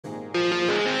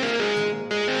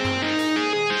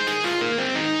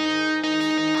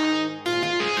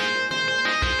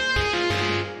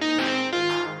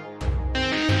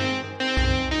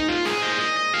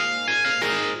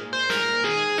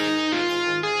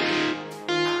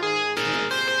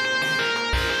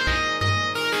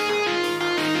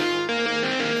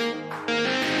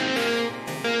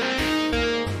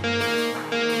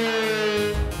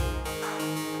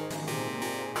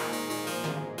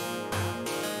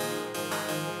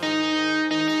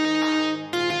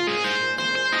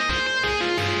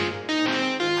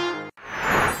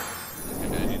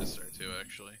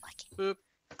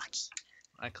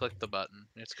clicked the button.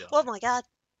 It's gone. Oh my god.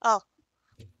 Oh.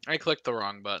 I clicked the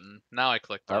wrong button. Now I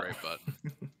clicked the Oh. right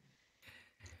button.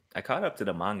 I caught up to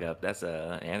the manga. That's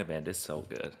a anime. It's so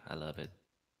good. I love it.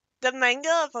 The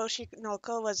manga of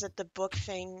Oshinoko was at the book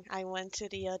thing I went to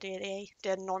the other day.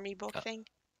 The normie book thing.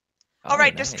 Oh,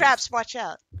 Alright, there's nice. traps. Watch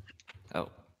out. Oh,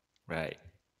 right.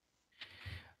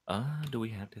 Do we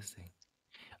have this thing?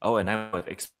 Oh, and I have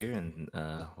experience.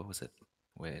 What was it?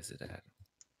 Where is it at?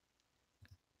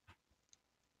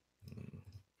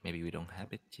 Maybe we don't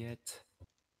have it yet.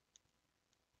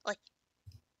 Like.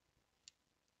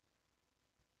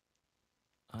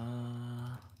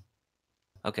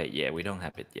 Okay, yeah, we don't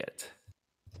have it yet.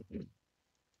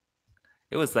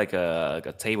 It was like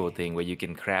a table thing where you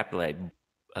can craft like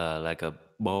a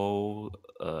bowl.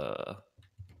 A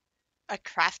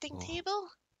crafting table?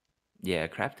 Yeah, a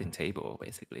crafting table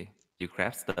basically. You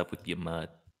craft stuff with your mud.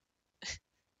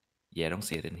 Yeah, I don't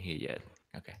see it in here yet.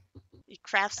 Okay. You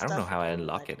craft I stuff. don't know how I with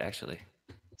unlock mud. it actually.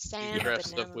 Sand, You craft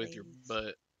stuff with your banana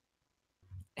butt.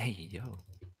 Hey, yo.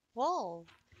 Whoa.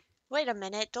 Wait a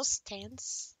minute. Those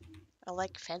stands are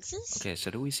like fences? Okay,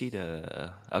 so do we see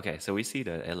the... Okay, so we see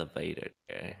the elevator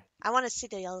there. I want to see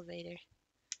the elevator.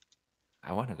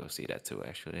 I want to go see that too,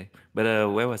 actually.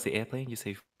 But where was the airplane? You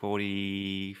say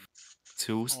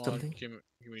 42 something? Give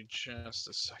me just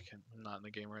a second. I'm not in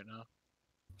the game right now.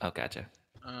 Oh, gotcha.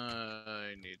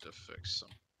 I need to fix some.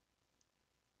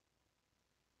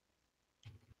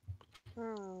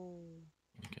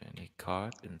 Okay, I need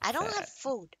carb and I don't fat. have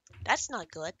food. That's not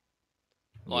good.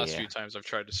 The last few times I've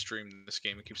tried to stream this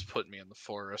game, it keeps putting me in the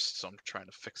forest, so I'm trying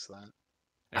to fix that.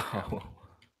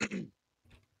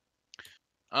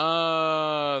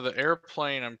 The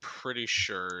airplane, I'm pretty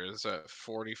sure, is at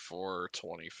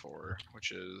 4424,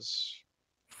 which is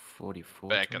 44.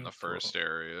 back in the first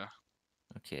area.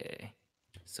 Okay,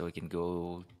 so we can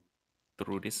go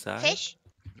through this side. Fish?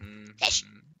 Fish!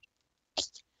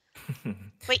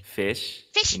 Wait. Fish?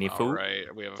 Fish! You need food?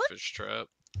 Alright, we have a fish trap.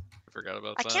 I forgot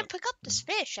about that. I can't pick up this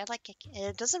fish.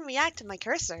 It doesn't react to my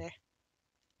cursor.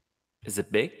 Is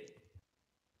it big?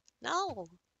 No.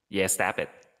 Yeah, stab it.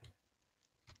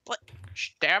 What?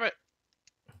 Stab it.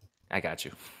 I got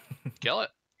you. Kill it.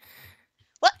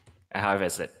 What? I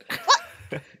harvest it.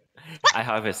 What? I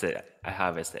harvest it. I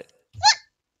harvest it. What?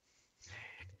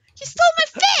 You stole my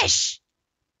fish!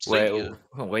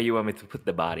 Where you want me to put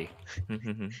the body?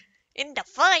 In the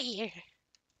fire.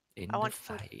 In I want the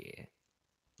food. fire.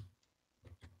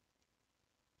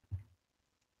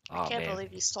 I Oh, can't man.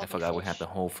 believe you stole I my forgot we fish. had the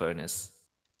whole furnace.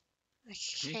 I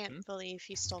can't believe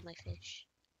you stole my fish.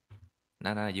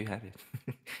 No, you have it.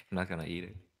 I'm not gonna eat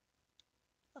it.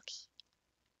 Okay.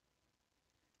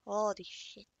 Holy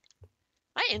shit.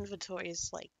 My inventory is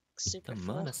like super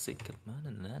full.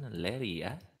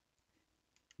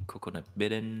 Coconut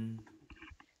bitten.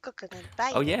 Coconut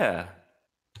bite. Oh yeah.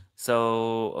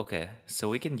 So okay, so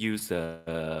we can use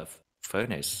the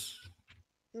furnace.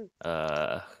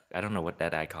 I don't know what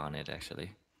that icon is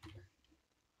actually.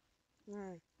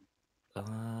 Do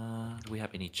we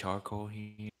have any charcoal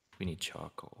here? We need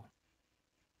charcoal.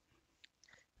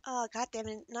 Oh god damn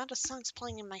it! Now the song's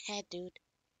playing in my head, dude.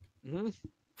 I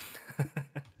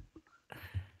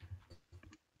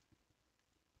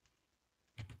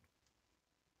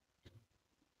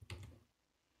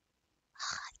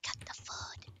got the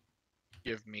food.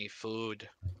 Give me food.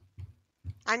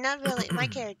 I'm not really. My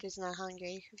character's not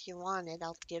hungry. If you want it,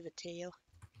 I'll give it to you.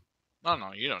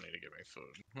 No, you don't need to give me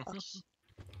food. Okay.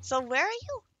 So where are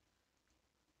you?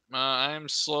 I'm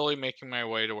slowly making my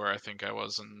way to where I think I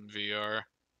was in VR.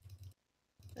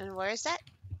 And where is that?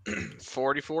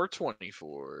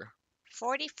 4424.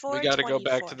 44. We gotta go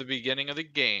back to the beginning of the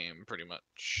game, pretty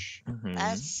much.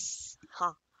 That's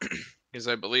Because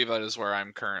I believe that is where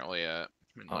I'm currently at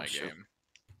in my game.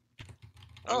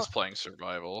 I was playing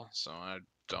survival, so I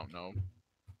don't know.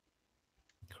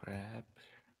 Crab.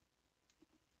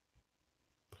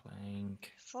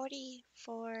 Plank.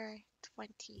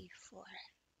 4424.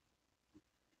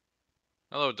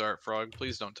 Hello, Dart Frog.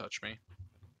 Please don't touch me.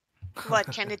 What?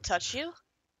 Can it touch you?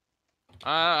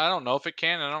 I don't know if it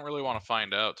can. I don't really want to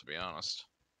find out, to be honest.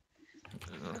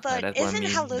 But isn't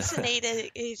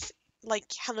hallucinated is like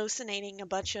hallucinating a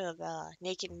bunch of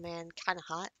naked men kind of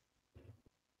hot?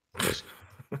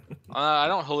 I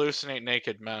don't hallucinate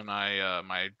naked men. I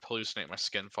hallucinate my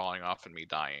skin falling off and me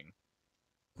dying.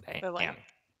 Damn.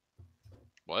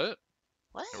 What?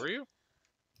 What? Who are you?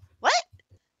 What?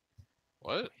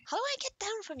 What? How do I get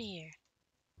down from here?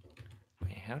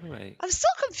 Wait, how do I? I'm so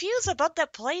confused about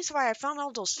that place where I found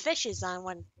all those fishes on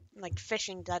when like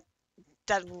fishing that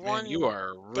one. Man, you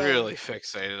are really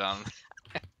fixated on.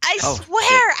 I I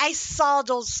swear I saw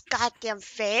those goddamn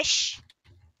fish.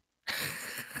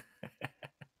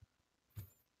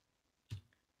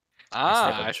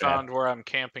 I found where I'm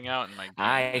camping out in my game.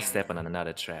 I step on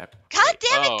another trap. God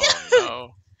damn it, dude!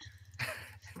 No.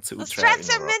 Those traps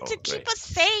are meant to keep us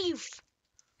safe.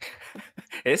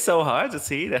 It's so hard to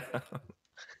see them.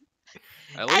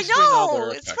 I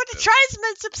know it's for the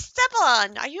tribesmen to step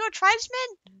on. Are you a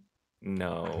tribesman?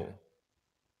 No.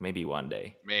 Maybe one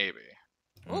day. Maybe.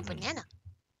 Oh, banana.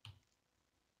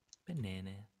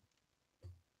 Banana.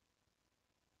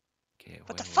 Okay,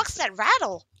 what the fuck's that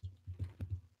rattle?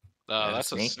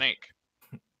 That's a snake.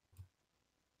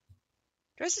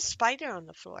 There's a spider on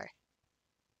the floor.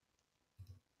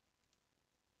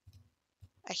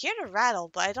 I hear the rattle,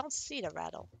 but I don't see the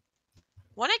rattle.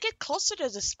 When I get closer to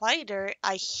the spider,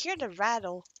 I hear the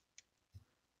rattle.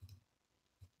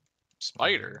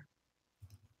 Spider?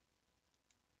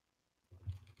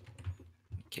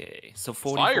 Okay, so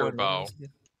 44 Firebow.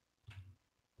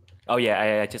 Oh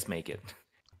yeah, I just make it.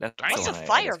 What's a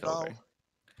firebow?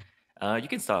 You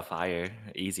can start a fire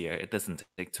easier. It doesn't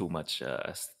take too much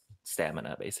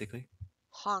stamina, basically.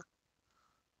 Huh.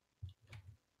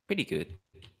 Pretty good.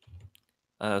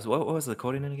 So what was the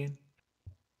coordinate again?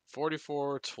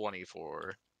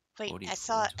 4424. Wait,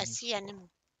 44, I see an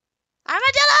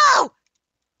armadillo!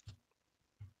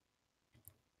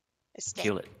 It's dead.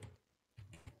 Kill it.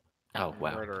 Oh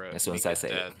wow! As soon as I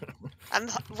say it.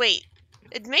 Wait,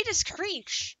 it made a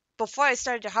screech before I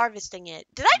started harvesting it.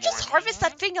 Did I just harvest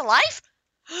that thing alive?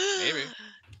 Maybe.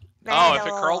 Oh, if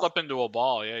it curled up into a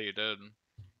ball, yeah, you did.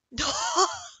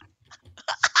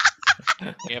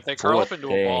 Yeah, if they curl up into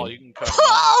a ball, you can cut them.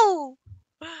 Whoa!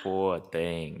 Poor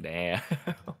thing, damn.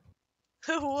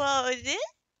 Whoa, is it?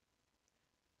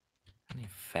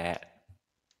 Fat.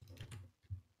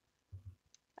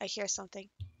 I hear something.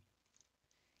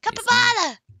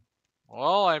 Capybara!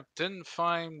 Well, I didn't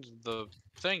find the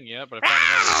thing yet, but I found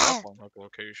another grappling hook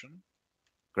location.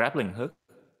 Grappling hook?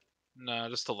 No,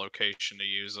 just a location to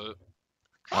use it.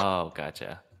 Oh,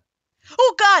 gotcha.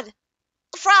 Oh god!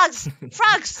 Frogs!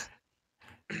 Frogs!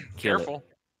 Careful.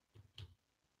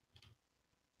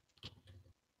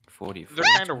 44.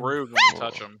 They're kind of rude when you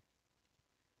touch them.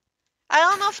 I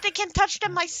don't know if they can touch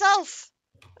them myself.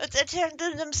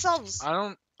 Themselves.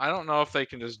 I don't know if they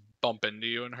can just bump into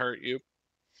you and hurt you.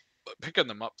 But picking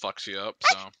them up fucks you up,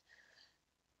 so.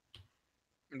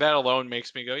 That alone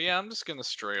makes me go, yeah, I'm just gonna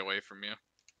stray away from you.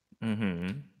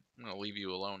 I'm gonna leave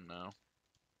you alone now.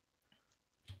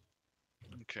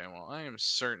 Okay, well, I am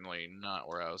certainly not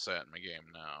where I was at in my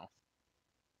game now.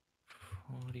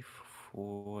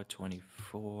 44,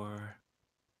 24.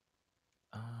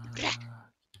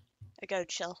 I gotta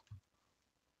chill.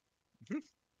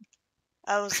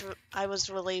 I was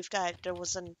relieved that there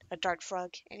wasn't a dart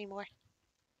frog anymore.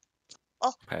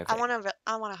 Oh, perfect.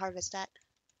 I wanna harvest that.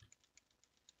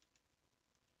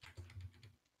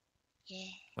 Yeah.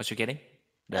 What you getting?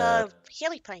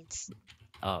 Heliplanes.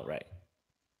 Oh, right.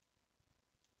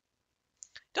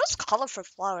 Those colorful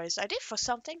flowers, are they for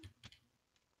something?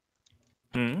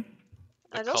 The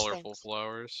colorful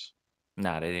flowers.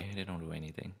 Nah, they don't do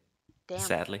anything. Damn.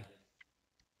 Sadly.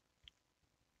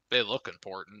 They look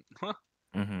important.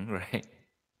 Right.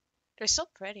 They're so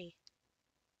pretty.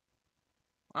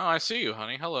 Oh, I see you,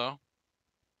 honey. Hello.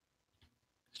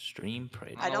 Stream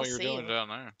pretty. I don't know what you're doing down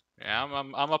there. Yeah,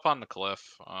 I'm up on the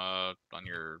cliff. On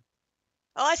your.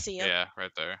 Oh, I see you. Yeah,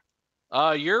 right there.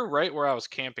 You're right where I was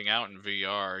camping out in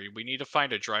VR. We need to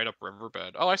find a dried up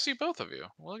riverbed. Oh, I see both of you.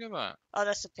 Look at that. Oh,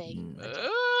 that's a pig.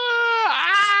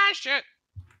 Shit.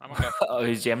 I'm okay. Oh,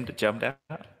 he jumped out?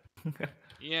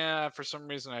 Yeah, for some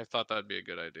reason I thought that'd be a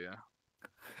good idea.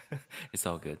 It's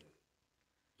all good.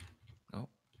 Oh.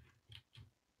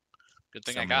 Good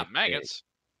thing I got maggots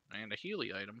and a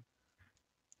Healy item.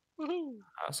 Woohoo!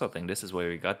 I also think this is where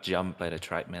we got jumped by the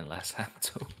tribeman last time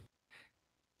too.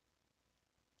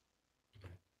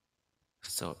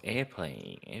 So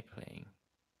airplane. I'm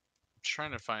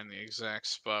trying to find the exact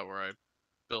spot where I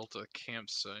built a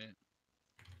campsite.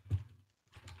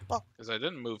 Well, because I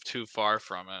didn't move too far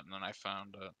from it, and then I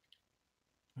found it.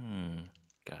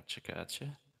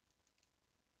 Gotcha.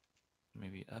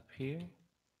 Maybe up here.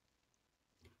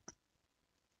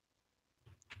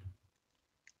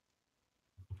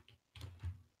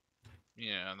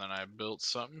 Yeah, and then I built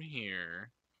something here.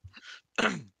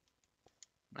 And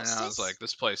I was like,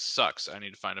 this place sucks. I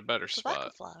need to find a better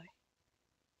spot. Flower.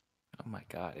 Oh my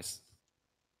god, This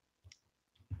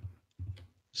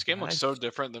game looks so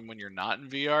different than when you're not in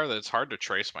VR that it's hard to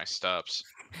trace my steps.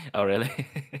 Oh, really?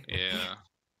 Yeah.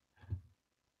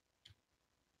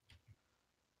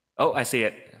 Oh, I see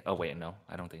it. Oh, wait, no.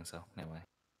 I don't think so. Never mind.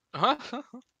 Yeah,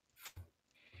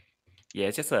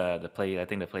 it's just the play. I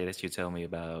think the play that you told me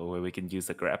about where we can use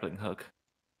the grappling hook.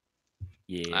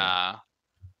 Yeah.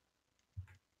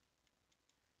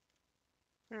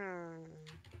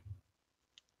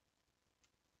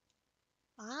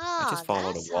 I just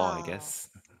follow the That's wall, I how. guess.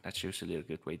 That's usually a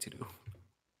good way to do.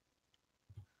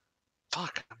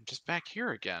 Fuck, I'm just back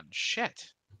here again.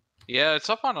 Shit. Yeah, it's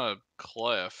up on a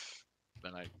cliff,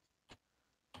 and I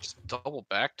just double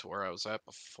back to where I was at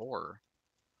before.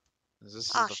 This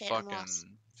is Oh the shit, I'm lost.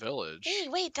 fucking village. Hey,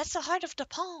 wait, that's the heart of the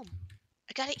palm.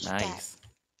 I gotta eat Nice.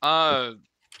 that.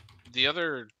 The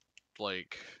other,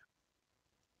 like,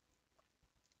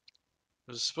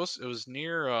 it was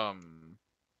near,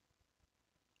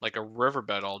 like a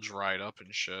riverbed all dried up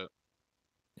and shit.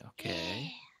 Okay. Yeah.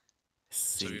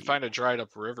 So if you find a dried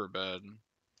up riverbed, and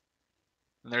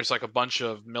there's like a bunch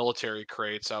of military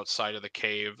crates outside of the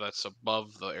cave that's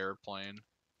above the airplane.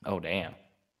 Oh, damn.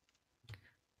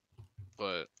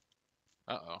 But,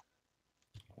 uh-oh.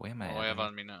 Where am I What do I at, have man?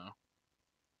 on me now?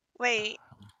 Wait.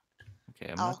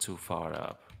 Okay, I'm not too far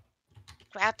up.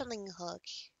 Grappling hook.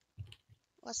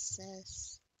 What's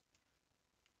this?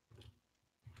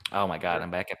 Oh my god,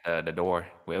 I'm back at the door.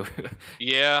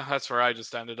 Yeah, that's where I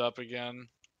just ended up again.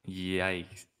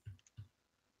 Yikes.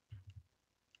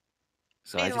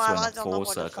 So Meanwhile, I just went a full where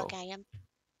circle. the fuck I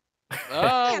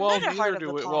am. Well, another heart neither of do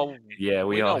the we. palm. Well, Yeah,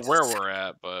 we all know where just we're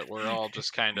at, but we're all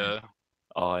just kind of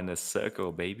all in a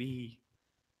circle, baby.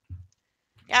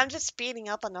 Yeah, I'm just speeding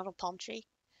up another palm tree.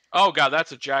 Oh god,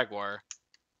 that's a jaguar.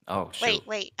 Oh shoot.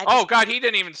 Wait. Oh god, he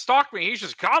didn't even stalk me. He's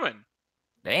just coming.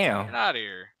 Damn. Get out of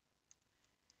here.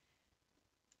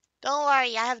 Don't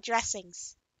worry, I have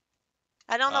dressings.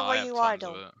 I don't know where you are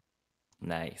though.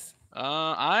 Nice.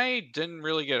 I didn't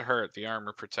really get hurt. The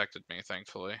armor protected me,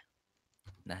 thankfully.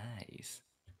 Nice.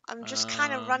 I'm just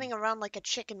kind of running around like a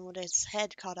chicken with its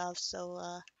head cut off, so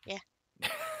yeah.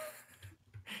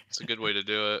 It's a good way to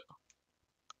do it.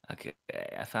 Okay,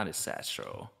 I found a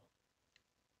Sastro.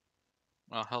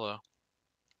 Oh, hello.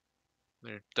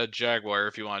 That jaguar,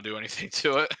 if you want to do anything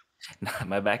to it.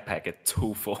 My backpack is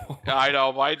too full. I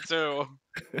know, mine too.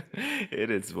 It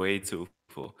is way too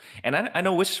full. And I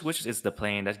know which is the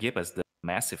plane that give us the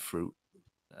massive fruit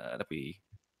that we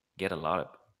get a lot of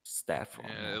stat from.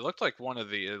 Yeah, it looked like one of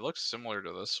the. It looks similar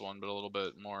to this one, but a little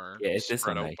bit more. Yeah, it's this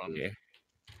spread one right open. here.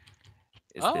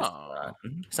 It's oh. This one.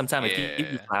 Sometimes it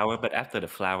gives you flower, but after the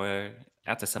flower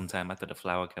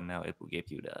come out, it will give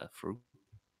you the fruit.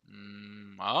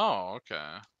 Oh,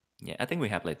 okay. Yeah, I think we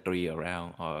have like 3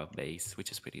 around our base,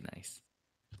 which is pretty nice.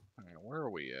 Right, where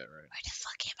are we at right now? Where the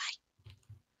fuck am I?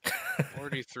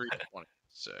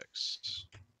 4326.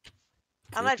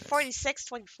 I'm at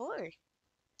 4624.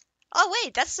 Oh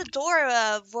wait, that's the door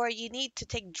where you need to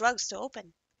take drugs to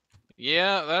open.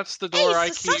 Yeah, that's the door I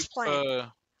keep.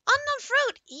 Unknown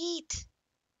fruit, eat.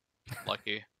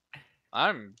 Lucky.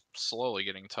 I'm slowly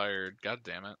getting tired. God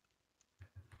damn it.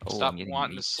 Oh, Stop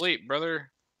wanting to sleep,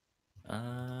 brother.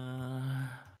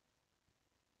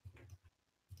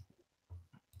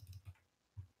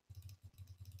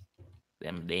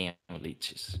 Them damn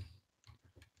leeches.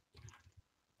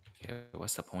 Okay,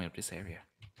 what's the point of this area?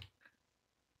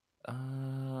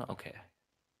 Okay.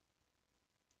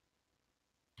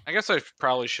 I guess I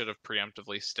probably should have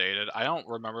preemptively stated. I don't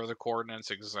remember the coordinates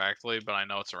exactly, but I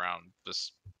know it's around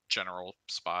this general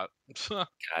spot.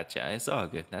 Gotcha. It's all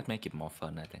good. That make it more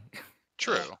fun, I think.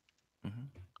 True.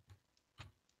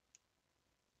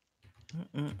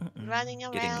 Running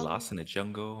around. Getting lost in the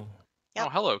jungle. Yep. Oh,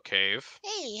 hello, cave.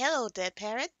 Hey, hello, dead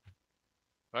parrot.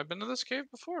 Have I been to this cave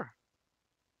before?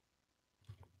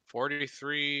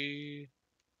 43...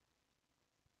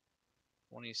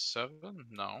 27?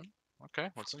 No. Okay,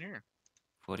 what's in here?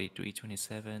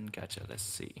 4327. Gotcha. Let's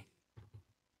see.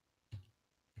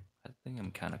 I think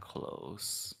I'm kind of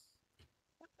close.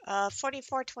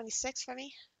 4426 for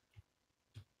me.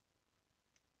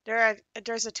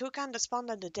 There's a toucan that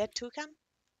spawned on the dead toucan.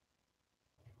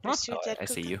 There's two dead I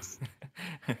see you.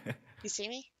 You see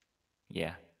me?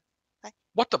 Yeah.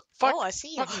 What the fuck? Oh, I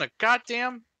see you. What in the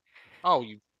goddamn? Oh,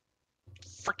 you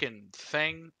freaking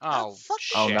thing. Oh,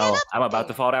 shit. Oh no, I'm about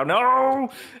to fall down.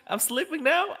 No! I'm slipping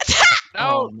now. No!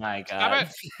 Oh my god.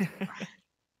 Stop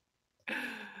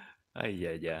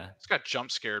it. Yeah. Just got jump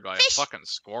scared by a fucking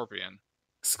scorpion.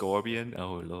 Scorpion?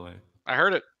 Oh lord. I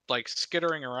heard it like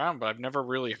skittering around, but I've never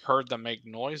really heard them make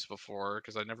noise before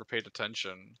because I never paid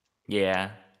attention. Yeah.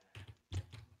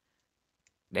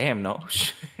 Damn, no.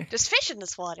 There's fish in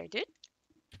this water, dude.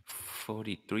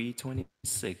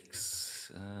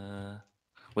 4326.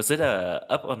 Was it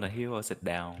up on the hill or is it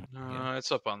down? No,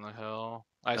 it's up on the hill.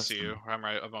 I see you. I'm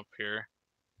up here.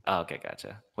 Oh, okay,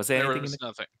 gotcha. Was there There anything in was the?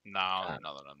 nothing. No, Uh, there's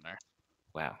nothing in there.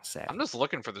 wow, sad. I'm just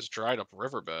looking for this dried up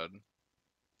riverbed.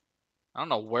 I don't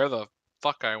know where the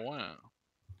fuck I went.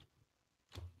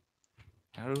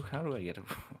 How do I get it?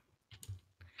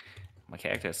 My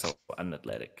character is so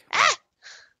unathletic. Ah!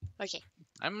 Okay.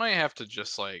 I might have to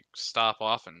just like stop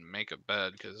off and make a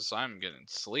bed because I'm getting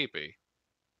sleepy.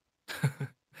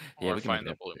 Yeah, Or we can make find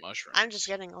the that. blue mushroom. I'm just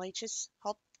getting leeches.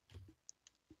 Help.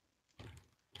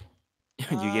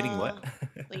 You're getting what?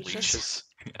 Leeches. Leeches.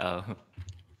 Oh,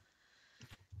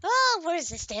 Oh, where is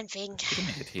this damn thing? we can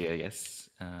make it here. Yes.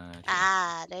 Okay.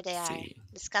 Ah, there they Let's are. see.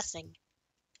 Disgusting.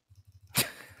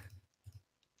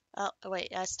 Oh,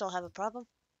 wait, I still have a problem?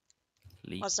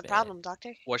 Leak What's the bed. problem,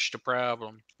 doctor? What's the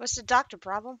problem? What's the doctor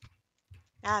problem?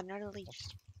 Ah, another leech.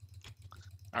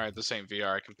 Alright, this ain't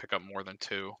VR. I can pick up more than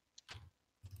 2.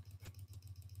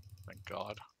 Thank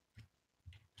God.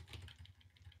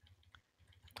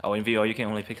 Oh, in VR you can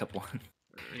only pick up one.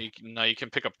 No, you can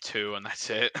pick up 2 and that's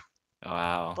it.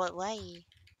 Wow. But why?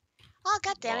 Oh,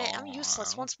 god damn it, I'm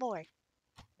useless Wow. once more.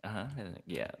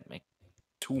 Yeah, make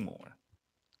 2 more.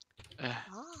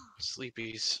 Oh,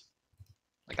 Sleepies.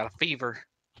 I got a fever.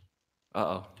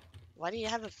 Uh-oh. why do you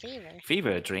have a fever?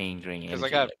 Fever drain Because energy I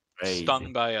got like crazy.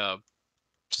 stung by a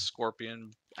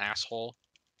scorpion asshole.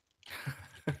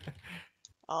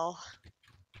 Oh,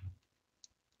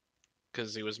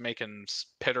 Because he was making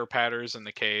pitter patters in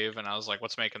the cave, and I was like,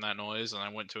 "What's making that noise?" And I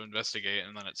went to investigate,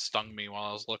 and then it stung me while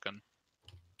I was looking.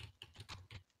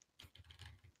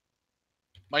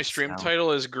 My stream Sound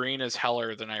title is "Green is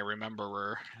Heller Than I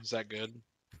Remember." Is that good?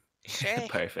 sure.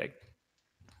 perfect.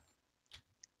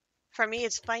 For me,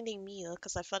 it's Finding Me, though,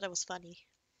 because I thought it was funny.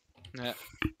 Yeah.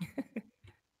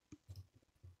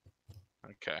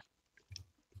 Okay.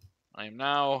 I am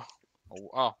now.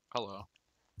 Oh, hello.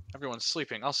 Everyone's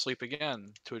sleeping. I'll sleep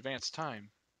again to advance time.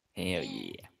 Hell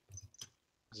yeah.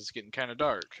 Because it's getting kind of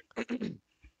dark.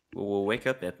 We'll wake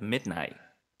up at midnight.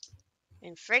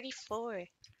 And Freddy 4.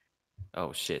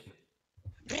 Oh shit.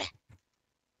 Blech.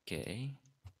 Okay.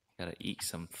 Gotta eat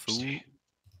some food. See.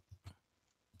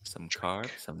 Some Drink.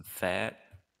 carbs, some fat.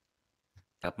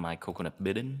 Got my coconut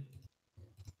bidding.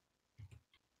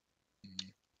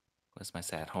 What's my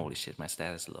stat? Holy shit, my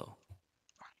stat is low.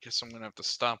 Guess I'm gonna have to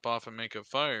stop off and make a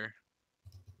fire.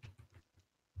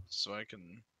 So I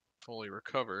can fully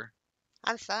recover.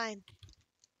 I'm fine.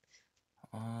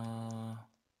 Uh,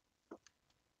 God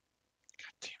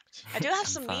damn it. I do have I'm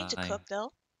some meat to fine. cook,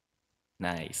 though.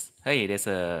 Nice. Hey, there's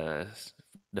the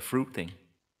fruit thing.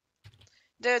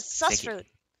 There's sus Take it. fruit.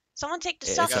 Someone take the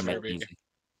It's sus got fruit. maybe. amazing.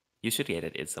 You should get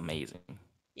it. It's amazing.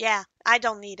 Yeah, I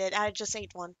don't need it. I just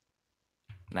ate one.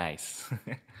 Nice.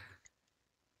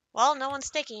 Well, no one's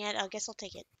taking it. I guess I'll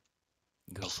take it.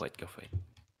 Go for it. Go for it.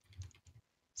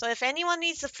 So if anyone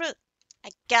needs the fruit, I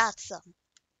got some.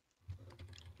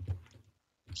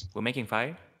 We're making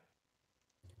fire.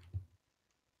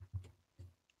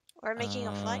 We're making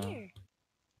a fire.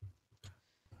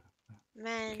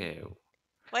 Man, Okay.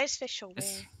 where's Fish over?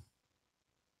 It's,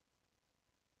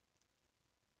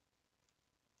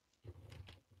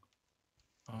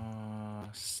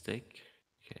 stick.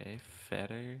 Okay,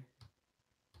 feather.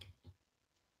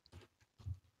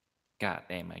 God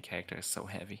damn, my character is so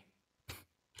heavy. Are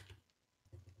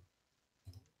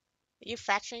you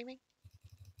fat shaming?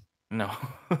 No.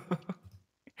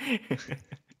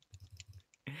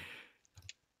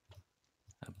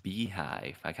 A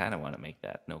beehive. I kind of want to make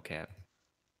that. No cap.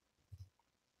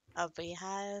 A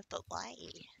beehive, but why?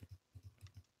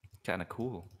 Kind of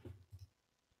cool.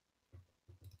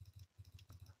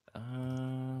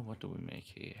 What do we make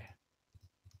here?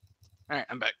 Alright,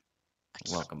 I'm back.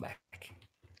 Welcome back.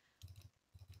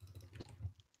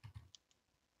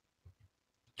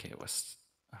 Okay,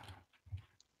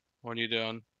 What are you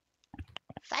doing?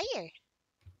 Fire.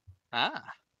 Ah.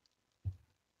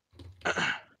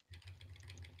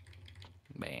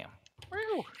 Bam.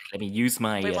 Woo. Let me use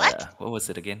my Wait, what? what was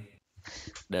it again?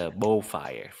 The bow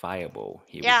fire bow.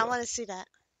 Here Yeah, we I go. want to see that.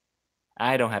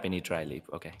 I don't have any dry leaf.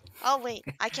 Okay. Oh wait,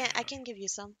 I can give you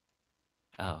some.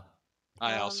 Oh,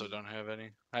 I also Um, don't have any.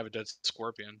 I have a dead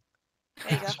scorpion.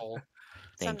 There you go. Asshole.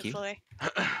 It's on thank the you. floor.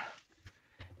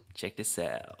 Check this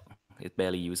out. It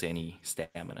barely use any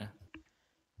stamina.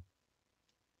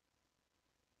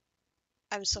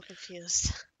 I'm so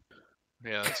confused.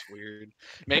 Yeah, that's weird.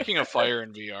 Making a fire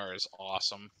in VR is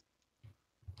awesome.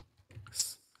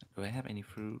 Do I have any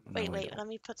fruit? No, Wait, I wait, don't. let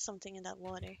me put something in that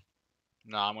water.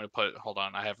 No, I'm gonna put. Hold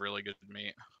on, I have really good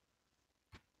meat.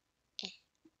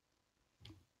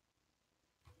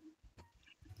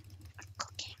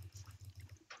 Cooking.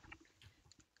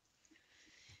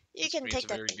 You This can meat's take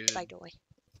that very bait, good. by the way.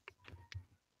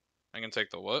 I can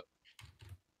take the what?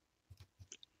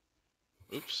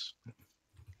 Oops.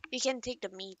 You can take the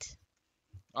meat.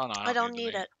 Oh no, I don't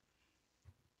need it.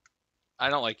 I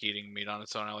don't like eating meat on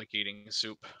its own. I like eating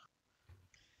soup.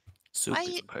 Soup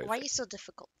is perfect. Why are you so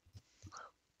difficult?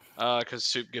 Because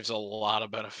soup gives a lot of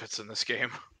benefits in this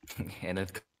game. And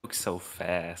it cooks so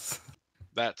fast.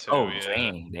 That too. Oh, yeah.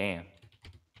 dang, damn.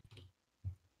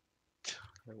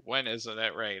 When isn't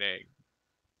it raining?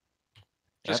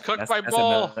 Just Yep, cook my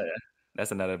bowl.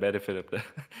 That's another benefit of the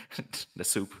the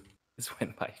soup. It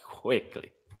went by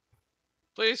quickly.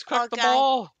 Please cook the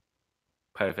bowl.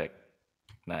 Perfect.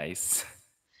 Nice.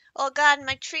 Oh god,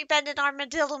 my tree-bended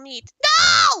armadillo meat.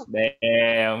 No!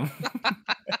 Damn.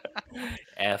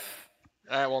 F.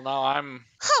 Alright, well now I'm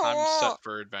set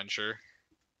for adventure.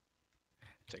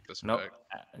 Take this back.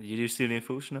 You still need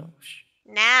food, no?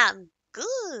 Nah, I'm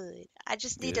good. I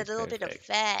just need a little bit of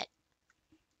fat.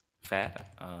 Fat?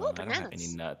 Ooh, I don't have any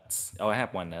nuts. Oh, I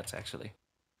have 1 nut actually.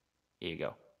 Here you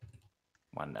go.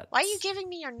 1 nut. Why are you giving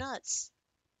me your nuts?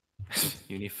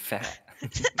 You need fat.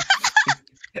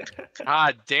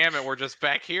 God damn it, we're just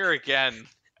back here again.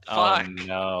 Oh Fuck.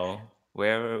 no.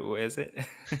 Where is it?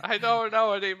 I don't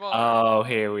know anymore. Oh,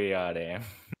 here we are, damn.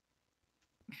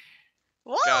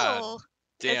 Whoa! God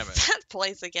damn it's that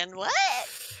place again. What?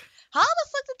 How the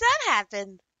fuck did that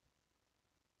happen?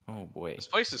 Oh boy. This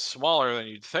place is smaller than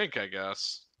you'd think, I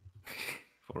guess.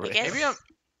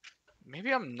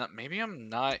 Maybe I'm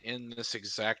not in this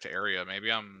exact area.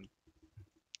 Maybe I'm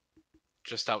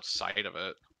just outside of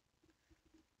it.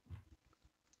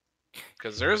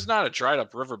 Because there's not a dried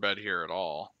up riverbed here at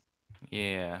all.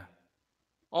 Yeah.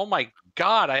 Oh my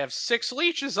god, I have 6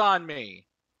 leeches on me!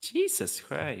 Jesus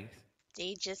Christ.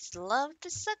 They just love to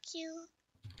suck you.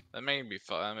 That may have been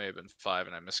 5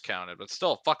 and I miscounted, but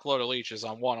still a fuckload of leeches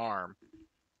on 1 arm.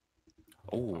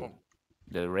 Oh,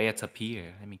 the rats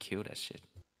appear. Let me kill that shit.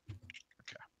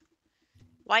 Okay.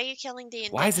 Why are you killing the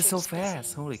endangered Why is it so species?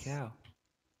 fast? Holy cow.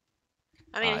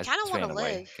 I mean, I kind of want to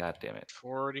live. God damn it.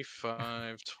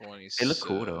 45, 26. They look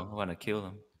cool though. I want to kill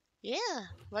them. Yeah.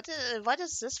 Why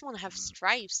does this one have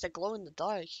stripes that glow in the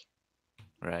dark?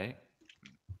 Right?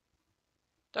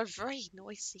 They're very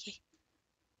noisy.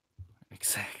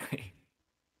 Exactly.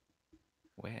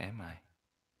 Where am I?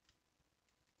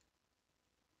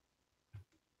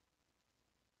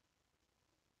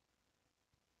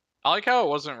 I like how it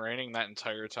wasn't raining that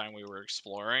entire time we were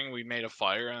exploring. We made a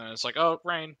fire and it's like, oh,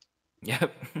 rain.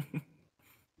 Yep.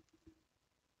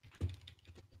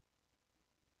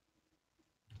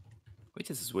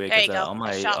 Which is weird because on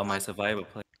my survival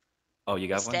play. Oh, you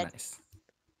got one? Dead. Nice.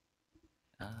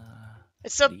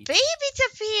 It's a baby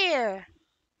tapir.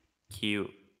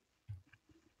 Cute.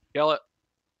 Kill it.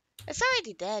 It's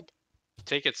already dead.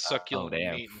 Take its succulent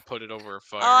meat and put it over a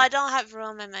fire. Oh, I don't have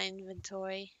room in my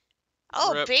inventory.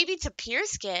 Oh, Rip. Baby tapir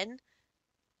skin.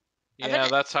 Yeah,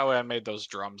 that's how I made those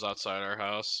drums outside our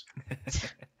house.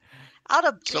 Out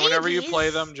of babies? So whenever you play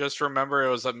them, just remember it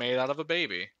was made out of a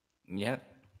baby. Yep.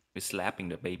 We're slapping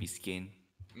the baby skin.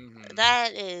 Mm-hmm.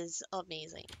 That is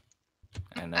amazing.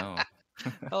 I know.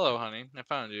 Hello, honey. I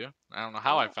found you. I don't know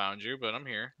how I found you, but I'm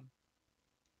here.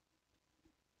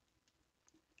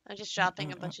 I'm just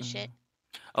dropping a bunch of shit.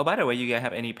 Oh, by the way, you guys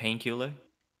have any painkiller?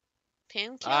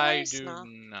 Painkillers? I do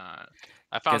not.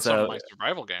 I found some in my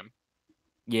survival game.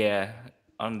 Yeah,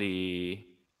 on the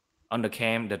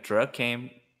camp, the drug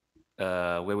camp,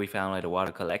 where we found like the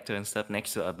water collector and stuff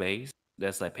next to our base.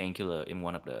 There's like painkiller in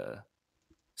one of the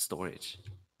storage.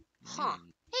 Huh.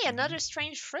 Hey, another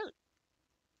strange fruit.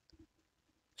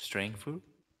 Strange fruit?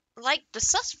 Like the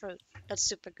sus fruit. That's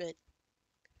super good.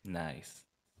 Nice.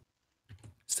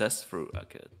 Sus fruit are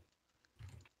good.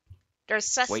 They're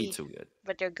sussy. Way too good.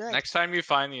 But they're good. Next time you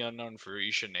find the unknown fruit,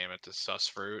 you should name it the sus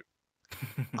fruit.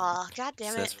 Oh, god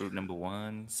damn it. Sus fruit number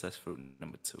 1, sus fruit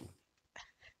number 2.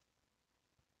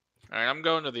 Alright, I'm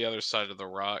going to the other side of the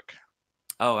rock.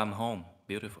 Oh, I'm home.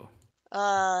 Beautiful.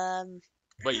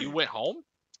 Wait, you went home?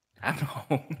 I'm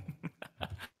home.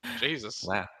 Jesus.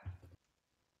 Wow.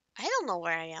 I don't know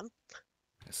where I am.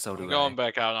 So I'm going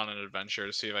back out on an adventure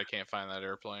to see if I can't find that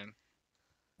airplane.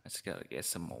 I just gotta get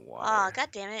some more water. Oh, god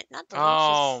damn it. Not the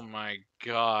Oh my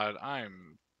god.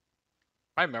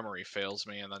 My memory fails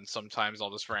me, and then sometimes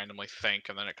I'll just randomly think,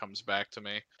 and then it comes back to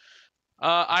me.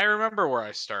 I remember where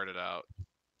I started out.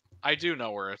 I do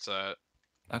know where it's at.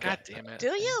 Okay. God damn it. Do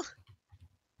you?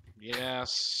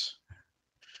 Yes.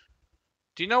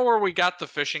 Do you know where we got the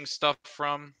fishing stuff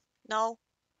from? No.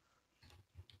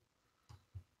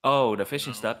 Oh, the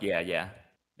fishing stuff? Yeah.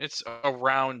 It's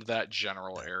around that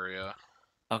general area.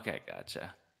 Okay,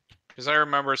 gotcha. Because I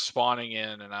remember spawning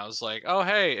in, and I was like, oh,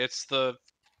 hey, it's the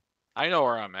I know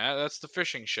where I'm at. That's the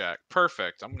fishing shack.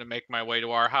 Perfect. I'm gonna make my way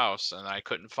to our house, and I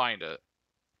couldn't find it.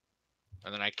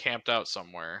 And then I camped out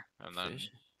somewhere, and then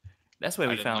Fish. That's where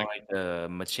I we didn't found like. like the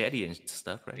machete and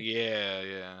stuff, right? Yeah,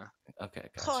 yeah. Okay,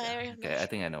 Oh, I gotcha. remember. Okay, I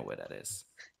think I know where that is.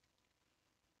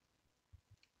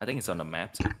 I think it's on the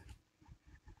map too.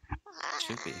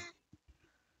 Should be.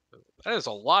 That is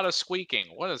a lot of squeaking.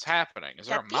 What is happening? Is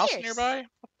there a Got mouse beers. nearby?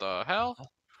 What the hell?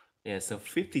 Yeah, so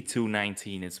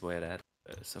 5219 is where that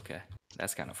is. Okay,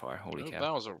 that's kind of far. Holy Oh, cow!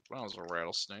 that was a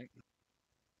rattlesnake.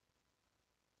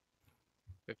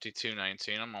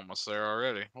 5219. I'm almost there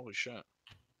already. Holy shit.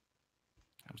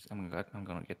 I'm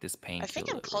gonna get this I painkiller.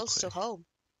 think I'm close to home.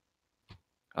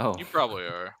 Oh, You probably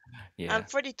are. yeah. I'm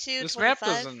 42, This 25. map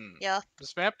doesn't. Yeah.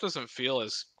 This map doesn't feel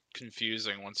as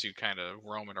confusing once you kind of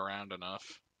roam it around enough.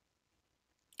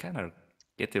 Kind of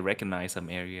get to recognize some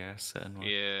areas. And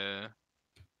Yeah.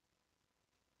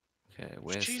 Okay,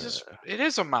 where's Jesus, it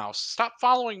is a mouse. Stop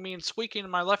following me and squeaking in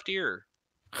my left ear.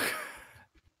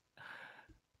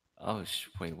 Oh,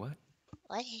 wait, what?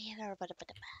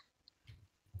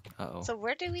 Uh-oh. So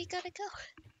where do we gotta go?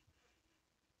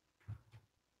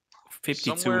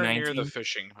 5219. Somewhere near the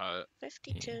fishing hut.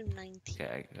 5219.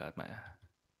 Okay,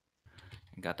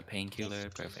 I got the painkiller.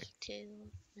 Perfect.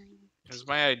 5219. It was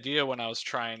my idea when I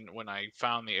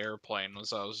found the airplane,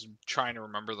 was I was trying to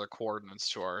remember the coordinates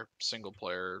to our single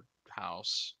player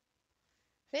house.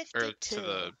 52. Or to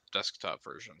the desktop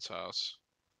version's house.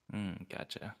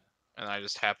 Gotcha. And I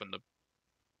just happened to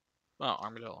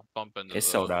armadillo bump into It's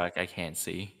so dark I can't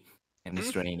see. And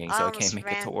it's raining, so I can't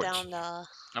make a torch.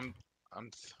 I'm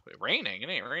raining. It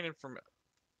ain't raining from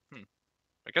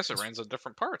I guess it rains on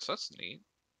different parts. That's neat.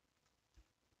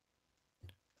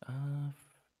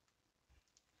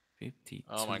 52.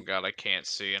 Oh my god, I can't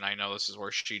see, and I know this is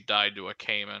where she died to a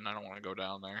caiman. I don't want to go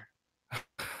down there.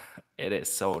 It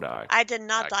is so dark. I did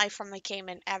not die from a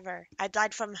caiman ever. I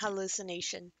died from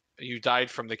hallucination. You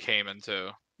died from the caiman too.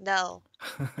 No,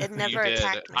 it never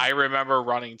attacked me. I remember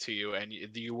running to you, and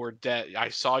you were dead. I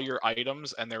saw your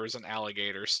items, and there was an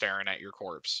alligator staring at your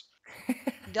corpse.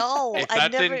 No, if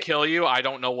that didn't kill you, I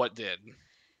don't know what did.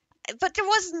 But there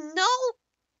was no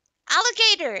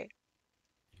alligator.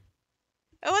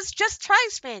 It was just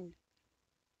tribesmen.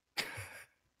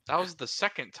 That was the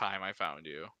second time I found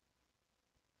you.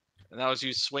 And that was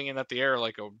you swinging at the air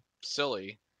like a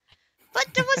silly.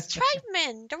 But there was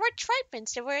tribesmen. There were tribesmen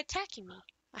that were attacking me.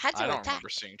 I had to I don't attack. remember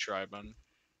seeing tribesmen.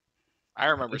 I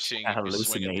remember seeing you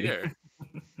swing at the air.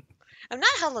 I'm not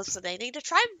hallucinating. The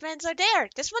tribesmen are there.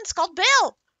 This one's called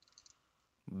Bill.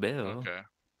 Bill? Okay.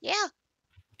 Yeah.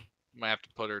 Might have to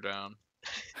put her down.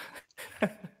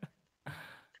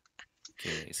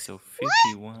 Okay, so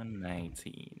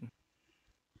 5119.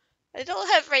 I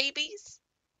don't have rabies.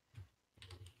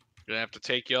 Gonna have to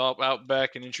take you out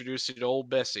back and introduce you to old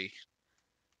Bessie.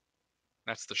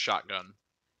 That's the shotgun.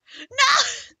 No!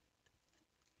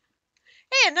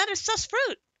 Hey, another sus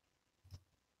fruit.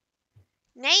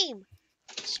 Name.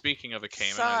 Speaking of a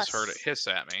caiman, I just heard it hiss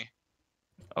at me.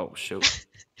 Oh, shoot.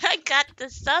 I got the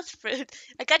sus fruit.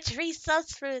 I got 3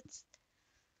 sus fruits.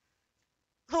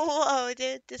 Whoa,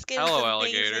 dude, this game is amazing.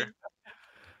 Alligator.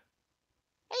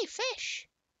 Hey, fish.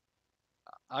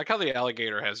 I like how the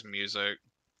alligator has music,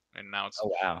 and now it's.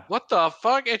 Oh wow! What the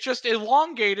fuck? It just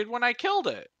elongated when I killed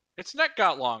it. Its neck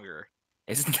got longer.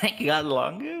 Its neck got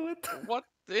longer? What?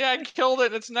 Yeah, I killed it.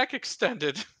 And its neck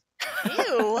extended.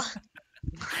 Ew.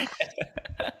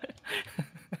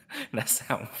 That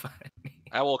sounds funny.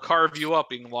 I will carve you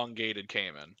up, elongated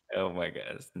caiman. Oh my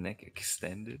god, its neck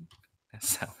extended. That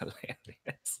sounds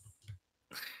hilarious.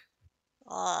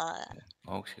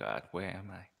 Oh god, where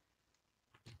am I?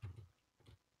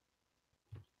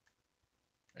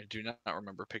 I do not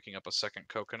remember picking up a second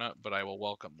coconut, but I will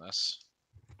welcome this.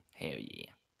 Hell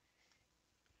yeah.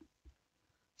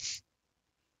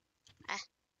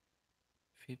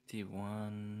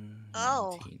 51.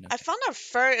 Oh, 19, okay. I found our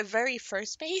very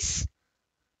first base.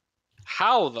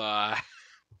 How the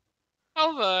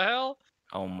hell?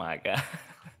 Oh my god.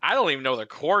 I don't even know the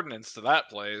coordinates to that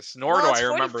place, nor do I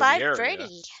remember the area.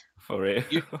 30. For real?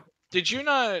 Did you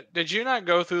not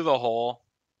go through the hole?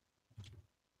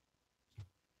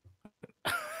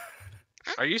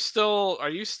 Are you still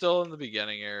in the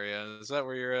beginning area? Is that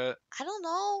where you're at? I don't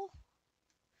know.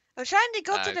 I'm trying to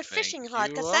go to the fishing hut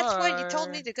because that's where you told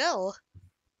me to go.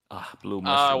 Ah, blue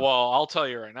mushroom. Well, I'll tell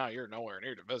you right now, you're nowhere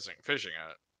near to visiting fishing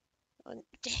hut.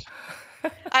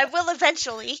 I will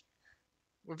eventually.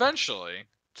 Eventually,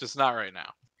 just not right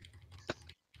now.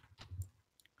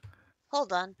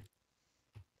 Hold on.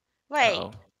 Wait.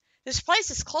 Uh-oh. This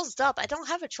place is closed up. I don't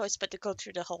have a choice but to go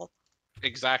through the hole.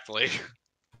 Exactly.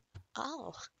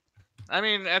 Oh. I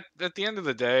mean, at the end of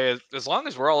the day, as long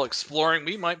as we're all exploring,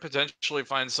 we might potentially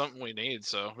find something we need.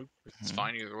 So it's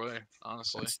fine either way,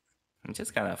 honestly. I'm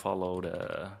just kind of follow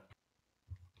the.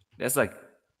 There's like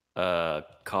a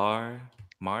car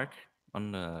mark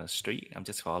on the street. I'm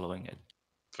just following it.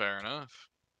 Fair enough.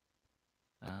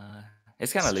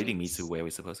 It's kind of leading me to where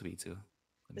we're supposed to be too.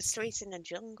 The streets in the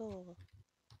jungle.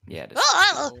 Yeah.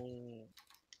 Oh!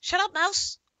 Shut up,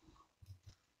 mouse.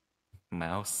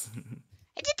 Mouse.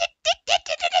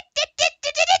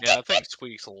 Yeah, I think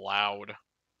squeaks loud.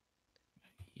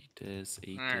 Eat this,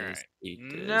 eat All this, right. eat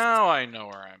this. Now I know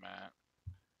where I'm at.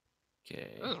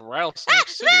 Okay. This is Rattlesnake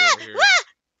City over here.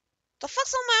 The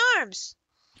fuck's on my arms?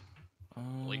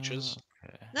 Leeches?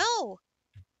 Okay. No.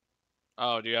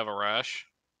 Oh, do you have a rash?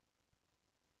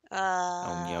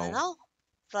 No.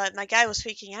 But my guy was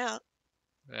freaking out.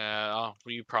 Yeah, well,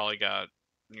 you probably got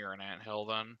near an anthill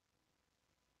then.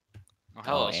 Oh,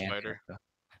 hello, spider.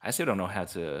 I still don't know how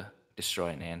to destroy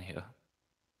an anthill.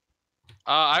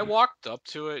 I walked up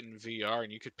to it in VR,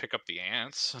 and you could pick up the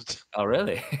ants. Oh,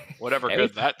 really? Whatever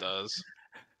good that does.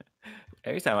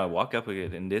 Every time I walk up with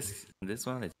it in this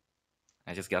one,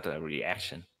 I just got a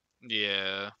reaction.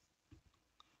 Yeah.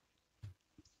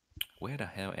 Where the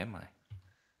hell am I?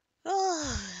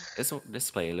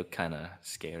 This play look kind of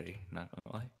scary, not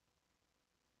gonna lie.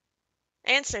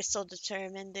 Ants are so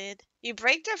determined, dude. You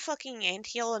break their fucking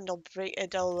anthill and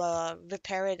they'll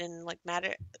repair it in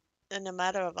a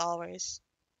matter of hours.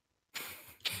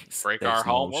 Break our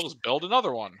home, we'll just build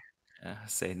another one.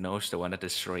 Say no's the one that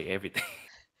destroy everything.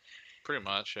 Pretty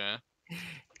much, yeah.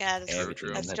 Yeah,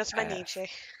 that's just my nature.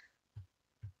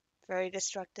 Very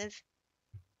destructive.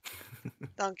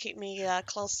 Don't keep me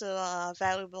close to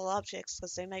valuable objects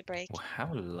because they might break. Well,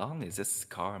 how long is this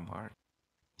car mark?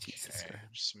 Jesus Christ.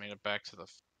 Just made it back to the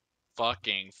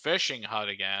fucking fishing hut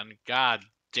again. God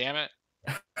damn it.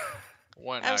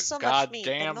 What a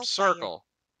goddamn circle.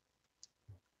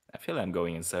 I feel like I'm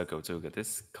going in circle too, but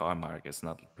this car mark is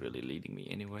not really leading me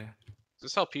anywhere. Is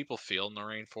this how people feel in the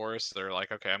rainforest? They're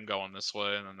like, okay, I'm going this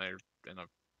way, and then they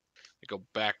go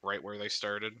back right where they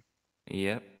started.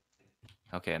 Yep.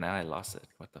 Okay, now I lost it.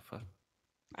 What the fuck?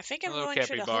 I think I'm going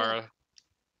through the hole.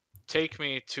 Take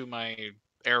me to my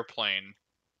airplane.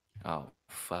 Oh,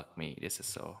 fuck me. This is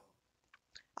so...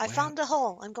 I found the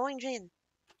hole. I'm going in.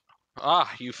 Ah,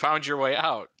 you found your way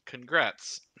out.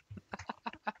 Congrats.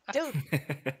 Dude.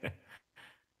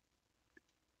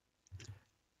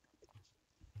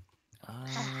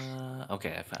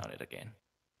 Okay, I found it again.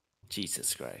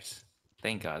 Jesus Christ.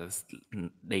 Thank God it's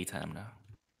daytime now.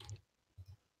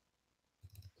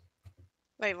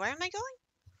 Wait, where am I going?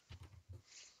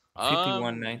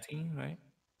 5119, right?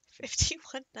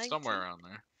 5119? Somewhere around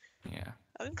there. Yeah.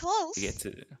 I'm close.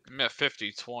 I'm at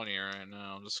 5020 right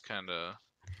now. I'm just kind of...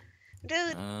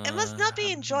 Dude, it must not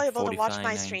be enjoyable to watch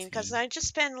my stream because I just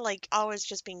spend like hours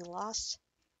just being lost.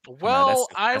 Well,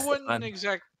 no, I wouldn't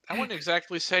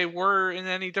exactly say we're in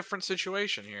any different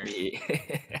situation here.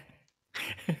 Yeah.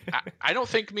 I don't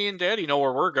think me and Daddy know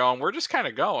where we're going. We're just kind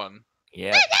of going.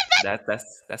 Yeah,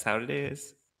 that's how it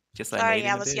is. Just like sorry,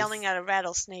 I was yelling at a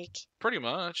rattlesnake. Pretty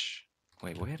much.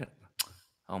 Wait, where?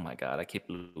 Oh my God, I keep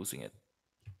losing it.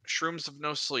 Shrooms of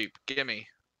no sleep. Gimme.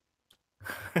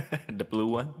 The blue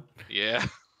one? Yeah.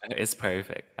 It's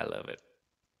perfect. I love it.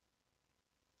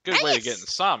 Good way to get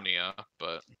insomnia,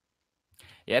 but...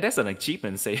 Yeah, that's an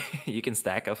achievement. Say you can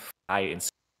stack up 5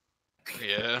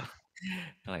 Yeah.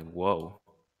 Like, whoa.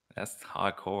 That's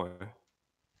hardcore.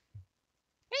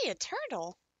 Hey, a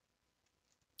turtle.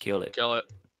 Kill it. Kill it.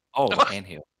 Oh,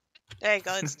 anthill. There you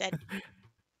go, it's dead.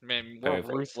 Man, we're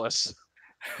ruthless.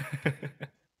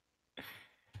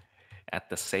 At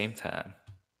the same time.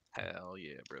 Hell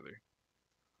yeah, brother.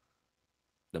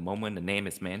 The moment the name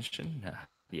is mentioned,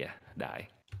 yeah, die.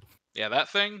 Yeah, that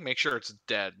thing, make sure it's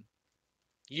dead.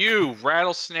 You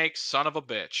rattlesnake son of a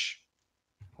bitch.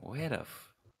 Where the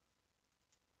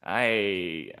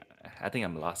I think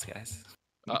I'm lost, guys.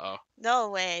 Uh-oh. No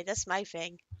way, that's my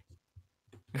thing.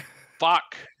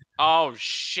 Fuck. Oh,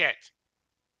 shit.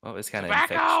 Oh, it's kind of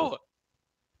infectious.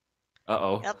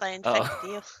 Uh-oh. Yep, I infected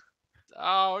you.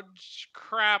 Oh,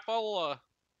 crapola.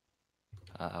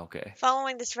 Okay.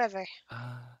 Following this river.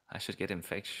 I should get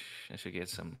infection. I should get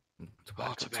some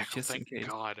tobacco. Oh, tobacco, thank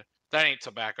God. That ain't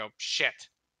tobacco. Shit.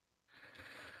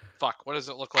 Fuck, what does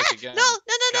it look like again? No,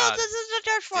 this is the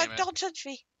dirt fork. Don't touch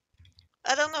me.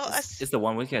 I don't know. It's the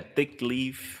one with a thick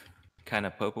leaf, kind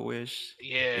of purplish.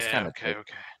 Yeah, it's kind of okay.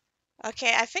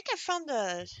 Okay, I think I found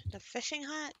the fishing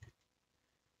hut.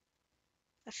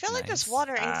 I feel like this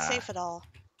water ain't safe at all.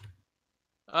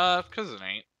 Because it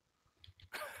ain't.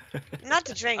 Not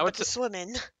to drink, but to swim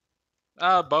in.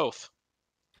 Both.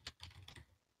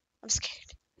 I'm scared.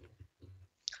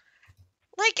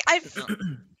 Like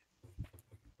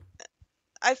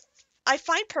I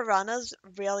find piranhas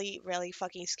really, really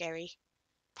fucking scary.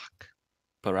 Fuck.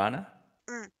 Piranha?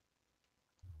 Mm.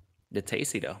 They're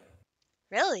tasty though.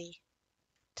 Really?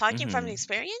 Talking from Mhm.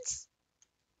 experience?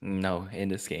 No, in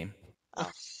this game.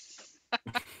 Oh.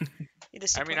 You I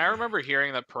disappoint mean, I me. remember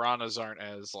hearing that piranhas aren't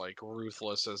as like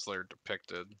ruthless as they're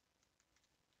depicted.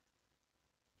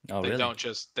 Oh, They really? don't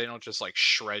just like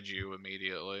shred you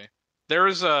immediately. There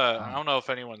was a I Oh. don't know if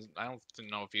anyone I don't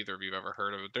know if either of you have ever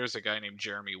heard of it. There's a guy named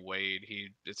Jeremy Wade.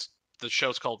 The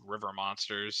show's called River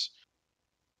Monsters,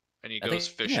 and he I goes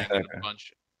think I fishing in heard. a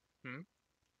bunch. Hmm?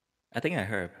 I think I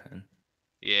heard.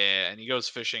 Yeah, and he goes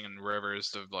fishing in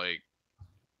rivers to like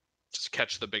just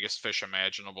catch the biggest fish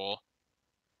imaginable.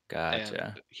 Gotcha.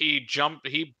 And he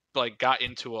like got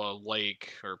into a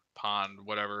lake or pond,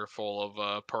 whatever, full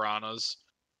of piranhas.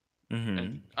 Mm-hmm.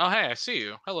 And oh hey, I see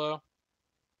you. Hello.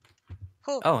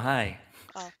 Who? Oh, hi.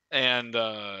 Oh. And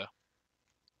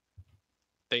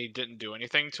they didn't do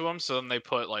anything to him, so then they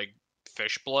put like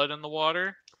fish blood in the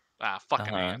water. Ah,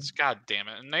 fucking Uh-huh. ants. God damn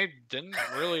it. And they didn't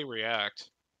really react.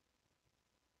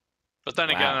 But then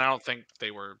again, Wow. I don't think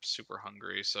they were super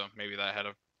hungry, so maybe that had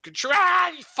a control. Ah,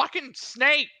 you fucking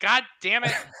snake! God damn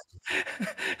it!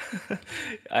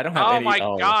 I don't have Oh any. my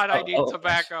Oh, god, I oh, need oh.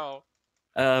 tobacco.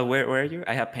 Where are you?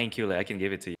 I have painkiller. I can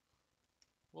give it to you.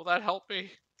 Will that help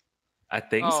me? I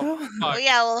think Oh, so. Oh fuck.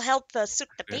 yeah, it'll help soak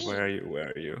the Where bean. are you? Where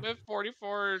are you? We have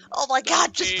 44. Oh my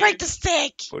god, just break the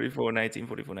stick! 4419,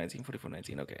 4419,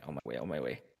 4419. Okay, on my way, on my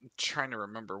way. I'm trying to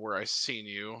remember where I seen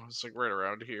you. It's like right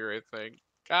around here, I think.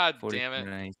 God damn it.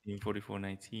 4419,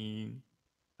 4419.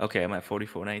 Okay, I'm at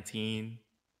 4419.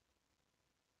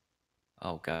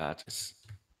 Oh god, just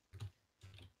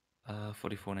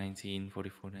 4419,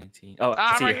 4419. Oh, I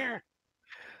Ah, I'm see right you. here.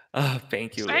 Oh,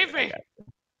 painkiller. Save I me. got it.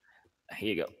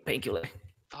 Here you go, painkiller.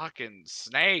 Fucking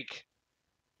snake.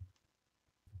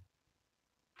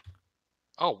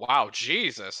 Oh wow,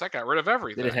 Jesus, that got rid of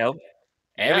everything. Did it help?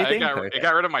 Yeah, Everything? it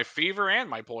got rid of my fever and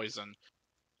my poison.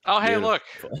 Oh hey, look.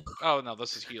 Beautiful. Oh no,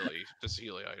 this is Healy. This is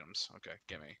Healy items. Okay,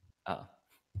 gimme. Oh.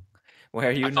 Where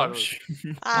are you, I thought it was-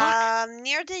 Nosh?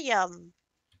 Near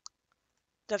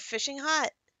the fishing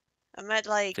hut. I'm at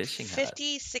like Fishing hut.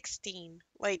 5016.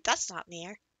 Wait, that's not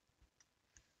near.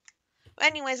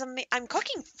 Anyways, I'm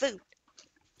cooking food,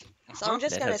 so I'm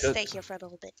just Let gonna her cook. stay here for a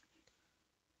little bit.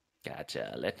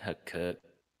 Gotcha. Let her cook.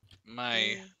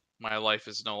 My life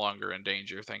is no longer in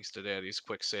danger thanks to Daddy's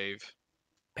quick save.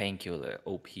 Painkiller.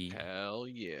 OP. Hell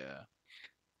yeah.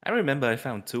 I remember I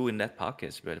found 2 in that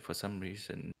pocket, but for some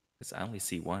reason, I only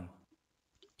see 1.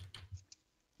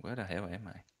 Where the hell am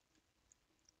I?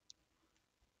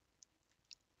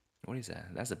 What is that?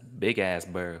 That's a big ass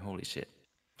bird. Holy shit.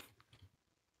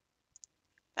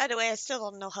 By the way, I still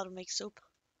don't know how to make soup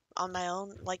on my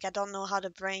own. Like, I don't know how to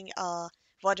bring a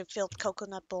water-filled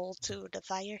coconut bowl to the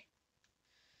fire.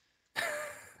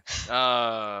 Yeah,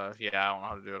 I don't know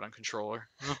how to do it on controller.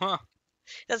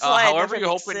 That's why I never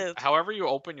however you make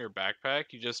soup. open your backpack,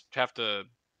 you just have to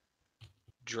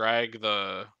drag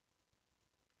the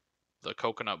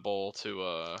coconut bowl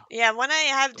to Yeah, when I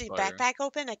have the the fire. backpack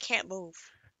open, I can't move.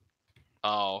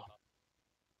 Oh,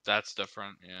 that's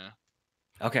different. Yeah.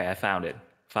 Okay, I found it.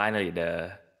 Finally,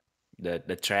 the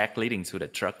track leading to the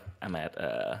truck. I'm at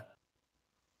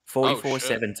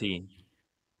 4417.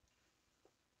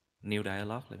 New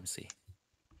dialogue. Let me see.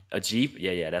 A Jeep?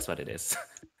 Yeah, that's what it is.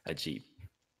 A Jeep.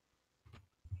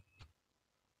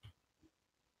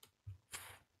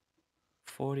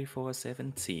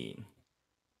 $44.17.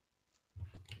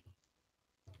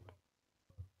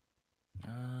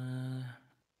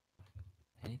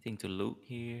 Anything to loot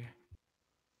here?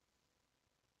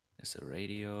 There's a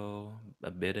radio,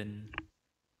 a bidon,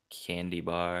 candy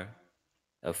bar,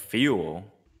 a fuel.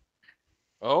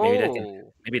 Oh.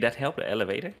 Maybe that helped the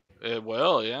elevator. It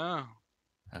will, yeah.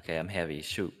 Okay, I'm heavy.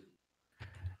 Shoot.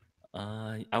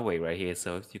 I'll wait right here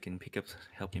so you can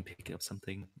help me pick up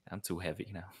something. I'm too heavy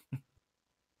now.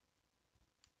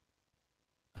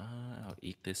 I'll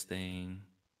eat this thing.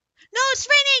 No, it's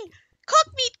raining!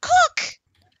 Cook meat, cook!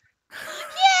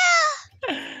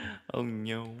 Yeah! Oh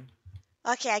no.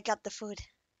 Okay, I got the food.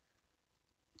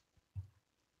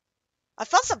 I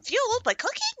found some fuel by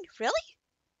cooking? Really?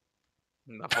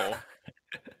 No.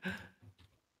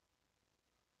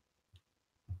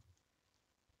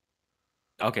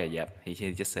 Okay, yep. He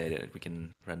just said that we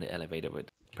can run the elevator with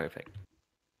perfect.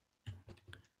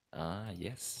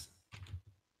 Yes.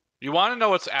 You want to know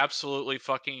what's absolutely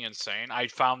fucking insane? I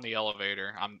found the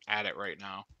elevator. I'm at it right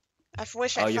now. I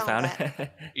wish I you found that.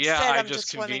 it? Yeah, Instead, I I'm just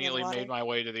swimming in conveniently water. made my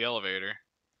way to the elevator.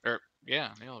 Or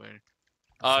Yeah, the elevator.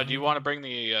 Is Do you want to bring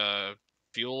the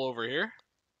fuel over here?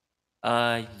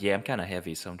 Yeah, I'm kind of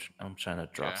heavy, so I'm trying to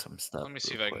drop Okay. some stuff Let me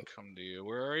see real if I can quick. come to you.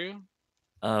 Where are you?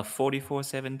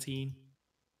 4417.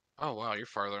 Oh wow, you're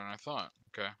farther than I thought.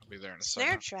 Okay, I'll be there in a Snare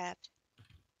second. trapped.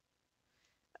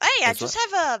 Hey, I That's just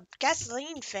what? have a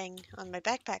gasoline thing on my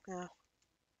backpack now.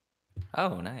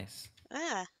 Oh, nice.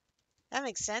 Ah, that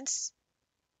makes sense.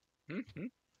 Hmm.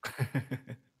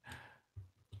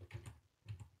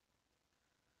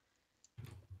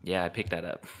 Yeah, I picked that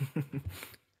up.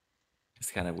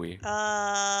 It's kind of weird. Where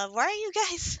are you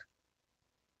guys?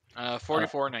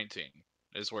 4419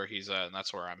 is where he's at, and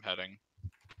that's where I'm heading.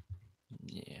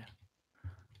 Yeah.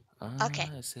 Okay.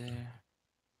 Is there?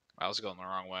 I was going the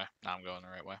wrong way. Now I'm going the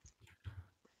right way.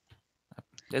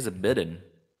 There's a bidden.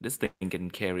 This thing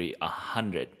can carry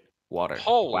 100 water.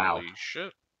 Wow. Holy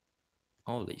shit.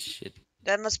 Holy shit.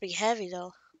 That must be heavy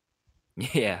though.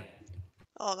 Yeah.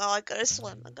 Oh no, I gotta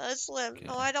swim. I gotta swim.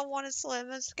 No, Okay. I don't want to swim.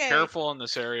 I'm scared. Careful in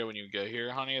this area when you get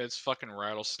here, honey. It's fucking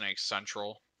rattlesnake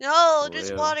central. No, For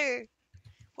there's real. water.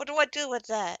 What do I do with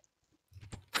that?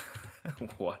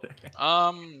 Water.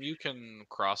 You can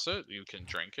cross it. You can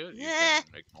drink it. You Nah.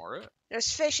 can ignore it.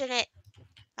 There's fish in it.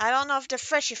 I don't know if the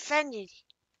fish offended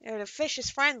or the fish is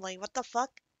friendly. What the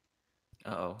fuck?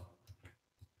 Uh-oh.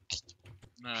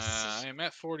 I'm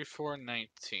at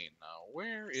 4419 now.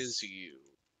 Where is you?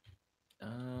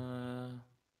 Can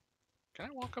I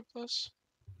walk up this?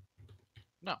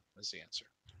 No, is the answer.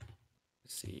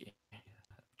 Let's see. I'm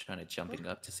trying to jumping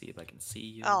up to see if I can see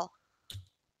you. Oh.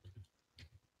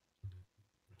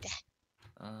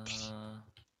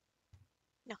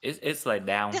 No. It's like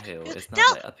downhill. It's not No!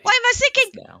 like uphill. Why am I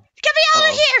sinking? It's down. Get me out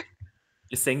of here!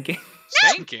 You're sinking?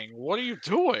 Sinking? What are you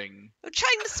doing? I'm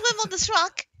trying to swim on this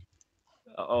rock.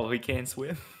 Oh, he can't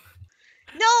swim.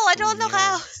 No, I don't know no.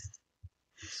 how.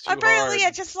 It's too Apparently, I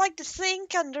hard. just like to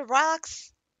sink under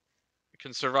rocks. You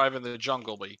can survive in the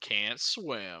jungle, but you can't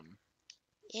swim.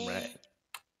 Yeah. Right.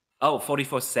 Oh,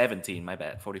 4417. My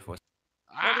bad. 44.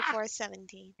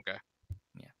 4417. Okay.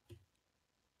 Yeah.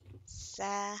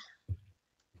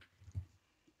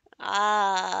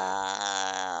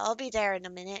 I'll be there in a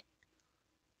minute.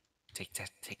 Take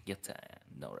your time.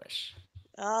 No rush.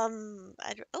 Oh,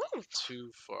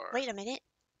 Too far. wait a minute.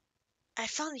 I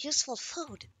found useful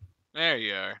food. There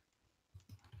you are.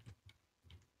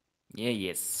 Yeah,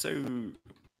 yes, sir.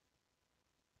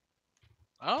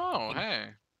 Oh, hey.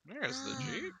 There's the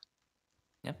Jeep.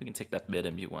 Yeah, we can take that bit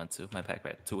if you want to. My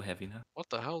backpack too heavy now. What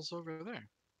the hell's over there?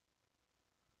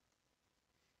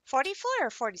 44 or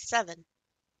 47?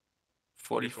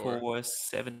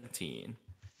 4417.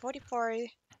 44,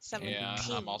 17. Yeah,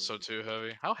 I'm also too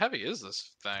heavy. How heavy is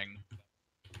this thing?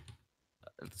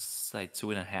 It's like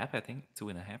 2.5, I think.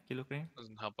 2.5 kilograms.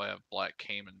 Doesn't help I have black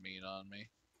caiman meat on me.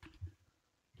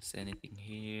 Is anything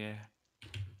here?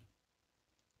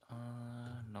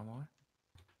 No more.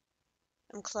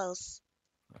 I'm close.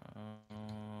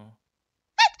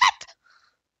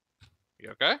 You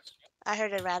okay? I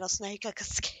heard a rattlesnake. I got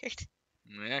scared.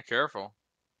 Yeah, careful.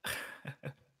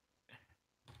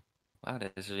 Wow,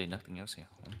 there's really nothing else here.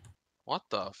 What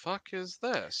the fuck is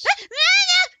this?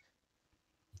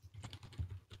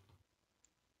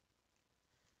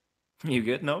 You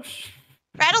good, Nosh?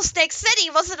 Rattlesnake City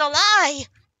wasn't a lie.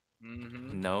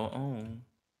 No. Oh.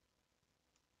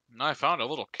 No, I found a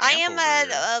little camp I am over at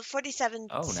here. 47.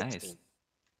 Oh, 16. nice.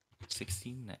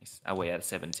 16, nice. I'll wait at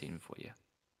 17 for you.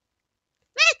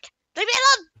 Nick, leave me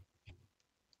alone.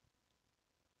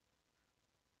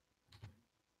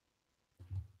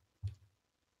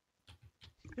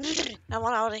 I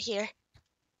want out of here.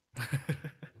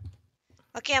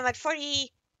 Okay, I'm at 40.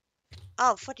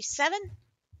 Oh, 47?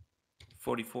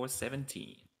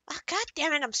 4417. Oh, god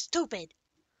damn it, I'm stupid.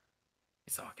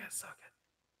 It's all good, it's all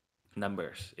good.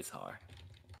 Numbers, it's hard.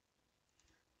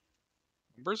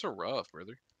 Numbers are rough,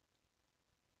 brother.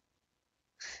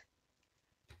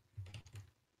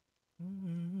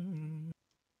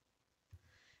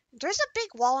 There's a big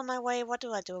wall in my way. What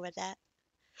do I do with that?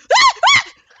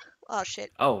 Oh,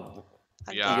 shit. Oh.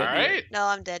 I'm Yeah, dead. alright? No,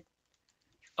 I'm dead.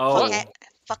 Oh.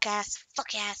 Fuck ass.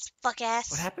 Fuck ass. Fuck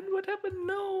ass. What happened? What happened?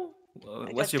 No.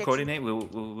 I What's got your coordinate? We'll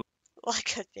Well, I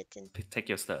got bitten. take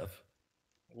your stuff.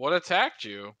 What attacked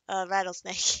you?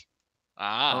 Rattlesnake.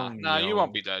 Ah, Oh, no, you won't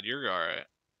no. be dead. You're alright.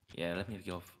 Yeah, let me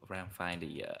go around find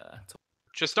the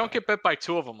Just don't get bit by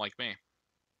two of them like me.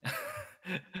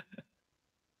 Then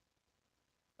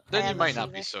you have a might not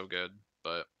be fever. so good,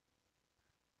 but...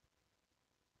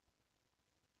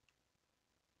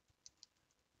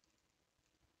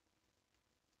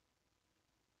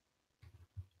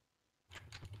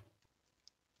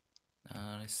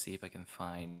 Let's see if I can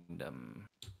find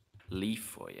leaf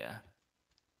for you.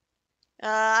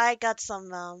 I got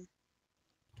some.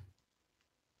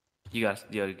 You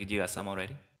got some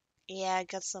already? Yeah, I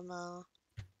got some Okay.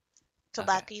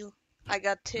 tobacco. I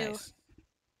got 2. Nice.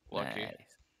 Lucky. Nice.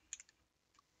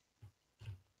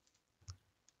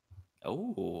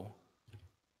 Oh.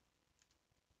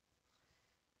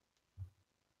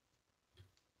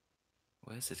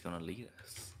 Where is this gonna lead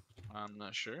us? I'm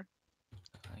not sure.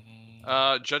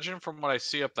 Okay. Judging from what I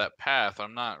see up that path,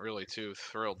 I'm not really too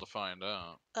thrilled to find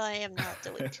out. I am not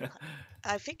doing too hot.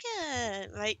 I think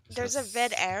right there's a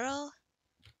red Just arrow.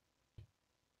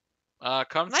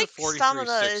 Come My to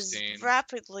stamina is 4316.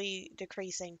 rapidly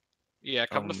decreasing. Yeah,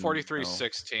 oh come to no.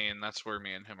 4316. That's where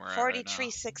me and him are at right now.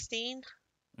 4316.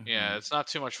 Yeah, Mhm. it's not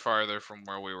too much farther from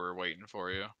where we were waiting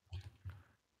for you.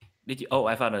 Did you? Oh,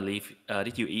 I found a leaf.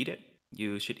 Did you eat it?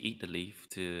 You should eat the leaf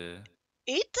to.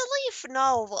 Eat the leaf?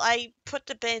 No, I put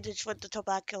the bandage with the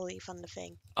tobacco leaf on the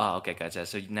thing. Oh, okay, gotcha.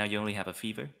 So now you only have a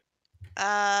fever.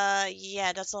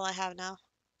 Yeah, that's all I have now.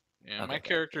 Yeah, Okay, my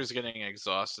character is getting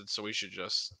exhausted, so we should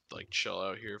just like chill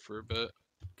out here for a bit.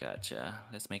 Gotcha.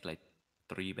 Let's make like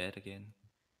 3 bed again.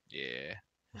 Yeah.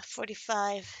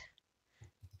 45.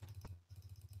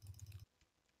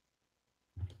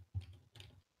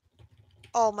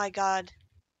 Oh my god.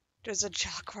 There's a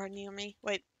jaguar near me.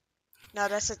 Wait. No,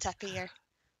 that's a tapir.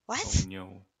 What? Oh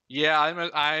no. Yeah,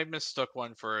 I mistook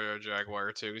one for a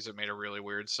jaguar too, because it made a really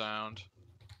weird sound.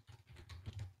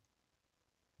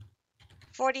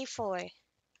 44.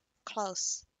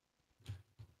 Close.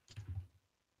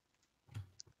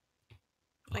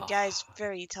 My guy's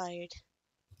very tired.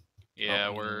 Yeah,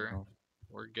 Oh, no.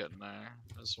 we're getting there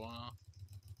as well.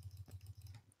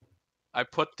 I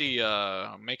put the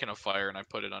I'm making a fire and I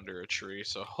put it under a tree,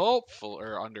 so hopefully,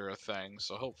 or under a thing,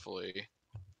 so hopefully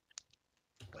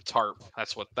a tarp.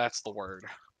 That's the word.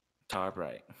 Tarp,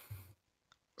 right?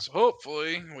 So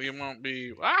hopefully we won't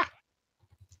be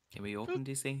Can we open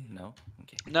this thing? No.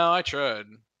 Okay. No, I tried.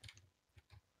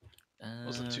 Uh,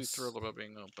 Wasn't too thrilled about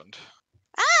being opened.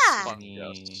 Ah! Fun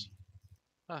guess.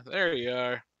 Ah, there you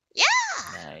are.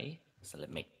 Yeah! Nice. So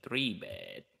let's make 3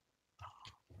 bed.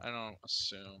 I don't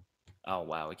assume. Oh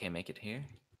wow, we can't make it here.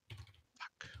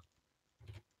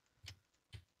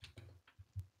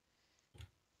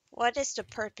 What is the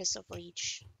purpose of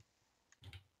leech?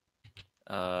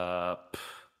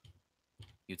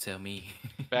 You tell me.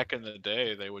 Back in the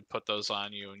day, they would put those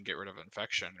on you and get rid of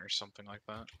infection or something like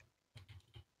that.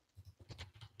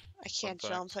 I can't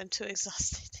jump, I'm too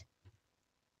exhausted.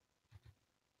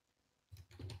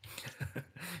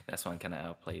 That's one kind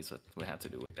of outplays what we have to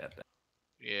do with that. Then.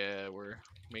 Yeah, we're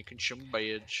making some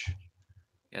badge.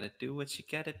 Gotta do what you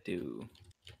gotta do.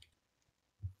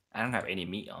 I don't have any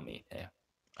meat on me. Yeah.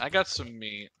 I got some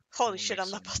meat. Holy shit, I'm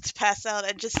about to pass out.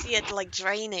 I just see it like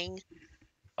draining.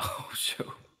 Oh, sure.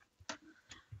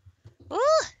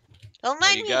 Ooh! Don't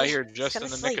mind you me. got here just in the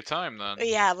sleep. nick of time then.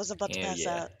 Yeah, I was about to pass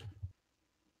out.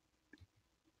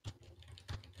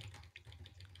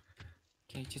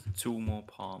 Okay, just 2 more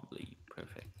palm leaf.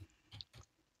 Perfect.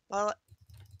 Well,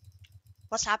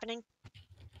 what's happening?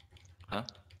 Huh?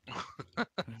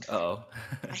 Uh-oh.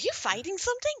 Are you fighting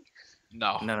something?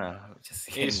 No. No. Just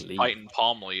he's leaf. fighting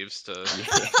palm leaves to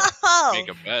make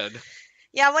a bed.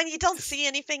 Yeah, when you don't see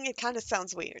anything, it kind of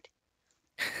sounds weird.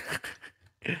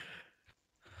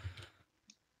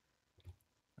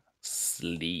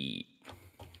 Sleep.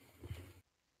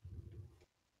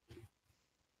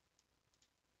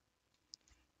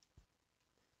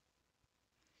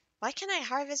 Why can't I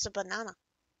harvest a banana?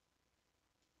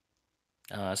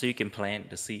 So you can plant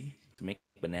the seed to make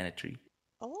a banana tree.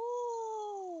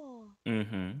 Oh.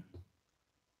 Mm-hmm.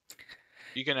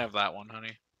 You can have that one,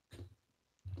 honey.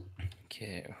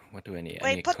 Okay, what do I need?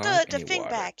 Wait, I need put carb, the thing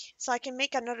back so I can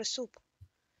make another soup.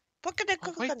 Put the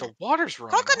coconut. Wait, the water's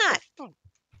running. Coconut!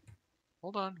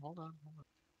 Hold on.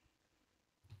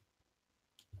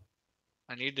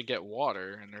 I need to get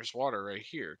water, and there's water right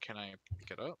here. Can I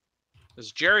pick it up?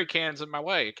 There's jerry cans in my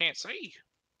way. I can't see.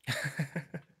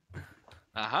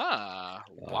 Aha!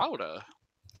 Water.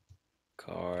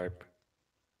 Carb.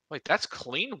 Wait, that's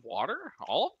clean water?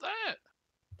 All of that?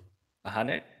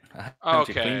 100?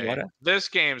 Okay, water? this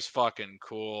game's fucking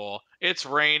cool. It's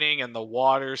raining and the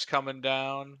water's coming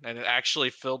down, and it actually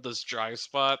filled this dry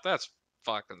spot. That's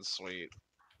fucking sweet.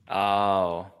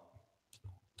 Oh.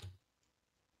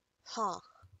 Huh.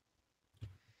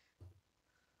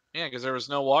 Yeah, because there was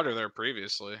no water there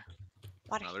previously.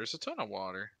 Water. Now there's a ton of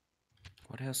water.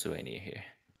 What else do I need here?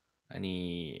 I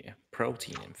need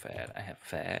protein and fat. I have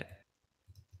fat.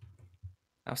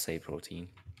 I'll say protein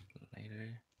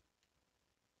later.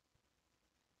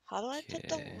 How do I put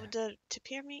the Okay. the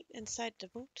tapir meat inside the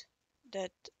boot?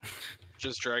 That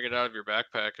Just drag it out of your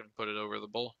backpack and put it over the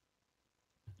bowl.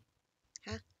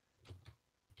 Huh?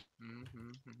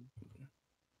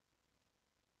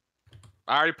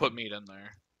 I already put meat in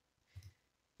there.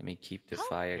 Let me keep the How?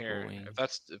 fire Here, going. if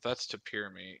that's tapir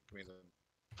meat, give me the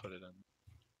put it in.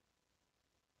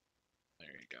 There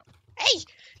you go. Hey!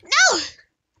 No!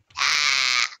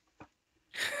 Ah!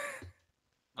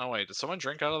 Oh wait, did someone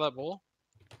drink out of that bowl?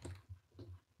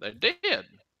 They did.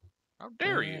 How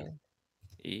dare you?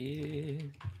 Yeah.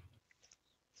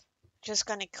 Just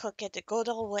gonna cook it the good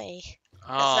old way.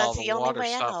 Oh, that's the the only water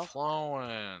way I know. stopped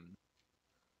flowing.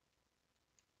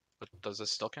 But does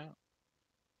this still count?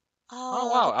 Oh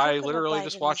wow, the I coconut literally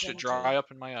just bite was watched it empty. dry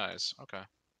up in my eyes. Okay.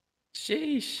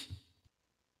 Sheesh.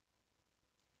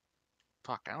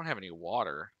 Fuck, I don't have any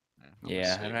water.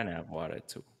 Yeah, I ran out of water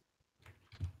too.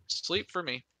 Sleep for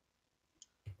me.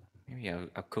 Maybe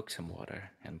I'll cook some water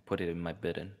and put it in my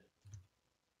bidon.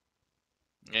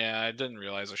 Yeah, I didn't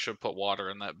realize I should put water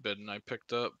in that bidon I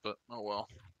picked up, but oh well.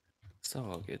 It's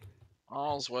all good.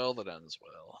 All's well that ends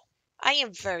well. I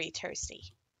am very thirsty.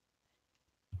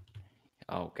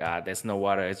 Oh god, there's no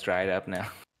water. It's dried up now.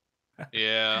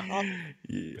 Yeah.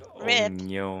 Yeah. Oh Rip.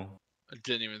 no. I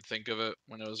didn't even think of it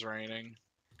when it was raining.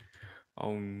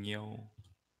 Oh no.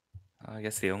 I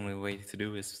guess the only way to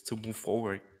do is to move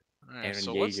forward. Alright, Eren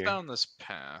so what's Yeager. down this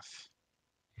path?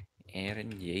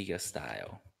 Eren Yeager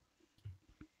style.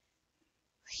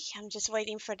 I'm just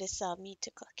waiting for this meat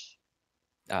to cook.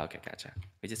 Oh, okay, gotcha.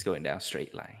 We're just going down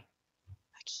straight line.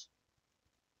 Okay.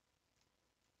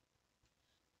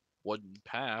 Wooden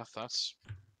path, that's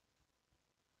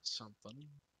something.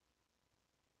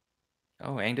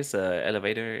 Oh, ain't this a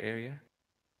elevator area?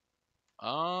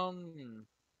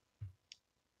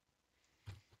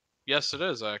 Yes, it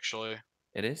is actually.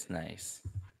 It is nice.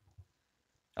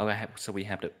 Oh, so we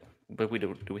have to, but we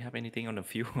do we have anything on the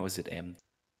fuel or is it empty?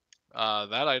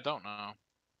 That I don't know.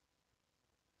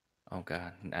 Oh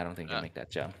god, I don't think I can make that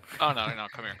jump. Oh no, no,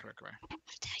 come here. I'm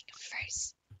dying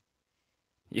first.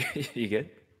 You good?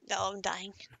 No, I'm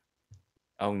dying.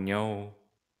 Oh no.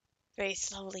 Very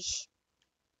slowly.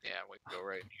 Yeah, we can go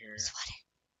right in here. It's water.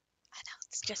 I know,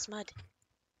 it's just mud.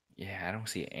 Yeah, I don't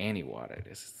see any water.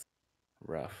 This is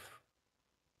rough.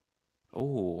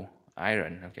 Oh,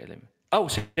 iron. Okay, let me. Oh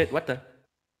shit! What the?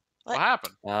 What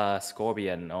happened?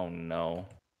 Scorpion. Oh no.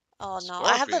 Oh no,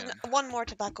 Scorpion. I have one more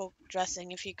tobacco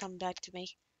dressing if you come back to me.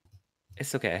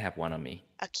 It's okay. I have one on me.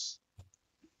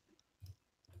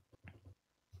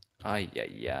 Okay.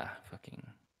 Yeah. Fucking.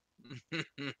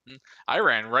 I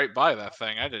ran right by that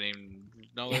thing. I didn't even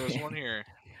know there was one here.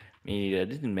 Me neither. It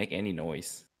didn't make any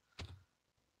noise.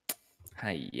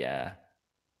 Yeah.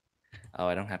 Oh,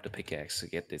 I don't have the pickaxe to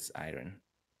get this iron.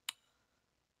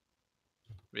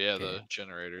 Yeah, Okay. the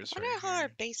generators. I wonder Right how here. our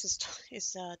base is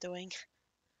doing.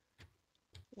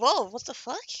 Whoa, what the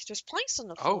fuck? There's planks on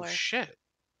the floor. Oh shit!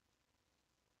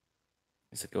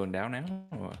 Is it going down now?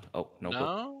 Or... Oh, no.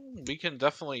 No, we can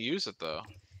definitely use it though.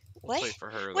 We'll wait for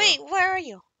her. Wait, where are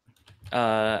you?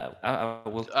 I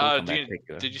will come back.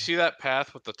 Did you see that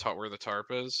path with the where the tarp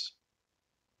is?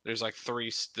 There's like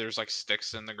there's like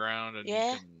sticks in the ground, and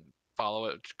Yeah. you can follow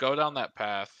it. Go down that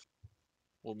path.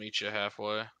 We'll meet you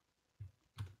halfway.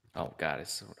 Oh god,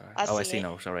 it's so dark. I see it.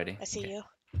 Nose already. I see Okay. you.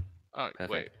 Oh Perfect.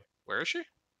 wait, where is she?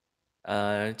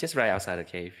 Just right outside the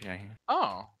cave. Right here.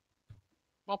 Oh,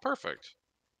 well, perfect.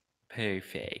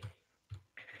 Perfect.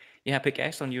 You have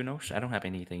pickaxe on you, Nose? I don't have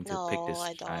anything to pick this No,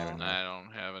 I don't. iron up. I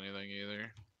don't have anything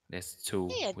either. There's two.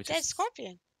 Hey, a which dead is...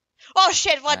 scorpion. Oh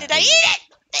shit, what did I eat it?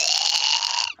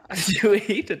 You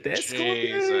eat a dead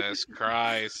scorpion? Jesus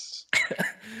Christ.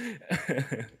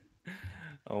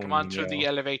 Oh, Come on to the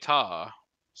elevator.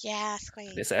 Yeah,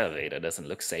 squeeze. This elevator doesn't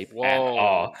look safe at Whoa.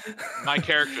 all. My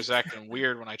character's acting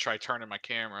weird when I try turning my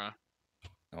camera.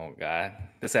 Oh god,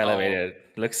 this elevator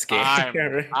looks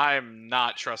scary. I'm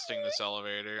not trusting this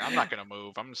elevator. I'm not gonna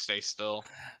move. I'm gonna stay still.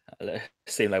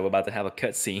 Seems like we're about to have a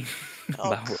cutscene.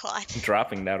 Oh god.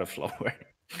 Dropping down the floor.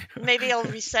 Maybe I'll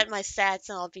reset my stats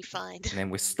and I'll be fine. And then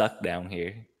we're stuck down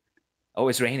here. Oh,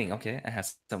 it's raining. Okay, I have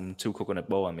two coconut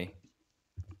bowl on me.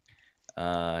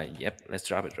 Yep. Let's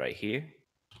drop it right here.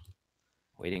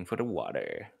 Waiting for the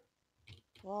water.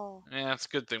 Whoa. Yeah, it's a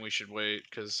good thing we should wait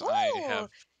because I have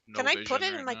no Can I vision put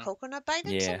it right in my now. coconut bite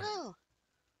Yeah. somehow?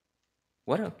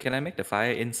 What? Can I make the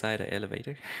fire inside the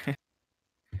elevator?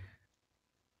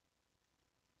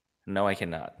 No, I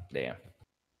cannot. Damn.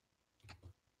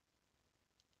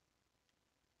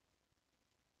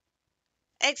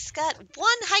 It's got 1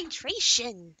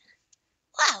 hydration.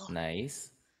 Wow.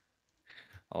 Nice.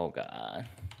 Oh god.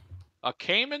 A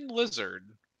caiman lizard.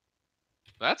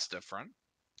 That's different.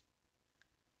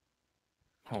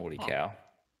 Holy Huh. cow.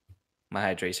 My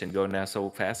hydration going down so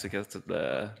fast because of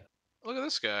the... Look at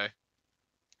this guy.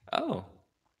 Oh.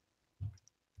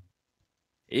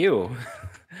 Ew.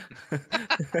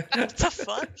 What the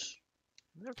fuck?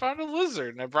 I found a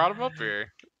lizard and I brought him up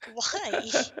here. Why?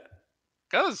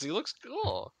 Cause he looks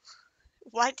cool.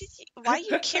 Why are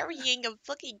you carrying a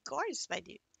fucking corpse, my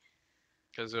dude?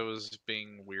 Cause it was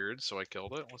being weird, so I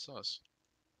killed it. What's this?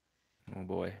 Oh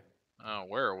boy. Oh,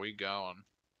 where are we going?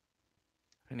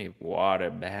 I need water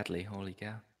badly. Holy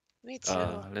cow. Me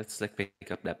too. Let's like pick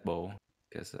up that bowl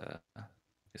because it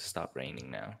stopped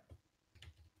raining now.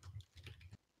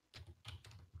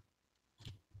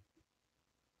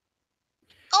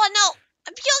 Oh no!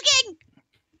 I'm puking!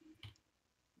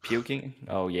 Puking?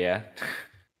 Oh yeah.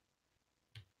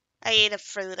 I ate a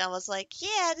fruit. I was like,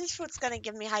 yeah, this fruit's gonna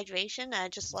give me hydration. And I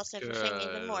just lost everything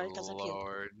even more because of puke.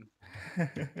 Lord.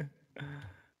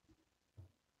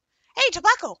 Hey,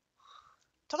 tobacco! I'm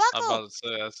Tobacco! about to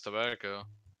say that's tobacco.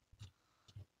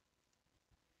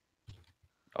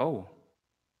 Oh.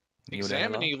 New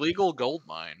Examine dialogue? illegal gold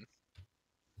mine.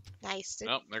 Nice, dude.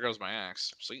 Oh, there goes my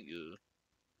axe. See you.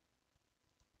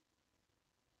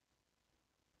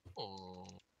 Oh,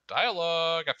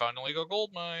 dialogue. I found an illegal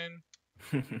gold mine.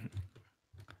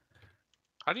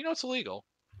 How do you know it's illegal?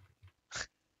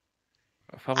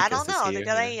 Probably I don't 'cause it's know.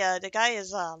 here, The guy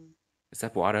is Is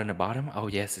that water on the bottom? Oh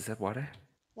yes, is that water?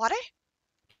 water?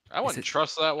 I wouldn't it-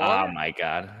 trust that Oh water. my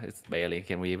god, it's barely.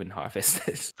 Can we even harvest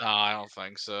this? No, I don't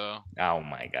think so. Oh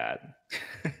my god.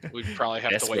 We'd probably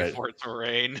have to wait Desperate. for it to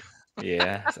rain.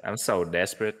 Yeah, I'm so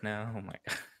desperate now. Oh my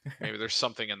god. Maybe there's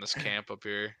something in this camp up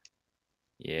here.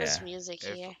 Yeah. There's music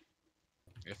If- here.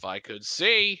 If I could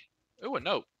see. Ooh, a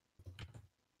note.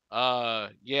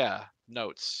 Yeah,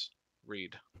 notes.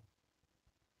 Read.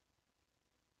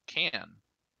 Can.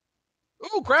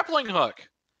 Ooh, grappling hook.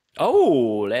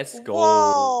 Oh, let's go.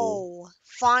 Whoa!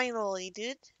 Finally,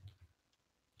 dude.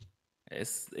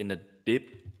 It's in the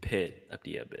deep pit of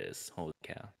the abyss. Holy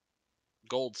cow.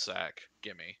 Gold sack.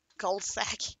 Gimme. Gold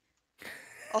sack.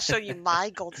 I'll show you my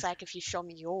gold sack if you show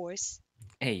me yours.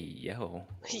 Hey yo.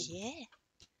 Yeah.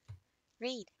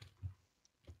 Read.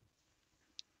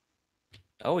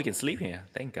 Oh, we can sleep here.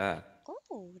 Thank God.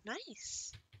 Oh,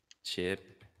 nice. Chip.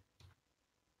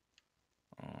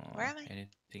 Where am I?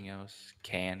 Anything else?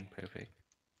 Can. Perfect.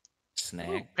 Ooh, Snack.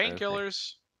 perfect.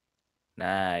 painkillers.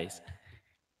 Nice.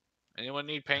 Anyone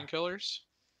need painkillers?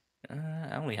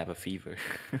 I only have a fever.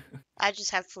 I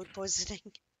just have food poisoning.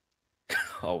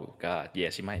 Oh God.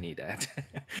 Yes, you might need that.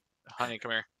 Honey,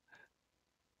 come here.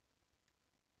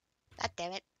 God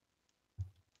damn it.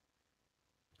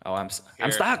 Oh, I'm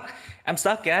Here. stuck. I'm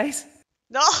stuck, guys.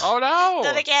 No! Oh no!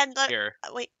 Not again. Not... Here.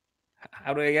 Wait.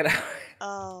 How do I get out?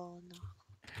 Oh, no.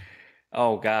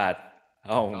 Oh God.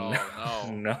 Oh,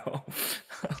 Oh, no. no. No.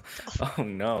 Oh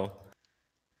no.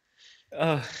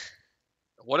 Uh,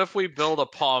 What if we build a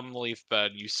palm leaf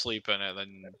bed, you sleep in it,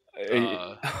 then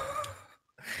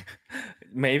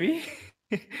Maybe.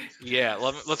 yeah,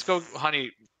 let's go,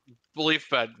 honey. Leaf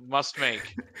bed must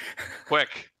make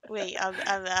quick. Wait,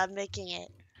 I'm making it.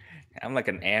 I'm like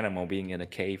an animal being in a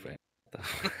cave.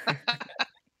 Right?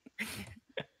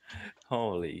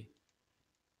 Holy.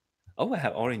 Oh, I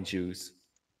have orange juice.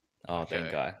 Oh, thank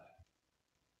Okay. God.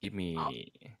 Give me.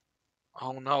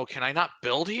 Oh no, can I not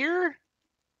build here?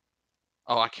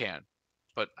 Oh, I can,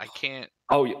 but I can't.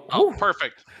 Oh, Oh,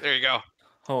 perfect. There you go.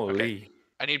 Holy.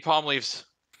 I need palm leaves.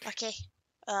 Okay.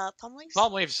 Palm leaves?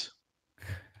 Palm leaves.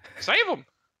 Save them.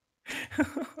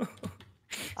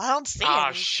 I don't see Ah,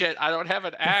 any. shit. I don't have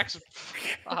an axe.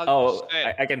 Oh,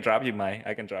 shit. I can drop you mine.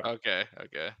 I can drop. Okay,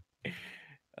 okay.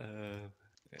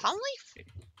 Palm leaf?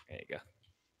 There you go.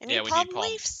 Any Yeah, we palm need palm.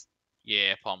 leaves?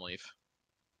 Yeah, palm leaf.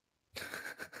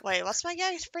 Wait, what's my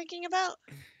guy freaking about?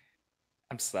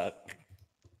 I'm stuck.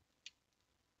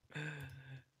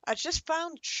 I just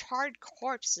found charred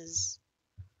corpses.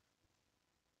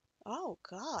 Oh,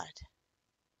 God.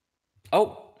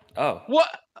 Oh. What?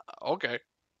 Okay.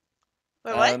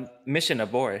 Wait, what? Mission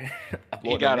abort. Abort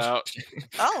He the got mission. out.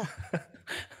 Oh.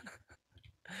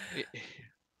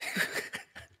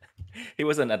 He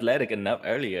wasn't athletic enough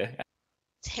earlier. And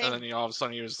Damn. then all of a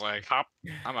sudden he was like, hop,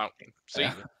 I'm out. See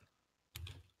ya.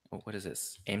 Oh, what is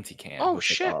this? Empty can. Oh Looks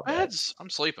like shit, all bad. beds. I'm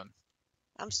sleeping.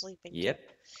 I'm sleeping. Yep.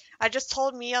 I just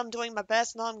told Mia I'm doing my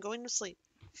best. Now I'm going to sleep.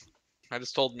 I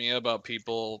just told Mia about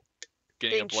people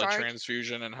getting Being a blood charged.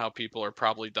 transfusion and how people are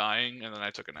probably dying, and then I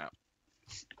took a nap.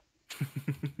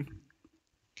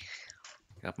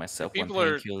 Got myself People one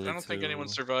are. painkiller. I don't think anyone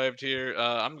too. survived here.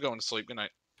 I'm going to sleep. Good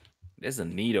night. There's a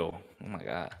needle. Oh my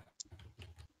God.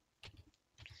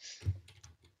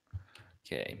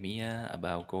 Okay, Mia,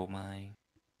 about gold mine.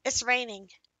 It's raining.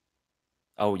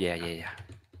 Oh yeah.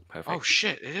 Perfect. Oh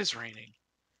shit! It is raining.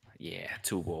 Yeah,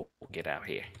 2 bowl. Get out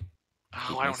here. Oh,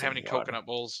 Give I me don't have some any water. coconut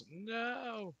bowls.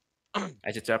 No.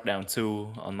 I just dropped down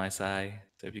 2 on my side,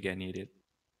 so if you guys need it.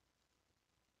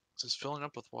 Is this filling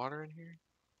up with water in here?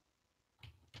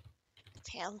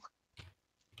 Hell.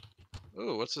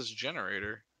 Ooh, what's this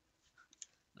generator?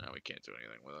 No, we can't do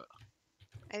anything with it.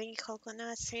 Any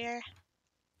coconuts here?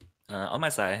 On my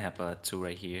side, I have 2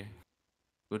 right here.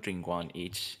 We'll drink 1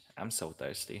 each. I'm so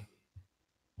thirsty.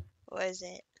 Where is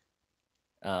it?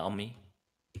 On me?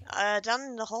 Down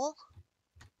in the hole?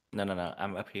 No.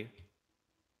 I'm up here.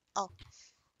 Oh.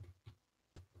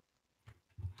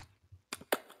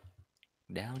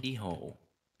 Down the hole.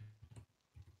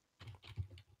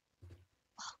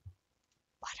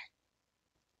 Water.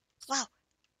 Wow.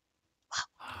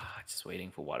 Just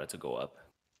waiting for water to go up.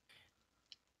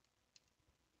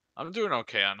 I'm doing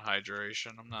okay on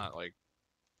hydration. I'm not like,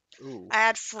 ooh. I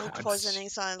had food I'm poisoning,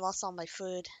 so I lost all my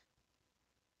food.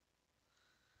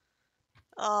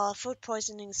 Oh, food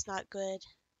poisoning's not good.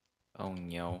 Oh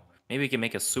no. Maybe we can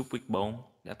make a soup with bone.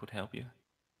 That would help you.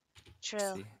 True.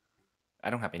 See. I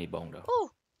don't have any bone though. Ooh,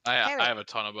 I carrot. have a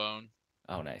ton of bone.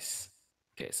 Oh, nice.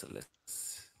 Okay, so let's.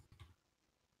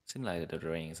 Seems like the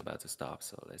rain is about to stop,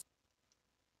 so let's.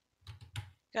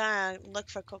 Gonna look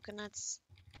for coconuts.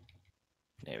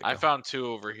 There we I go. found 2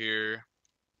 over here.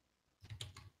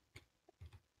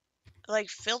 Like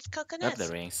filled Up coconuts?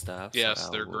 the rain stops. Yes,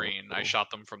 so they're we'll green. I go. shot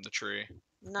them from the tree.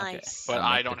 Nice. But I'll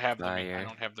I make don't the have I fire.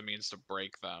 don't have the means to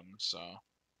break them, so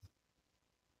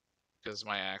because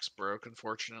my axe broke,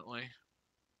 unfortunately.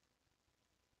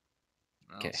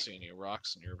 I don't Okay. see any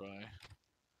rocks nearby.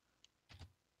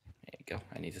 There you go.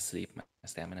 I need to sleep. My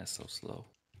stamina is so slow.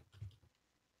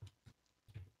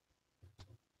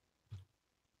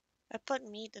 I put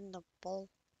meat in the bowl.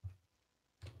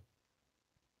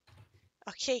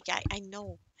 Okay, guy, I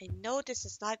know this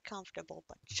is not comfortable,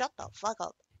 but shut the fuck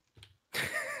up.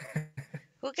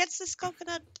 Who gets this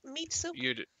coconut meat soup?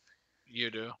 You do.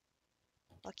 You do.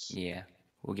 Okay, Yeah,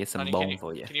 we'll get some Honey, bone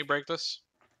for you. can you break this?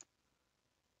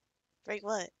 break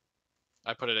what?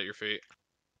 I put it at your feet.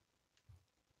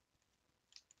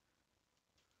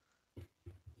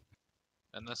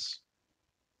 And this.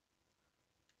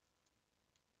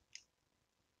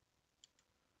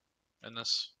 And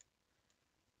this.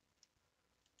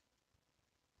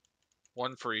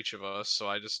 One for each of us, so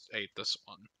I just ate this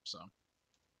one, so.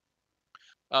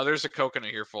 There's a coconut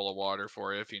here full of water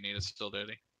for you if you need it still,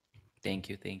 Daddy. Thank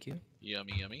you.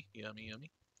 Yummy, yummy, yummy,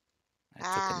 yummy. I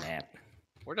took a nap.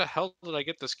 Where the hell did I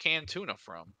get this canned tuna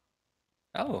from?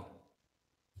 Oh.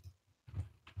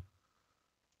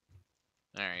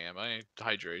 There I am. My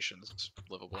hydration's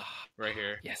livable. Right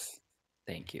here. Yes.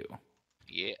 Thank you.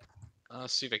 Yeah.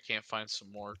 Let's see if I can't find some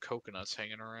more coconuts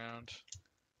hanging around.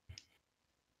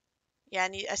 Yeah,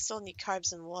 I still need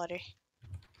carbs and water.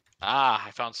 Ah,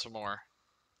 I found some more.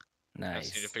 Nice. I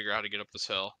just need to figure out how to get up this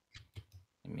hill.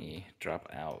 Let me drop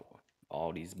out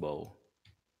all these bowl.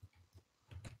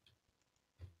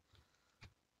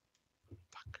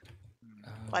 Fuck.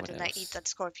 Why what didn't I eat else? that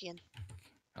scorpion?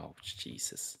 Oh,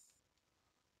 Jesus.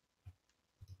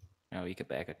 Now we get a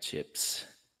bag of chips.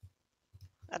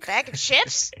 A bag of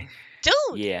chips? Dude!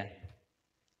 Yeah.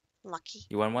 Lucky.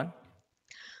 You want one?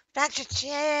 Bag of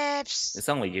chips! It's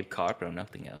only give carb or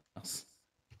nothing else.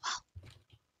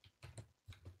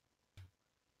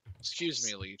 Excuse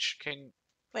me, Leech.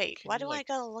 Wait, Can why you, do I like-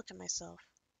 gotta look at myself?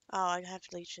 Oh, I have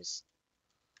leeches.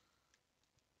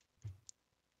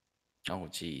 Oh,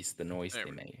 jeez, the noise There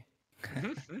they we- made.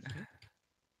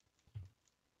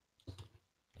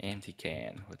 Empty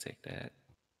can. We'll take that.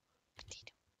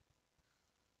 Potato.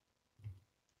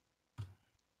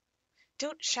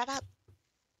 Dude, shut up.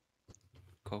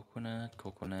 Coconut.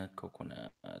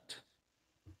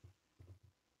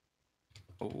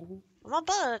 Oh, I'm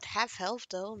about half health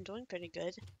though. I'm doing pretty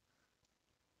good.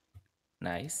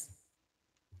 nice.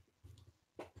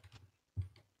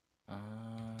 Any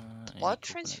Blood coconut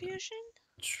transfusion?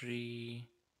 tree.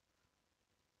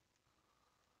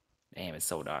 Damn, it's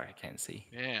so dark. I can't see.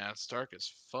 Yeah, it's dark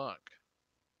as fuck.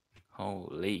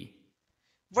 Holy.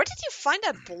 Where did you find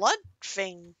that blood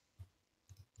thing?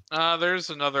 There's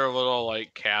another little,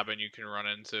 like, cabin you can run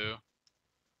into.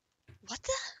 What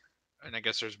the? And I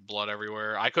guess there's blood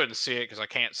everywhere. I couldn't see it because I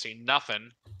can't see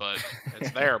nothing, but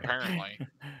it's there apparently.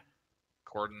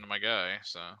 According to my guy,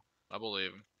 so I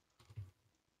believe him.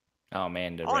 Oh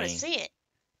man, the I want to rain. see it.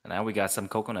 Now we got some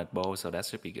coconut bowl, so that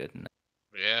should be good.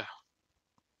 Yeah.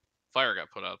 Fire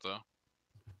got put out though.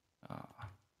 Oh,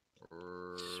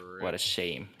 what a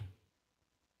shame.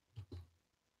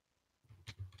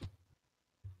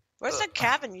 Where's the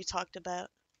cabin you talked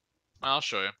about? I'll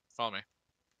show you. Follow me.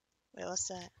 Wait, what's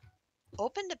that?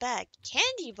 Open the bag.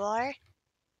 Candy bar.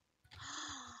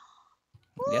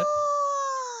 Yep.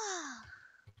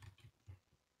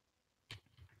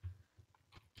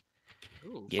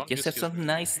 Ooh, Get fungus yourself gives some me-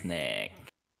 nice snack.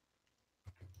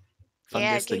 Yeah,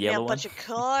 Fungus, the give me a yellow one. bunch of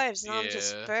carbs. Now I'm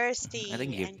just Yeah. thirsty I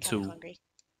think you and get kind of 2. hungry.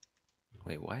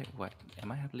 Wait, why? What?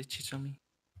 Am I have liches on me?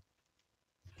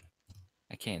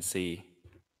 I can't see.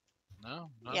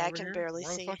 No, not Yeah, I over can here. barely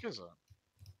Where see. the fuck is it?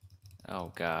 Oh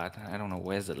god, I don't know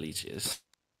where the leech is.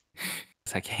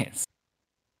 'Cause I can't.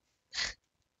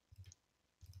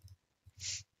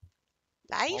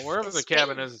 Life Well, wherever is the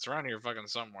cabin pain. is, it's around here fucking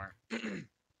somewhere. I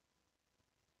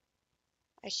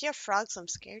hear frogs. I'm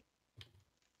scared.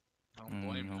 I don't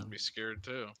blame you. no. I'd be scared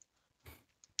too.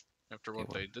 After what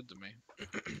Okay, they did to me.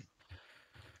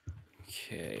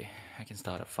 Okay, I can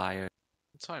start a fire.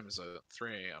 What time is it?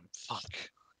 3 a.m.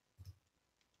 Fuck.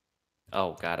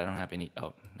 Oh god, I don't have any.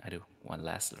 Oh, I do. One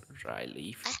last dry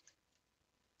leaf. Ah.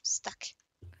 Stuck.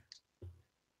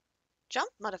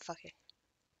 Jump, motherfucker.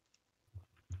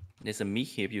 There's a meat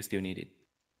here if you still need it.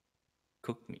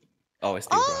 Cooked meat. Oh, it's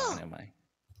still Oh! raw. Never mind.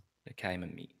 The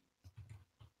cayman meat.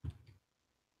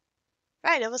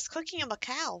 Right, I was cooking a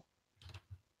cow.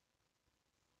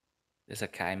 There's a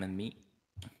cayman meat.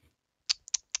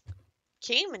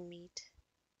 Cayman meat.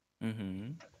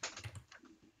 Mm-hmm.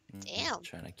 Damn.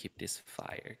 Trying to keep this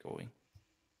fire going.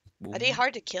 Are they Boom,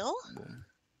 hard to kill? boom.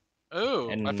 Oh,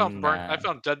 I And, found I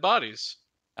found dead bodies.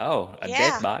 Oh, a Yeah.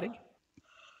 dead body?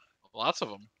 Lots of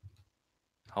them.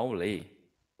 Holy.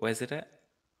 Where's it at?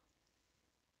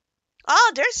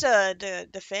 Oh, there's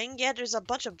the thing. Yeah, there's a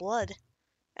bunch of blood.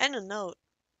 And a note.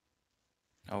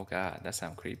 Oh god, that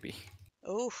sounds creepy.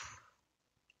 Oof.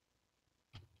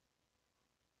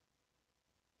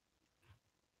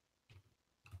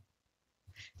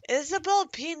 Isabel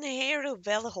Pinheiro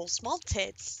Velho, small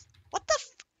tits. What the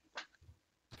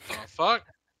The fuck?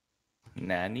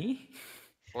 Nanny?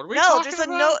 What are we No, talking there's a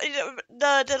about?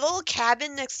 note. The little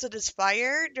cabin next to this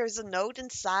fire. There's a note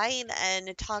inside, and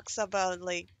it talks about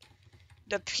like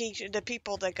the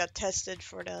people that got tested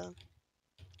for the.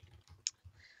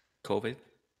 COVID?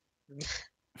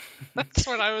 That's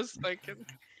what I was thinking.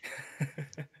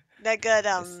 That got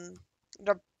Yes.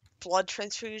 the blood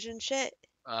transfusion shit.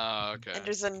 Okay. And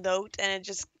there's a note, and it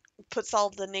just puts all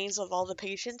the names of all the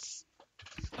patients.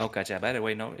 Oh, gotcha. By the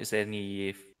way, no, is there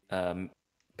any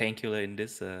painkiller in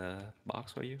this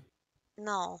box for you?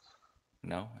 No,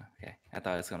 No? Okay. I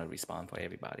thought it's gonna respawn for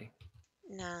everybody.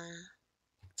 nah.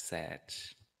 Sad.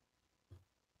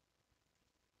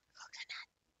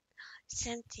 It's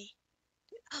empty.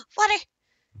 Water!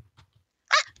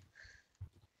 Ah!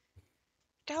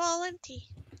 They're all empty.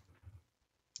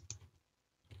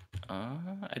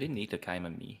 I didn't eat the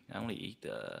cayman meat. I only eat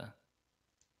the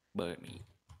bird meat.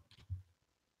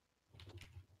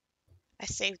 I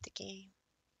saved the game.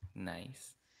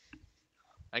 Nice.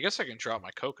 I guess I can drop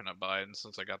my coconut bite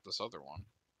since I got this other one.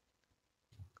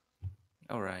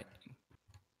 All right.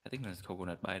 I think there's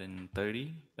coconut bite in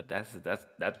 30, but that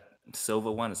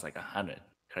silver one is like 100.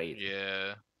 Crazy.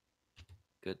 Yeah.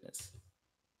 Goodness.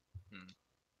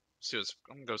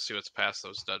 I'm gonna go see what's past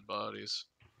those dead bodies.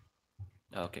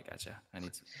 Okay, gotcha. I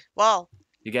need to. Well,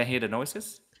 You can hear the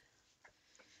noises?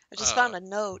 I just found a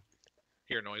note.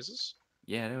 Hear noises?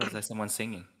 Yeah, there was like someone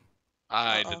singing.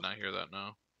 I Uh-oh. did not hear that.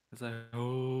 No. It's like,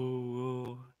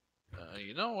 oh.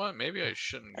 You know what? Maybe I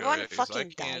shouldn't go Everyone yet because I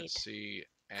fucking can't died. see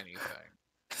anything.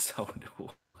 So do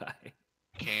I.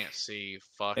 Can't see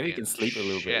fucking. Maybe you can sleep a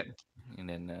little shit. bit, and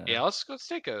then. Yeah, let's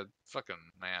take a fucking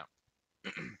nap.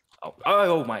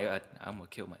 Oh my god! I'm gonna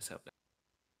kill myself.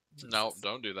 No, Jesus.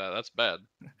 don't do that. That's bad.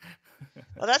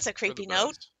 Well, that's a Where the creepy note.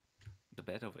 beds? The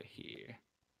bed over here.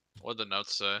 What'd the note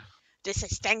say? This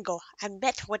is Tango. I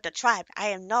met with the tribe. I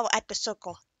am now at the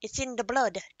circle. It's in the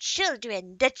blood.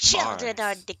 Children. The children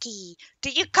are Bars. the key. Do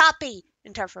you copy?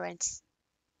 Interference.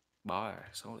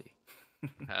 Bars, holy.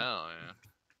 Hell yeah.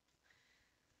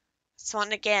 So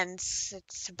on again,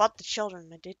 it's about the children,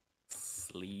 my dude.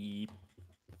 Sleep.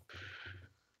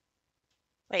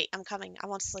 Wait, I'm coming. I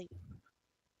want to sleep.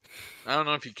 I don't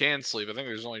know if you can sleep. I think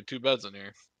there's only 2 beds in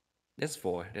here. There's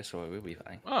 4. There's 4. We'll be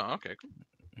fine. Oh, okay,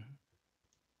 cool.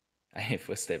 I hate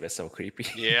footstep. It's so creepy.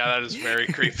 Yeah, that is very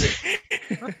creepy.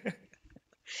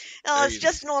 No, it's Very-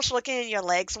 just Norse looking at your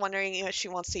legs, wondering if she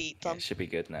wants to eat Yeah, them. it should be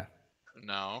good now.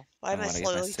 No. Why am I wanna get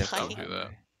slowly myself dying? Don't do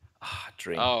that.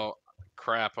 Drink. Oh,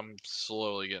 crap. I'm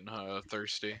slowly getting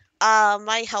thirsty.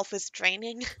 My health is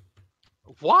draining.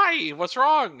 Why? What's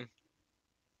wrong?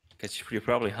 Because you're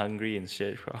probably hungry and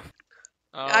shit, bro.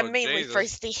 Oh, I'm mainly Jesus.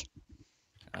 thirsty.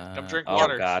 Come drink Oh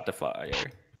water. god, the fire.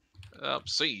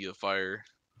 See you, fire.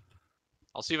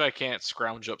 I'll see if I can't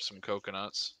scrounge up some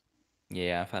coconuts.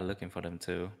 Yeah, I'm looking for them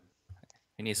too.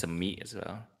 We need some meat as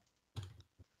well.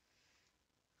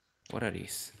 What are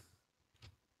these?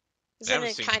 Isn't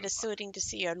it kind of soothing to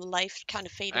see your life kind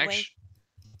of fade away?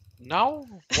 No.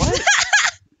 What?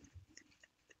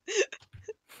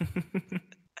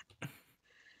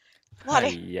 Water.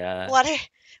 Yeah. Water.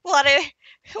 Water.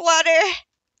 Water.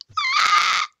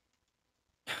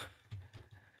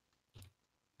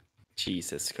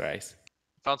 Jesus Christ.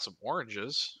 Found some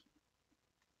oranges.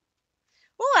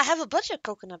 Oh, I have a bunch of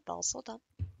coconut balls. Hold on.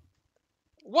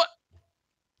 What?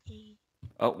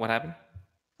 Oh, what happened?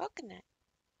 Coconut.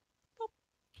 Boop.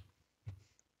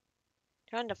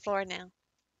 They're on the floor now.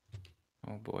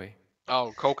 Oh boy.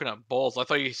 Oh, coconut bowls. I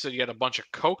thought you said you had a bunch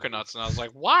of coconuts, and I was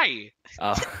like, why?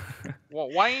 Oh. Well,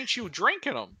 why ain't you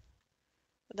drinking them?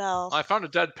 No. I found a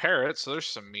dead parrot, so there's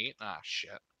some meat. Ah,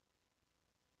 shit.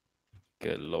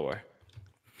 Good lord.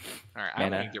 Alright, I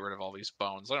need to get rid of all these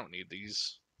bones. I don't need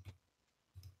these.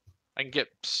 I can get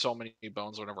so many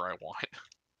bones whenever I want.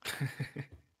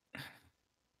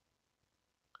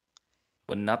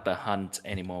 We're not the hunt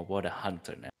anymore. We're the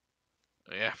hunter now.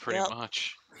 Yeah, pretty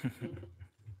much.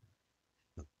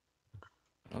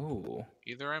 Oh.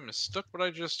 Either I mistook what I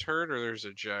just heard, or there's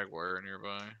a jaguar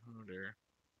nearby. Oh dear.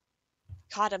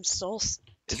 God, I'm so Is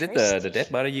it the dead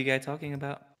body you guys talking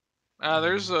about?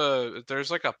 There's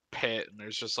like a pit, and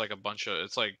there's just like a bunch of.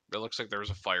 It looks like there was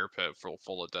a fire pit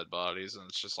full of dead bodies, and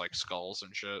it's just like skulls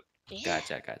and shit. Yeah.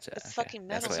 Gotcha. It's Okay. fucking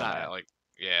metal. It's not like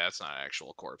it's not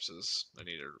actual corpses. I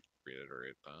need to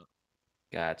reiterate that.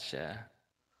 Gotcha.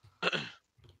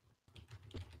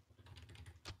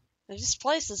 This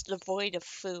place is devoid of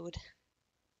food.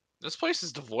 This place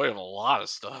is devoid of a lot of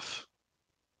stuff.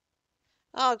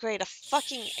 Oh great, a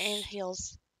fucking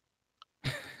anthills.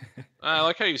 I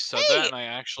like how you said that, and I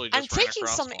actually just ran picking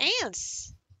across some one.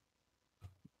 ants.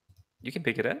 You can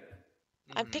pick it up?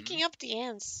 I'm picking up the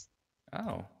ants.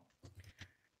 Oh.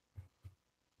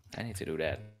 I need to do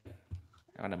that.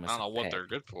 I don't know what they're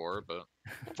good for, but...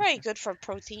 They're very good for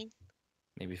protein.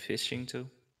 Maybe fishing too?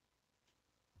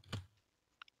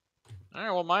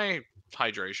 Alright, well my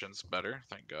hydration's better,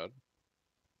 thank God.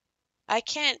 I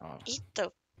can't eat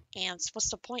the ants.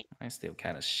 What's the point? I'm still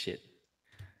kind of shit.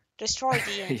 Destroy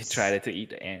the ants. You tried to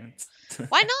eat the ants.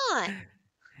 Why not?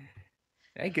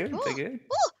 They're good. They're good.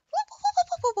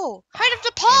 Heart of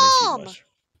the palm!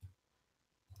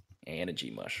 Energy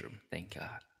mushroom. Thank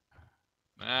God.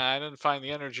 I didn't find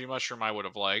the energy mushroom I would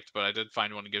have liked, but I did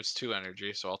find one that gives 2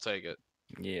 energy, so I'll take it.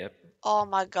 Yep. Oh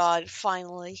my God!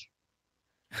 Finally,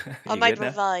 I might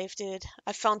revive, dude.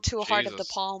 I found 2 heart of the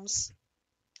palms.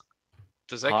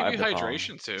 Does that give you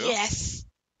hydration too? Yes,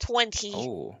 20.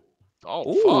 Oh.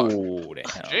 Oh, fuck.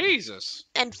 Damn. Jesus.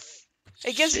 And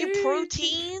it gives you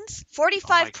proteins,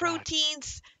 45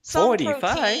 proteins, some 45?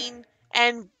 protein,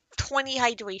 and 20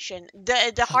 hydration.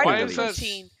 The heart of the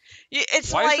protein.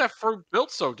 It's why like, is that fruit built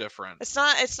so different? It's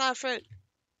not fruit.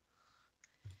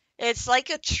 It's like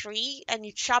a tree, and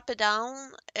you chop it down,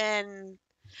 and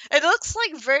it looks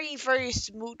like very, very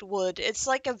smooth wood. It's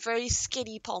like a very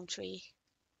skinny palm tree.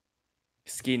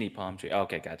 Skinny palm tree.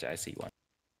 Okay, gotcha. I see one.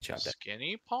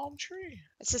 Skinny palm tree?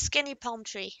 It's a skinny palm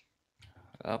tree.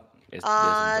 Oh, it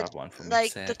doesn't drop one for me.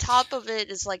 Like the top of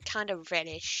it is like kind of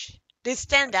reddish. They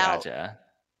stand out. Gotcha.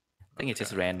 I think it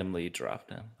just randomly dropped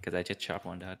them because I just chopped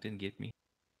one that didn't get me.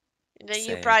 And then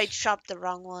you probably chopped the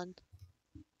wrong one.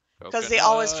 Because they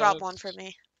always drop one for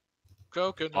me.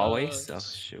 Coconuts. Always? Oh,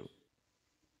 shoot.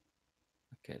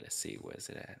 Okay, let's see. Where's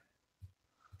it at?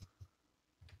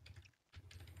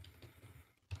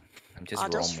 I'm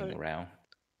just roaming around.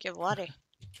 Get water.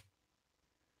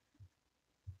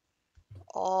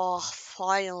 Oh,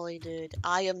 finally, dude.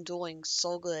 I am doing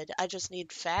so good. I just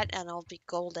need fat and I'll be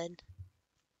golden.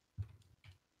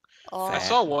 Oh. I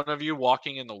saw one of you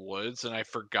walking in the woods and I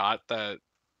forgot that.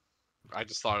 I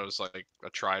just thought it was like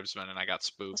a tribesman and I got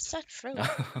spooked. What's that fruit?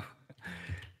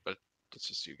 But it's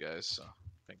just you guys, so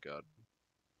thank God.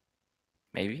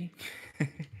 Maybe?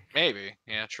 Maybe.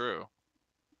 Yeah, true.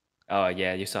 Oh,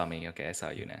 yeah, you saw me. Okay, I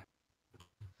saw you now.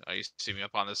 Oh, you see me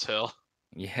up on this hill?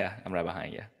 Yeah, I'm right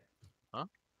behind you. Huh?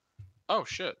 Oh,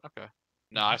 shit. Okay.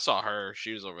 No, I saw her.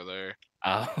 She was over there.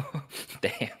 Oh,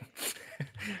 damn.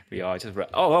 We all just run.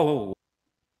 Oh.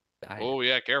 Oh,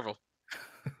 yeah, careful.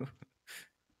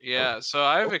 Yeah, so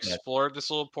I've explored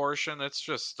this little portion. It's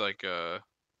just like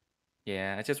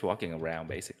Yeah, it's just walking around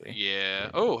basically. Yeah.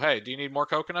 Oh, hey, do you need more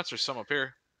coconuts or some up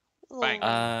here? Bang.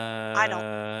 I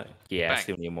don't. Yeah, Bang. I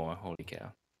still need more. Holy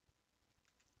cow.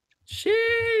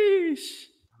 Sheesh.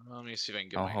 Let me see if I can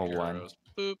get my arrows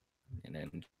Boop. And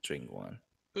then drink one.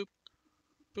 Boop.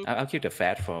 Boop. I'll keep the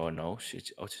fat for no.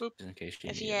 Just Boop. in case she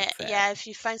If needs you the fat. yeah, if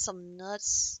you find some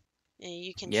nuts,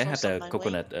 you can Yeah, I throw have some the my way.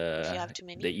 coconut. if you have too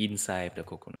many. The inside of the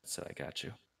coconut, so I got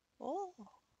you. Oh,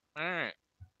 Alright.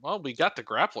 Well, we got the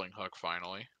grappling hook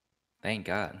finally. Thank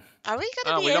God. are we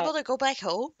gonna be we able don't- to go back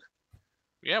home?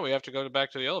 Yeah, we have to go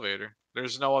back to the elevator.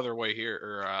 There's no other way here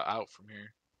or out from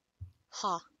here.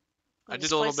 Huh. I Well, did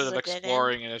this a little place bit is of a dead end.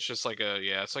 exploring, and it's just like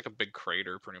it's like a big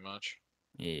crater, pretty much.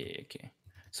 Yeah. Okay.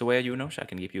 So where are you, Nosh? I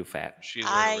can give you fat. She's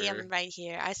I over am here. right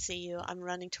here. I see you. I'm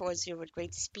running towards you with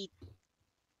great speed.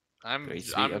 I'm Great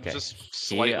speed, I'm okay. just Here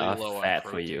slightly are low on fat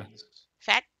for you. proteins.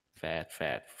 Fat? Fat.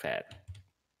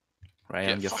 Right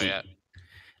Get on your fat.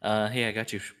 feet. Here I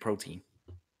got you protein.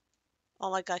 Oh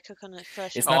my god, coconut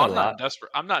fresh. It's Oh, not a I'm not lot. in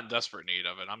desperate. I'm not in desperate need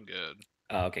of it. I'm good.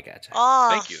 Oh, okay, gotcha. Oh,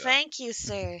 Thank you, though. thank you,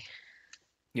 sir.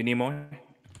 You need more?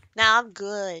 Nah, I'm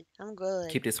good. I'm good.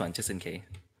 Keep this one just in case.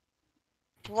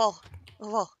 Whoa.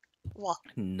 Whoa. Whoa.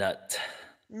 Nut.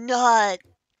 Nut.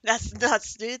 That's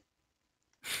nuts, dude.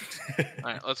 All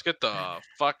right, let's get the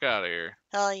fuck out of here.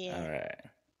 Hell yeah. All right.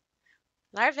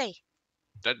 Larvae.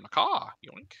 Dead macaw.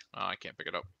 Yoink. Oh, I can't pick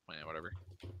it up. Yeah, whatever.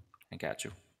 I got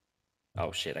you.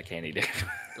 Oh shit, I can't eat it.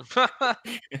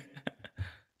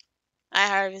 I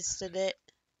harvested it.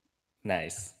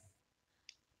 Nice.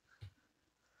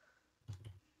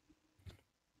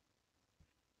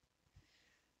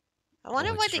 I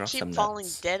wonder why let's they drop keep some falling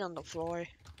nuts. dead on the floor.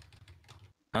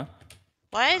 Huh?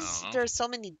 Why I is don't know. there so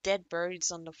many dead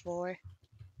birds on the floor?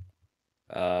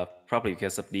 Probably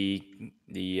because of the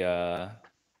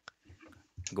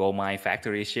gold mine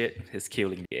factory shit is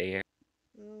killing the air.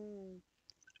 Mm.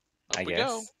 Up I we guess.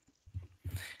 go.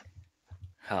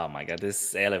 Oh my god,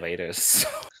 this elevator is so.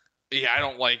 Yeah, I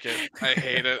don't like it. I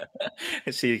hate it.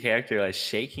 See the character like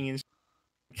shaking and.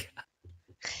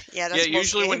 Yeah, that's Yeah,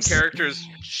 most usually when games. characters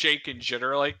shake and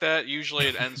jitter like that, usually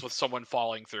it ends with someone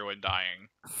falling through and dying.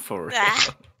 For real.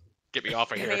 Ah. Get me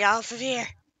off of Get here. me off of here.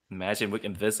 Imagine with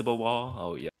invisible wall.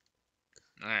 Oh yeah.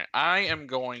 Alright, I am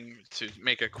going to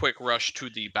make a quick rush to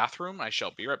the bathroom. I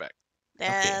shall be right back.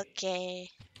 Okay. Okay.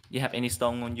 You have any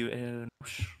stone on you?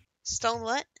 Stone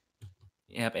what?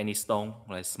 You have any stone,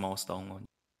 like small stone on you?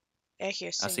 I hear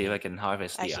I'll see singing. if I can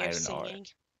harvest I the hear iron singing.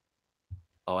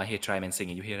 ore. Oh, I hear Tryman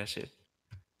singing. You hear that shit?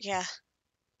 Yeah.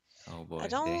 Oh boy, I they're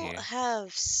don't here.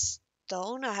 have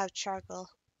stone. I have charcoal.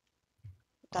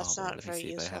 That's Oh, boy, not let me very see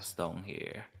if I useful. have stone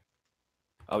here.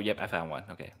 Oh, yep, I found one.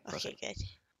 Okay, Okay, perfect. good.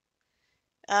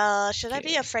 Should I be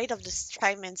Okay. afraid of this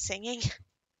Tryman singing?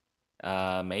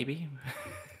 Maybe.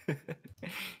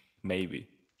 Maybe.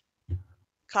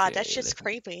 God, that Okay, shit's let-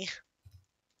 creepy.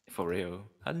 For real.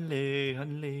 Hunley,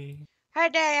 Hunley.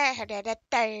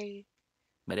 Ba-da-ba-ba.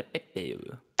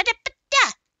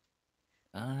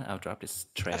 I'll drop this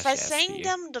trash If I ass sang here.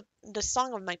 them the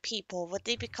song of my people, would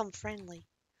they become friendly?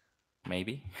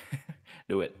 Maybe.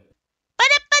 Do it.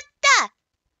 Ba-da-ba-da!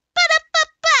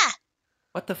 Ba-da-ba-ba!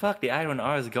 What the fuck? The iron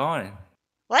ore is gone.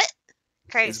 What?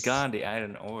 It's Christ. gone, the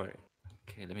iron ore.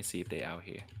 Okay, let me see if they're out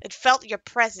here. It felt your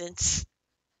presence.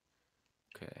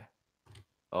 Okay.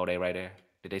 Oh, they're right there.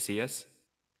 Did they see us?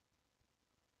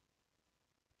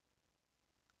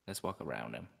 Let's walk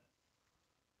around them.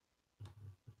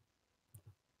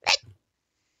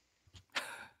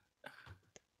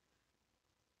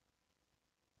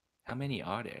 How many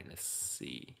are there? Let's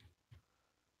see.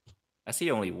 I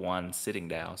see only one sitting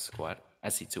down squat. I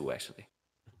see two actually.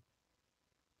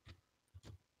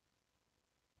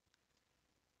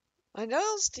 Are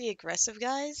those the aggressive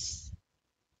guys?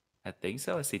 I think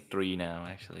so. I see three now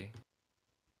actually.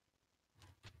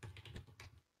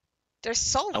 They're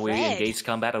so Are we red. engaged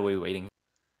combat or are we waiting?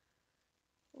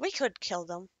 We could kill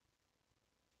them.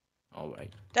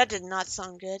 Alright. That did not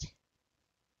sound good.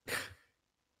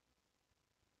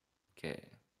 Okay.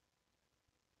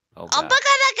 Oh Oh, god.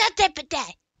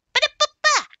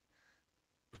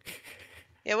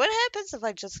 yeah, what happens if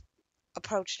I just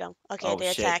approach them? Okay, Oh, they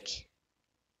shit. attack.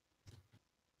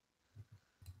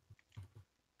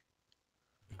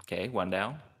 Okay, one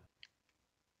down.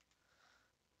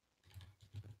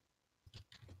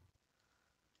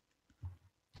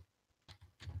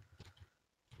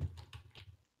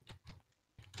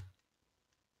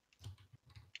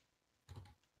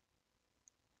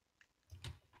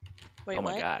 Wait, Oh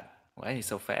my what? god. Why is he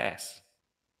so fast?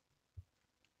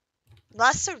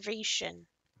 Laceration.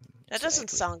 That doesn't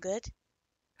Exactly. sound good.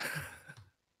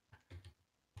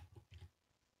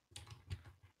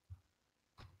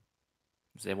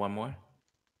 Is there one more?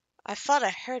 I thought I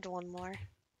heard one more.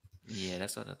 Yeah,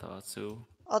 that's what I thought too.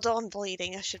 Although I'm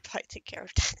bleeding, I should probably take care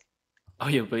of that. Oh,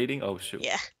 you're bleeding? Oh shoot.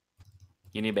 Yeah.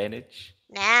 You need bandage?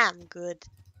 Nah, I'm good.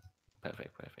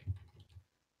 Perfect, perfect.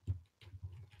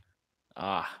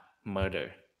 Ah,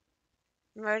 murder.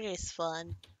 Murder is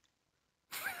fun.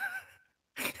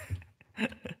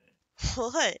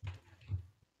 What?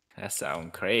 That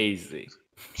sounds crazy.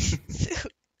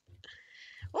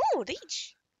 Oh,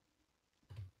 leech.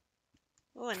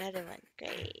 Oh, another one.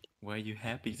 Great. Were you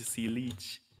happy to see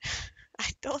Leech? I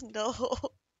don't know.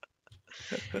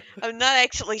 I'm not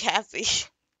actually happy.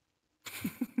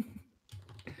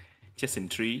 Just in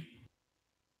tree.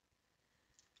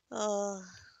 Oh,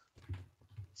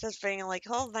 just being like,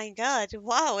 oh my god,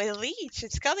 wow, a leech!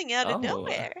 It's coming out of Oh,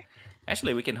 nowhere.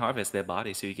 actually, we can harvest their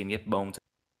body so you can get bones.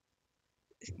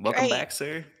 Welcome Great. back,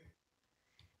 sir.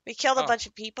 We killed a Oh. bunch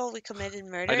of people. We committed I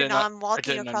murder. did Now not. I'm I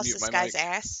walking didn't across unmute this my guy's mic.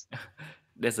 ass.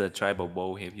 There's a tribal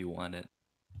bow if you want it.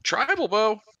 Tribal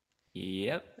bow.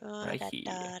 Yep, Oh, right da, here.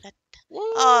 da, da. Woo!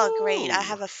 Oh, great! I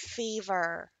have a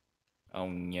fever Oh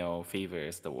no, fever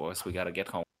is the worst. We gotta get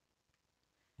home.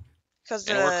 because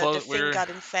Yeah, we're the close. thing got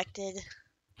infected.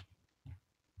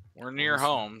 We're near Awesome.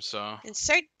 home, so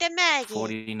Insert the maggot.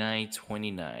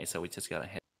 49.29, so we just gotta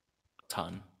hit a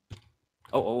ton.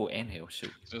 Oh, anthill,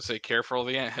 shoot. I was gonna say careful of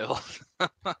the anthill.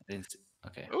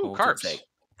 Okay, Ooh, hold it carbs. sec.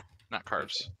 Not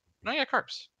carbs. No, yeah,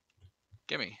 carbs.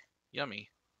 Gimme. Yummy.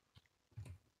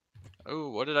 Oh,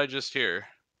 what did I just hear?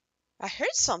 I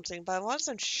heard something, but I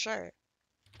wasn't sure.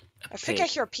 I think I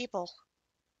Pig. hear people.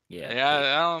 Yeah.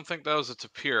 Yeah, I don't think that was a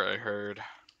tapir I heard.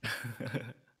 pig.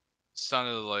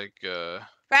 Sounded like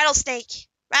Rattlesnake!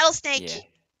 Rattlesnake! Yeah.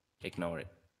 Ignore it.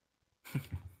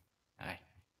 Aye.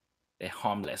 They're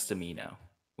harmless to me now.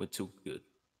 We're too good.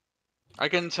 I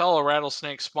can tell a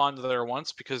rattlesnake spawned there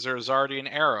once because there's already an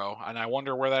arrow, and I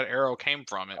wonder where that arrow came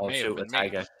from. It Oh may have shoot, a been me.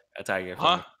 tiger. A tiger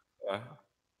Huh? from the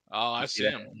Oh, I You see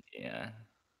that? him. Yeah.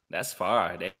 That's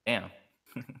far. Damn.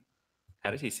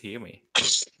 How did he hear me?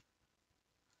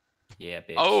 Yeah,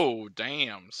 bitch. Oh,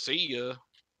 damn. See ya.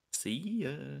 See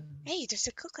ya. Hey, there's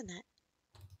a coconut.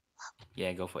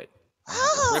 Yeah, go for it.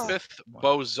 Oh! Griffith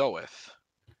Bozoeth.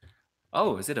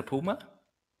 Oh, is it a puma?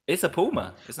 It's a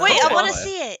puma. It's not Wait, a I want to puma.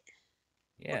 see it.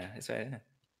 Yeah, it's right there.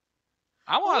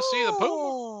 I want to see the puma.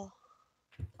 Oh.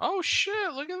 Oh,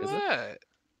 shit. Look at Is it? that.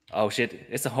 Oh shit!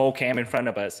 It's a whole cam in front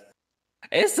of us.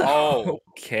 It's a Oh. whole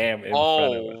cam in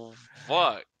front of us. Oh,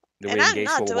 fuck. Do And we I'm engage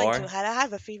not for doing war? too hard. I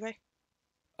have a fever.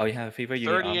 Oh, you have a fever? You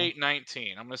need armor?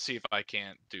 3819. I'm going to see if I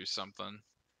can't do something.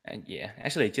 And yeah,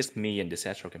 actually, just me and the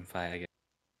Satchel can fight. I guess.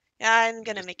 Yeah, I'm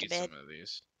gonna Just make a eat bed. some of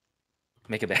these.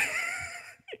 Make a bet.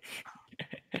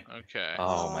 Okay.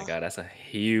 Oh my Aw. god, that's a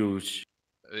huge.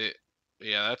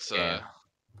 Yeah, that's Yeah.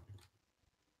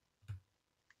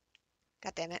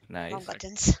 God damn it. Nice. Wrong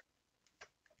buttons.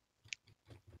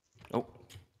 Oh,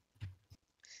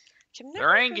 Can They're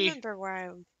never angry. remember where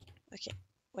I'm. Okay.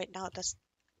 Wait, no, that's.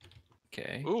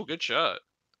 okay. Ooh, good shot.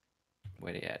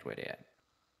 Where they at? Where they at?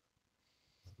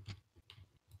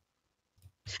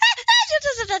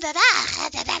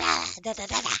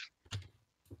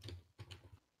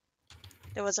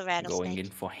 There was a Going rattlesnake. in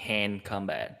for hand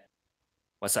combat.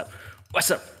 What's up?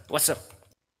 What's up? What's up?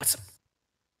 What's up?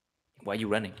 Why are you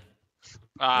running?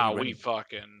 Ah, you we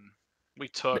running? we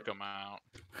took him out.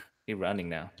 He's running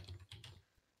now.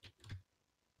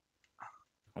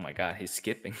 Oh my god, he's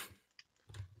skipping.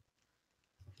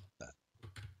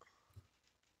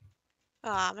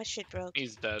 Ah, my shit broke.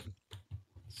 He's dead.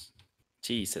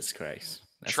 Jesus Christ.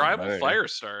 That's a Tribal murder. fire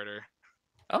starter.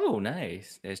 Oh,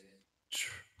 nice. There's.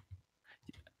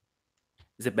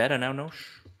 Is it better now, Nosh?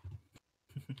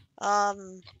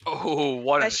 Oh,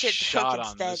 what My a shit shot broke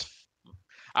on instead. this.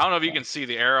 I don't know if you can see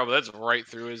the arrow, but that's right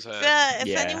through his head. If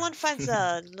Yeah. anyone finds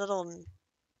a little,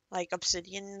 like,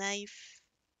 obsidian knife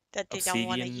that they don't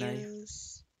want to Obsidian knife?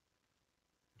 use,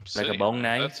 Like a Obsidian bone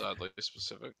knife? That's oddly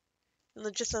specific.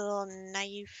 just a little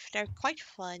knife, they're quite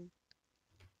fun.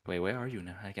 Wait, where are you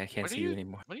now? I can't What are see you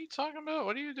anymore. What are you talking about?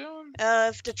 What are you doing?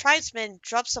 If the tribesmen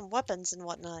drop some weapons and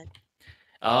whatnot.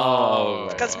 Oh,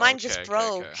 Because Oh, mine okay, just okay,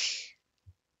 broke. okay.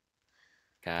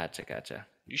 Gotcha.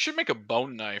 You should make a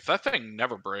bone knife. That thing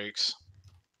never breaks.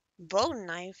 Bone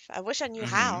knife? I wish I knew Mhm.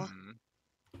 how.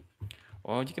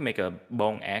 Well, you can make a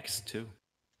bone axe too.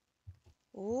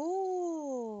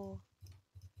 Ooh.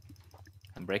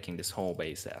 I'm breaking this whole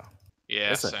base out. Yeah,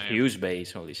 That's a same. huge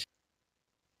base. Holy shit.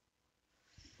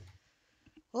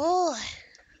 Oh.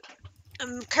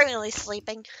 I'm currently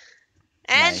sleeping.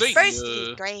 And Nice. thirsty.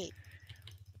 Ya. Great.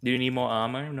 Do you need more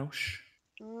armor, Nosh?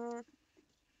 Mm,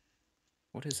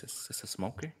 What is this? Is this a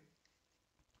smoker?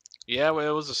 Yeah, well,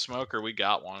 it was a smoker. We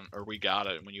got one, or we got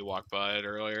it when you walked by it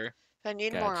earlier. if I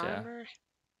need more Gotcha. armor.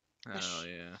 Oh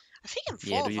yeah. I think I'm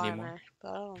Yeah, full do of you need more? armor, but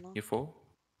I don't know. You full?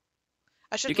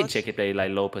 I should You can look. check if they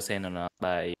like low percent or not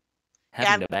by Yeah,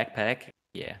 having the backpack.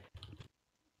 Yeah,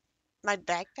 my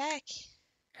backpack.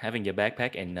 having your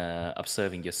backpack and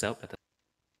observing yourself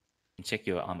and check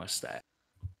your armor stat.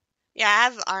 Yeah, I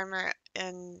have armor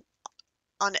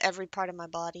on every part of my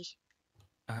body.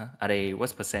 Are they?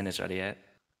 What percentage are they at?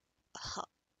 Huh.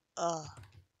 Uh,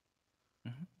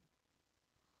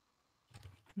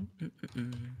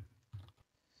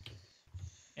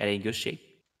 Are they in good shape?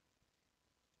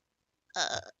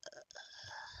 uh,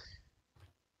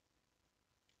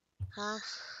 huh?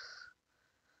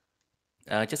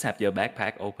 Just have your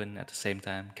backpack open at the same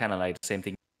time, kind of like the same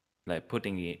thing, like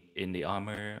putting it in the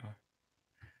armor.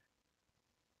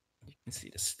 You can see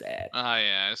the stat. Ah,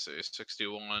 yeah, I see.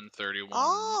 61, 31,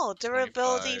 Oh,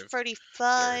 durability 25,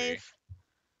 35.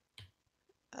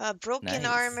 30. Broken Nice.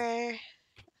 armor.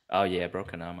 Oh yeah,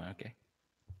 broken armor. Okay.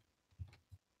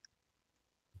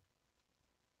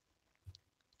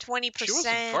 20%. She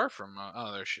wasn't far from.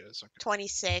 Oh, there she is. Okay.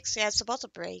 26. Yeah, it's about to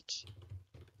break.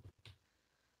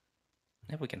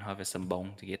 Now we can harvest some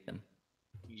bone to get them.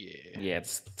 Yeah. Yeah,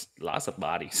 it's lots of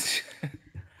bodies.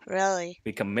 Really?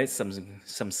 We commit some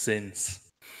sins.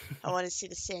 I want to see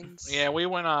the sins. Yeah, we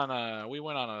went on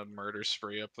a murder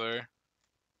spree up there.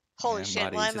 Holy Yeah,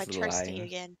 shit, why bodies am I is thirsty lying.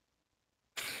 again?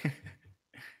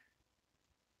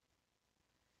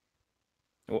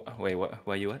 Wait, what?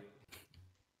 Where you at?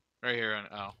 Right here.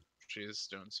 Oh, she's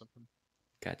doing something.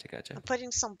 Gotcha. I'm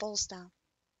putting some bowls down.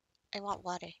 I want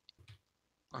water.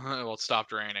 Well, it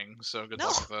stopped raining, so good No.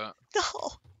 luck with that. No.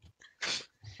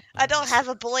 I don't have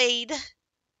a blade.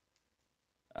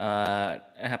 I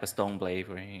have a stone blade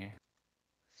right here.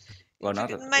 Well, not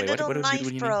My wait. little What do knife you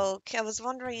mean? broke. I was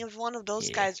wondering if one of those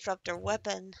Yeah. guys dropped their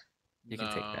weapon. You can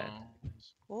take that.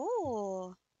 No.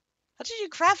 Ooh. How did you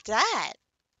craft that?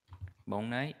 Bone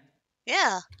knight.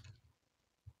 Yeah.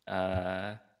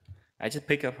 I just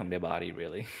pick up from their body,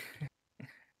 really.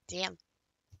 Damn.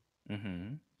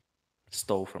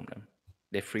 Stole from them.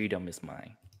 Their freedom is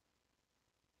mine.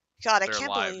 God, I Their can't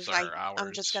lives believe are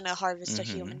I'm just ours. gonna harvest a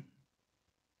human.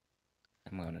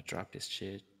 I'm gonna drop this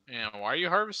shit. Yeah, why are you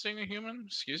harvesting a human?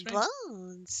 Excuse me?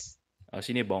 Bones. Oh,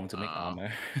 she need bone to make Oh.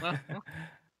 armor. Yeah,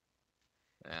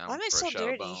 Why am I so fresh out of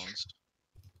dirty? bones.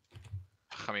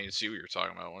 I mean, see what you're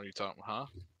talking about. What are you talking about?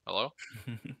 Huh? Hello?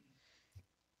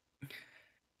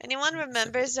 Anyone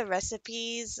remembers the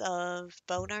recipes of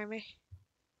bone armor?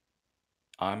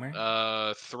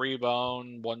 Armor? 3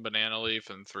 bone, 1 banana leaf,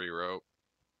 and 3 rope.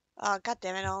 Oh, god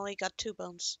damn it, I only got 2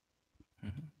 bones.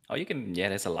 Oh, you can. Yeah,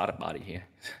 there's a lot of body here.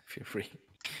 Feel free.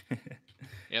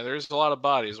 Yeah, there's a lot of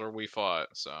bodies where we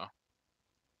fought, so.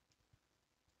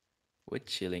 We're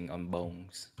chilling on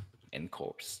bones and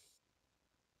corpse.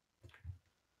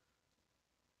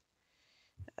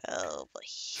 Oh boy.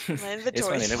 My It's inventory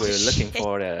funny is that full we of were looking shit.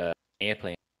 for the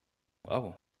airplane.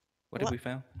 Oh, what did What? we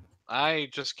found? I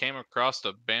just came across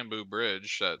a bamboo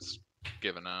bridge that's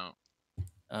given out.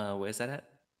 Where's that at?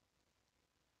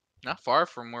 Not far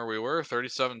from where we were,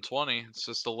 3720. It's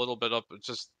just a little bit up. It's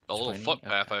just a little 20?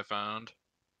 footpath Okay. I found.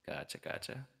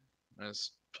 Gotcha. And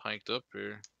it's hiked up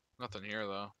here. Nothing here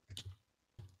though.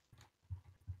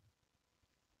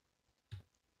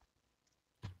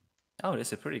 Oh,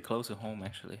 this is pretty close to home,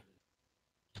 actually.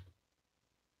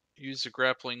 Use the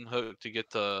grappling hook to get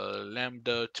to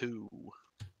Lambda 2.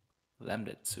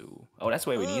 Lambda 2. Oh, that's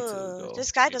where we need to Ooh, go.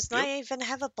 this guy Yep, does yep. not even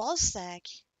have a ball stack.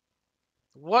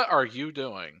 What are you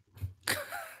doing?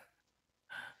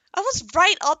 I was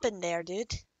right up in there,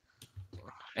 dude.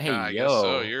 Hey, Yeah, I guess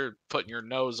so. yo. You're putting your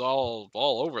nose all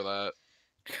over that.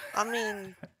 I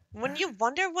mean, wouldn't you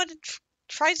wonder what a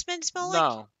tribesman smell like?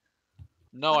 No.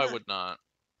 No, Why I not? would not.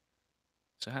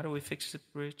 So how do we fix the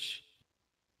bridge?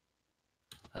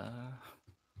 Yoink.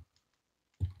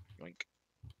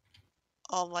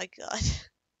 Oh my god.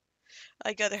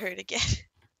 I got hurt again.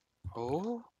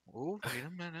 Oh, wait a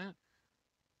minute.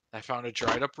 I found a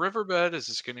dried up riverbed. Is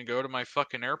this gonna go to my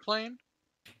fucking airplane?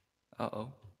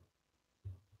 Uh-oh.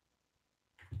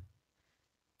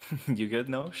 You good,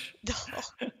 Nosh? No,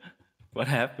 What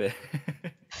happened?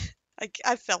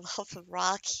 I fell off a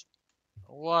rock.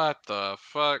 What the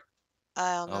fuck?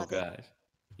 I don't know. Oh, God.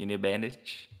 You need a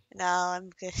bandage? No, I'm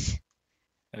good.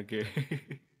 Okay.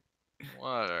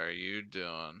 What are you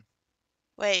doing?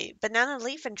 Wait, banana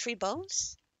leaf and 3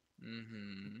 bones?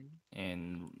 Mm-hmm.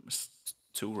 And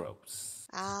 2 ropes.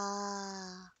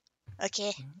 Ah.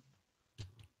 Okay.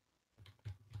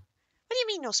 What do you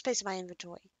mean no space in my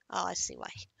inventory? Oh, I see why.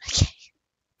 Okay.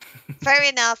 Fair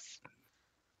enough.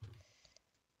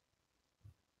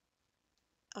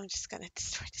 I'm just gonna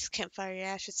destroy this campfire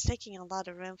ash. It's taking a lot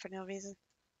of room for no reason.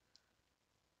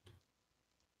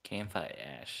 Campfire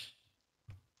ash.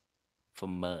 for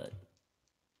mud.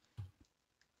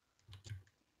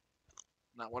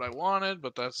 Not what I wanted,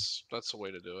 but that's the way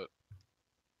to do it.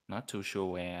 Not too sure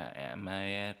where am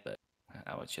I at, but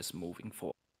I was just moving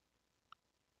forward.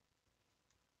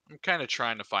 I'm kind of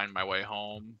trying to find my way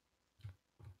home.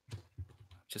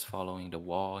 Just following the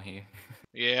wall here.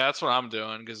 Yeah, that's what I'm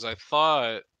doing because I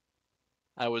thought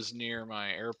I was near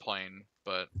my airplane,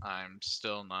 but I'm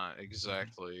still not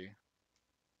exactly.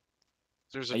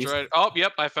 There's a Are you dread. Oh,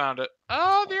 yep, I found it.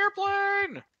 Oh, the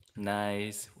airplane!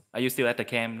 Nice. Are you still at the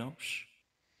camp? No.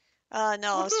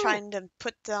 No, I was Woohoo! trying to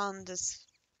put down this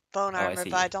bone Oh, I armor, see.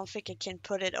 but I don't think I can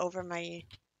put it over my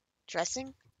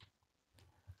dressing.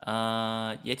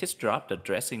 Yeah, just drop the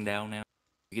dressing down now.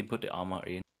 You can put the armor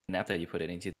in, and after you put it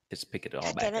in, just pick it all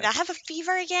God back damn it, up. I have a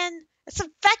fever again? It's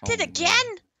infected Oh, again?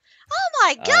 man. Oh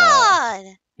my Uh, god!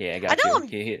 Yeah, I I got know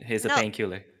you. I'm Here's a no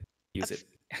painkiller. Use a, it.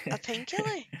 a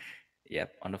painkiller.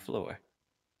 Yep, on the floor.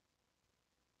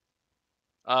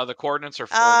 The coordinates are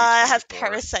 40, I have 24.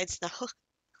 parasites now.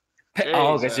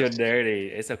 Oh, because you're Jesus. dirty.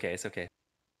 It's okay. It's okay.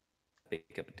 Big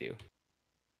up a deal.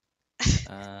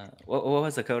 What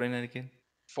was the coordinate again?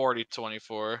 40,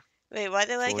 24. Wait, why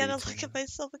did I 40, gotta look at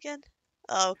myself again?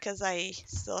 Oh, because I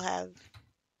still have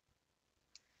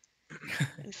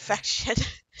infection.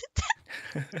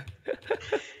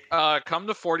 Come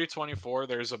to 40, 24.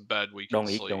 There's a bed we can Don't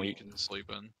eat, sleep. don't You eat. can sleep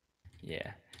in.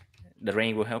 Yeah. The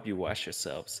rain will help you wash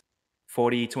yourselves.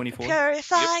 40, 24?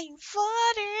 Purifying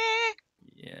water.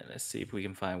 Yeah, let's see if we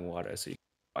can find water so you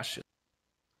can wash it.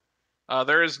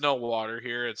 There is no water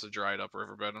here. It's a dried up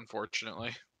riverbed,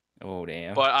 unfortunately. Oh,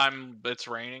 damn. But it's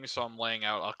raining, so I'm laying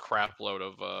out a crap load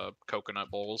of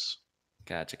coconut bowls.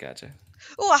 Gotcha.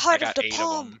 Oh, a I heart of got the 8 of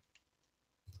palm. them.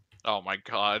 Oh my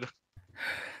god.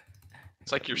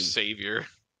 It's like your Leaf. savior.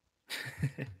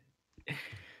 Yeah.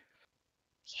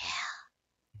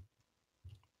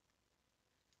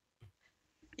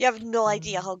 You have no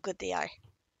idea how good they are.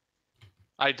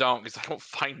 I don't, because I don't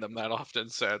find them that often,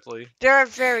 sadly. They're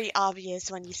very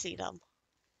obvious when you see them.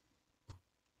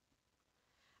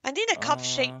 I need a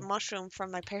cup-shaped mushroom for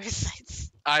my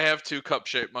parasites. I have 2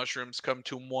 cup-shaped mushrooms. Come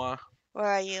to moi. Where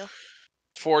are you?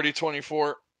 40,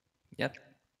 24. Yep.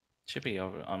 Should be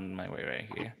over on my way right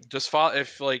here. Just follow,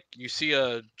 if like you see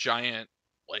a giant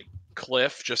like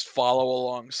cliff, just follow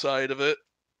alongside of it,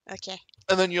 Okay.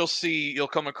 and then you'll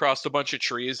come across a bunch of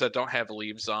trees that don't have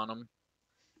leaves on them.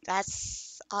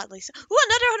 That's oddly so. Ooh,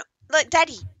 another one! Look,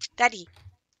 Daddy.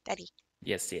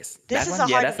 Yes. This That is one, a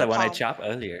yeah, heart that's of the the one I palm. chopped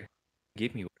earlier.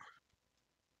 Give me one.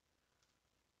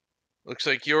 Looks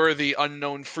like you're the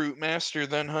unknown fruit master,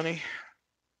 then, honey.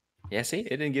 Yeah, see? It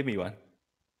didn't give me one.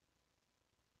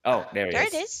 Oh, there it There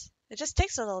is. it is. It just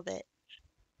takes a little bit.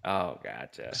 Oh,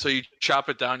 gotcha. So you chop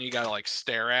it down, you gotta like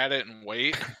stare at it and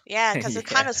wait. Yeah, because it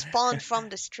Yeah. kind of spawned from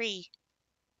this tree.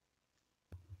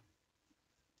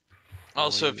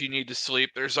 Also, if you need to sleep,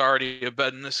 there's already a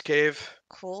bed in this cave.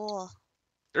 Cool.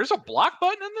 There's a block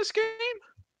button in this game?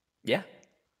 Yeah.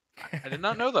 I did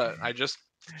not know that. I just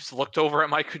looked over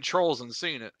at my controls and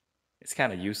seen it. It's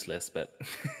kind of useless, but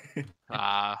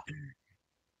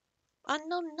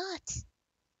Unknown nut.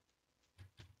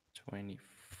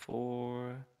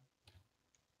 24.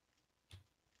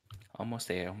 Almost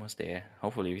there.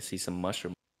 Hopefully we see some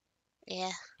mushroom.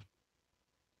 Yeah.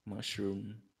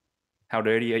 Mushroom. How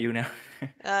dirty are you now?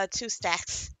 2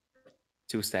 stacks.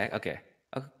 2 stack? Okay.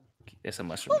 Oh, there's a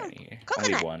mushroom Ooh, right here.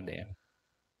 coconut. Only one there.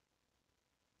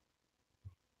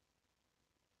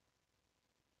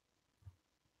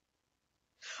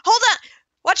 Hold on!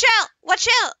 Watch out! Watch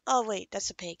out! Oh, wait, that's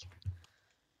a pig.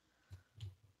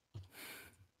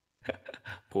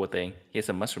 Poor thing. Here's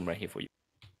a mushroom right here for you.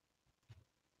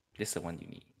 This is the one you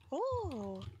need.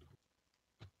 Ooh.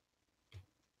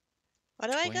 Why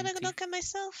do I gotta 20. look at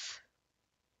myself?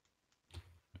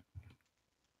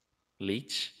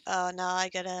 Leech? Oh, no, I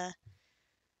gotta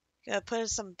put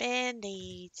some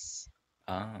band-aids.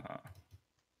 Ah.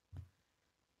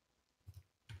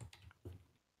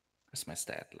 What's my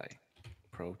stat like?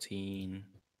 Protein.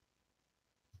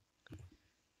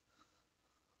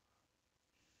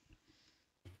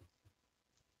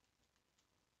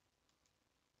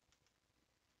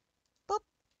 Boop.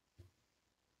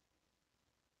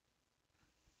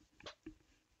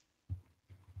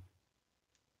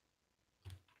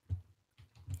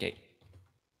 Okay.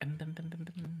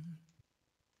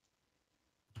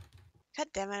 God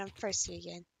damn it, I'm thirsty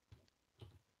again.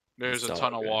 There's It's a all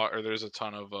ton of good. water. There's a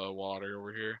ton of water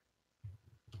over here.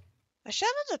 I shot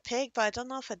at a pig, but I don't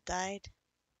know if it died.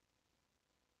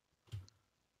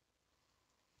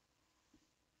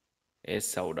 It's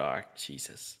so dark.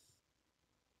 Jesus.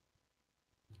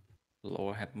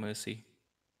 Lord have mercy.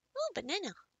 Oh,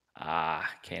 banana. Ah,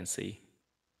 can't see.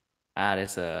 Ah,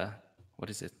 there's a, what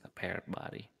is it? A parrot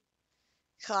body.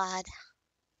 God.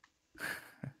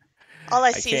 All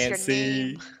I I see is can't your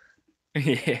name. see.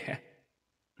 Yeah.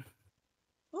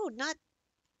 Oh, not.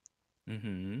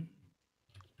 Mm-hmm.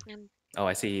 Um, Oh,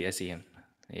 I see him.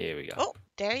 Here we go. oh,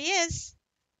 there he is.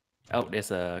 Oh,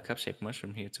 there's a cup-shaped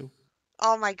mushroom here too.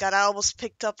 Oh my god, I almost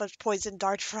picked up a poison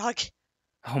dart frog.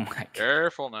 Oh my god.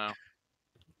 Careful now.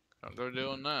 Don't go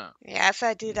doing that. Yeah, if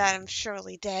I do that, I'm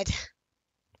surely dead.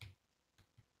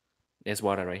 There's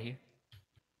water right here.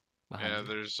 Behind Yeah, you.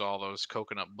 there's all those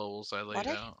coconut bowls I laid Water?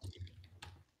 out.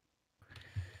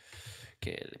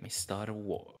 Okay, let me start a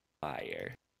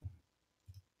fire.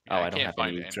 Yeah, Oh, I I don't can't have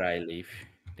find any any. dry leaf.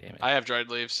 Damn it. I have dried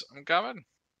leaves. I'm coming.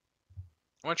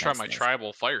 I'm gonna try Nice, my nice.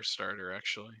 tribal fire starter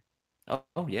actually.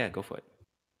 Oh yeah, go for it.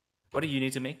 What do you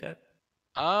need to make that?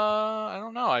 I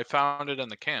don't know. I found it in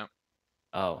the camp.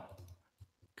 Oh,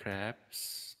 crab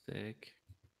stick.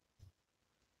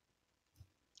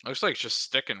 Looks like just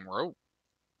stick and rope.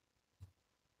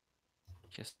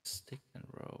 Just stick and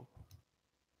rope.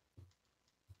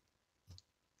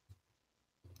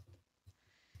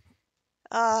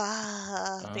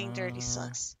 Being dirty Uh,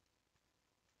 sucks.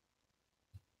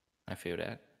 I feel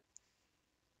that.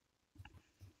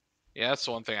 Yeah, that's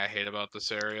the one thing I hate about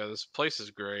this area. This place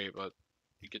is great, but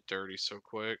you get dirty so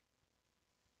quick.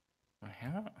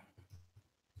 Yeah.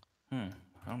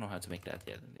 I don't know how to make that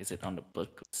yet. Is it on the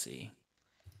book? Let's see.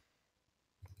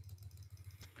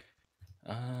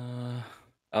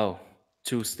 Oh,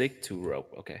 2 stick, 2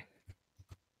 rope. Okay.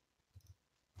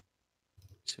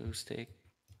 2 stick,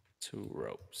 2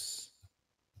 ropes.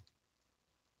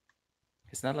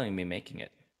 It's not letting me making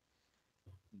it.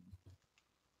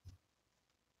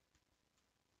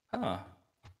 Huh.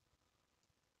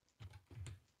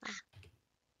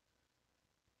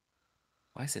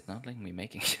 Why is it not letting me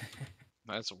making it?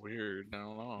 That's weird. I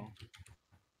don't know.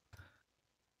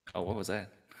 Oh, what was that?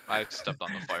 I stepped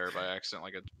on the fire by accident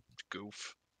like a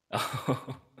goof.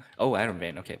 Oh, Iron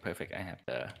Man. Okay, perfect. I have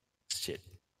the shit.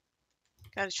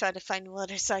 Gotta try to find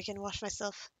water so I can wash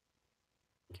myself.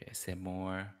 Okay, say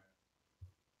more.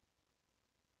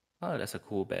 Oh, that's a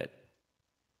cool bed.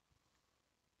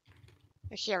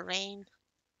 I hear rain.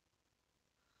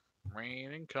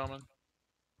 Rain incoming.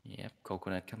 Yep,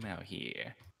 coconut come out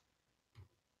here.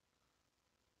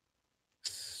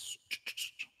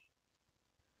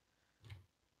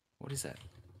 What is that?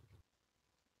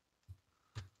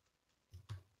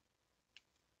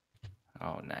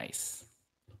 Oh, nice.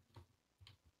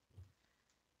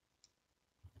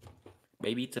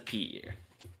 Baby tapir.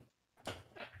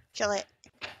 Kill it.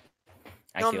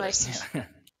 I No kill mercy. it.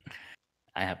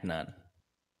 I have none.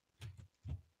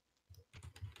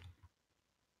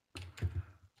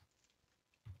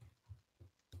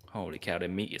 Holy cow, the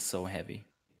meat is so heavy.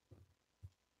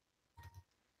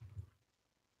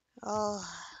 Oh,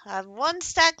 I have 1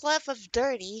 stack left of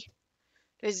dirty.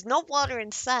 There's no water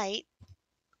in sight.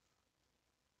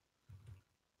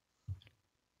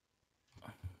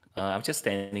 I'm just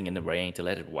standing in the rain to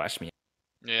let it wash me.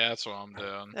 Yeah, that's what I'm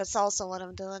doing. That's also what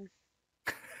I'm doing.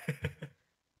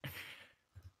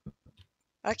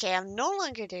 Okay, I'm no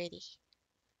longer dirty.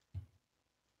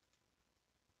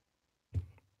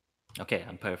 Okay,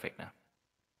 I'm perfect now.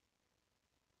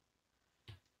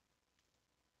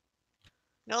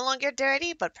 No longer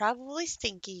dirty, but probably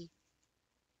stinky.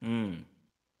 Hmm.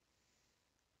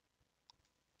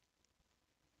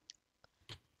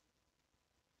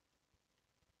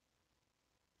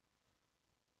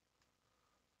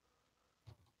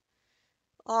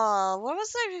 Oh, what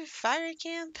was that fire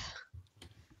camp?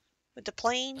 With the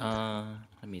plane?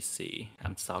 Let me see.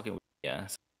 I'm talking with yeah.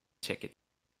 So check it.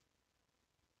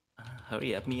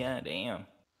 Hurry up, Mia. Damn.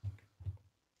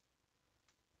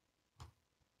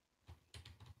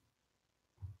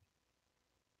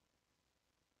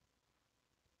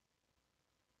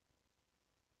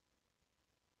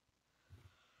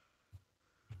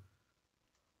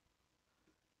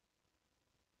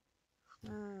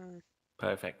 Hmm.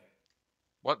 Perfect.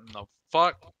 What in the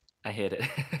fuck? I hit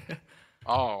it.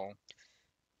 Oh.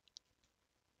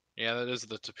 Yeah, that is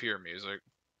the tapir music.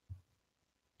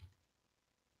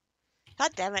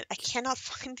 God damn it, I cannot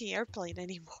find the airplane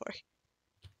anymore.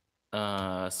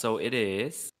 So it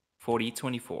is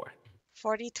 4024.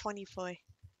 4024.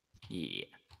 Yeah.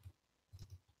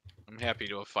 I'm happy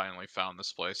to have finally found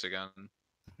this place again.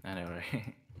 I know,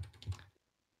 right?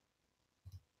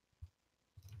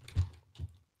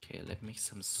 Okay, let me make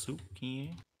some soup here.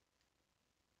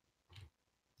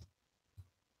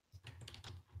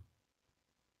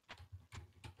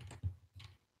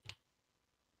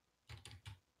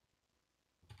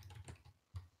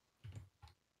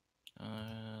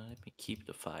 keep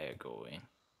the fire going.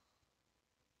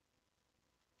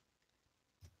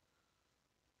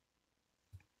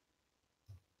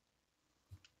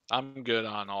 I'm good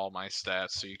on all my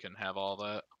stats, so you can have all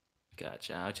that.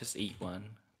 Gotcha. I'll just eat one.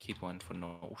 Keep one for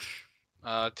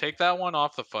Nosh. Take that one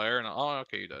off the fire, and oh,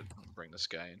 okay, you did. I'll bring this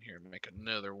guy in here and make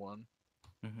another one.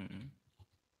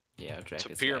 Yeah, I'll drag So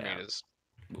this guy pyramid out. is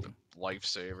Boom. the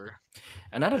lifesaver.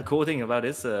 Another cool thing about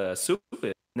this soup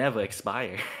is never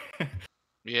expire.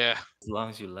 Yeah. As long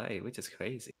as you like, which is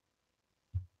crazy.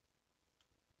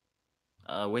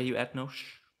 Where you at, Nosh?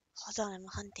 Hold on, I'm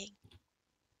hunting.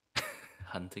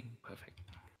 Hunting, perfect.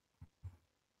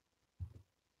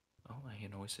 Oh, I hear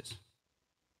noises.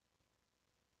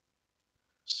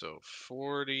 So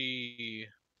 40.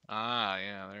 Ah,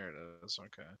 yeah, there it is.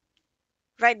 Okay.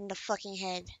 Right in the fucking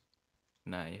head.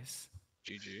 Nice.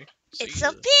 GG. It's See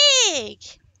so ya. big!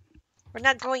 We're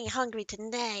not going hungry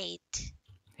tonight.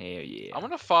 Hell yeah. I'm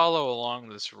gonna follow along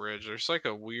this ridge. There's like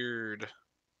a weird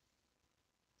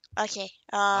Okay,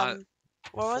 what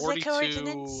was the 42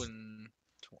 coordinates?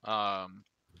 and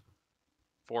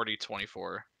 40,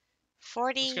 24. I'm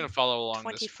 40, just gonna follow along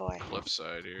 24. this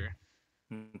cliffside here.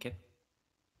 Okay.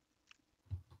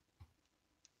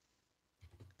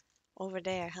 Over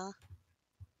there, huh?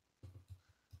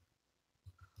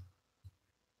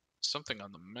 Something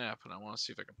on the map, and I want to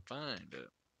see if I can find it.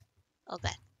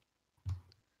 Okay.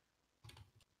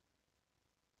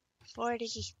 40,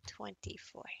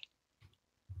 24.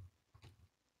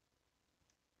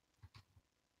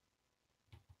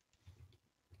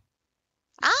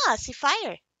 Ah, see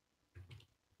fire.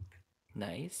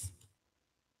 Nice.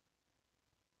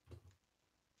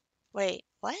 Wait,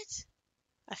 what?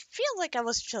 I feel like I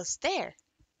was just there.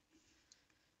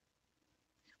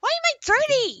 Why am I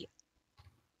dirty?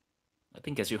 I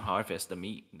think as you harvest the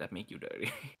meat, that make you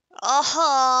dirty.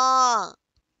 Oh,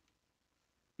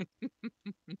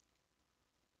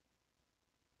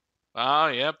 Ah,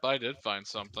 yep, I did find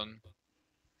something.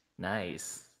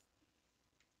 Nice.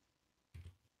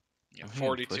 Yeah, I'm hearing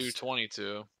 42, footsteps.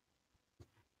 22.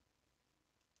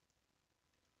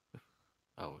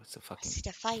 Oh, it's a I fucking see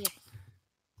the fire.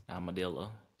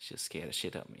 armadillo. She just scared the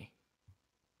shit out of me.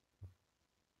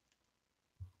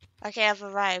 Okay, I've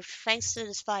arrived. Thanks to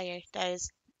this fire that is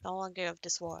no longer of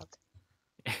this world.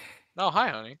 No, hi,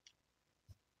 honey.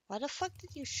 Why the fuck did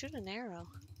you shoot an arrow?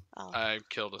 Oh, I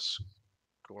killed a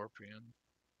scorpion.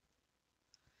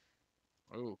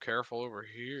 Oh, careful over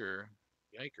here.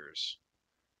 Yikers.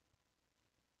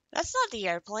 that's not the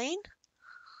airplane.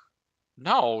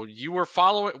 No, you were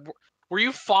following. Were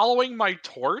you following my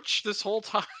torch this whole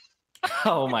time?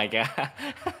 Oh my god.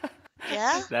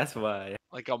 Yeah? That's why.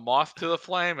 Like a moth to the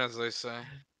flame, as they say.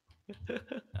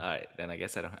 Alright, then I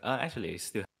guess I don't. Actually, I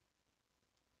still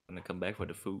gonna come back for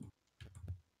the food.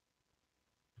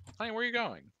 Honey, where are you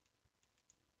going?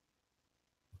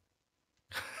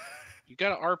 You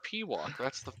gotta RP walk.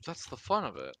 That's the fun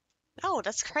of it. No,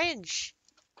 that's cringe.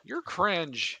 You're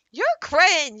cringe. You're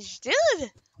cringe,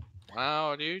 dude.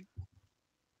 Wow, dude.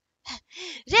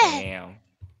 Yeah. Damn.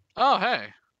 Oh, hey.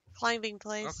 Climbing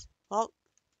place. Well,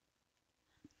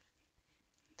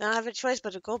 don't have a choice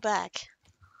but to go back.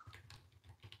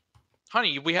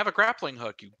 Honey, we have a grappling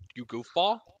hook, you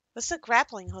goofball. What's a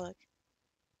grappling hook?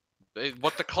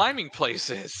 What the climbing place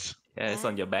is. Yeah, it's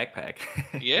on your backpack.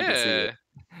 You can see Yeah. it.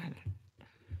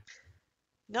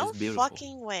 No It's beautiful.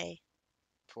 fucking way.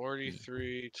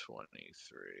 43,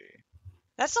 23.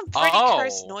 That's some pretty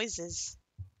cursed Oh. noises.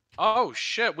 Oh,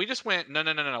 shit. We just went...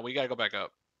 No. We gotta go back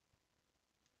up.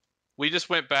 We just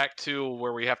went back to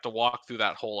where we have to walk through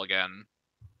that hole again.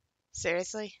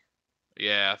 Seriously?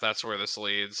 Yeah, that's where this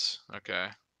leads. Okay.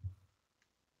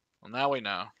 Well, now we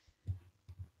know.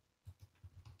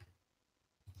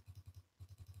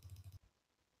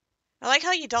 I like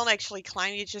how you don't actually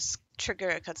climb, you just trigger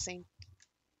a cutscene.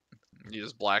 You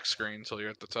just black screen until you're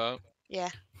at the top. Yeah.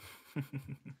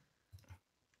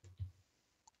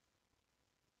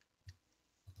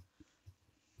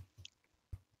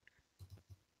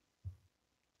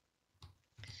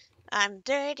 I'm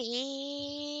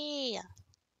dirty.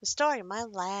 The story of my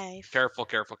life. Careful,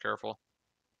 careful, careful.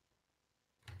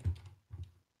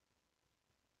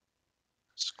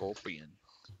 Scorpion.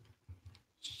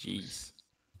 Jeez.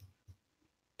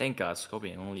 Thank God,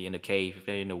 scorpion only in the cave. If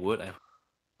they're in the wood,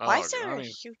 Why Oh, is there I a mean,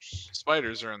 huge...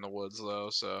 spiders are in the woods though,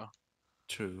 so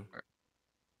true.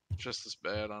 just as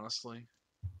bad, honestly.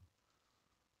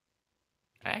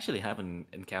 I actually haven't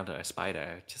encountered a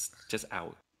spider just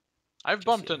out. I've Just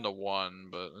bumped yet. into one,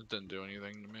 but it didn't do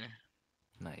anything to me.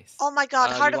 Nice. Oh my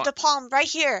god, You Heart of want- the Palm, right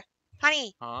here.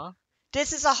 Honey, Huh?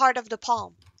 this is a Heart of the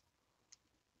Palm.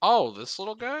 Oh, this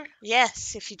little guy?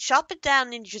 Yes, if you chop it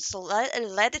down and just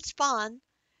let it spawn,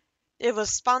 it will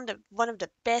spawn one of the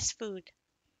best food.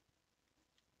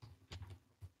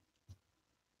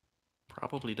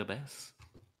 Probably the best.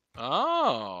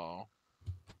 Oh.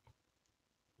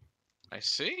 I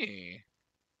see.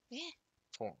 Yeah.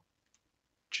 Oh,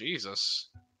 Jesus.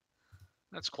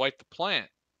 That's quite the plant.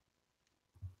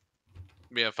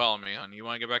 Yeah, follow me, hon. You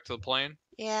want to get back to the plane?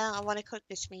 Yeah, I want to cook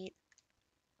this meat.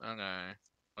 Okay.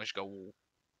 Let's go.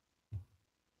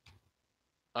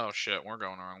 Oh shit, we're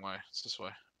going the wrong way. It's this way.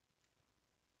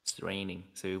 It's raining,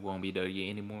 so it won't be dirty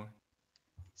anymore.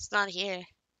 It's not here.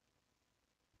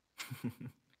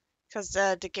 Because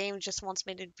the game just wants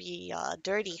me to be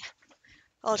dirty.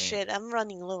 Oh Damn. shit, I'm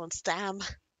running low on stam.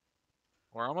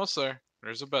 We're almost there.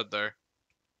 There's a bed there.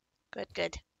 Good,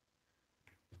 good.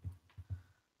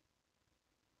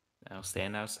 I'll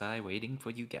stand outside waiting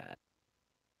for you guys.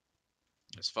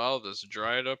 Let's follow this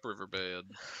dried up riverbed.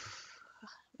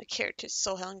 My character's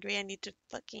so hungry. I need to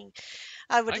fucking.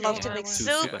 I would I love got to one make right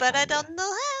away. soup, Super but I hungry. don't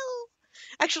know how.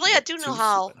 Actually, I do know Two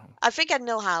how. soup at home. I think I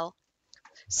know how.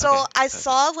 So Okay, I perfect.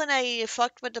 saw when I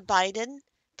fucked with the Biden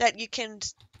that you can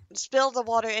spill the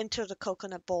water into the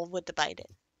coconut bowl with the Biden.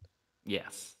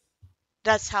 Yes.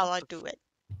 That's how I What the do it.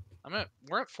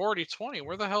 We're at 4020.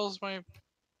 Where the hell is my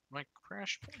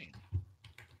crash plane?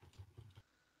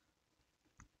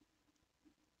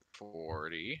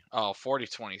 40. Oh,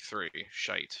 4023.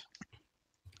 Shite.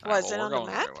 Alright, Was it we're on the going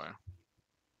map? right way.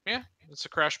 Yeah, it's a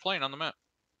crash plane on the map.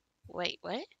 Wait,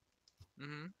 what?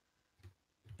 Mm-hmm.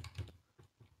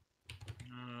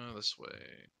 This way.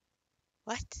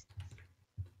 What?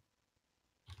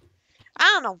 I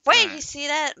don't know where you Alright. see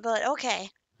that, but okay.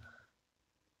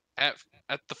 At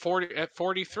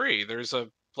 43, there's a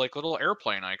like little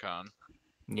airplane icon.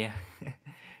 Yeah.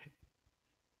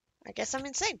 I guess I'm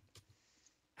insane.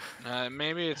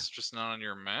 Maybe it's just not on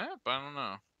your map. I don't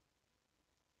know.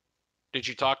 Did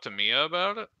you talk to Mia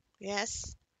about it?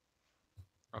 Yes.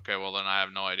 Okay, well then I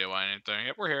have no idea why anything.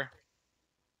 Yep, we're here.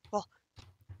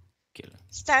 Kill her.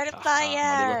 Start a Ah,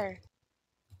 fire.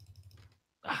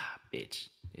 Ah, bitch.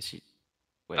 Is she? Oh,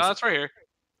 Where's it's right here.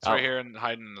 It's Oh. right here and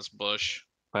hiding in this bush.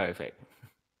 Perfect.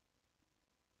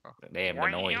 Oh. Damn, the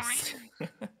noise.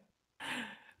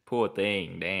 Poor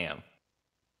thing, damn.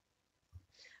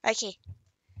 Okay.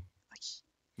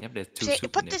 Yep, there's two Okay,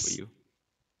 soup put in there this- for you.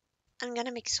 I'm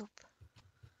gonna make soup.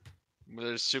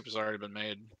 The soup has already been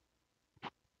made.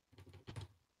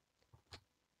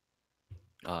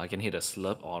 Oh, I can hear the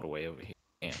slurp all the way over here.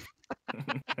 Damn.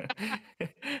 I'm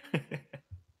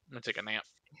gonna take a nap.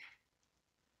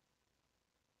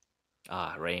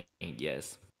 Ah, rain,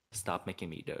 yes. Stop making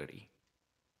me dirty.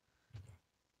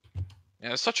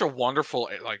 Yeah, it's such a wonderful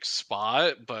like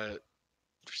spot, but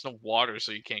there's no water,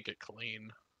 so you can't get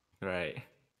clean. Right.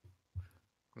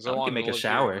 'Cause I Oh, we wanted can make to a live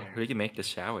shower. Here. We can make the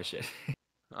shower shit.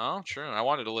 Oh, true. I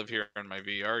wanted to live here in my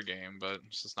VR game, but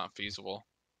it's just not feasible.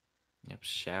 Yep,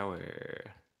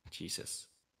 shower. Jesus.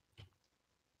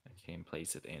 I can't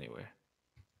place it anywhere.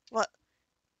 What?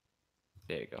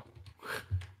 There you go.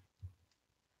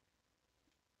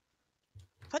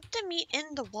 Put the meat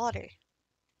in the water.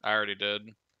 I already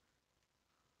did.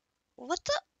 What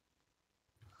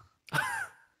the?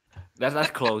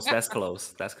 That's close. That's close.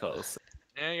 That's close.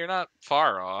 Yeah, you're not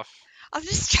far off. I'm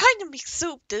just trying to make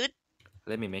soup, dude.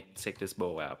 Let me take this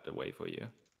bowl out the way for you.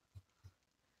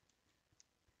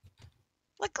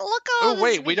 Look at all Oh this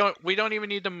wait, meat. we don't even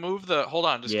need to move the. Hold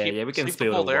on, just Yeah, keep. yeah, we can leave the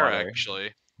spill bowl the there. water.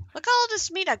 Actually, Look at all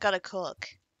this meat I gotta cook.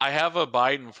 I have a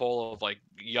Biden full of like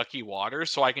yucky water,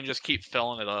 so I can just keep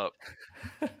filling it up.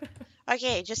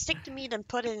 Okay, just take the meat and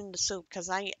put it in the soup, cause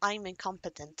I'm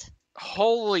incompetent.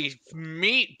 Holy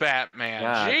meat, Batman!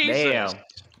 God Jesus, damn.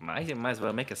 Might as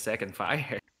well make a second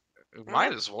fire.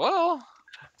 might as well.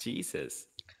 Jesus.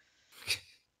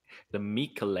 The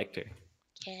meat collector.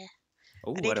 Yeah.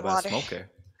 Oh, need what about water. smoker?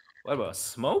 What about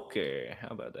smoker? How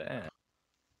about that?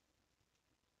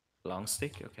 Long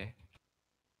stick, okay.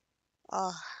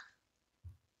 Oh.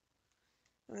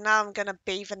 Now I'm gonna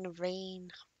bathe in the rain.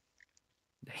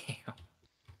 Damn.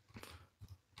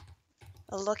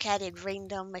 Look at it rain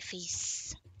down my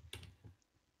face.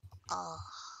 Oh.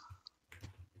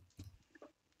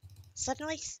 Is that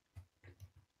noise?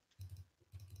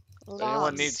 If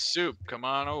anyone needs Logs. soup, come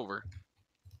on over.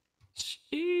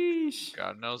 Sheesh.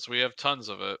 God knows we have tons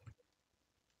of it.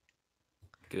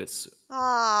 Good soup.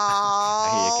 I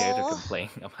hear your character Oh, complain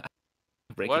about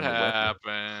breaking What the weapon.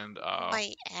 happened? Oh,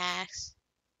 my ass.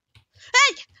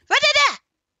 Hey! What is that?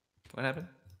 What happened?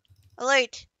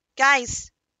 Alert.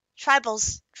 Guys.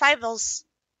 Tribals. Tribals.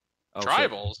 Oh, shit.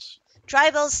 tribals.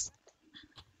 Tribals.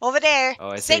 Over there. Oh,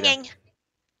 I see them. singing.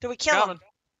 Do we kill him? Coming.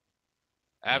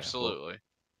 Absolutely.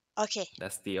 Okay.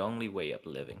 That's the only way of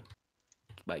living.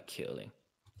 By killing.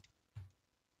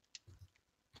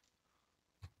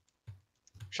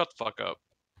 Shut the fuck up.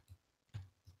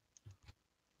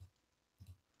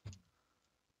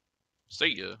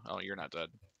 See ya. Oh, you're not dead.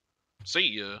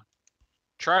 See ya.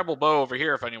 Tribal bow over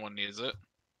here if anyone needs it.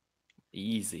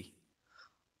 Easy.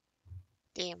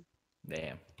 Damn.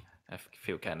 Damn. I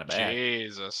feel kind of bad.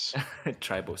 Jesus.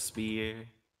 Tribal spear.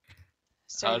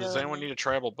 Does anyone need a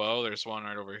tribal bow? There's one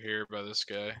right over here by this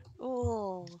guy.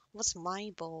 Ooh, what's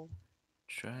my bow?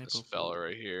 Tribal This fella bow.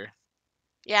 right here.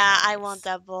 Yeah, I Nice. want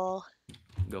that bow.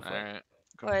 Go for it. Alright.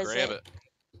 Come Where is grab it?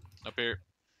 it. Up here.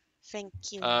 Thank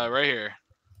you. Right here.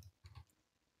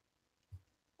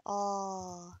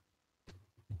 Oh.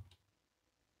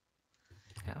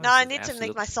 How Now is I this need to make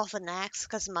absolute- myself an axe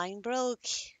because mine broke.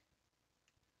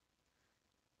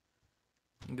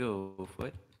 Go for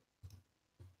it.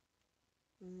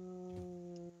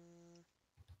 Mm.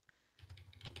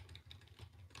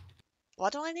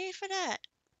 What do I need for that?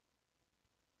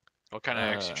 What kind of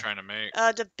axe you Uh, trying to make?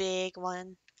 The big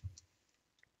one.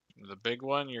 The big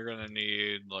one, you're gonna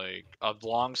need like a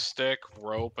long stick,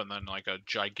 rope, and then like a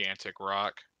gigantic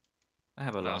rock. I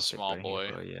have a Not a long stick small right boy.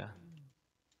 here for you.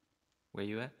 Where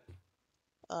you at?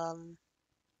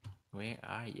 Where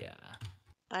are ya?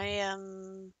 I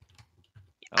am.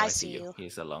 Oh, I I see see you. you.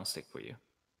 Here's a long stick for you.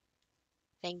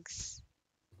 Thanks.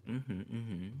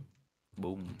 Boom.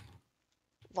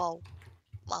 Whoa.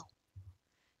 Whoa.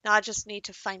 Now I just need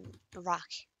to find the rock.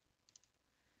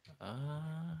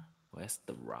 Where's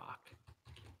the rock?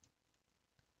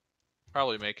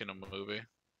 Probably making a movie.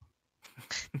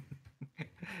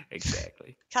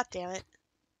 Exactly. God damn it.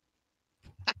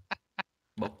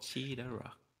 Bocchi the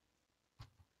rock.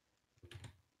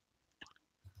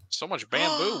 So much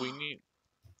bamboo we need.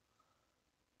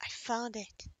 I found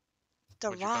it. The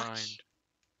What'd you rock. find?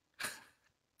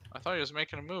 I thought he was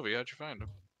making a movie. How'd you find him?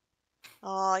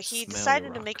 Oh, he Smell decided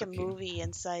to rock make cooking. a movie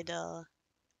inside.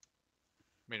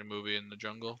 Made a movie in the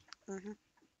jungle. Mhm.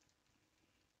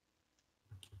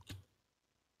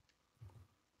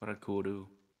 What a cool dude.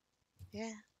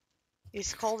 Yeah.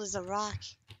 He's cold as a rock.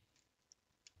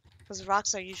 Because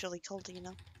rocks are usually cold, you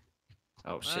know.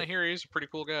 Oh I shit. hear he's a pretty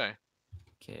cool guy.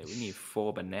 Okay, we need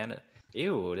 4 banana.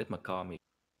 Ew, that's McCormick.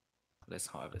 Let's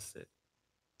harvest it.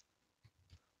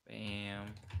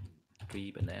 Bam.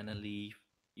 3 banana leaf.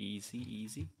 Easy,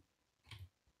 easy.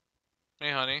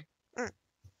 Hey, honey. Mm.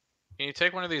 Can you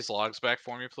take one of these logs back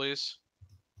for me, please?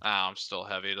 Ah, I'm still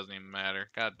heavy. It doesn't even matter.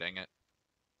 God dang it.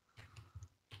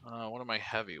 What am I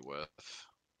heavy with?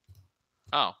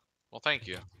 Oh, well, thank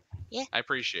you. Yeah. I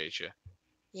appreciate you.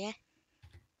 Yeah.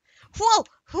 Whoa!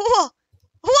 Whoa!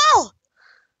 Whoa!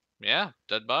 Yeah,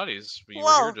 dead bodies. You were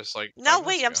Whoa. here just like No, 5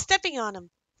 wait, minutes I'm ago. stepping on him.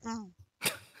 Mm.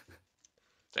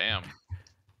 Damn,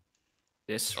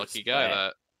 This lucky guy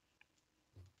that.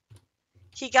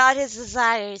 He got his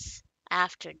desires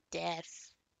after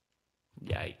death.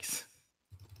 Yikes.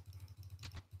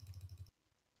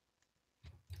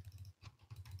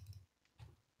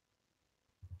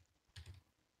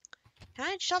 Can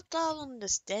I chop down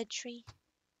this dead tree?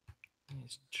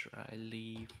 Let's dry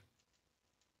leaf.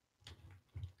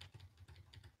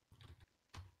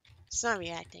 It's not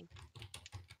reacting.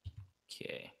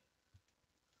 Okay.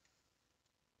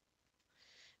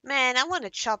 Man, I want to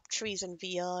chop trees in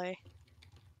VR.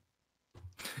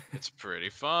 It's pretty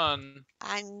fun.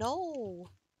 I know.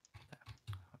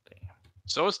 Oh, damn.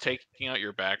 So is taking out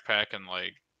your backpack and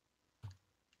like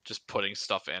just putting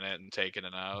stuff in it and taking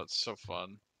it out. It's so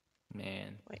fun.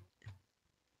 Man. Wait.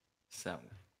 Sound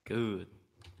good.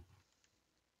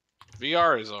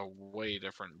 VR is a way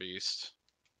different beast.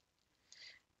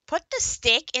 Put the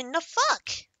stick in the fuck.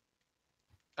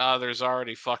 There's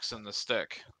already fucks in the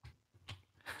stick.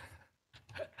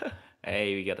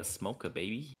 Hey, we got a smoker,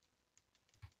 baby.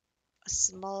 A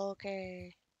smoker.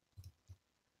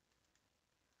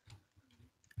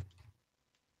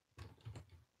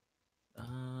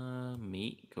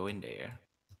 Meat, go in there.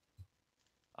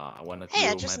 I wanna Hey, I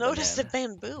grill just my noticed the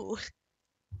banana. bamboo.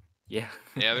 Yeah.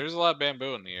 Yeah, there's a lot of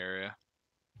bamboo in the area.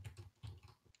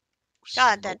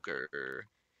 God, that- Smoker.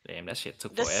 Damn, that shit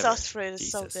took This forever. sauce fruit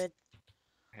is so Jesus. good.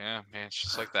 Yeah, man, it's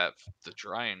just like that, the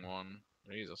drying one.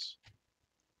 Jesus.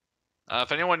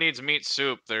 If anyone needs meat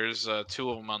soup, there's 2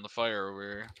 of them on the fire over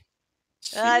here.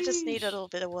 I just need a Sheesh. little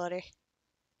bit of water.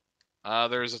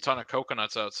 There's a ton of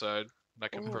coconuts outside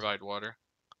that can Ooh. provide water.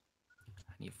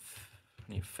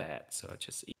 I need fat, so I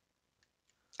just eat.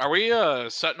 Are we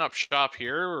setting up shop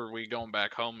here, or are we going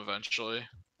back home eventually?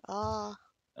 Oh,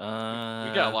 We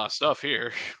got a lot of stuff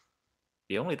here.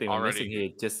 The only thing we're already. missing here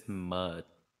is just mud.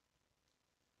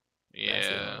 That's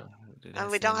the Yeah. did And I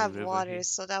we see don't any have river water, here?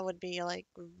 so that would be like.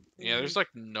 Yeah, there's like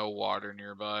no water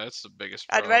nearby. That's the biggest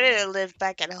I'd problem. rather live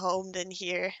back at home than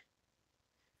here.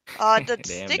 The Damn,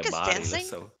 stick your is body looks dancing.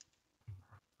 so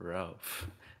rough.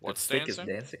 That What's stick is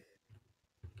dancing? dancing.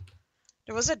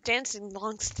 There was a dancing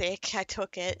long stick. I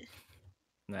took it.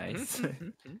 Nice.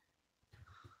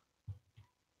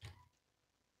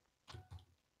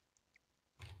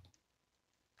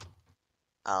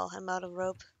 Oh, I'm out of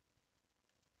rope.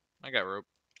 I got rope.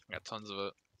 I got tons of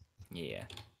it. Yeah.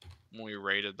 When we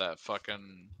raided that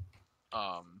fucking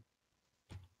or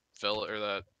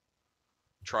that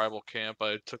tribal camp,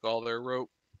 I took all their rope.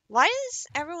 Why is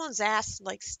everyone's ass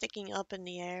like sticking up in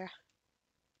the air?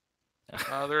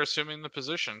 They're assuming the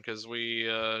position because we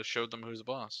showed them who's the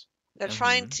boss. They're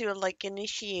trying to like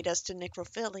initiate us to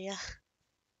necrophilia.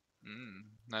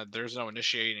 There's no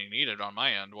initiating needed on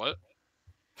my end. What?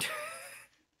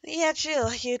 Yeah,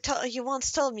 Jill, you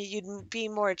once told me you'd be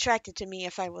more attracted to me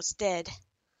if I was dead.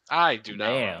 I do not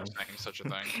Damn. remember saying such a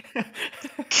thing.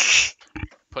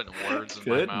 Putting words in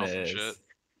Goodness. my mouth and shit.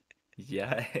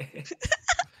 Yeah.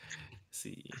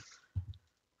 See.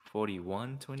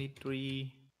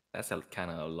 41-23. That's a kind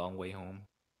of a long way home.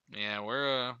 Yeah,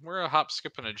 we're a hop,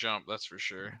 skip, and a jump. That's for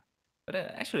sure. But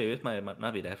actually, it might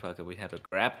not be that far because we have a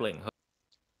grappling hook.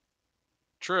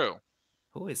 True.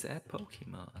 Who is that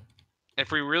Pokemon? If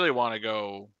we really want to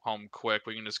go home quick,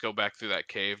 we can just go back through that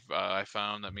cave I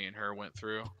found that me and her went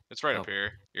through. It's right up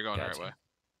here. You're going the right Gotcha. way.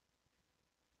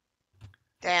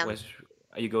 Damn.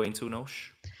 Are you going to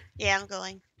Nosh? Yeah, I'm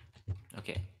going.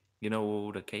 Okay. You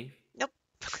know the cave? Nope.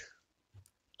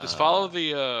 Just follow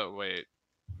the wait.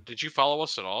 Did you follow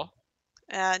us at all?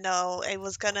 No, I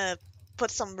was gonna put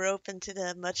some rope into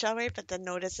the mud shower, but then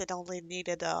noticed it only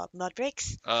needed mud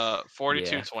bricks.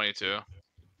 4222.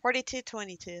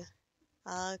 4222.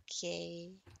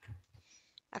 Okay.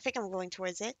 I think I'm going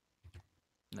towards it.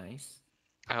 Nice.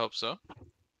 I hope so.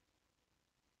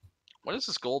 What is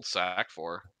this gold sack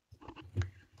for?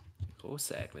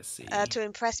 Cossack, let's see. To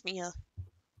impress me.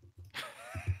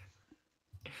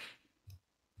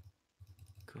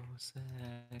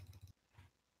 Cossack.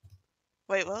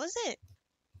 Wait, what was it?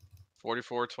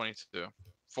 4422.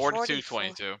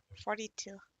 4222.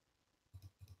 42.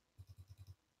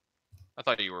 I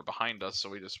thought you were behind us,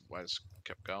 so I just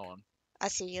kept going. I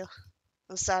see you.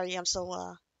 I'm sorry, I'm so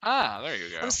There you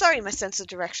go. I'm sorry my sense of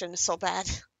direction is so bad.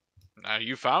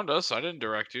 You found us. I didn't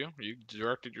direct you. You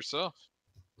directed yourself.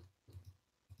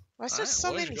 Why is there Alright, so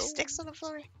where'd you many go? sticks on the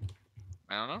floor?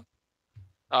 I don't know.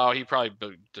 Oh, he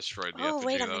probably destroyed the Oh, effigy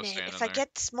wait a that was minute. standing If I there.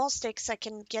 get small sticks, I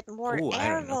can get more Ooh,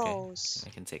 iron. arrows.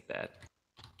 Okay. I can take that.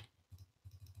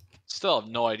 Still have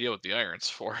no idea what the iron's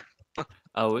for.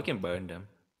 Oh, we can burn them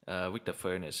with the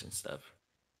furnace and stuff.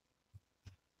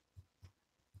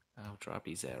 I'll drop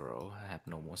these arrows. I have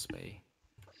no more space.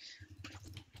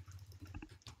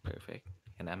 Perfect.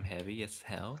 And I'm heavy as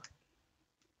hell.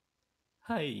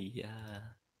 Hiya.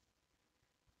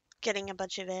 Getting a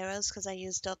bunch of arrows because I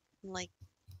used up like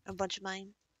a bunch of mine.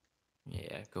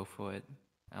 Yeah, go for it.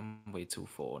 I'm way too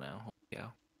full now. Yeah.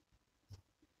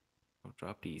 I'll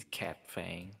drop these cat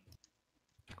fang.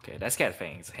 Okay, that cat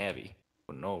fang is heavy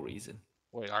for no reason.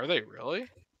 Wait, are they really?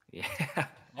 Yeah.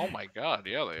 Oh my god,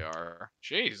 yeah they are.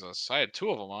 Jesus, I had 2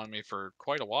 of them on me for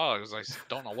quite a while because I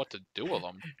don't know what to do with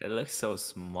them. They look so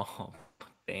small.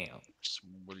 Damn.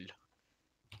 Small.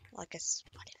 Like a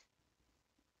spot.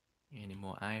 Any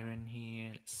more iron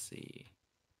here? Let's see.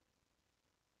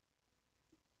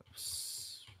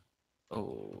 Oops.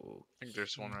 Oh. I think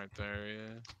there's one right there,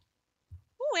 yeah.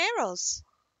 Ooh, arrows.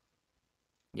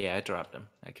 Yeah, I dropped them.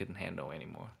 I couldn't handle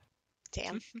anymore.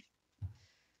 Damn.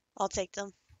 I'll take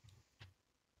them.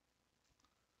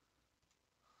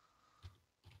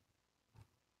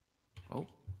 Oh.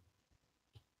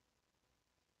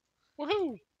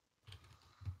 Woohoo!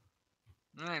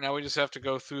 Alright, now we just have to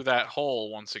go through that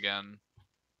hole once again.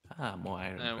 Ah, more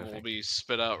iron. And we'll Perfect. be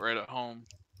spit out right at home.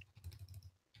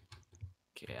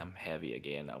 Okay, I'm heavy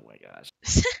again. Oh my gosh.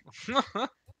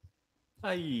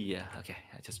 Yeah. Okay,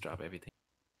 I just dropped everything.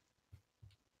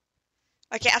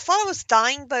 Okay, I thought I was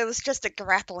dying, but it was just a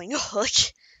grappling hook.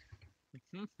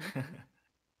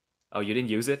 Oh, you didn't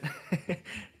use it?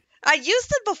 I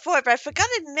used it before, but I forgot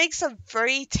it makes a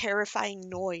very terrifying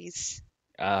noise.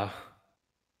 Oh.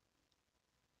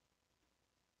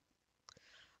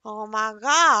 Oh my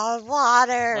god,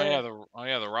 water! Oh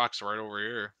yeah, the rock's right over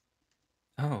here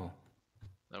Oh.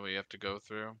 that we have to go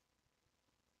through.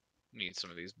 Need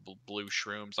some of these blue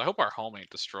shrooms. I hope our home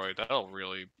ain't destroyed. That'll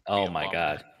really. Oh be a my bummer.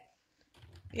 god.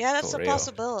 Yeah, that's For a real.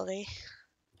 possibility.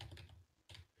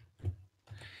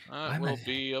 That will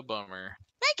be a bummer.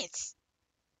 Maggots!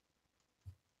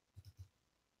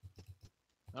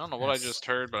 I don't know what I Yes. just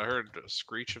heard, but I heard a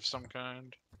screech of some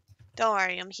kind. Don't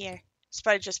worry, I'm here. It's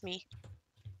probably just me.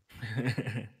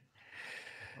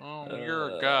 Oh,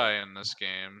 you're a guy in this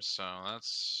game, so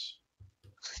that's...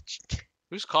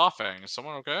 Who's coughing? Is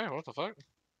someone okay? What the fuck?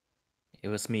 It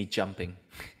was me jumping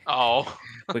Oh,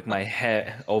 with my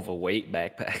head overweight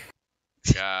backpack.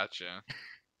 gotcha.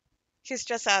 He's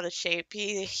just out of shape.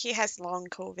 He has long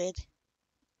COVID.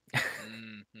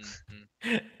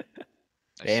 Mm-hmm.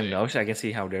 Damn, Nosh, I can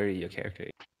see how dirty your character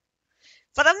is.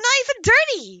 But I'm not even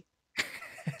dirty.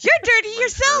 You're dirty Are you sure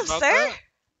yourself, about sir. that?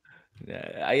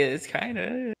 Yeah, it's kind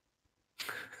of.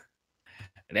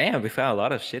 Damn, we found a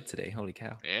lot of shit today. Holy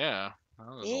cow. Yeah,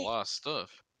 well, there's a Yeah. lot of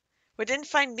stuff. We didn't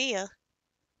find Mia.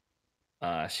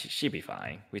 She'd be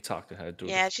fine. We talked to her.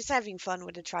 Yeah, she's having fun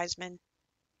with the tribesmen.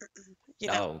 You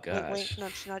know, Oh wink, wink, gosh.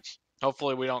 nudge, nudge.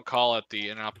 Hopefully we don't call at the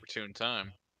inopportune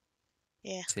time.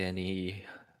 Yeah. Is there any?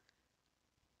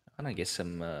 I wanna get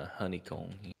some honeycomb.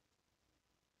 Let me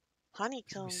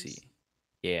Honeycombs. see.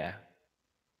 Yeah,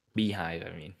 beehive.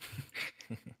 I mean,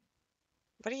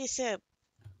 What do you say?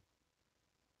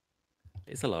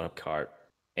 it's a lot of carb,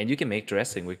 and you can make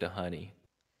dressing with the honey.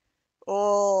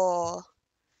 Oh,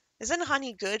 isn't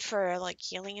honey good for like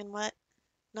healing and what?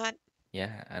 Not,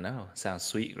 Yeah, I know. Sounds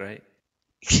sweet, right?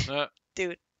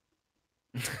 dude.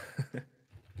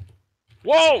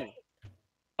 Whoa!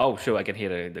 Oh, sure. I can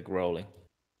hear the growling.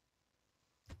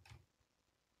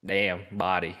 Damn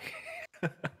body.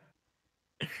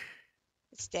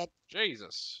 It's dead.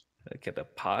 Jesus. Look at the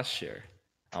posture.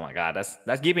 Oh my god,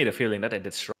 that's give me the feeling that I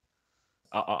did strong.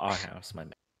 Our house, my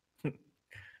man.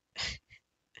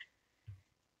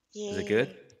 Yeah. Is it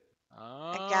good?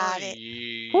 got it.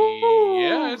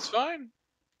 Yeah, it's fine.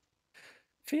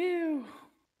 Phew.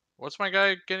 What's my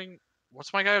guy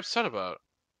upset about?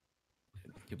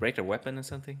 You break a weapon or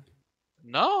something?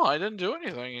 No, I didn't do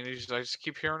anything, and I just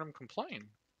keep hearing him complain.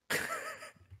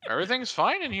 Everything's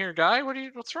fine in here, guy.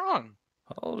 What's wrong?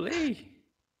 Holy.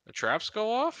 The traps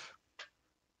go off?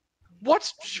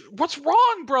 What's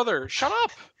wrong, brother? Shut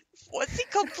up! What's he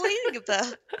complaining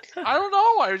about? I don't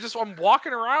know. I'm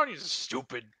walking around. He's a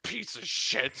stupid piece of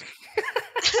shit.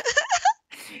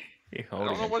 You're I don't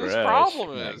holding know a what his grudge.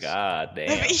 problem My is. god, I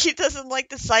damn. mean, he doesn't like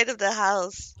the sight of the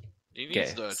house. He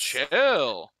needs Okay. to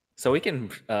chill. So we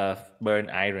can burn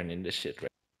iron in this shit,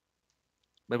 right?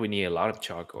 But we need a lot of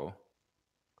charcoal.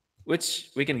 Which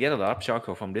we can get a lot of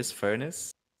charcoal from this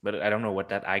furnace, but I don't know what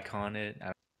that icon is.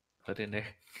 I put in there.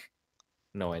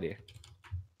 No idea.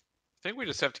 I think we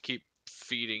just have to keep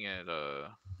feeding it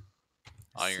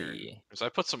iron. See. Because I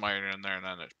put some iron in there and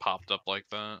then it popped up like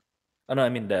that. Oh no, I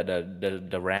mean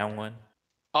the round one.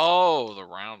 Oh, the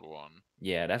round one.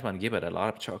 Yeah, that's one give it a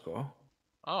lot of charcoal.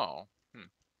 Oh.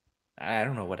 I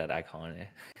don't know what that icon is.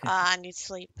 I need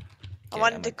sleep. I Okay,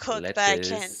 wanted to I'ma cook, let but I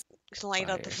can't this light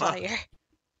up the fire. fire.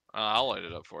 I'll light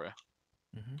it up for you.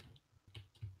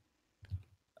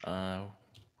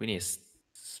 We need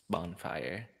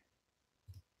bonfire.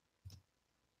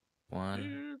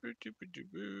 1,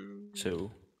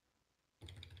 2.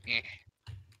 Eh.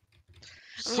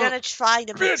 I'm gonna try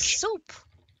to make bitch! soup.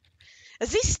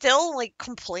 Is he still like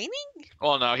complaining?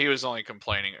 Well, no, he was only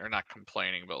complaining, or not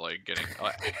complaining, but like getting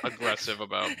aggressive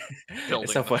about building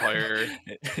It's so the funny. fire.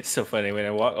 It's so funny when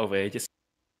I walk over, it just.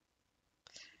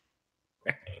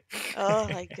 Oh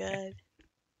my god.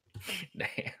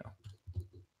 Damn.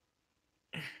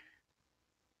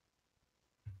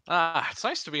 It's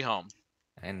nice to be home.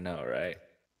 I know, right?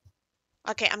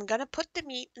 Okay, I'm gonna put the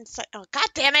meat inside. Oh, god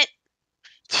damn it!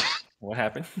 What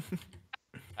happened?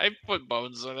 I put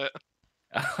bones in it.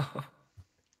 Oh.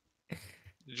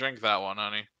 Drink that one,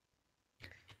 honey.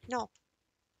 No.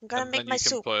 I'm gonna And make then my you can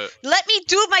soup. put. Let me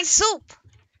do my soup!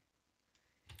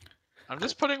 I'm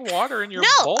just putting water in your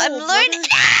No, bowl. I'm learning.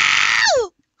 brother.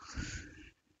 No!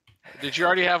 Did you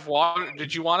already have water?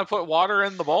 Did you want to put water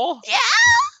in the bowl? Yeah!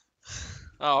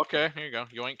 Oh, okay. Here you go.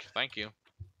 Yoink. Thank you.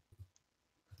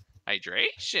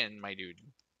 Hydration, my dude.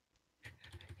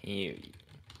 Here.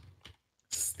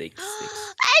 Sticks.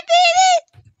 I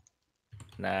made it!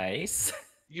 Nice.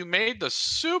 You made the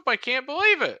soup. I can't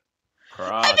believe it.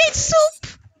 I made soup!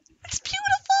 It's beautiful!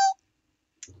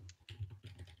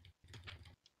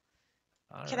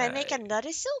 Can I make Alright.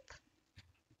 another soup?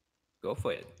 Go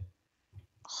for it.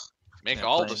 Make Yeah,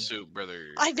 all the plain. soup,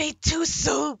 brother. I made 2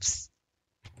 soups!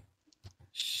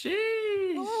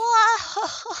 Sheesh. Wow!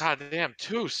 God damn,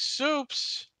 2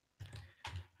 soups.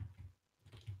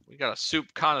 We got a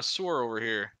soup connoisseur over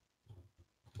here.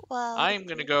 Wow. I'm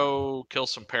gonna go kill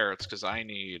some parrots because I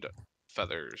need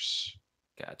feathers.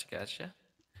 Gotcha.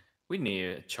 We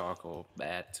need charcoal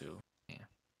bad too. Yeah.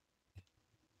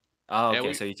 Oh, Yeah, okay.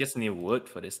 we So you just need wood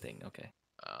for this thing. Okay.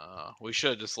 we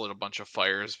should have just lit a bunch of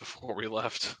fires before we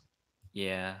left.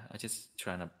 Yeah, I just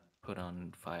trying to put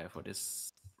on fire for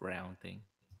this round thing.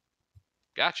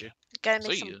 Gotcha. Gotta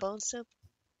make See some ya. bone soup.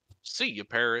 See you,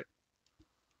 parrot.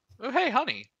 Oh, hey,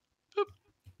 honey. Boop.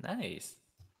 Nice.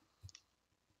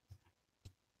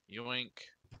 Yoink.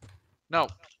 No.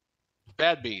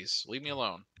 Bad bees. Leave me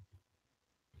alone.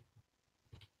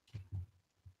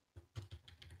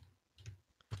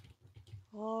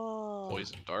 Oh.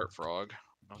 Poison dart frog.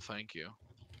 No, thank you.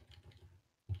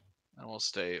 I will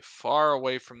stay far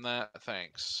away from that.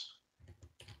 Thanks.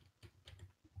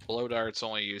 Blow dart's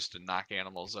only used to knock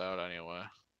animals out anyway.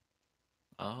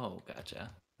 Oh, gotcha.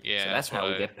 Yeah, So that's what how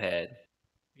we I. get paired.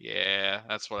 Yeah,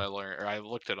 that's what I learned. Or I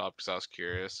looked it up because I was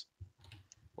curious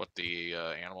what the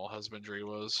animal husbandry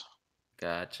was.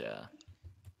 Gotcha.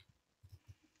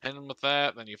 Hit them with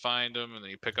that, then you find them, and then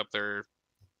you pick up their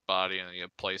body and then you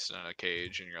place it in a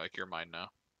cage, and you're like, you're mine now.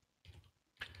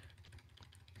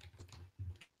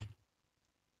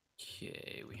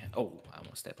 Okay, we have. Oh, I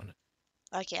almost stepped on it.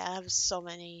 Okay, I have so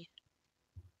many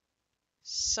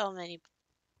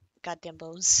goddamn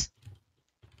bones.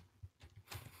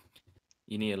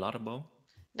 You need a lot of bone?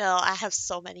 No, I have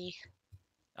so many.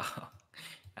 Oh,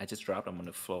 I just dropped them on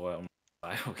the floor. On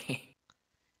my okay.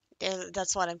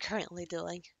 That's what I'm currently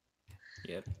doing.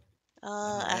 Yep.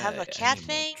 I have a Alright, cat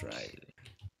need more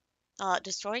thing.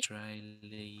 Destroy. dry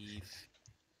leaf.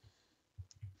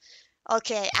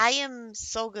 Okay, I am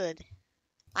so good.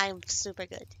 I am super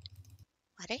good.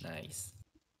 What? Nice.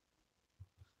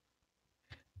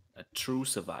 A true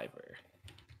survivor.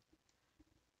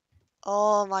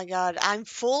 Oh my god, I'm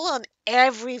full on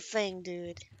everything,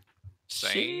 dude.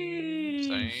 Same, Sheesh.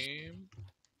 same.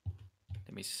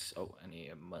 Let me. Oh, I need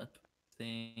a mud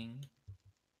thing.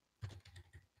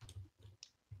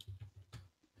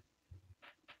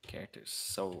 Character's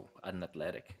so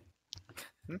unathletic.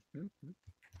 Okay.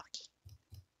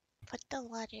 Put the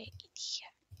water in here.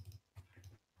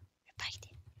 The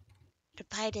Biden. The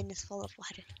Biden is full of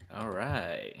water. All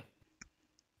right.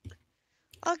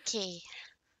 Okay.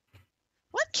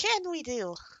 What can we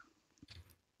do?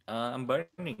 I'm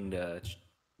burning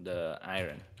the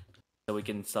iron, so we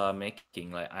can start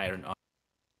making like iron armor.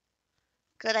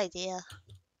 Good idea.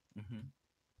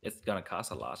 It's gonna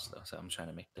cost a lot though, so I'm trying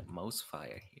to make the most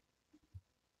fire here.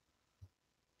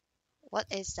 What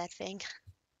is that thing?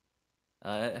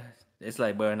 It's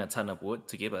like burn a ton of wood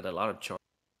to give it a lot of charge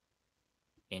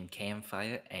and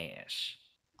campfire ash,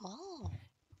 Oh.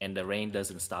 and the rain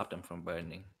doesn't stop them from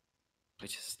burning,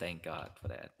 which is thank God for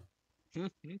that.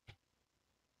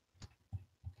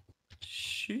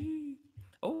 Shoo.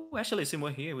 Oh, actually,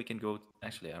 somewhere here we can go.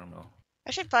 Actually, I don't know.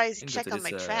 I should probably think check that on my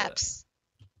it's, traps.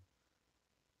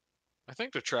 I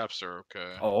think the traps are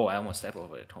okay. Oh, I almost stepped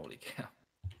over it. Holy cow!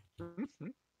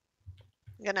 I'm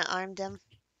gonna arm them.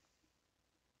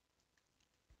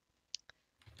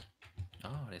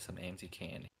 Oh, there's some empty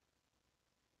candy.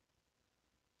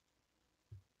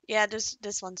 Yeah, this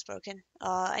one's broken.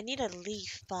 I need a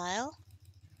leaf pile.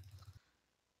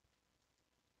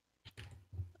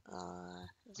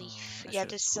 Leaf. I Yeah, should've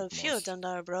there's so put few more of them that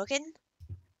are broken.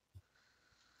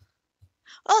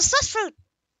 Oh, slush fruit!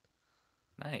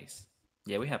 Nice.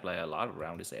 Yeah, we have like a lot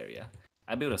around this area.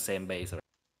 I built the same base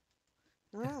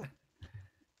Mm.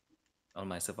 on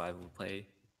my survival play.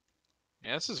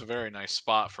 Yeah, this is a very nice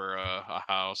spot for a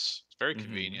house. It's very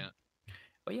convenient.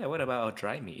 Oh yeah, what about our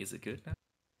dry meat? Is it good now?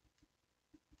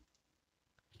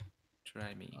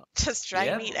 Dry meat. Does dry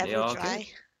Yeah, meat they ever all dry?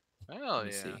 Hell Let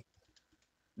me yeah. see.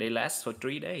 They last for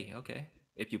 3 days. Okay.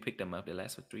 If you pick them up, they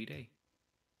last for 3 days.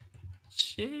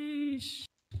 Sheesh.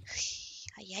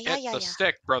 Yeah. Get the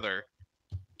stick, brother.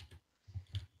 I'm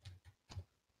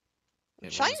Wait,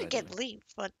 what trying was to I get doing? leaf,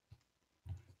 but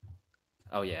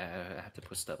Oh yeah, I have to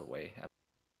put stuff away.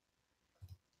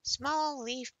 small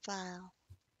leaf pile.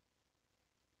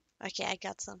 Okay, I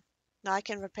got some. Now I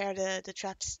can repair the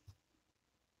traps.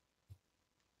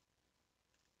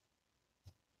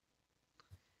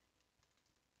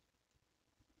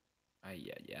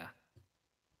 Yeah.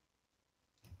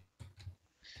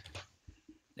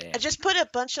 I Damn. just put a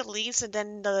bunch of leaves and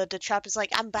then the trap is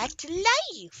like, I'm back to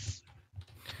life!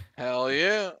 Hell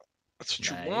yeah. That's what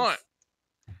you want.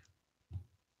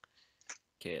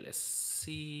 Okay, let's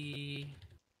see.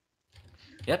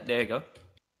 Yep, there you go.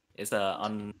 It's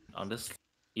on this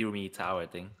Irumi Tower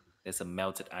thing. There's a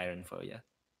melted iron for you.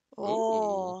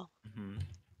 Oh.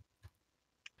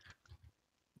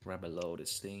 Right below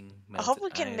this thing. I hope Melted we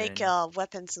can make iron.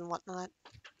 weapons and whatnot.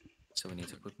 So we need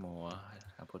to put more.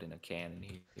 I put in a can in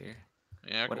here.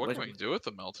 Yeah, what can we do with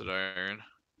the melted iron?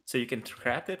 So you can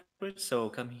craft it first. So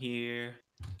come here.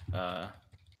 What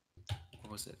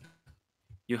was it?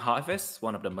 You harvest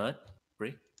one of the mud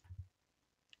brick.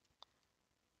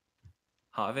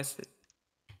 Harvest it.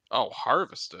 Oh,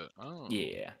 harvest it. Oh.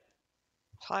 Yeah,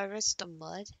 Harvest the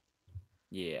mud.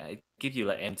 yeah. It gives you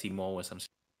like empty mold or something.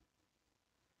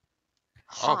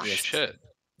 Oh Huh. Yes. shit.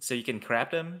 So you can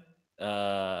craft them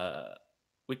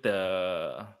with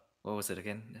the what was it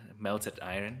again? Melted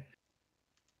iron.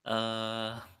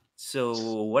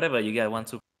 So whatever you guys want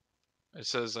to. It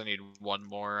says I need one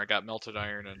more. I got melted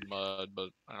iron and mud, but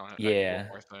I need one Yeah.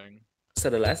 more thing. So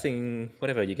the last thing,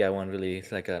 whatever you guys want, really,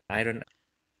 is like a iron.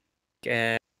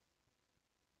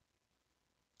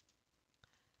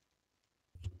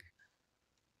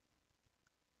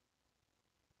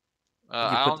 Uh,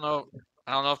 you I put. don't know.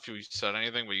 I don't know if you said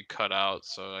anything, but you cut out,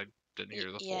 so I didn't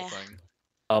hear the full Yeah. thing.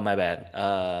 Oh my bad.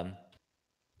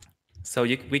 So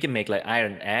we can make like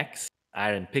iron axe,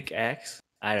 iron pickaxe,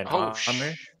 iron Oh,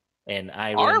 armor, and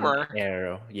iron armor.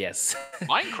 arrow. Yes.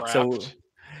 Minecraft.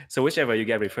 So whichever you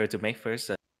guys refer to make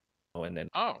first, and then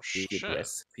Oh we give the shit.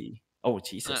 recipe. Oh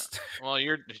Jesus. Well,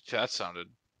 that sounded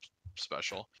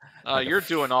special. Like a You're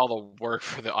doing all the work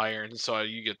for the iron, so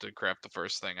you get to craft the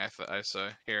first thing. I say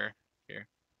here.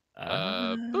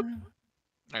 Boop,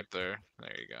 right there.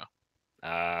 There you go.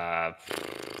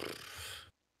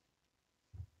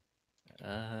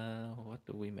 uh, what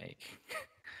do we make?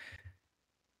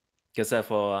 Because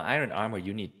for iron armor,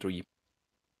 you need 3.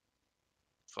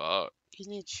 Fuck. You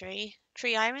need three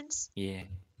irons. Yeah.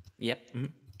 Yep.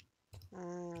 Mm.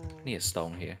 Need a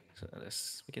stone here. So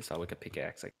we can start with a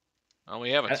pickaxe. Well,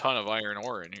 we have a Uh, ton of iron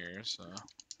ore in here, so.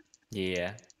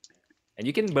 Yeah. And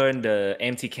you can burn the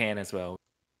empty can as well.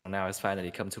 Now it's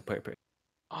finally come to purpose.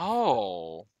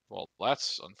 Oh, well,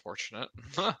 that's unfortunate.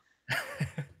 No,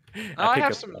 I I pick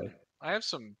have up. some. I have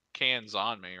some cans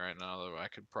on me right now that I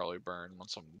could probably burn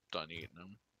once I'm done eating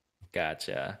them.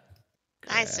 Gotcha.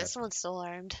 Nice. This one's still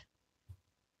armed.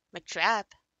 My trap.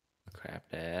 Grab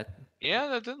that. Yeah,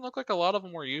 that didn't look like a lot of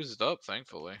them were used up,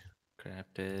 thankfully. Grab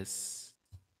this.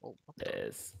 Oh, what the-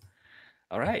 This.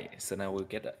 All right. So now we'll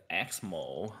get the axe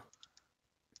mold.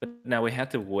 But now we have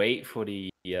to wait for the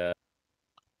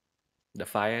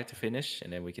fire to finish,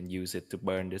 and then we can use it to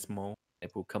burn this mold.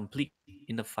 It will complete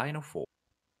in the final form.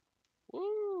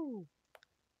 Woo!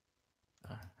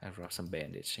 I brought some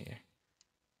bandage here.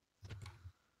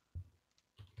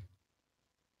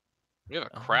 We have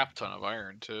a Oh. crap ton of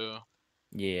iron too.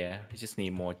 Yeah, we just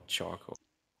need more charcoal.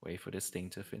 Wait for this thing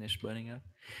to finish burning up.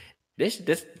 This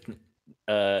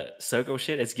circle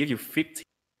shit, it's give you 50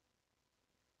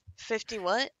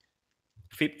 what?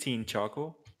 15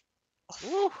 charcoal.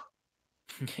 Woo!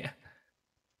 Yeah,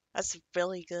 That's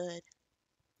really good.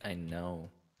 I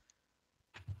know.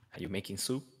 Are you making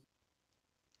soup?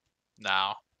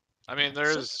 Now, I mean, Soup?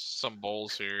 there's some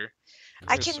bowls here.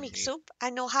 I There's can some make meat. soup. I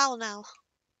know how now.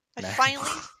 I Nice.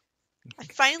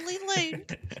 finally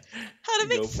learned how to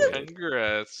make Go for soup. it.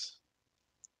 Congrats.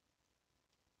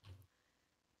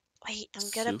 Wait, I'm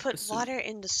gonna Soup put is soup. water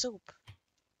in the soup.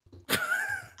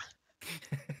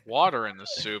 Water in the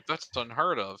soup. That's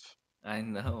unheard of. I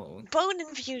know. Bone The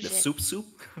infusion. soup.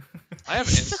 I have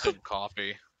instant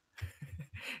coffee.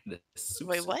 The soup.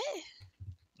 Wait, what?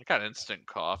 I got instant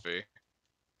coffee.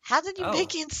 How did you Oh, make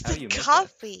how do instant you make that?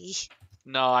 coffee?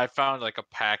 No, I found like a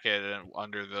packet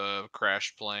under the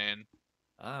crash plane.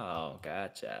 Oh,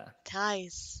 gotcha.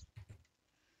 Nice.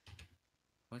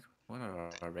 What are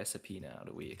our recipe now?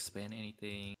 Do we expand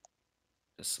anything?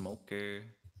 The smoker.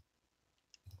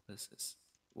 What is this?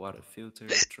 Water filter,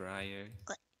 dryer.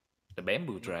 The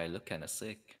bamboo dryer look kind of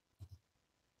sick.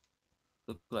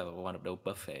 Look like one of those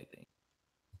buffet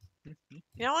things. You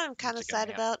know what I'm kind of Chicken sad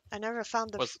ham. about? I never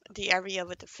found What's- the area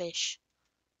with the fish.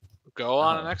 Go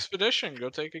on an Oh. expedition. Go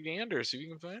take a gander. See if you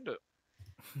can find it.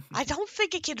 I don't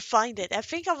think I can find it. I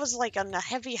think I was like on a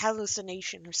heavy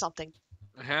hallucination or something.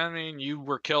 I mean, you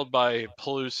were killed by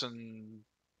pollution.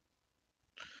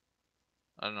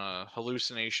 On a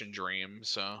hallucination dream,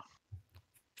 so.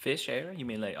 Fish era? You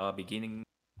mean like our beginning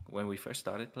when we first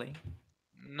started playing?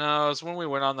 No, it's when we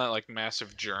went on that like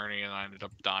massive journey and I ended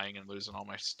up dying and losing all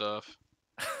my stuff.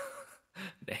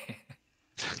 Damn.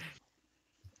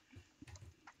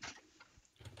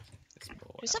 Let's go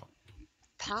There's a out.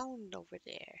 pound over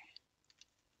there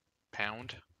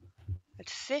Pound? at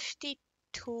 50.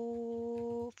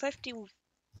 Am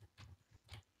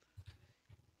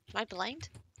I blind?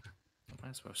 Might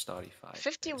as well start 5.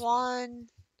 51,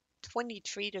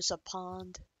 23. There's a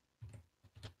pond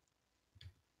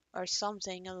or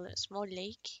something, a small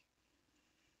lake.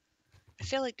 I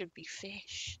feel like there'd be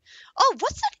fish. Oh,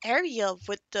 what's that area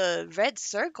with the red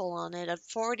circle on it at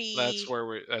 40? That's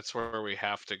where we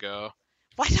have to go.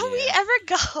 Why don't we Yeah. ever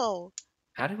go?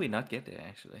 How did we not get there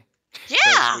actually?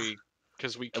 Yeah.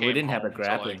 Because we We came didn't have a home to,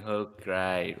 grappling like, hook.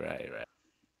 Right.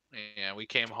 yeah, we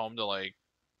came home to like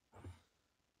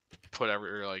put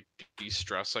like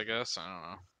de-stress, I guess. I don't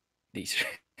know. These.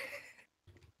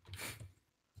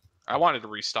 I wanted to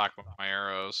restock my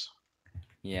arrows.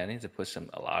 Yeah, I need to push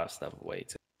a lot of stuff away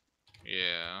too.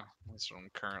 Yeah, that's what I'm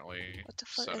currently What the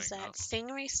fuck is setting that? up.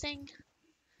 Stingray sting?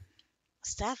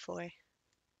 What's that for?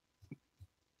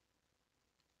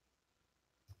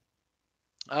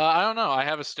 I don't know. I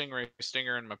have a stingray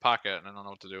stinger in my pocket, and I don't know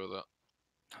what to do with it.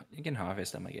 You can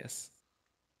harvest them, I guess.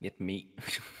 Get meat.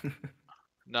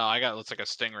 No, it's like a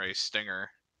stingray stinger.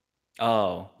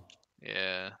 Oh.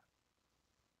 Yeah.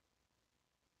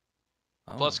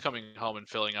 Oh. Plus, coming home and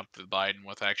filling up the Biden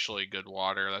with actually good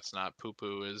water that's not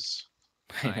poo-poo is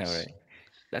I know, nice. right?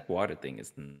 That water thing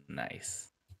is nice.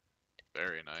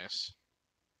 Very nice.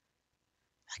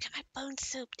 Look at my bone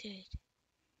soup, dude.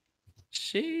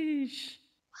 Sheesh.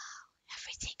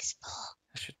 Everything's full.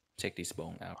 I should take these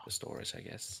bone out of storage, I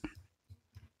guess.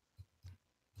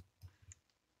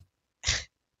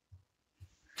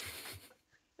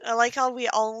 I like how we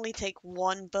only take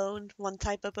one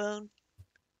type of bone.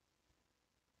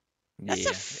 That's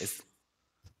Yeah,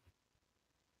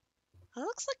 It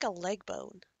looks like a leg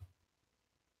bone.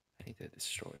 I need to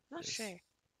destroy Not this. sure.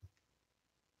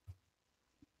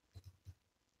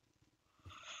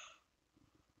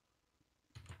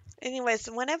 Anyways,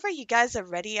 whenever you guys are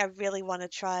ready, I really want to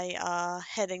try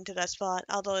heading to that spot,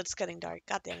 although it's getting dark.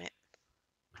 God damn it.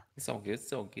 It's all good,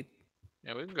 it's all good.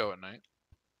 Yeah, we can go at night.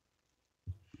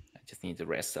 I just need to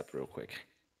rest up real quick.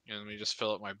 And let me just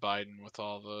fill up my Biden with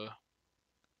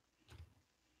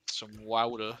some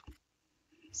water.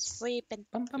 Sleeping.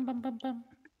 Bum, bum, bum, bum, bum.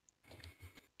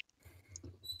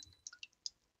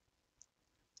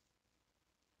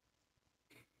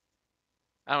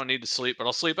 I don't need to sleep, but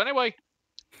I'll sleep anyway.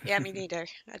 Yeah, me neither.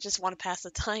 I just want to pass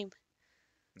the time.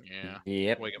 Yeah.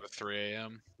 Yep. Wake up at 3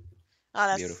 a.m. Oh,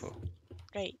 that's Beautiful.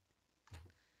 great.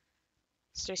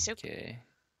 Is there soup? Okay.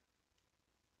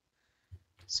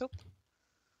 Soup?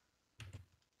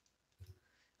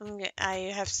 I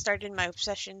have started my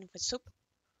obsession with soup.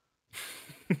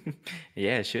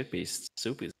 Yeah, it should be.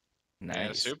 Soup is nice.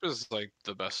 Yeah, soup is like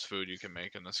the best food you can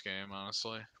make in this game,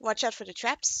 honestly. Watch out for the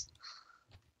traps.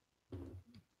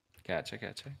 Gotcha.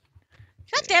 God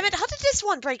damn it, how did this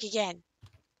one break again?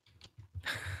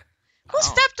 Who Oh,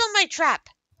 stepped on my trap?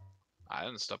 I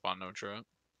didn't step on no trap.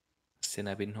 Since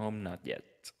I've been home, not yet.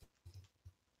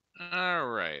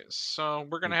 Alright, so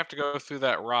we're gonna have to go through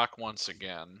that rock once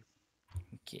again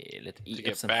Okay, let's to eat up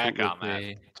get some back food real on that.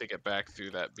 quick. To get back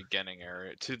through that beginning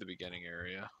area, to the beginning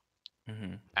area.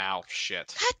 Mm-hmm. Ow,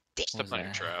 shit. God damn. Stepped on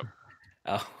your trap.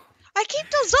 Oh. I keep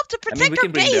those up to I mean, protect we our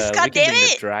can bring base, the god damn the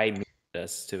it! dry meat with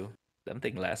us too.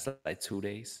 Something lasts like 2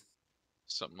 days.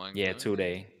 Something like Yeah, that. 2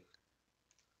 day.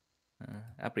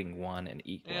 I'll bring one and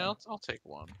eat Yeah, one. I'll take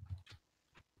one.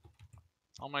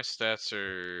 All my stats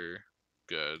are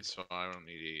good, so I don't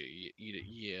need to eat it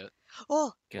yet.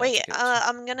 Oh, Gotcha, wait, gotcha.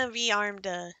 I'm gonna rearm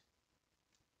the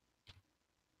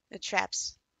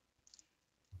traps.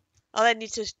 All I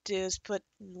need to do is put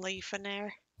leaf in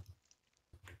there.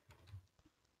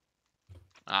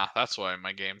 Ah, that's why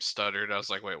my game stuttered. I was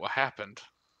like, wait, what happened?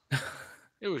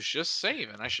 It was just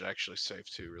saving. I should actually save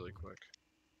too really quick.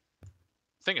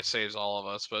 I think it saves all of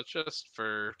us, but just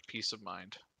for peace of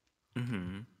mind.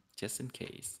 Mm-hmm. Just in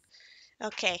case.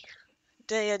 Okay.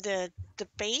 The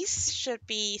base should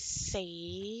be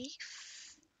safe.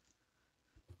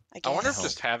 I guess. I wonder if hope.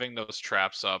 just having those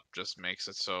traps up just makes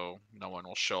it so no one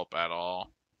will show up at all.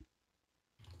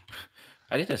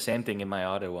 I did the same thing in my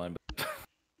other one, but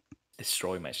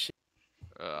destroy my shit.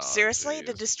 Oh, Seriously?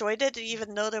 They jeez. destroyed it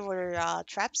even though there were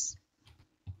traps?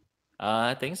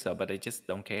 I think so, but I just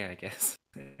don't care, I guess.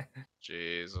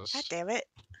 Jesus. God damn it.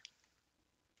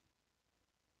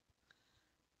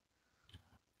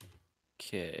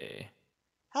 Okay.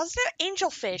 How's there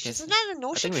angelfish? Guess- Isn't that an I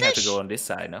ocean think we fish? have to go on this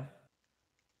side, no?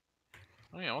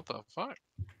 Oh yeah, what the fuck?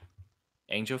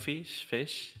 Angelfish,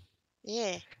 fish.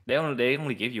 Yeah. They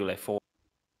only give you like 4.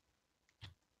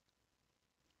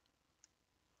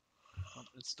 Oh,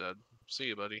 it's dead. See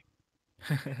you, buddy.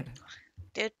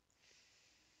 Dude,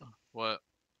 What?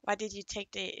 why did you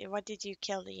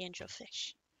kill the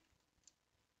angelfish?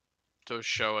 To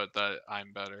show it that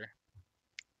I'm better.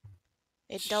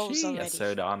 It knows She already.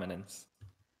 assert dominance.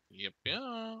 Yep,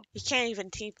 yeah. You can't even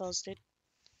T-pose, dude.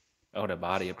 Oh, the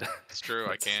body of the It's true,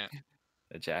 I can't.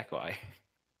 the jaguar.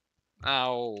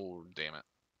 Oh, damn it.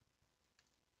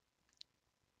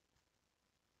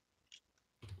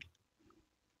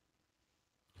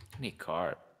 I need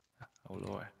carb. Oh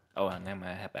lord. Oh, and then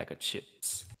I have bag of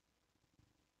chips.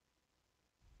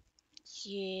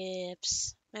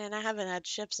 Chips. Man, I haven't had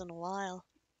chips in a while.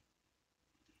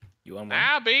 You want one?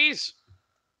 Ah, bees!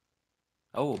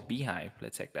 Oh, beehive.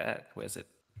 Let's check that. Where's it?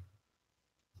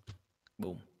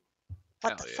 Boom.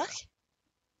 What Hell the yeah. fuck?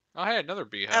 Oh, hey, another I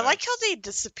beehive. like how they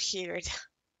disappeared.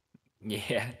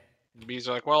 Yeah. Bees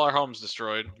are like, well, our home's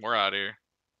destroyed. We're out of here.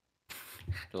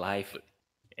 Life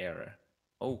error.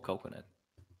 Oh, coconut.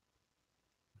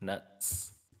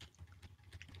 Nuts.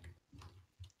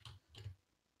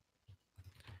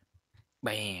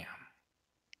 Bam.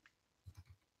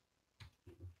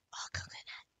 Oh,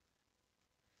 coconut.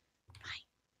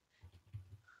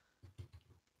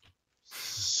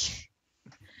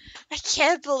 I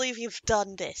can't believe you've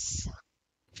done this.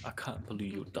 I can't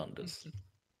believe you've done this.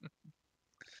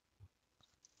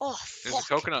 Oh, There's a fuck.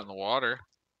 coconut in the water.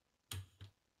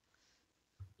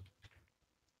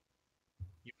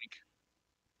 Unique.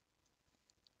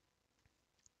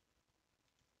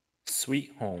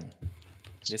 Sweet home.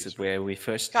 This Excuse is me. where we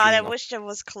first God, I dream of wish there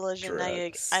was collision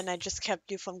drugs. and I just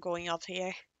kept you from going up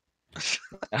here.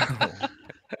 Oh,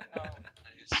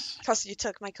 Nice. Because you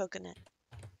took my coconut.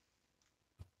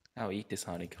 I'll eat this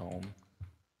honeycomb.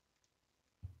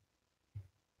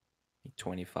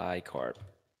 25 carb.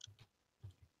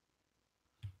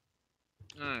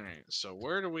 Alright, so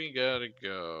where do we gotta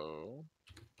go?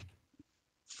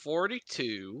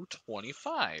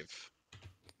 42.25.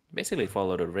 Basically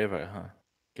follow the river, huh?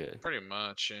 Good. Pretty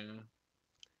much, yeah.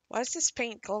 Why is this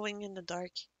paint glowing in the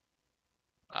dark?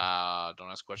 Don't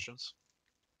ask questions.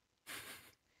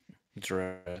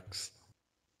 Drugs.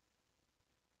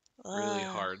 Really Ugh.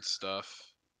 hard stuff.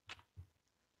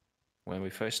 When we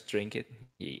first drink it,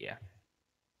 yeah.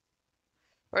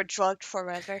 We're drugged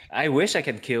forever. I wish I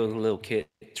could kill a little kid.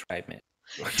 Try man.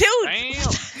 Dude!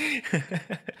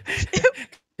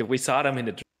 If we saw them in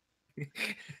the.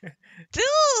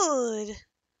 Dude!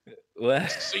 What?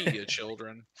 See ya,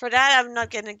 children. For that, I'm not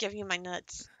gonna give you my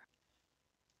nuts.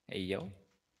 Hey yo,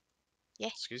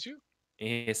 Excuse you? you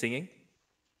hear singing?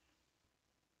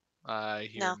 I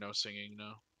hear No. no singing,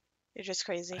 no. You're just I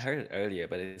crazy. heard it earlier,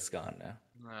 but it's gone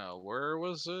now. Where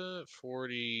was it?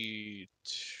 42.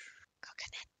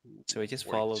 Coconut. So we just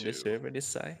follow 42. this river this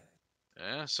side.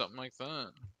 Yeah, something like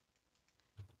that.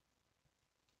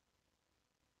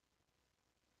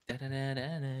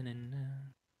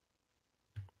 Da-da-da-da-da-da-da.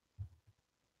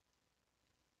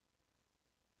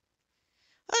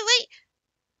 Oh, wait!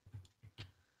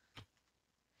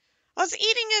 I was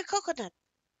eating a coconut.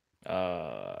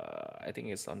 I think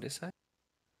it's on this side.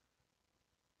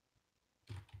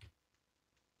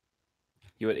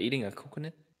 You were eating a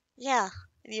coconut? Yeah.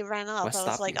 And you ran off. What I was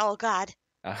stopped like, you? oh god.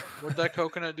 What'd that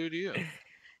coconut do to you?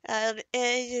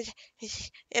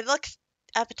 It looks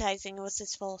appetizing. It was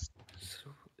his fault. So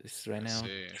it's right I now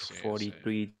see, I see, I see.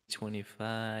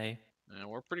 43.25. Yeah,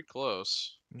 we're pretty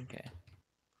close. Okay.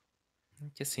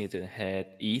 Just need to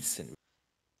head east and.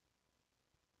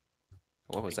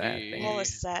 What was that? Piggy. Dang What it.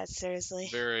 was that? Seriously.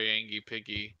 Very angry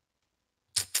piggy.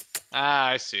 Ah,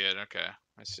 I see it. Okay,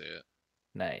 I see it.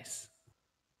 Nice.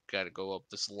 Gotta go up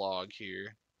this log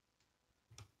here.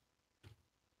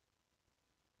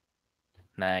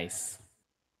 Nice.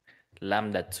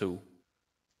 Lambda 2.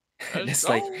 Let's This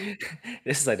like go.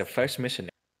 this is like the first mission.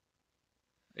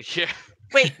 Yeah.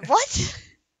 Wait, what?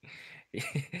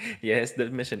 Yes, the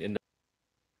mission in the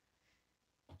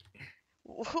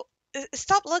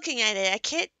Stop looking at it. I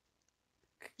can't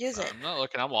use it. I'm not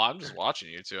looking. I'm just watching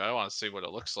you two. I want to see what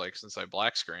it looks like since I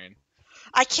black screen.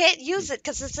 I can't use it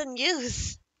because it's in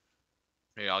use.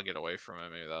 Maybe I'll get away from it.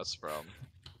 Maybe that's the problem.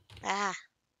 Ah.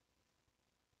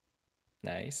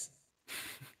 nice.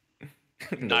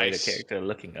 The way the Nice. character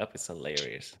looking up is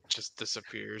hilarious. Just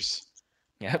disappears.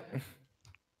 Yep.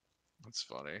 That's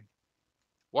funny.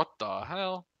 What the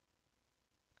hell?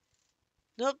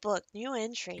 Notebook. New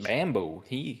entry. Bamboo.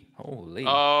 Holy.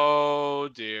 Oh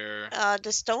dear.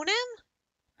 The stone M?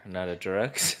 Another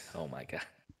drugs. Oh my god.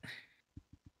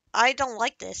 I don't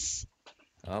like this.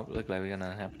 Oh, look like we're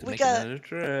gonna have to We make got- another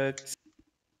drugs.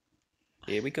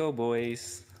 Here we go,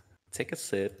 boys. Take a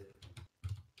sip.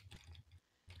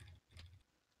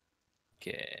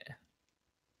 Okay.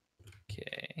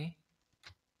 Okay.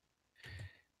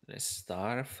 Let's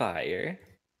start a fire.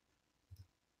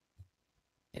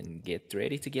 And get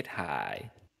ready to get high.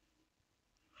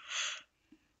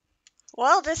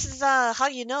 Well, this is how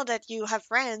you know that you have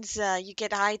friends. You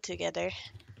get high together.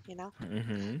 You know?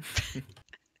 Mm-hmm.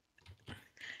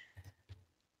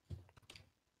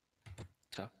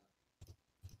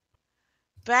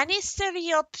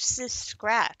 Banisteriopsis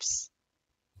scraps.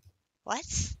 What?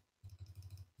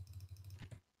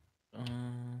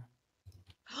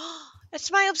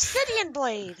 It's my obsidian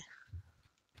blade.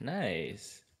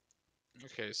 Nice.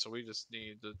 Okay, so we just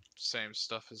need the same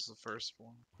stuff as the first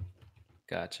one.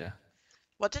 Gotcha.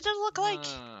 What did it look like?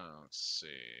 Let's see.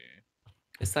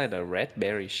 It's like the red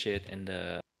berry shit and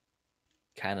the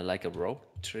kind of like a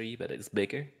rope tree, but it's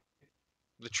bigger.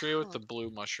 The tree with Huh. the blue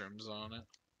mushrooms on it.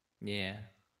 Yeah.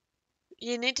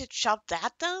 You need to chop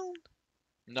that down?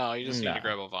 No, you just need to No.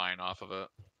 grab a vine off of it.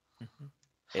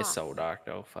 It's Huh. so dark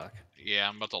though. Fuck. Yeah,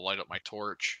 I'm about to light up my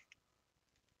torch.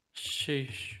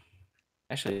 Sheesh.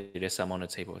 Actually, there's some on the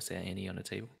table. Is there any on the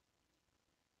table?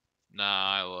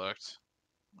 Nah, I looked.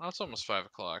 Oh, it's almost 5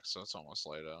 o'clock, so it's almost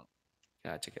light out.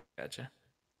 Gotcha, gotcha.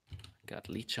 Got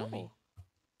leech on me.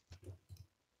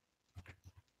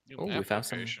 New Oh, we map found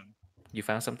some. location. You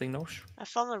found something, Nosh? I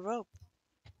found a rope.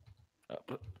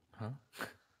 Huh?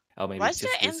 Oh, maybe Why it's is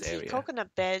there just this empty area.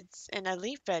 coconut beds and a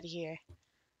leaf bed here?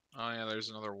 Oh yeah, there's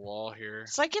another wall here.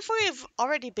 It's like if we've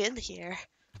already been here.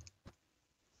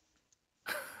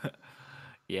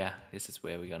 Yeah, this is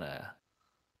where we're gonna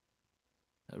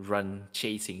run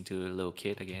chasing to a little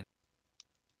kid again.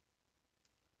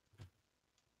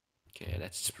 Okay,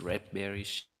 that's just red berry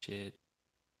shit.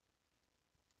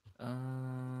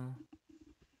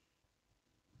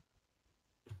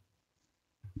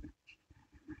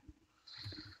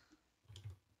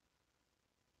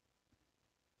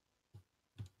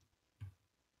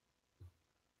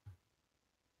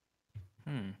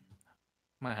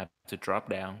 Might have to drop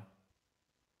down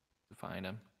to find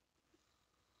them.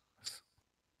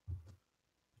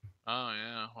 Oh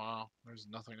yeah, wow. There's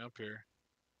nothing up here.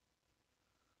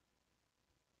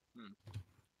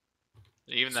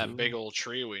 Even that big So- old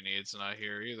tree we need's not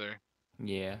here either.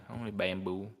 Yeah, only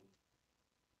bamboo.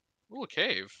 Ooh, a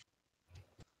cave.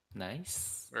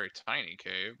 Nice. Very tiny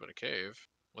cave, but a cave.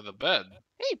 With a bed.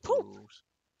 Hey, poop! Ooh.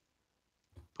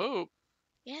 Poop?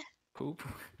 Poop.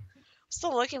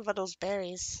 Still looking for those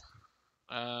berries.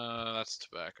 That's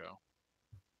tobacco.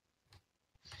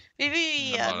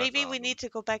 Maybe, I thought I maybe found we them. need to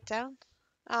go back down.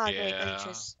 Ah, great, Yeah.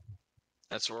 leeches.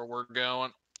 That's where we're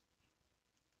going.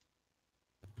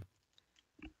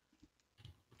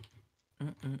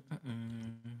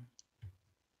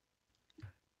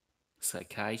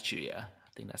 Psychiatria. I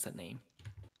think that's the name.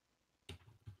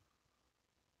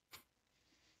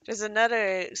 There's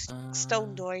another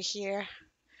stone door here.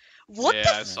 What yeah, the?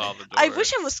 I saw the door. I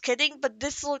wish I was kidding, but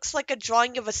this looks like a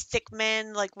drawing of a stick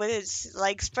man, like with his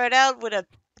legs spread out, with a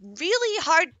really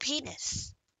hard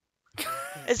penis.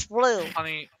 It's blue.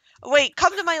 Honey, Wait,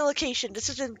 come to my location. This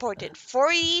is important.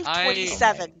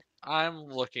 4027. I'm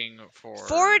looking for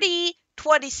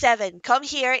 4027. Come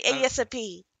here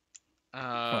ASAP. Oh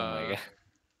my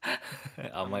god.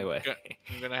 On my way.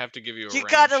 I'm gonna have to give you a You rain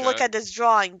gotta look check. at this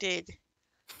drawing, dude.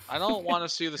 I don't want to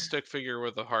see the stick figure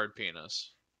with a hard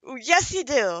penis. Yes, you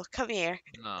do. Come here.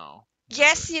 No.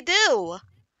 Yes, never. you do.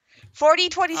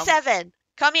 4027.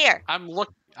 Come here.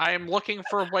 I am looking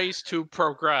for ways to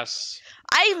progress.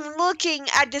 I'm looking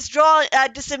at this drawing,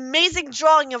 this amazing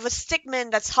drawing of a stickman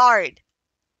that's hard.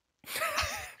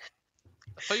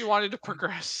 I thought you wanted to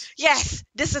progress. Yes,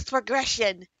 this is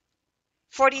progression.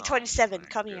 4027. Oh,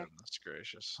 Come here. goodness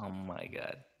gracious. Oh my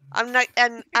god. I'm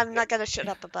not gonna shut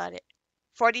up about it.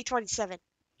 4027.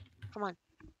 Come on.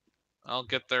 I'll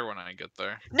get there when I get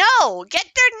there. No, get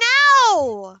there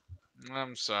now.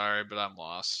 I'm sorry, but I'm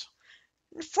lost.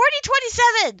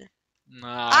 4027. Nah, I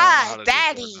don't know how to do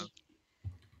Daddy. coordinates.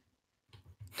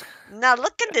 Now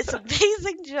look at this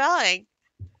amazing drawing.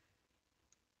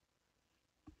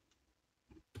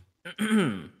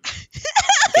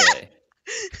 Okay.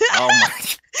 Oh my.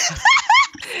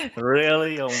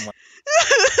 Really? Oh my.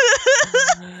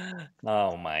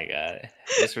 Oh my god.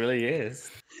 This really is.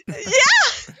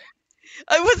 Yeah.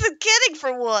 I wasn't kidding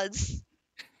for once.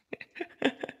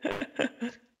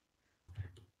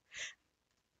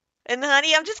 And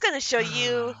honey, I'm just gonna show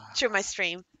you through my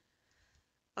stream.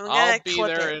 I'm gonna I'll be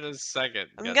clip there it. in a second.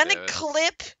 I'm God gonna damn it.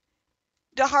 clip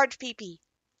the hard pee-pee.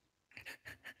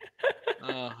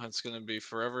 Oh, it's gonna be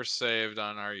forever saved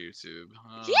on our YouTube.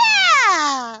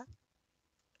 Yeah!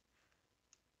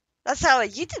 That's how a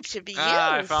YouTube should be used.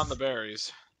 I found the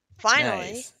berries.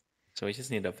 Finally. Nice. So we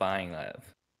just need to find left.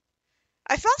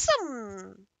 I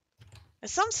found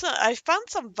I found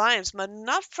some vines, but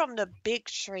not from the big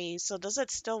tree. So does it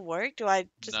still work? Do I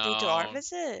just need to No.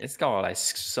 harvest it? It's called like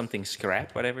something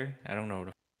scrap, whatever. I don't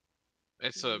know.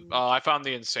 It's a. Oh, I found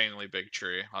the insanely big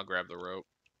tree. I'll grab the rope.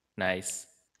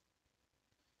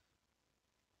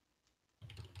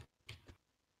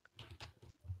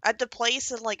 At the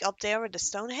place like up there with the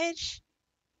Stonehenge?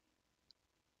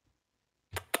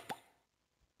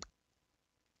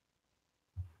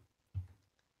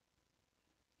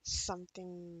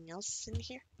 Something else in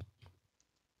here?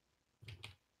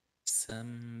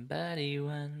 Somebody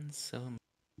once so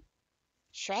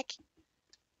Shrek?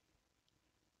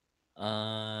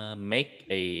 make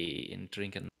a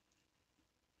drink and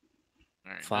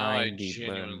Alright, now I find the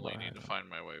burn genuinely need to bar. find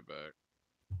my way back.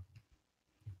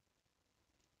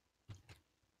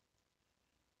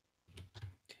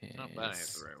 Okay, Nope, that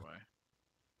ain't the right way.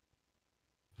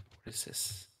 what is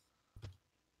this?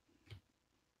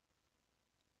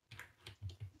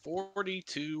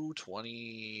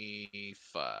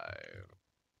 4225.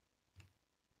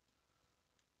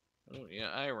 Oh, yeah,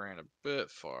 I ran a bit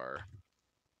far.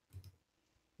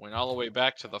 Went all the way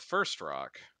back to the first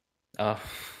rock. Oh,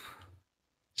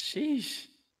 sheesh.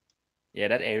 Yeah,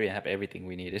 that area have everything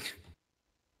we needed.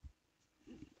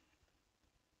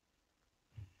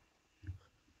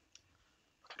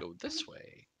 Go this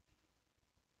way.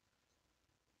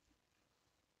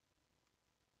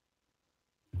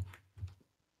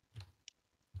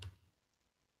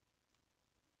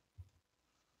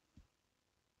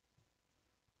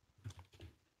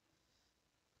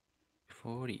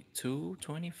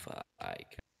 $42.25.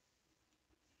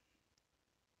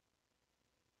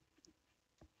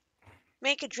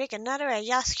 Make a drink another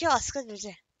yes.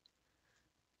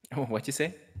 Oh, what you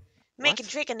say? Make a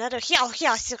What? drink another Yeah,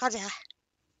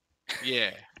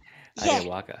 Yeah,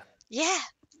 Ayahuasca. yeah.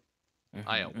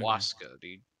 ayahuasca,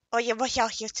 dude. Oh yeah,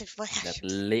 That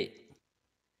lit.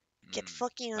 Get Mm,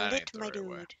 fucking that lit, ain't the my right dude.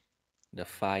 way. The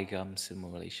 5-gum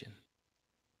simulation.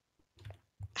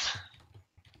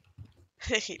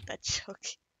 I hate that joke.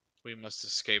 We must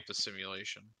escape the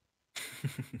simulation.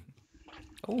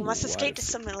 Oh, We must escape what the is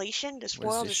it? simulation. This what is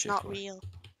world this is shit not for? real.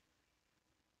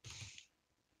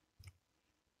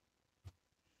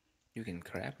 You can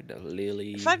crap with the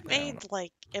lily. If I don't made know.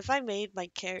 if I made my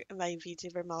my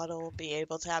VTuber model be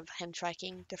able to have hand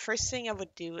tracking, the first thing I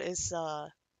would do is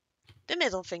the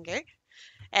middle finger,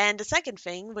 and the second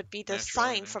thing would be the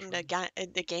Naturally, sign from the naturally.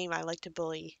 the game I like to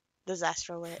bully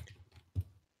Disaster with.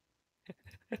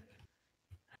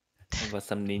 How about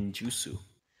some ninjutsu?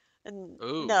 And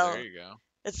Ooh, no, there you go.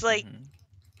 it's like Mhm.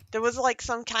 there was like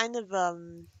some kind of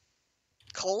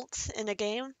cult in the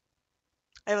game.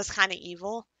 It was kind of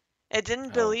evil. It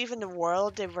didn't Oh. believe in the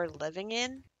world they were living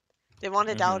in. They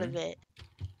wanted out of Mhm. it.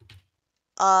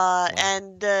 Wow.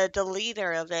 And the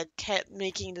leader of it kept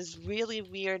making this really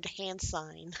weird hand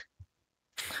sign.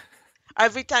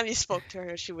 Every time you spoke to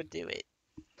her, she would do it.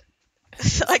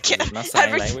 So I Is can't. it not sign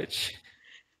Every language?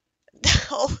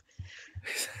 no,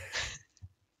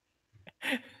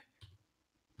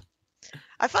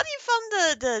 I thought you found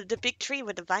the big tree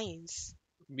with the vines.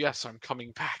 Yes, I'm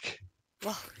coming back.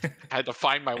 Well, I had to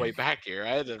find my way back here. I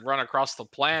had to run across the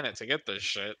planet to get this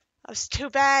shit. that was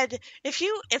too bad. If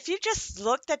you just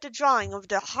looked at the drawing of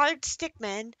the hard stick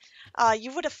man,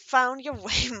 you would have found your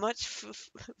way much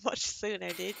sooner,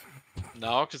 dude.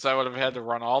 No, because I would have had to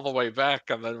run all the way back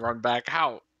and then run back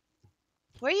out.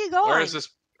 Where are you going? Where is this?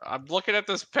 I'm looking at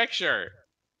this picture.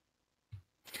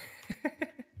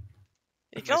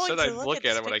 You're I going said to I'd look look at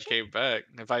at this it when I picture? came back.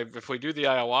 If we do the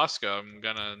ayahuasca, I'm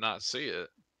gonna not see it.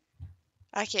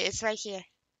 Okay, it's right here.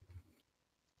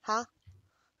 Huh?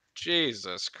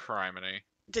 Jesus criminy.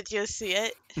 Did you see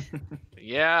it?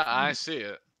 Yeah, I see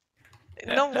it.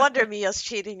 No wonder Mia's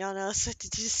cheating on us.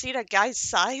 Did you see that guy's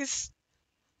size?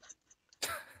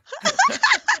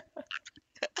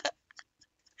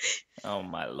 Oh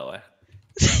my lord.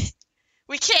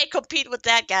 We can't compete with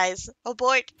that, guys.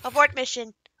 Abort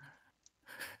mission.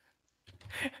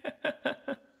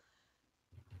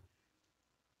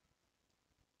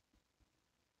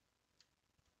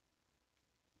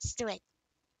 Let's do it.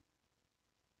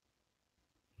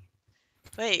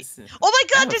 Wait. Listen, Oh my I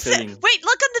god, have a there's feeling. wait,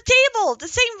 look on the table! The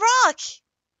same rock!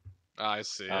 I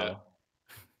see it. Oh.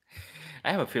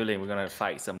 I have a feeling we're gonna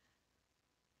fight some.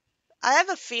 I have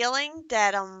a feeling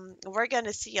that we're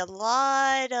gonna see a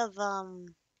lot of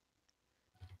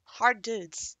hard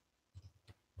dudes.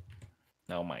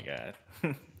 Oh my god.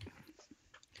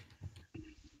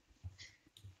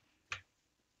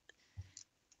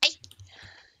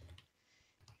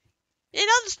 You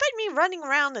know, despite me running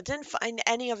around, I didn't find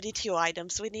any of the 2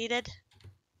 items we needed.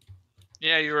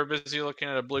 Yeah, you were busy looking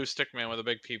at a blue stick man with a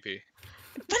big peepee.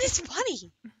 But it's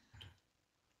funny.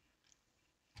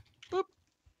 Boop.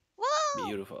 Whoa!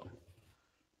 Beautiful.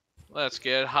 Let's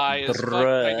get high as fuck,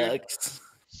 my dude. Drugs.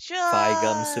 Sure.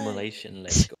 5-gum simulation.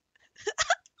 Let's go.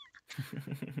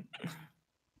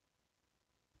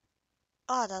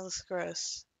 Oh, that was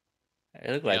gross.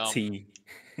 It look like Yum. tea.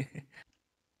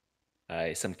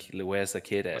 Where's the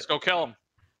kid Let's at? go kill him.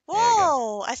 There you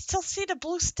go. Whoa! I still see the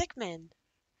blue stickman.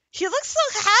 He looks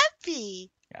so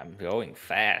happy. I'm going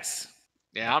fast.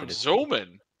 Yeah, I'm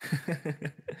zooming.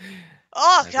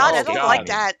 Oh That's God, I all don't God. like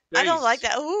skating. that. I don't like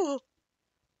Jesus. that. Ooh.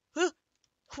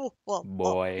 Whoa, whoa,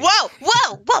 Boy. whoa,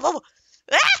 whoa, whoa, whoa.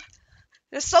 Ah!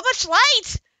 There's so much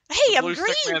light. Hey, The I'm blue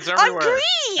green. stickman's I'm everywhere.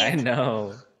 I green.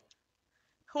 know.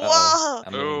 Whoa.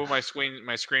 I'm Ooh, moving.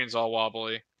 my screen's all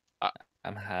wobbly.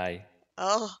 I'm high.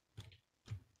 Oh.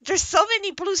 There's so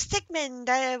many blue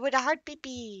stickmen with a heart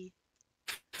pee.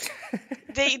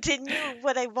 They knew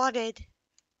what I wanted.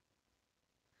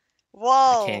 I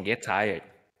Whoa. can't get tired.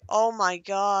 Oh my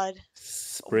God.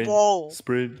 Sprint. Whoa.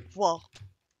 Sprint. Whoa.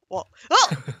 Whoa.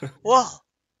 Oh! Whoa.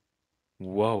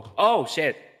 Whoa. Oh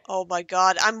shit. Oh my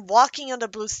God. I'm walking on the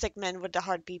blue stickman with the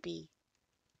heart pee.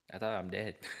 I thought I'm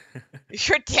dead.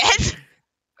 You're dead?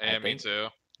 Yeah, me think. too.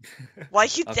 Why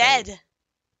you Okay. dead?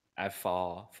 I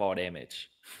fall. 4 damage.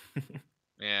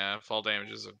 Yeah, fall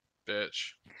damage is a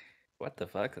bitch. What the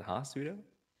fuck? Huh, Pseudo?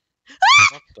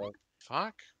 What the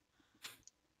fuck?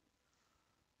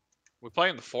 We play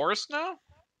in the forest now?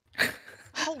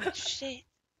 Holy shit.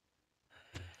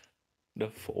 The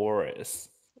forest.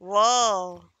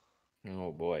 Whoa.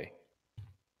 Oh boy.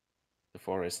 The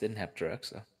forest didn't have drugs,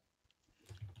 so.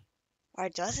 Or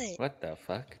does it? What the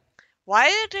fuck? Why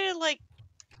are there like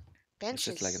It's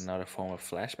just like benches? another form of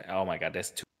flashback. Oh my god, there's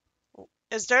 2.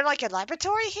 Is there like a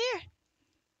laboratory here?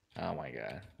 Oh my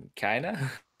god. Kinda?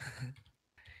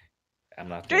 I'm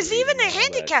not gonna There's read even them a all, but-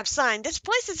 handicap sign. This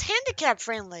place is handicap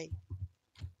friendly.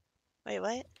 Wait,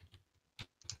 what?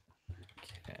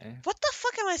 Okay. What the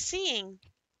fuck am I seeing?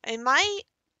 Am I?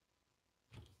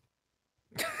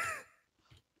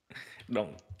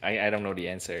 I don't know the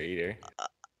answer either.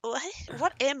 What?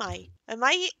 What am I? Am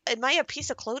I a piece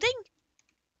of clothing?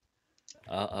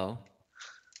 Uh-oh.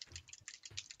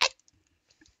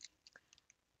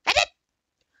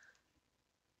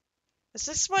 Is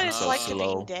this what I'm it's so like to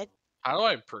slow. being dead? How do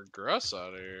I progress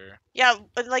out of here? Yeah,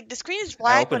 but like the screen is I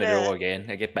black open with the door a. again.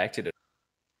 I get back to the.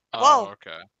 Oh, Whoa.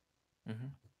 okay.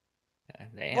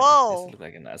 Damn. Whoa. This looks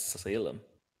like an asylum.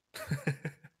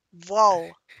 Whoa.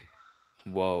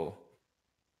 Whoa.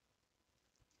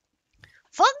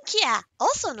 Funkia,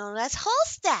 also known as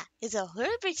hosta, is a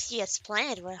herbaceous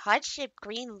plant with heart-shaped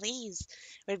green leaves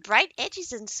with bright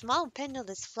edges and small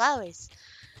pendulous flowers,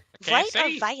 Can't white or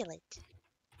see. violet.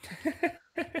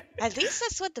 At least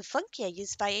that's what the funkia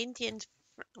used by Indians.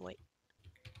 Wait.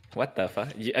 What the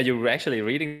fuck? Are you actually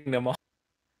reading them all?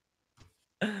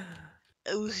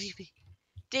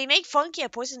 They make funkia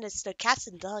poisonous to cats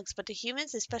and dogs, but to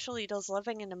humans, especially those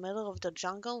living in the middle of the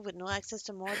jungle with no access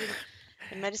to modern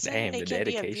medicine, Damn, they the can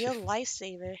be a dedication. real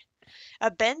lifesaver. A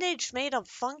bandage made of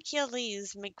funkia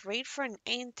leaves make great for an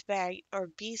ant bite or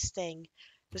bee sting.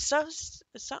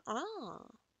 The oh.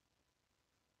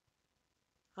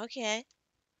 Okay.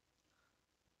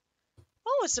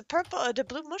 Oh, it's the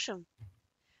blue mushroom.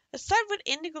 Let's start with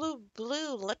indigo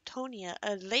blue Leptonia.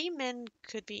 A layman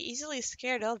could be easily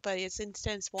scared of by its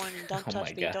intense warning. Don't Oh touch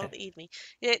my me, god. don't eat me.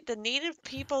 Yet the native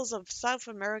peoples of South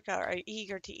America are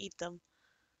eager to eat them.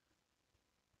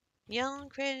 Young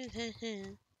critic.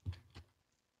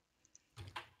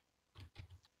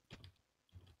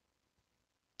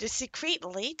 To secrete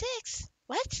latex?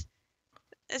 What?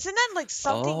 Isn't that like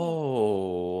something?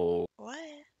 Oh. What?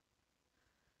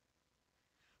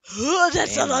 Oh,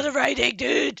 that's a Damn. lot of writing,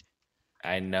 dude.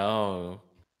 I know.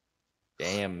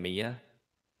 Damn, Mia.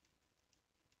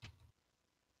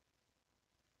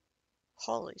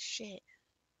 Holy shit.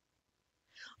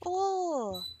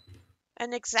 Oh,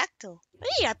 an exacto.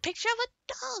 Hey, a picture of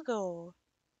a doggo.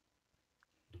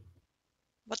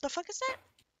 What the fuck is that?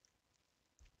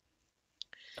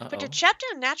 For the Uh-oh. chapter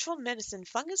on natural medicine,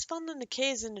 fungus found in the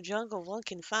caves in the jungle one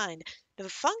can find. The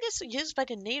fungus used by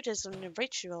the natives in the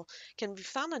ritual can be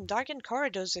found in darkened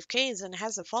corridors of caves and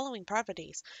has the following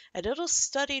properties. A little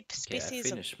studied Okay, I species of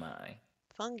finished my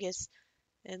fungus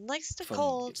and likes the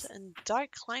cold fungus. and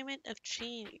dark climate of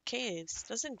caves.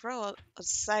 Doesn't grow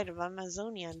outside of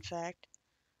Amazonia, in fact.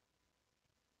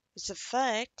 It's a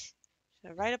fact.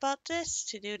 Should I write about this?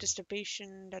 To do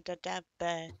distribution, da.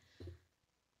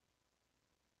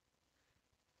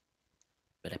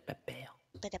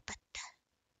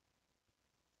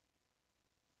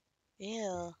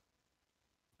 Ew.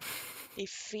 They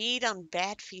feed on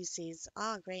bat feces.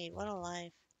 Oh, great. What a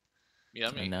life. I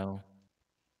Yummy. know.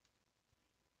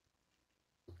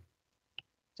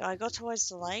 Do I go towards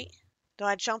the light? Do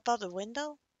I jump out the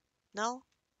window? No?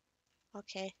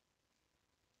 Okay.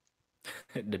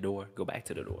 The door. Go back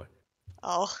to the door.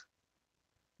 Oh.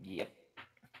 Yep.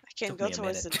 can Took go me a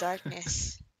towards the minute.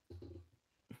 darkness.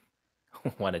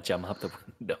 Want to jump up the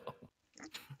window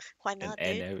Why and not,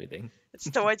 end dude? everything. It's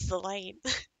towards the light.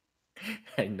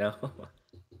 I know.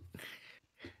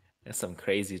 That's some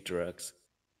crazy drugs.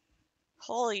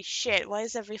 Holy shit, why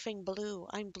is everything blue?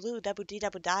 I'm blue, dabu dee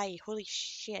dabu die. Holy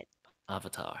shit.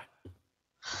 Avatar.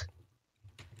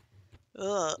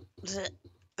 Ugh. Bleh.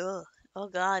 Ugh. Oh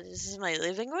god, this is my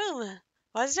living room.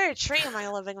 Why is there a tree in my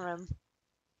living room?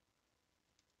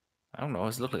 I don't know.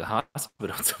 It looked like a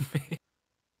hospital to me.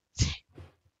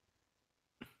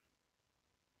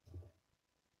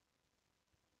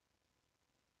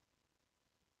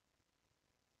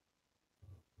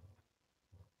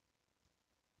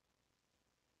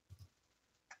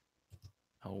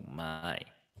 Oh my.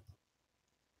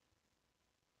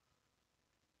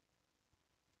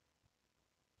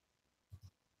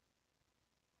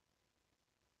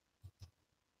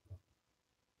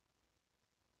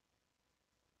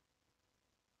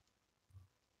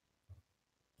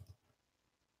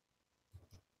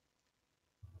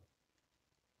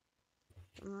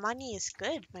 Money is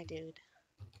good, my dude.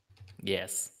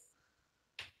 Yes.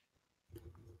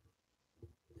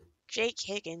 Jake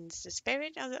Higgins, the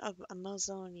spirit of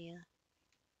Amazonia.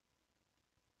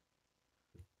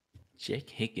 Jake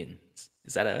Higgins.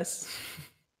 Is that us?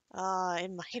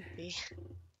 It might be.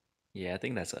 Yeah, I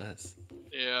think that's us.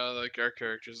 Yeah, like our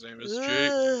character's name is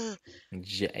Jake. Ugh.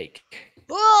 Jake.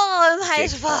 Oh, I'm high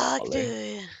as Jake fuck, Paul.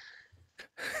 dude.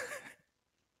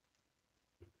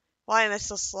 Why am I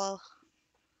so slow?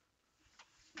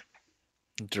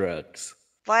 Drugs.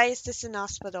 Why is this an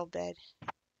hospital bed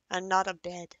and not a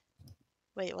bed?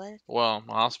 Wait, what? Well,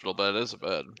 a hospital bed is a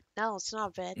bed. No, it's not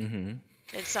a bed. Mm-hmm.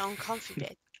 It's an uncomfy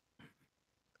bed.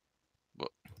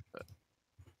 But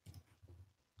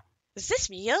Is this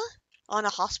Mia on a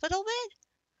hospital bed?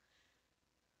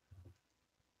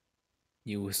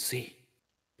 You will see.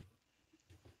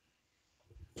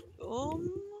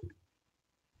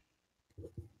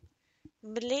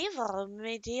 Believer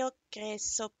mediocre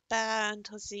super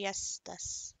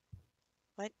entusiastas.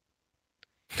 What?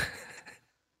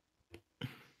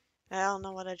 I don't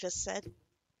know what I just said.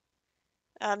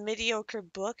 A mediocre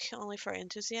book only for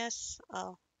enthusiasts?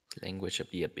 Oh. Language of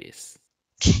the abyss.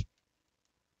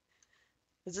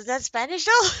 Isn't that Spanish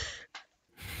though?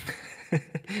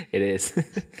 It is.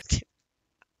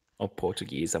 Or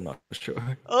Portuguese, I'm not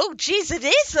sure. Oh, jeez, it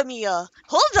is a Mia.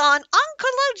 Hold on,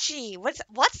 oncology. What's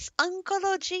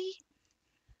oncology?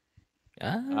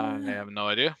 I have no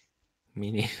idea.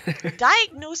 Me neither.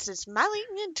 Diagnosis: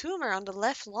 malignant tumor on the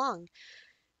left lung.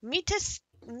 Metastatic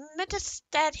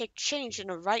change in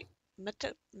the right.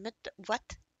 What?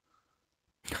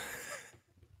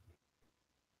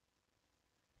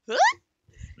 What?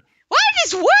 What are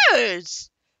these words?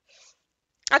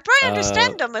 I'd probably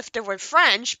understand them if they were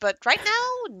French, but right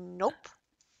now, nope.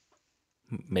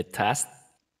 Metastatic.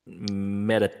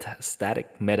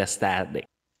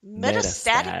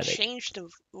 Metastatic change to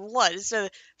what? Is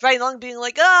it right long being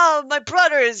like, oh, my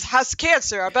brother has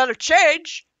cancer. I better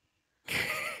change.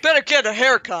 Better get a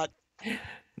haircut.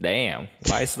 Damn.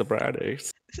 Why is the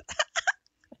brothers?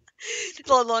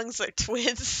 The lungs are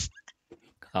twins.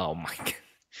 Oh my god.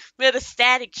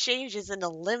 Metastatic changes in the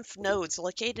lymph nodes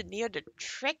located near the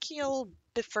tracheal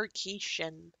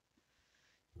bifurcation.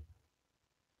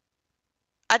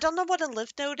 I don't know what a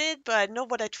lymph node is, but I know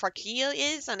what a trachea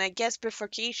is, and I guess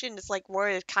bifurcation is like where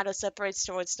it kind of separates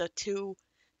towards the two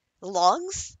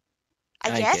lungs.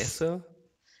 I guess so.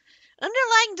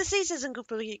 Underlying diseases and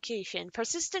complication: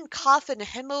 persistent cough and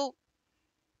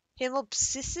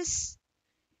hemoptysis,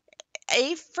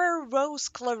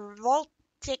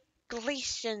 atherosclerotic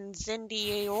lesions in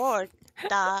the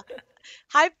aorta,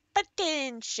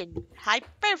 hypertension,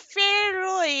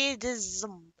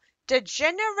 hyperthyroidism,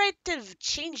 degenerative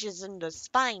changes in the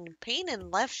spine, pain in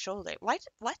left shoulder. What?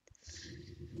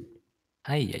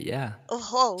 Yeah.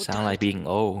 Oh, Sound like being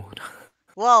old.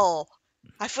 whoa.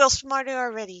 I feel smarter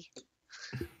already.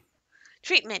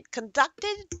 Treatment: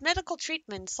 conducted medical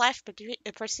treatment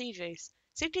 / procedures.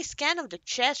 CT scan of the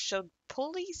chest showed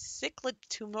polycyclic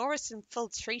tumorous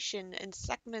infiltration in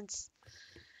segments.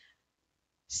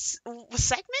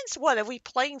 Segments? What, are we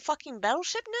playing fucking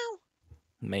Battleship now?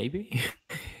 Maybe.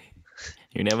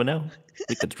 You never know.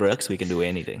 With the drugs, we can do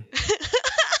anything.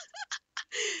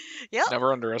 Yep.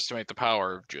 Never underestimate the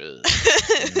power of jizz.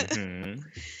 Mm-hmm.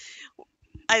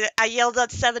 I yelled at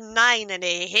 7-9 and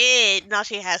it hit. Now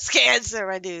she has cancer,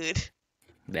 my dude.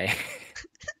 Damn.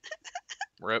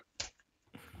 Rip.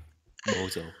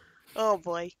 Bozo. Oh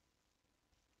boy.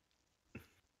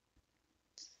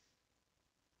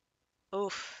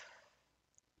 Oof.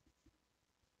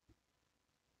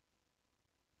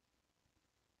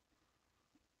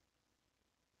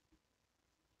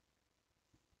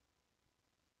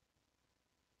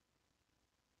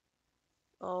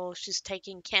 Oh, she's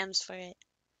taking chems for it.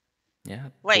 Yeah.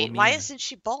 Wait, poor why Mia. isn't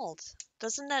she bald?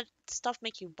 Doesn't that stuff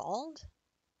make you bald?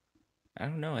 I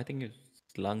don't know. I think it's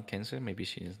lung cancer. Maybe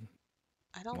she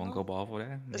I don't won't go know. bald for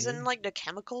that. Isn't Maybe. it like the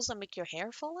chemicals that make your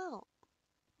hair fall out?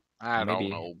 I don't Maybe.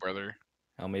 know, brother.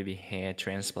 Or maybe hair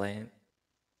transplant.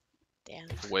 Damn.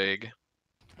 Wig.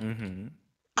 Mm-hmm.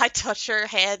 I touch her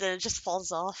head and it just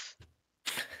falls off.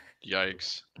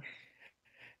 Yikes.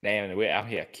 Damn, we're out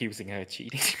here accusing her of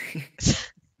cheating.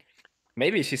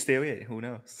 Maybe she's still it. Who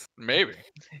knows? Maybe.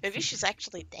 Maybe she's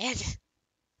actually dead.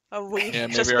 Or we've Yeah,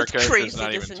 just maybe our been character's crazy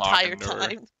not this even entire talking to her.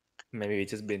 time. Maybe we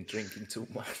just been drinking too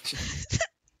much.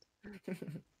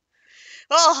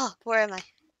 Oh, where am I?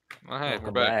 Oh, hey,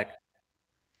 we're Welcome back.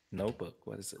 Notebook.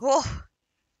 What is it? Whoa.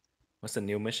 What's the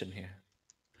new mission here?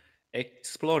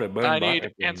 Explore the burn I bar need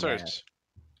of the map. answers.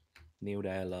 New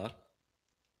dialogue.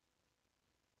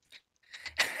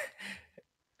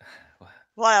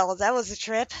 Wow. Well, that was a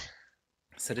trip.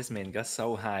 So this man got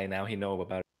so high now he know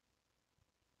about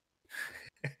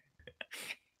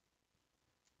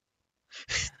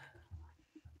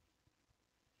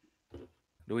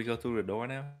Do we go through the door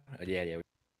now? Yeah.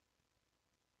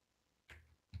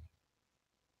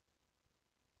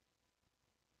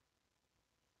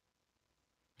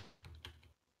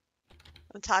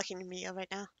 I'm talking to Mia right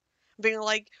now. Being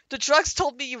like, the drugs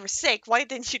told me you were sick. Why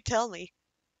didn't you tell me?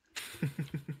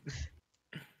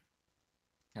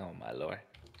 Oh my lord.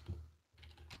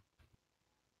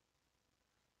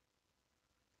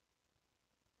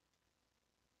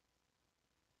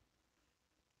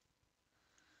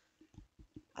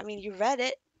 I mean, you read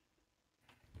it.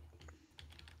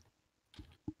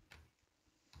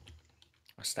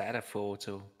 Was that a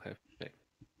photo? Perfect.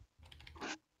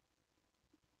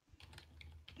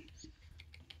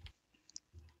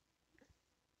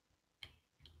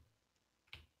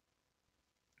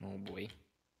 Oh boy.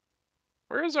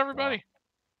 Where is everybody?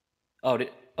 Oh,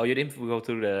 you didn't go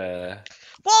through the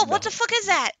Whoa, what No. the fuck is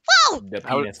that? Whoa!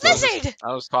 I was, penis door? Lizard!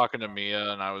 I was talking to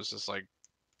Mia and I was just like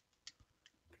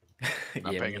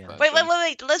not Yeah, paying Mia. attention.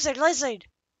 Wait. Lizard.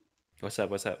 What's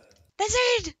up?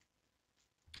 Lizard!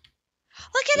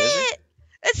 Look at Lizard? it!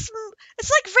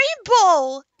 It's like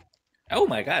rainbow! Oh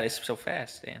my god, it's so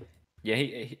fast, damn. Yeah,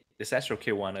 he the Astro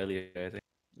killed one earlier, I think.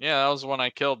 Yeah, that was the one I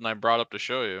killed and I brought up to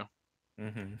show you.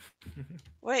 Mm-hmm.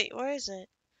 Wait, where is it?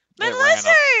 It My ran up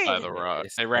by lizard! the rock.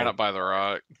 It's It ran so- up by the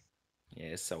rock. Yeah,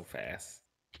 it's so fast.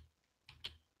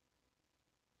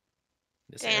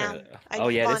 This Damn, area- I Oh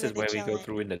yeah, this wanted is to where we kill go it.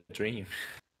 through in the dream.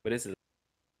 What is it?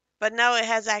 But now it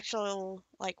has actual,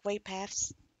 like, way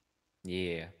paths.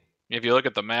 Yeah. If you look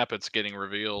at the map, it's getting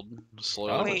revealed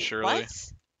slowly but Wait, surely.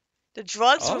 what? The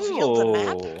drugs revealed the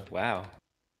map? Oh, wow.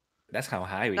 That's how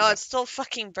high we No, got. it's still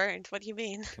fucking burned. What do you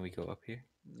mean? Can we go up here?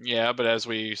 Yeah, but as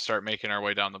we start making our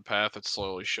way down the path, it's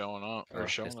slowly showing up or Oh,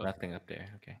 showing there's up. nothing up there.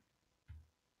 Okay.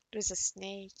 There's a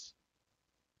snake.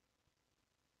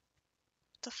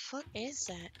 What the fuck is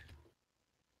that?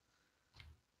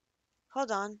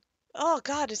 Hold on. Oh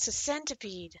god, it's a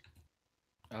centipede.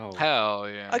 Oh, Hell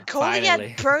yeah! A finally.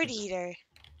 Goliath bird eater.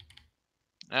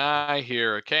 I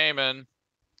hear a caiman.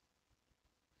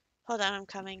 Hold on, I'm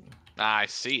coming. I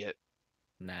see it.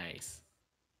 nice.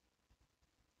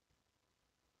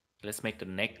 Let's make the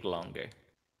neck longer.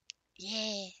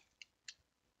 Yeah.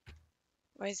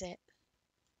 Where is it?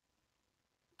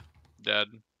 Dead.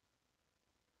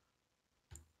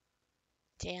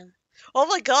 Damn. Oh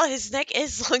my god, his neck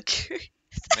is longer.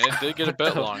 It did get a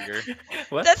bit longer.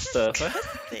 What That's the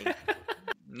disgusting.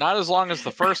 Not as long as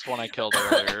the first one I killed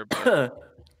earlier, but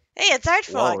Hey, it's Art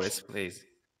Whoa, Frog. this place.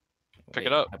 Pick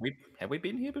it up. Have we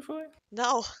been here before?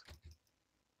 No.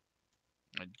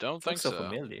 I don't Looks think so so.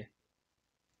 familiar.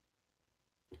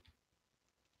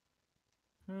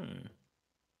 Hmm.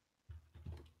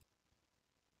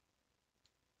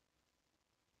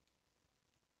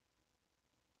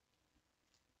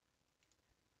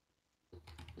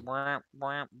 Bwah,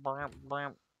 bwah, bwah,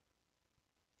 bwah.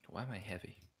 Why am I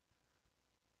heavy?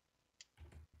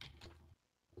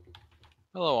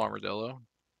 Hello, armadillo.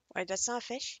 Wait, that's not a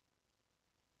fish?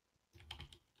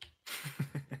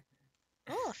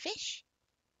 Oh, a fish.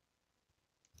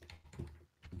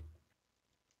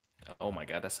 Oh my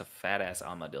god, that's a fat ass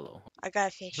armadillo. I got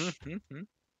a fish.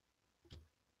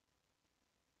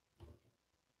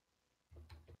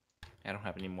 I don't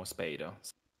have any more spade though.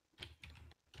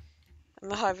 I'm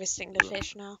harvesting the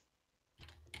fish now.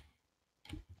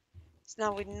 So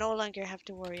now we no longer have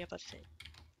to worry about it.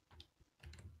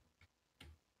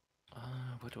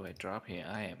 What do I drop here?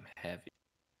 I am heavy.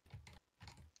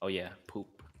 Oh yeah, poop.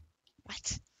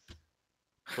 What?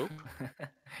 Poop?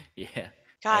 Yeah.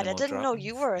 God, I Animal didn't know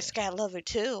you droppings, were a yeah. scat lover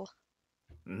too.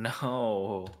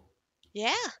 No.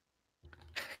 Yeah.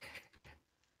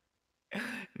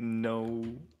 No.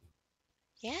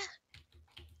 Yeah.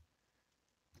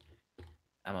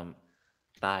 I'm a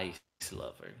thighs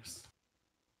lovers.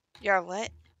 You're a what?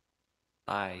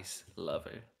 Thighs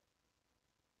lover.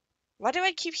 Why do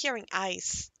I keep hearing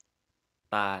ice?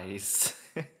 Thighs.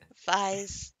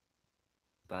 Thighs.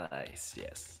 Thighs,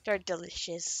 yes. They're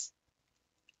delicious.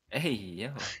 Hey, yo.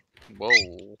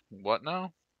 Whoa. What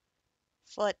now?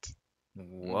 Foot. You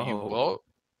Whoa. vote?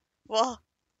 Whoa.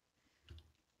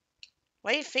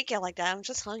 Why are you thinking like that? I'm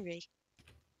just hungry.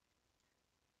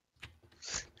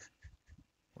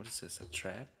 What is this? A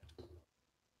trap?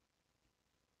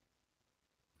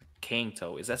 Cane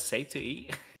toe. Is that safe to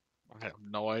eat? I have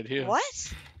no idea.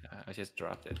 What? I just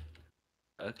dropped it.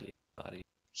 Ugly body.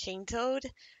 Cane toad?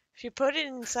 If you put it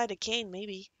inside a cane,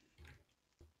 maybe.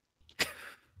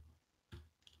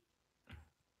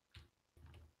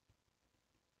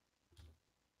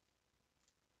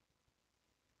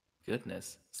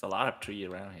 Goodness. It's a lot of tree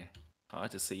around here.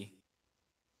 Hard to see.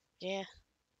 Yeah.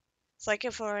 It's like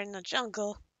if we're in the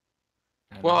jungle.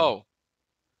 I know. Whoa.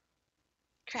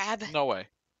 Crab. No way.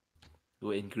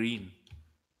 We're in green.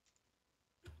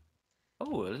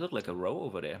 Oh, it looked like a row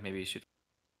over there. Maybe you should.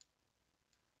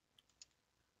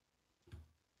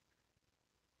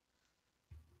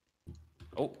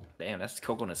 Oh, damn, that's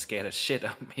coconut scared the shit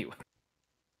out of me.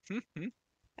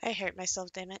 I hurt myself,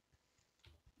 damn it.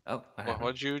 Oh, what What, happened?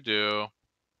 what'd you do?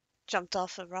 Jumped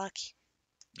off a rock.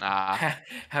 Ah.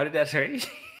 How did that hurt you?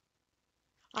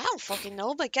 I don't fucking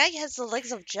know. My guy has the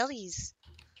legs of jellies.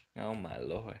 Oh my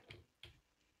lord.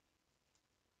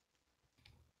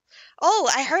 Oh,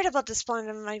 I heard about this plant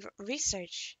in my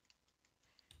research.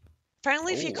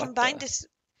 Apparently, if Oh, you what combine the-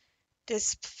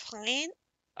 this plant,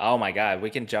 Oh my god, we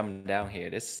can jump down here.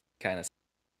 This kind of.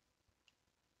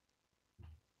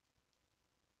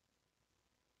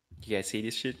 You guys see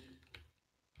this shit?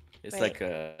 It's Wait. like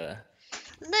a.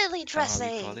 lily I don't know how you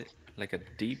dressing. call it. Like a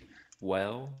deep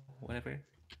well, whatever.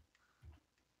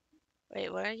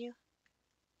 Wait, where are you?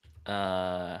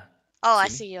 Uh, Oh, I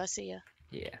See me? see you. I see you.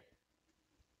 yeah.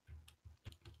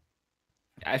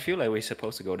 I feel like we're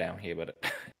supposed to go down here, but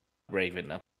brave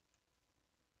enough.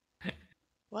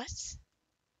 What?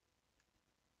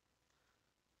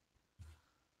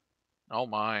 Oh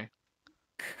my.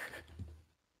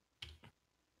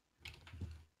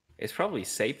 It's probably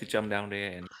safe to jump down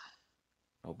there and.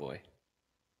 Oh boy.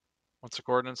 What's the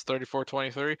coordinates?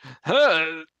 3423?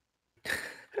 Huh!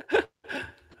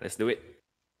 Let's do it.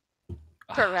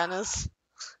 Piranhas.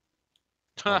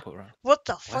 Oh, poor- What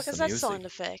the fuck What's is the that sound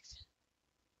music? effect?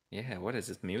 Yeah, what is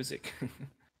this music?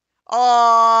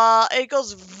 It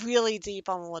goes really deep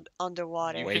on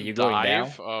underwater. You Wait, can you going down?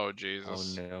 dive? Oh, Oh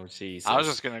Jesus. no, Jesus. I was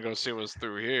just gonna go see what's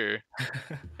through here.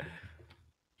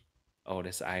 Oh,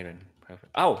 there's iron.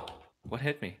 Perfect. Oh, what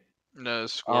hit me? No, Oh,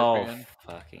 scorpion.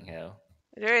 fucking hell.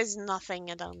 There is nothing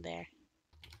down there.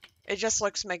 It just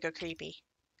looks mega creepy.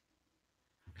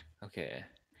 Okay.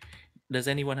 Does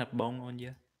anyone have bone on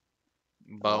you?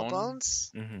 Oh, Bone?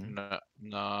 bones? Mm-hmm. No,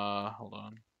 nah, hold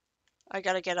on. I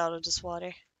gotta get out of this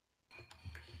water.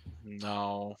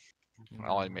 No.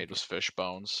 All I made was fish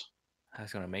bones. I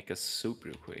was gonna make a soup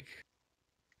real quick.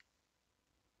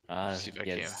 See if I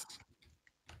can. yes.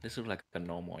 This looks like a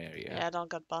normal area. Yeah, I don't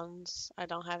got bones. I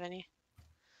don't have any.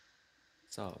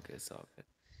 It's all good, it's all good.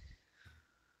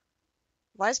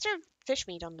 Why is there fish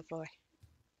meat on the floor?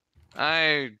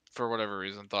 I, for whatever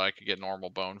reason, thought I could get normal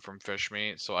bone from fish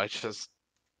meat, so I just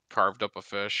carved up a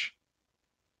fish.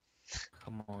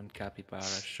 Come on, capybara,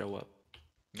 show up.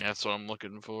 Yeah, that's what I'm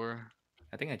looking for.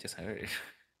 I think I just heard it.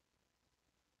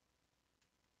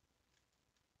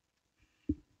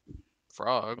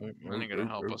 Frog? That ain't gonna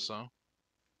help us, though.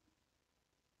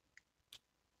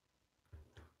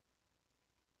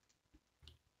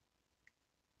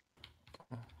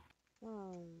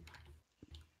 Hmm.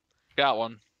 Got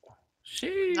one.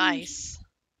 Sheesh. Nice.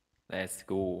 Let's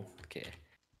go. Okay.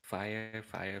 Fire,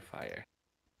 fire, fire.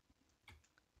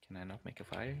 Can I not make a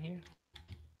fire here?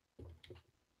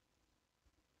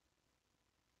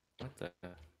 What the?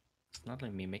 It's not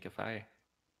letting me make a fire.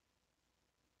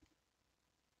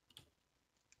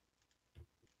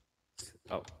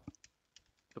 Oh,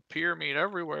 The pyramid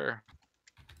everywhere.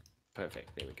 perfect.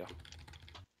 There we go.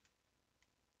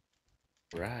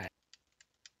 Right.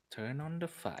 Turn on the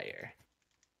fire.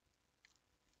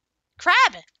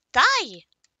 Crab! Die!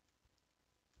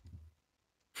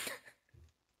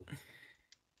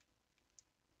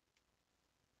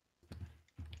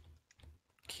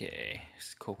 Okay.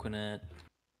 It's coconut.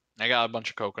 I got a bunch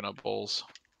of coconut bowls.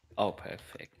 Oh,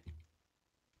 perfect.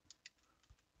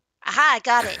 Aha, I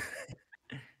got it.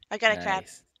 I got a crab.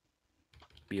 Nice.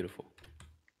 Beautiful.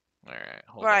 All right,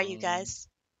 hold Where on. are you guys?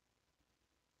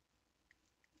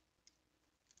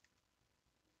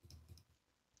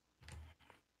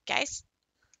 Guys?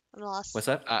 I'm lost. What's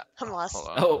up? I'm lost.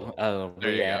 Hold on. Oh, There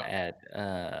we you are go.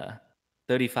 at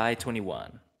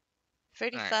 35:21.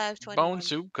 35, Bone 21.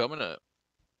 soup coming up.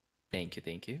 Thank you,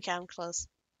 thank you. Okay, I'm close.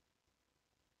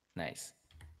 Nice.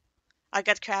 I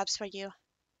got crabs for you.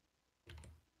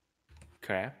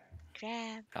 Crab.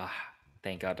 Crab. Ah,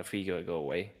 thank God the figure go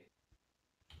away.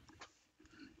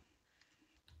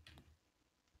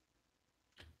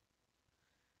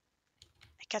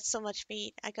 I got so much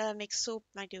meat. I gotta make soup,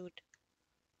 my dude.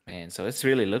 Man, so it's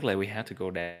really look like we have to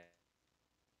go there.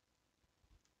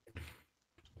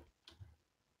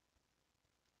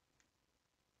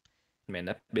 Man,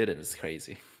 that bit is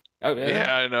crazy. Oh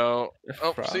Yeah, I know.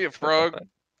 Oh, Frog. see you, What the frog. fuck?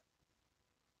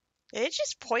 Did it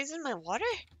just poison my water?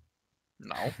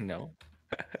 No, No.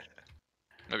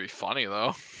 that'd be funny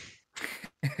though.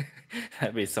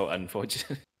 That'd be so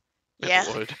unfortunate. Yeah.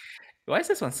 It would. Why is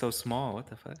this one so small? What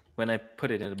the fuck? When I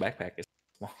put it in the backpack, it's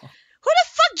small. Who the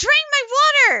fuck drained my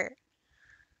water?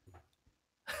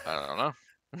 I don't know.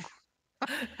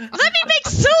 Let me make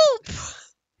soup!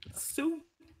 Soup.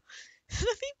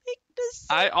 Let me make this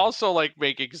soup. I also like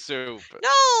making soup.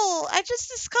 No! I just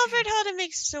discovered how to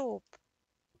make soup.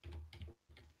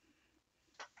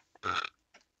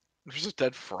 There's a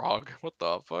dead frog. What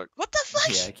the fuck? What the fuck?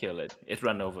 Yeah, I killed it. It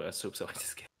ran over a soup, so I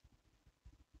just killed it.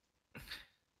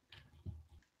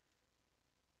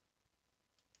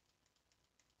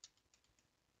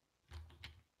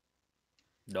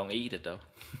 Don't eat it though.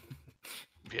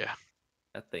 Yeah.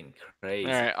 That thing crazy.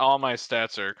 All right, all my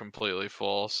stats are completely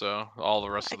full, so all the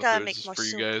rest I of the gotta food make is more for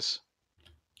you soup. guys.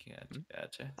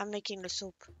 Gotcha. I'm making the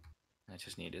soup. I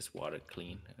just need this water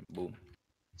clean. And boom.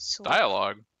 Soup.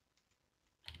 Dialogue.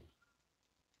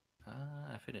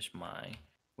 I finished mine.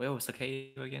 Where was the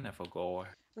cave again? I forgot.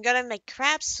 I'm gonna make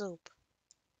crab soup.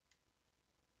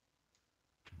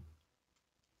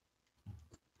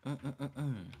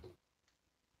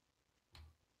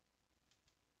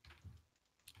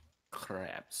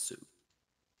 Crab soup.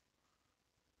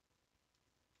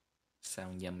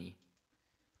 Sound yummy.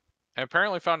 I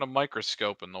apparently found a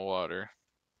microscope in the water,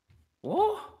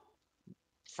 Whoa!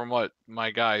 from what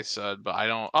my guy said, but I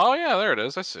don't. Oh yeah, there it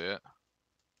is. I see it.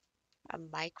 A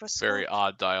microscope? Very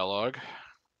odd dialogue.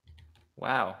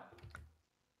 Wow.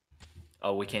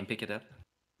 Oh, we can't pick it up?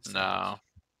 No.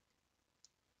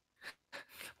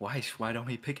 Why don't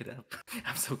we pick it up?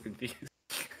 I'm so confused.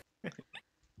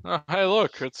 Oh, hey,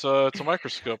 look, it's a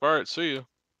microscope. All right, see you.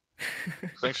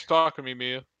 Thanks for talking to me,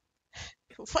 Mia.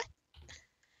 What?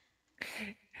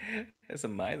 It's a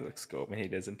microscope and he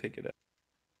doesn't pick it up.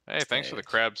 Hey, thanks for the Stage.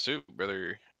 crab soup,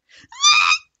 brother.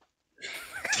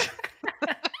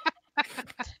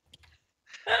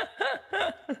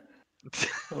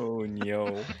 Oh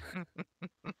no.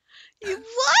 You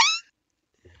what?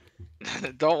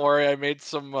 Don't worry, I made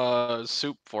some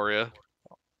soup for you.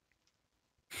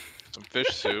 Some fish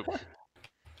soup.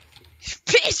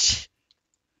 Bitch!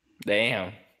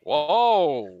 Damn.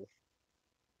 Whoa!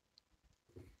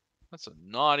 That's a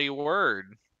naughty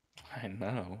word. I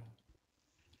know.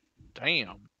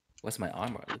 Damn. What's my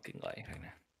armor looking like right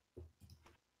now?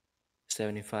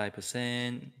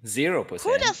 75%, 0%.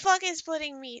 Who the fuck is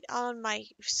putting meat on my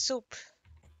soup?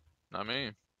 Not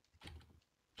me.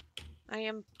 I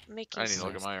am making I need to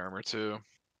look soup. at my armor too.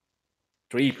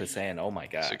 3%. Oh my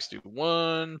god.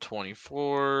 61,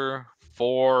 24,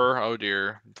 4, oh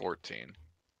dear, 14.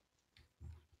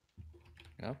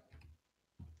 Yep.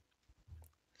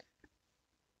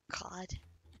 God.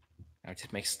 I'll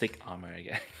just make stick armor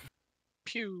again.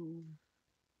 Pew.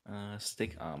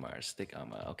 Stick armor.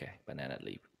 Okay, banana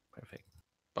leaf. Perfect.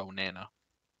 Banana.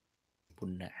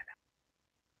 Banana.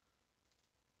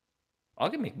 I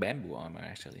can make bamboo armor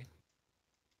actually.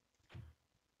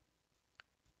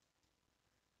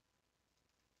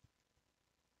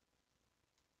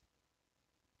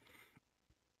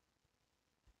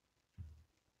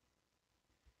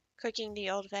 Cooking the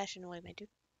old-fashioned way, my dude.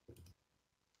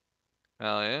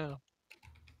 Hell yeah.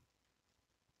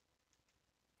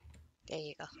 There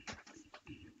you go.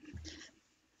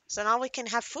 So now we can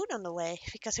have food on the way,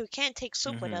 because we can't take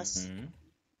soup with us. Mhm.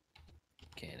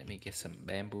 Okay, let me get some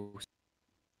bamboo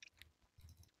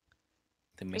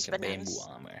to make Here's a bamboo bananas.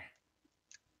 armor.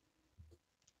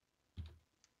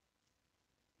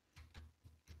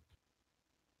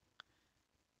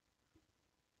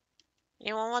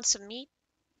 Anyone want some meat?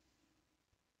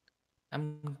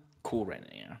 I'm cool right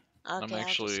now. Okay, I'll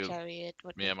actually- just carry it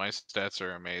with Yeah, me. my stats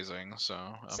are amazing,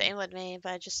 so Same with me,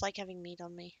 but I just like having meat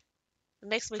on me. It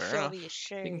makes me Fair feel enough.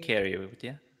 reassured. You can carry it with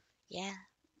you. Yeah.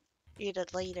 Eat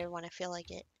it later when I feel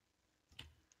like it.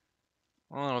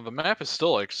 Well, the map is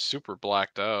still like super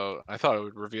blacked out. I thought it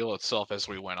would reveal itself as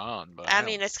we went on, but I I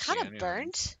mean, don't it's see kind of anything.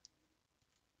 burnt.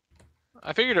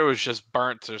 I figured it was just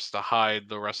burnt just to hide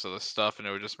the rest of the stuff, and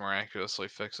it would just miraculously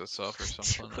fix itself or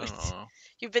something. I Dude. don't know.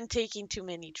 You've been taking too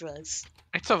many drugs.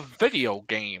 It's a video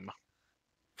game.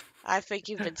 I think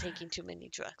you've been taking too many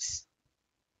drugs.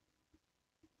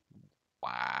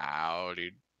 Wow,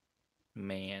 dude.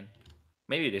 Man.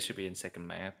 Maybe this should be in second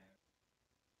map.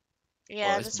 Yeah,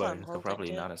 Well, it's that's what I'm burned, so hoping probably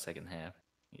to. not a second half.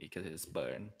 Because it's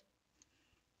burned.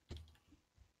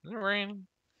 Is it raining?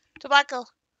 Tobacco.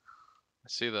 I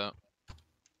see that.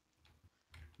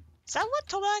 Is that what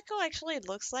tobacco actually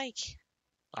looks like?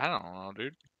 I don't know,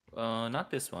 dude.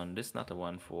 Not this one. This is not the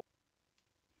one for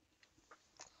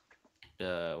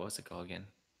the what's it called again?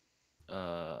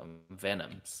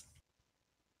 Venoms.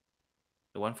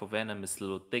 The one for Venom is a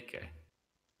little thicker.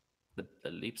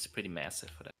 The leap's pretty massive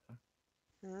for that one.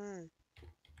 Hmm.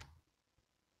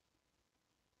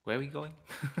 Where are we going?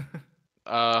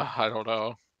 I don't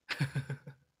know.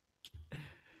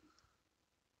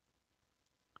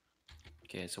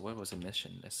 Okay, so what was the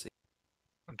mission? Let's see.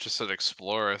 I just said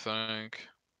explore, I think.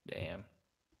 Damn.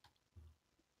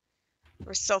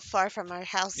 We're so far from our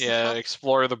house Yeah, now.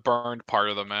 explore the burned part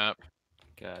of the map.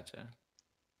 Gotcha.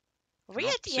 Are we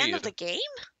don't at the see end it. of the game?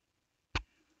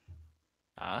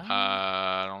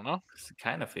 Ah, I don't know.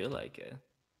 kind of feel like it.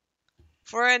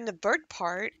 If we're in the bird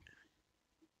part.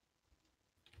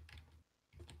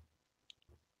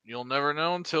 You'll never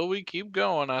know until we keep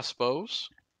going, I suppose.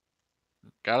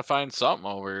 Gotta find something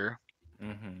over here.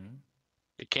 Mm-hmm.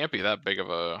 It can't be that big of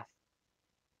a...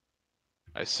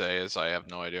 I say as I have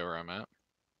no idea where I'm at.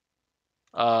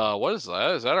 What is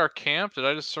that? Is that our camp? Did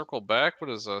I just circle back? What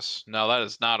is this? No, that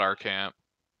is not our camp.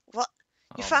 What?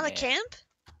 You Oh, found a man. camp?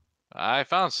 I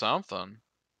found something.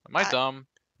 Am I Uh, dumb?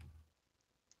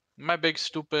 Am I big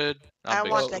stupid? I'm I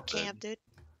big want stupid. that camp, dude.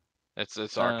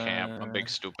 It's our camp. I'm big Uh,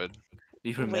 stupid. Do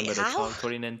you Wait, remember the how?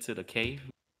 teleporting into the cave?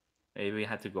 Maybe we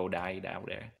had to go die down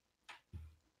there.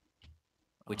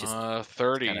 Which is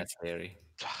 30. kind of scary.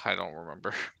 I don't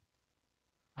remember.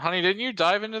 Honey, didn't you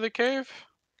dive into the cave?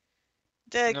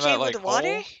 The Into cave that, with like, the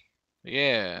water? hole?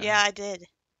 Yeah. Yeah, I did.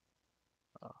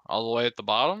 All the way at the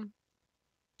bottom?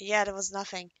 Yeah, there was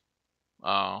nothing.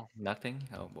 Oh. Nothing?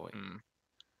 Oh boy. Hmm.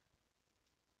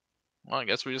 Well, I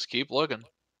guess we just keep looking.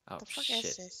 Oh The fuck shit.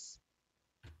 is this?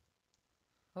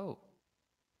 Oh.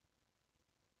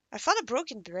 I found a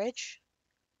broken bridge.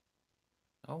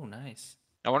 Oh nice.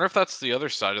 I wonder if that's the other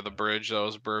side of the bridge that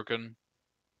was broken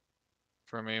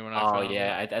for me when I Oh found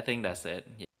yeah, it. I think that's it.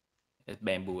 Yeah. It's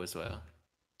bamboo as well.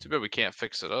 Too bad we can't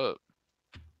fix it up.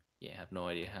 Yeah, I have no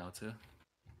idea how to.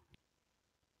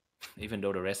 Even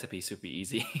though the recipe should be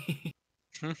easy.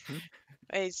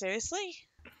 Wait, seriously?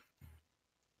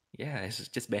 Yeah, it's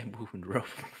just bamboo and rope.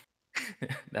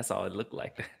 That's all it looked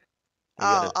like. We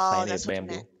Oh, got plenty that's of what you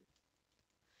bamboo. meant.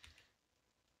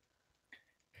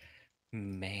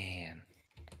 Man.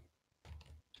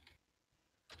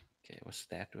 Okay, what's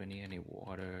that? Do I need any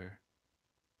water?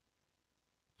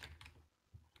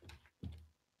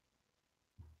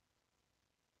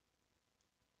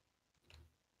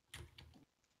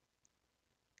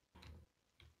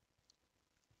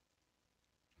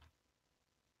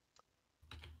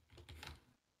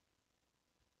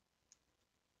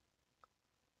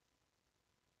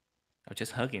 I'm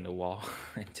just hugging the wall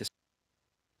and just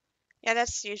Yeah,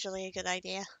 that's usually a good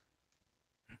idea.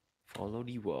 follow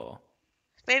the wall.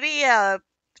 Maybe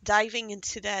diving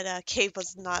into that cave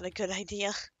was not a good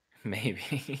idea.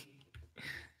 Maybe.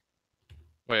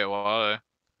 Wait, why?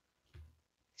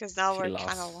 Because now She we're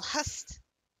kind of lost. lost.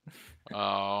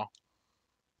 Oh.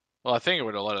 Well, I think it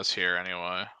would have let us here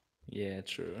anyway. Yeah,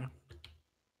 true.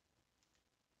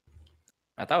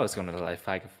 I thought it was gonna like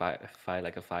fight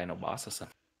like a final boss or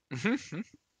something. It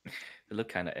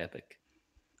looked kind of epic.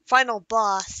 Final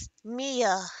boss,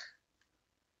 Mia.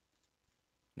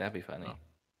 That'd be funny.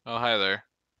 Oh, hi there.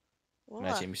 What?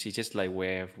 Imagine if she just like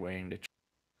wearing the.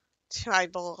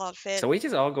 Tribal outfit. So we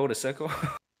just all go to circle.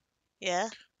 Yeah.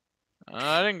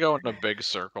 I didn't go in a big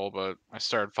circle, but I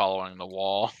started following the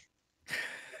wall.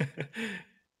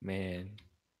 Man.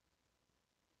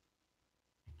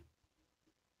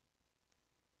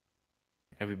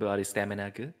 Everybody's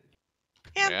stamina good?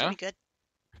 Yeah, I'm Yeah? pretty good.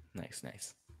 Nice,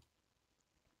 nice.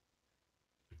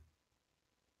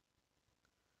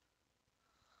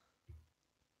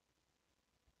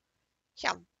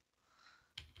 Yeah.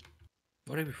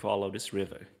 What if we follow this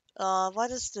river? Why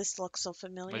does this look so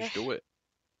familiar? Let's do it.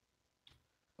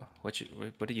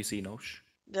 What do you see, Nosh?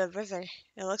 The river.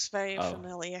 It looks very Oh.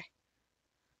 familiar.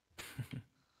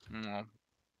 Mm,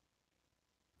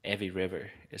 Every river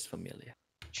is familiar.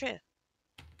 True.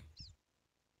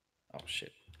 Oh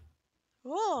shit.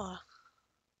 Whoa.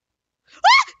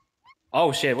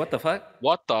 Oh shit, what the fuck?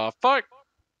 what the fuck?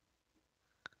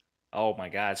 Oh my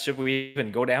god, should we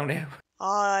even go down there?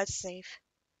 Oh, it's safe.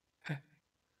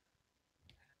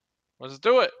 Let's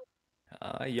do it.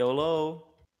 YOLO.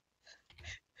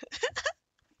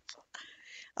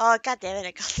 Oh, god damn it,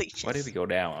 I got leeches. Why did we go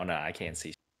down? Oh no, I can't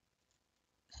see.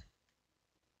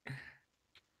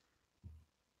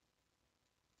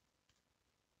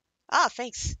 Ah,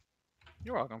 thanks.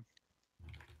 You're welcome.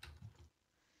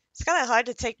 It's kind of hard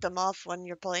to take them off when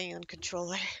you're playing on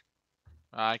controller.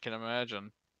 I can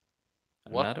imagine.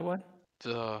 What Another one?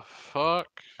 the fuck?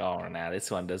 Oh no, this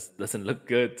one doesn't look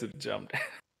good to jump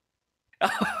down.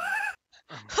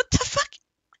 What the fuck?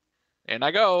 And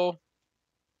I go.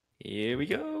 Here we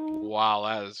go.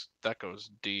 Wow, that goes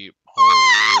deep.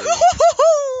 Holy.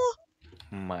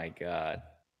 My god.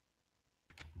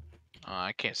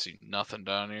 I can't see nothing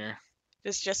down here.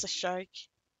 It's just a shark.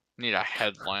 Need a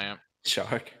headlamp.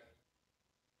 Shark.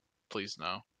 Please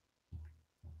no.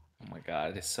 Oh my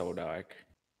god, it's so dark.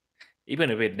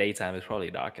 Even if it's daytime, it's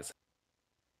probably dark as.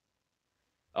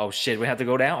 Oh shit, we have to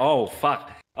go down? Oh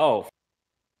fuck. Oh.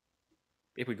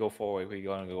 If we go forward, we're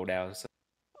gonna go down. So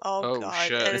Oh, Oh, god.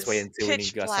 shit. It let's is wait until we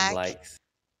pitch got black. some lights.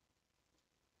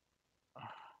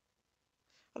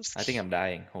 I'm I think I'm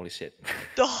dying. Holy shit.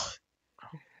 Oh,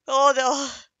 oh no.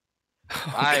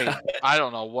 Oh, I God. I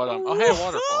don't know what I'm. Oh, hey,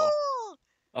 waterfall.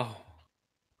 Oh.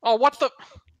 Oh, what the?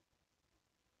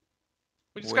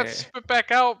 We just Where? got spit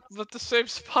back out at the same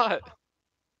spot.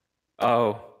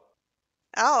 Oh.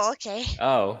 Oh, okay.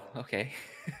 Oh. Okay.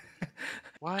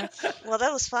 What? Well,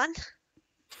 that was fun.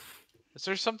 Is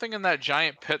there something in that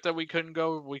giant pit that we couldn't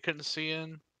go? We couldn't see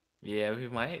in? Yeah, we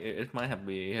might. It might have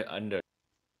been under.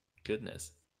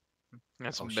 Goodness.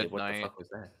 It's Oh shit! What the midnight. fuck was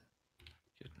that?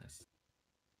 Goodness.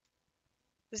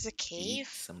 There's a Eat cave.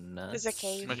 some nuts. There's a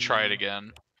cave. I'm gonna try it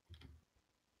again.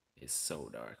 It's so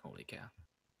dark. Holy cow.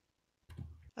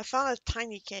 I found a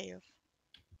tiny cave.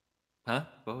 Huh?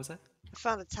 What was that? I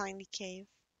found a tiny cave.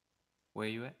 Where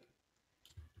you at?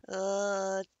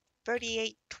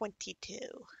 3822.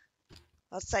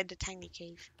 Outside the tiny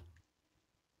cave.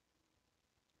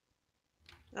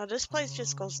 Now this place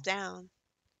just goes down.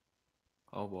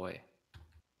 Oh boy.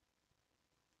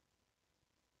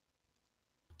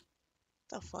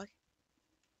 The fuck?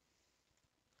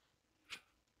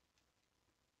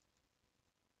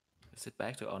 Is it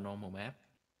back to our normal map?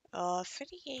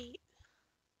 38.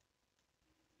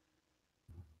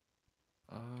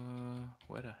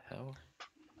 Where the hell?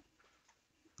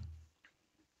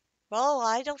 Well,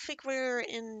 I don't think we're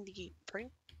in the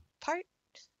burnt part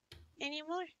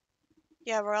anymore.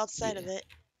 Yeah, we're outside of Yeah. it.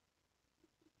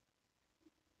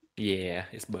 Yeah,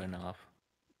 it's burned off.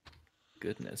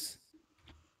 Goodness.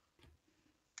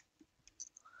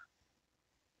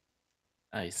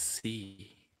 I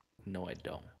see. No, I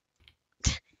don't.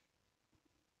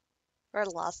 We're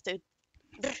lost, dude.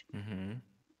 Mm-hmm.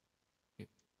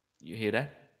 You hear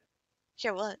that?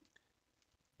 Hear what?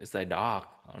 It's like dark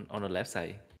on the left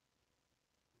side.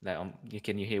 Like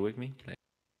can you hear with me? Like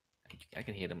I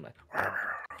can hear them like.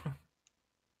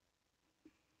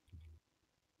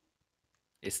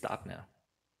 It stopped now.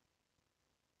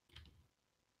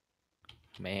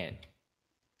 Man.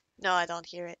 No, I don't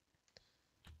hear it.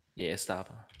 Yeah, it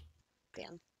stopped.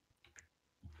 Damn.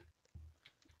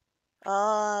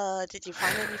 Did you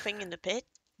find anything in the pit?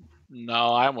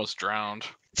 No, I almost drowned.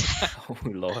 Oh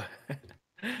lord.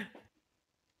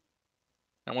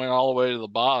 I went all the way to the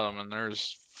bottom, and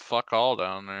there's fuck all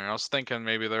down there. I was thinking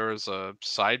maybe there was a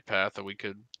side path that we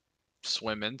could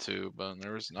swim into, but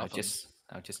there was nothing.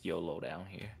 I'll just YOLO down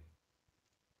here.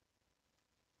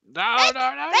 No, no,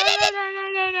 no, no, no, no,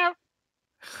 no, no, no.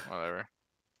 Whatever.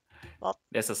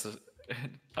 There's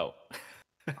oh.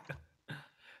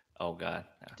 Oh god.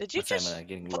 Did you My just stamina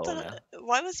getting what low the? now.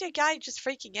 Why was your guy just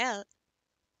freaking out?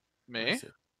 What Me? is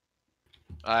it?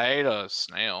 I ate a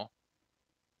snail.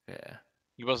 Yeah.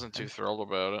 He wasn't too thrilled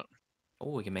about it.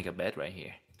 Oh, we can make a bed right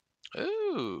here.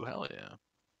 Ooh, hell yeah.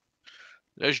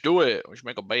 Let's do it. We should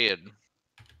make a bed.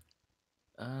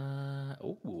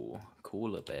 Oh,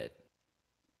 cooler bed.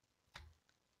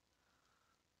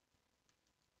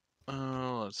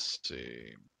 Let's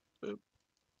see. Boop.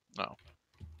 No.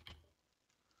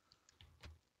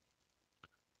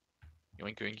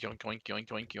 Yoink, yoink, yoink, yoink, yoink,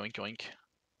 yoink, yoink, yoink.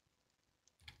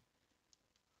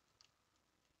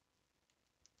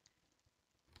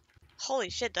 Holy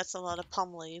shit, that's a lot of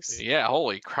palm leaves. Yeah,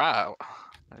 holy crap.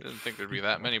 didn't think there'd be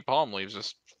that many palm leaves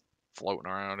just floating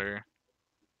around here.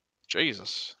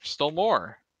 Jesus, still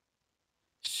more.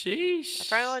 Sheesh.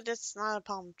 Apparently, this is not a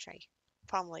palm tree.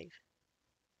 Palm leaf.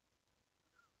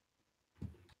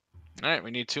 All right,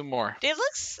 we need 2 more. They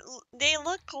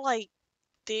look like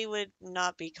they would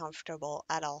not be comfortable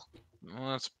at all.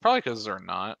 Well, that's probably because they're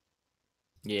not.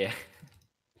 Yeah.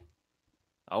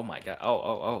 Oh my god.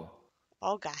 Oh.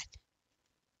 Oh god.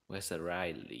 Where's the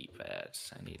right leaf at?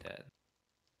 I need that.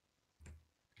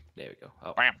 There we go.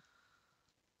 Oh. Bam.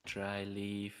 Dry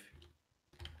leaf.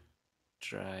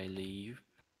 Dry leaf.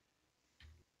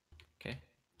 Okay.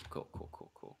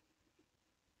 Cool.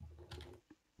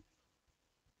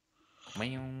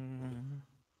 Meow.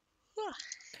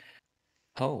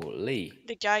 Holy.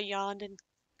 The guy yawned and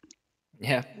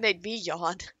Yeah. made me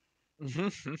yawn.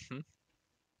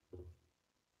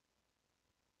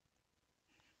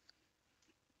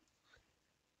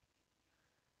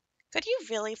 Could you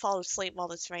really fall asleep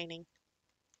while it's raining?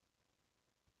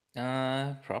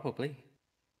 Probably.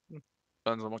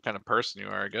 Depends on what kind of person you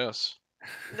are, I guess.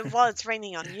 While it's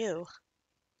raining on you.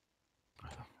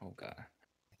 Oh god.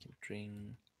 I can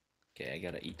drink. Okay, I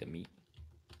gotta eat the meat.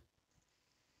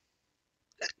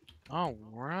 Oh,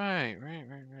 right.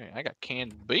 I got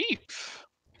canned beef.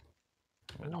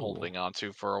 Been Ooh, holding on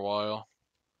to for a while.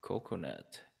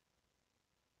 coconut.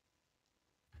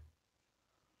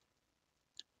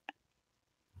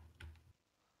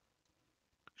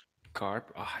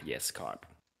 Carp. Ah, yes, carp.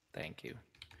 Thank you.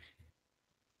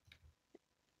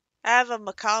 I have a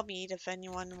macaw meat if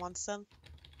anyone wants them.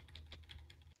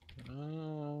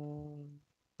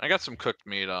 I got some cooked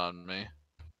meat on me.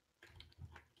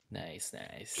 Nice.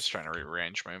 Just trying to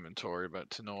rearrange my inventory, but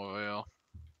to no avail.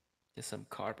 There's some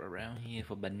carp around here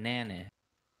for banana.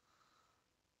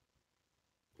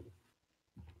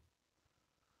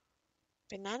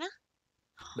 Banana?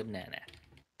 Banana.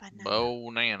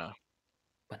 Banana.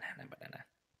 Banana.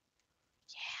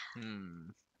 Hmm.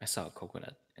 I saw a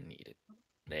coconut and need it.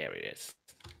 There it is.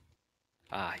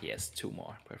 Ah, yes, 2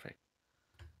 more. Perfect.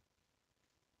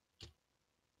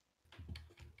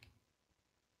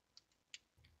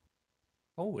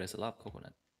 Oh, there's a lot of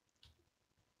coconut.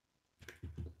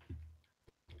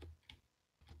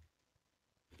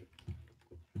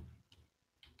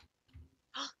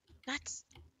 Nuts.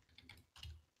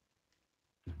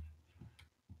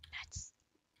 Nuts.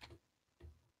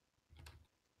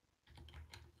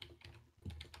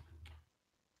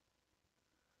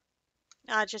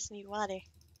 I just need water.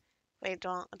 Wait,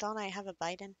 don't I have a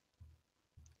Biden?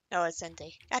 No, it's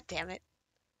empty. God damn it.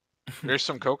 There's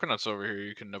some coconuts over here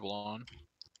you can nibble on.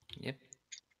 Yep.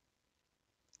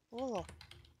 Ooh.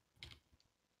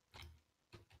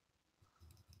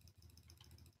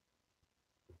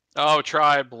 Oh,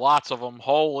 tribe, lots of them.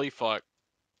 Holy fuck.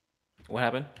 What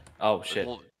happened? Oh, shit.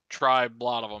 Tribe,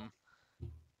 lot of them.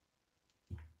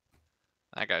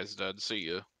 That guy's dead. See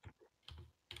you.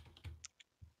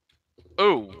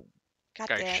 Ooh. God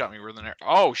Guy damn. shot me with an arrow.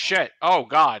 Oh, shit. Oh,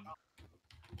 God.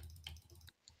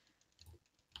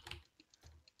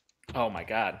 Oh my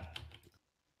god.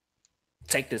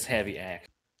 Take this heavy axe.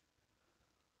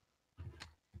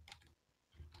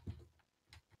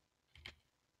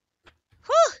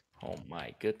 Whew! Oh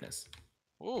my goodness.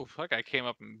 Ooh, that guy came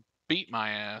up and beat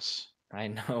my ass. I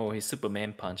know, he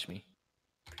Superman punched me.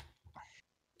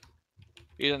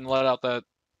 He didn't let out that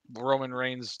Roman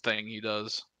Reigns thing he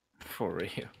does. For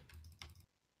real.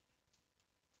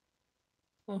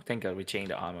 Oh, thank god we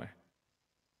changed the armor.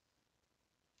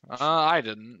 I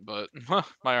didn't, but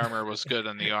my armor was good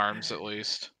in the arms at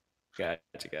least. Gotcha.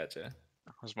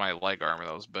 It was my leg armor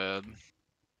that was bad.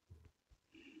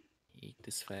 Eat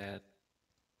this fat.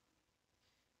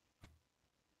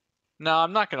 No,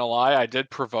 I'm not gonna lie, I did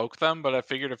provoke them, but I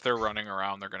figured if they're running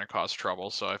around, they're gonna cause trouble,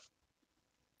 so I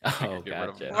Oh, get rid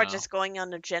of them gotcha. We're now. just going on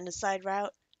the genocide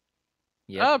route.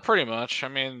 Yep. Pretty much. I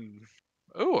mean,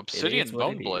 ooh, obsidian is what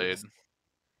bone it blade. is.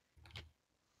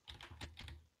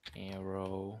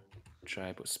 Arrow.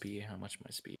 Tribal spear. How much my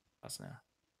spear costs now?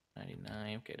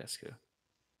 99. Okay, that's good.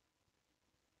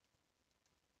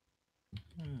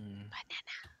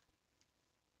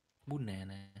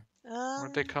 Banana.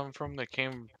 Where'd they come from? They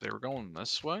were going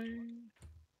this way?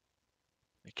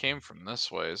 They came from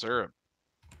this way. Is there a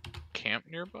camp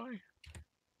nearby?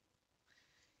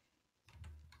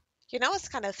 You know what's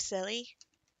kind of silly?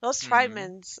 Those Hmm.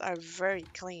 tribemen are very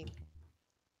clean.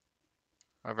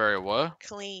 A very what?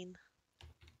 Clean.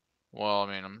 Well, I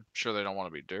mean, I'm sure they don't want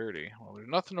to be dirty. Well, there's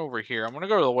nothing over here. I'm gonna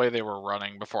go the way they were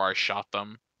running before I shot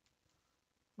them.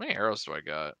 How many arrows do I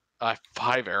got?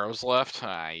 5 arrows left?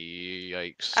 Ah,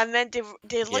 yikes. And then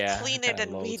they look Yeah, cleaner kinda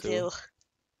than low we too.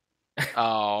 do.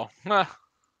 Oh.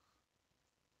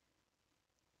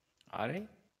 Are they?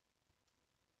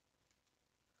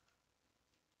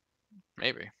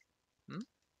 Maybe.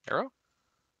 Arrow?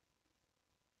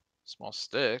 Small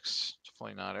sticks.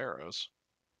 Definitely not arrows.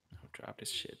 I'll drop this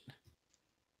shit.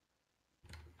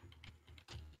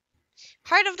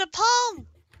 Heart of the palm!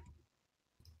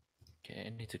 Okay, I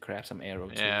need to grab some arrow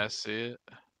too. Yeah, I see it.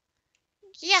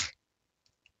 Yeah.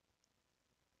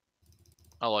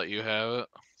 I'll let you have it.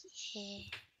 Yeah.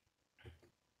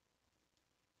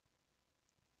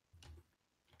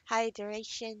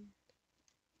 Hydration.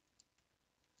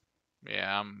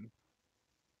 Yeah, I'm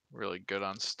really good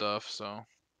on stuff, so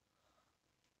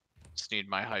just need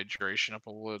my hydration up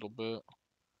a little bit.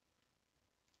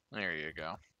 There you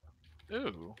go.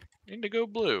 Ooh, indigo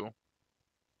blue.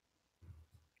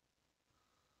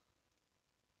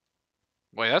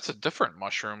 Wait, that's a different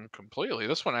mushroom completely.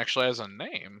 This one actually has a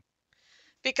name.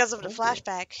 Because of the Oh.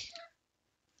 flashback.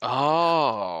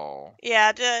 Oh.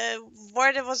 Yeah,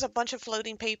 where there was a bunch of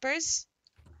floating papers.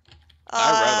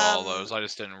 I read all those. I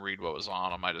just didn't read what was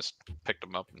on them. I just picked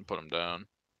them up and put them down.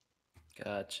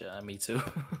 Gotcha. Me too.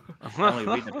 I only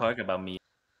read the part about me.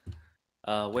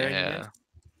 Where are you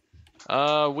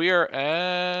guys? We are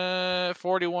at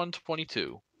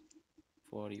 4122.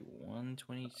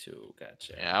 4122.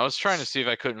 Gotcha. Yeah, I was trying to see if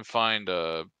I couldn't find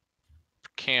a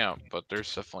camp, but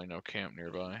there's definitely no camp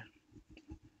nearby.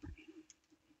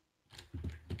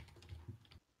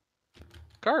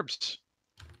 Carbs.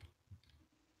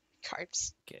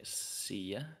 Carbs. Okay,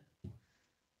 see ya.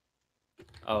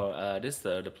 Oh, this is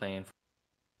the plane.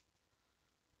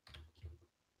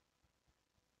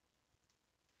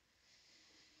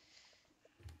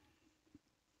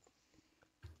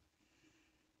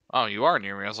 Oh, you are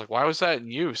near me. I was like, why was that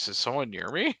in use? Is someone near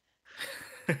me?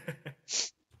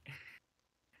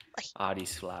 Ah,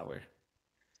 these flowers.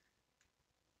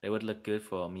 They would look good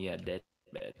for me at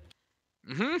deathbed.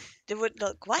 Mm-hmm. They would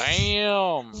look what?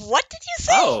 Damn. What did you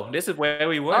say? Oh, this is where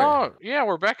we were. Oh, yeah,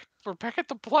 we're back at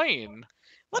the plane.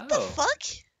 What the Oh. fuck?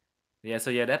 Yeah, so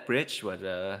yeah, that bridge was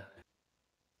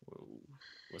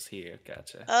here.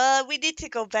 Gotcha. We need to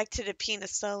go back to the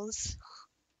penis stones.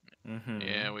 Mm-hmm.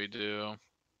 Yeah, we do.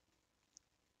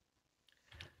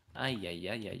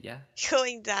 Yeah.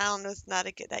 Going down was not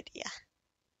a good idea.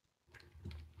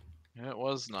 It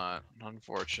was not,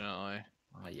 unfortunately.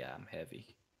 Oh yeah, I'm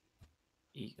heavy.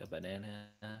 Eat a banana.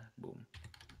 Boom.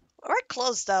 We're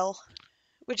close though.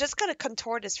 We just gotta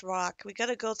contour this rock. We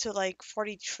gotta go to like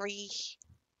 43.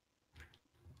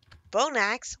 Bone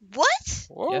axe? What?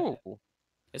 Whoa.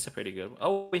 It's a pretty good one.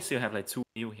 Oh, we still have like 2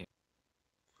 new here.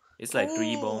 It's like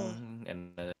 3 Ooh. bone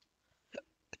and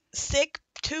Thick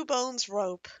 2 bones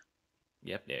rope.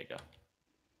 yep, there you go.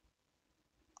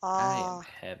 I am Ah,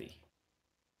 heavy.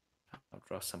 I'll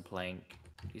draw some plank.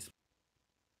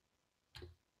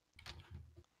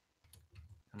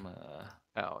 I'm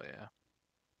Hell yeah.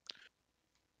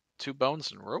 2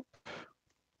 bones and rope.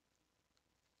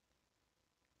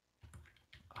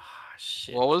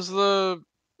 shit. What was the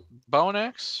bone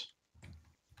axe?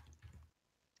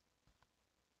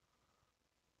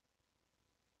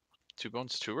 Two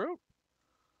bones, 2 rope?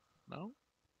 No?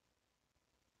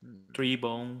 3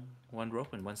 bone, 1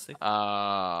 rope, and 1 stick.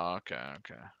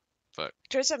 Okay. Fuck.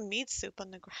 there's a meat soup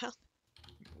on the ground.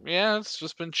 Yeah, it's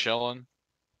just been chilling.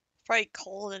 Probably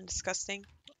cold and disgusting.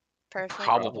 Perfect.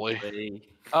 Probably.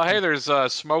 Oh, hey, there's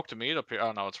smoked meat up here.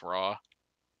 Oh, no, it's raw.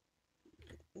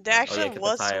 There actually 'cause the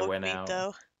was fire smoked went meat out.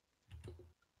 though.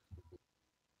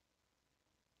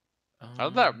 How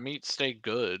did that meat stay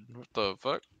good? What the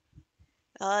fuck?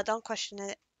 Don't question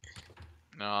it.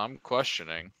 No, I'm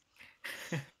questioning.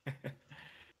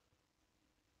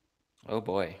 Oh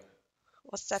boy.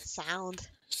 What's that sound?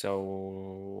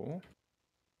 So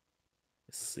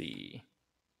let's see.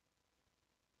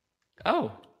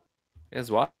 Oh,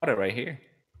 there's water right here.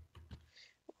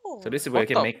 Oh, So this is where What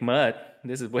we can the- make mud.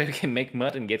 This is where we can make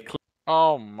mud and get clean.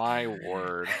 Oh my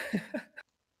word.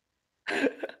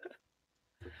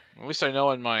 At least I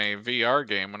know in my VR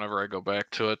game, whenever I go back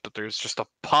to it, that there's just a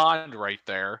pond right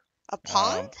there. a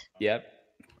pond? Yep.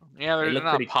 Yeah, They there's look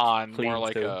not a pretty pond, more clean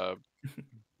like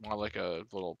too. a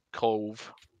little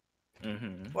cove.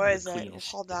 Mm-hmm. Where is it?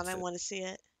 Hold on, I want to see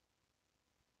it.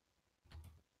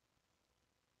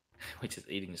 We're just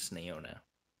eating a snail now.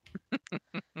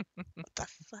 What the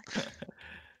fuck?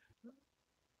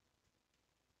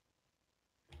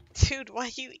 Dude, why are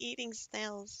you eating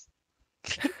snails?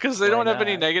 Because they Why don't have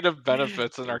any not? negative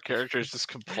benefits, and our characters just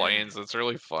complains. It's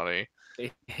really funny.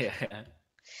 Yeah.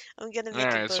 I'm gonna All make a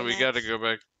right, so bone we gotta axe. go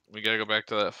back. We gotta go back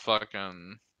to that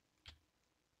fucking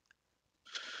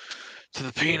to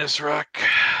the penis rock.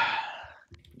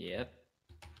 Yep.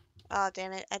 Oh,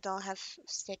 damn it. I don't have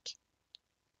stick.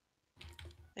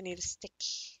 I need a stick.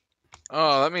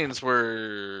 Oh, that means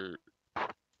we're.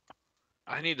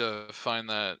 I need to find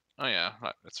that. Oh yeah,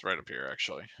 it's right up here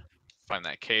actually. Find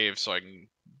that cave so I can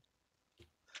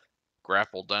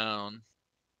grapple down.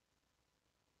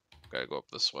 Gotta go up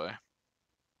this way.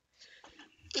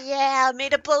 Yeah, I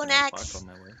made a bone Can I park axe. on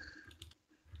my way?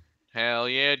 Hell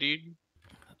yeah, dude.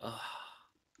 Oh,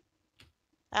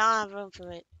 I don't have room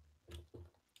for it.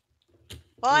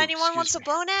 Well, Ooh, anyone excuse wants a me.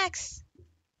 bone axe?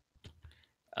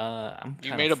 I'm You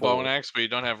kind made of a bone full. axe, but you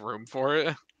don't have room for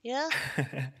it. Yeah?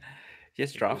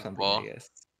 Just drop something, I Well, guess.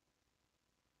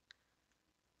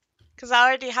 Because I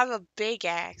already have a big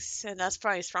axe, and that's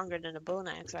probably stronger than a bone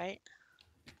axe, right?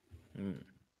 Hmm.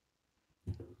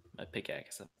 My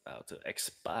pickaxe is about to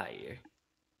expire.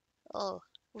 Oh,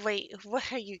 wait,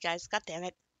 what are you guys? God damn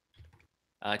it.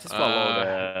 Just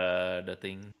follow the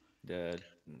thing, the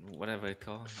whatever it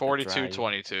called, the drive.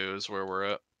 4222 is where we're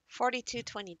at.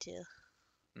 4222.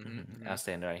 I'll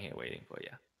stand right here waiting for you.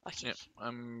 Okay, Yep,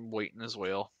 I'm waiting as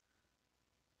well.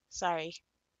 sorry.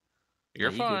 Yeah,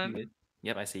 You're you good, you fine. good.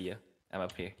 Yep, I see you. I'm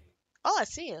up here. Oh, I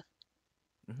see you.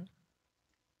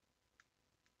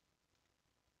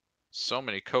 So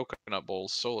many coconut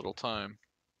bowls, so little time.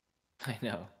 I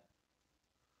know.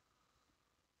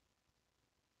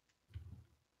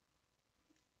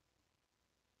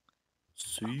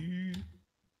 See.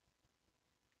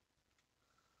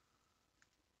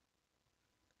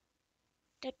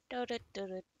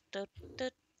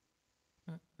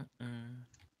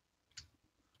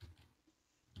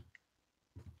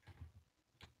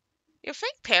 You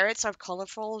think parrots are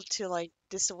colorful to like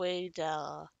dissuade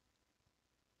What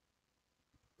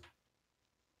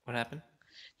happened?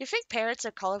 You think parrots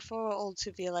are colorful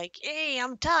to be like, hey,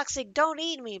 I'm toxic, don't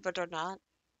eat me, but they're not?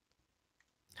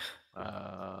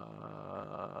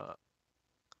 I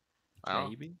don't know.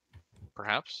 Maybe.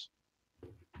 Perhaps.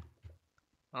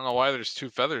 I don't know why there's 2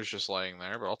 feathers just laying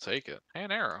there, but I'll take it. Hey,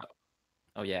 an arrow.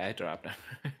 Oh yeah, I dropped them.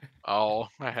 Oh,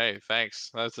 hey,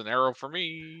 thanks. That's an arrow for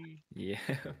me. Yeah.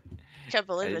 Can't I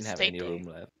believe didn't it have stayed any there. room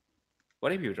left.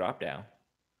 What if you drop down?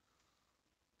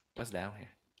 What's down here?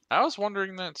 I was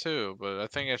wondering that too, but I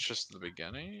think it's just the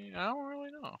beginning. I don't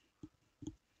really know.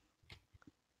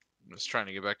 I'm just trying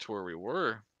to get back to where we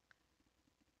were.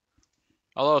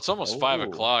 Although it's almost 5 Oh.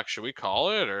 o'clock, should we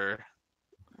call it or?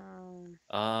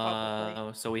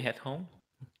 Probably. So we head home?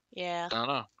 Yeah. I don't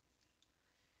know.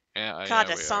 Yeah, God, yeah,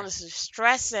 that we sound are. is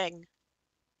distressing.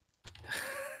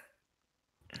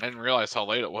 I didn't realize how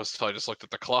late it was till I just looked at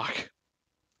the clock.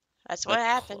 That's The what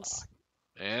happens.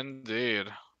 clock. Indeed.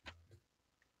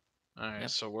 Alright, Yep.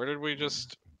 so where did we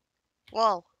just...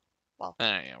 Whoa.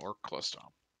 Yeah, we're close to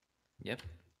home. Yep.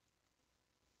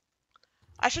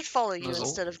 I should follow you There's a-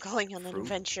 instead of going on an fruit.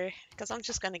 adventure, because I'm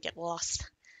just gonna get lost.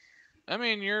 I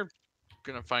mean, you're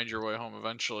gonna find your way home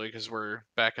eventually, because we're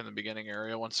back in the beginning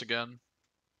area once again.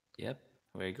 Yep.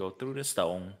 We go through the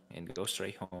stone and go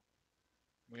straight home.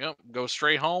 Yep, go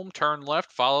straight home, turn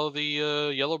left, follow the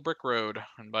yellow brick road.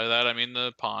 And by that I mean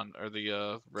the pond, or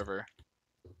the river.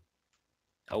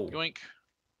 Oh. Yoink.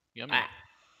 Yummy. Ah.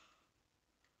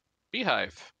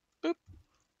 Beehive. Boop.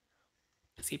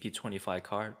 CP25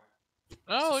 card.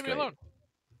 Oh, This leave is me great. alone.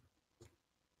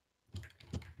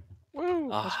 Woo,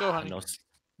 let's go, honey.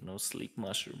 No sleep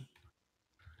mushroom.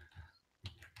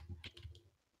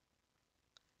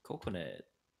 Coconut.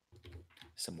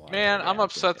 Some water. Man, Yeah, I'm I'll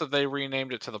upset drink that they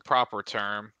renamed it to the proper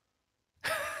term.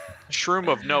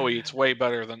 Shroom of No Eat's way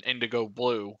better than Indigo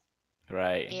Blue.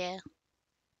 Right. Yeah.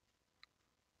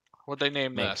 What'd they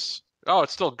name Make- this? Oh,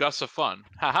 it's still Gus of Fun.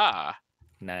 Haha.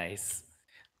 Nice.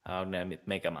 I'll name it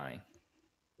Mega Mine.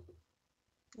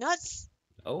 Nuts.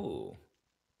 Oh.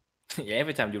 Yeah,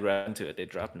 every time you run to it, they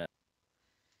drop nuts.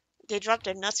 They dropped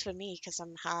their nuts for me because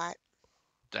I'm hot.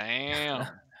 Damn.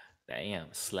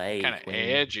 Damn, slave Kind of queen.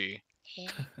 edgy.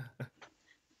 Yeah.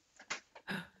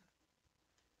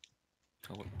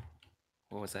 Oh,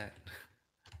 what was that?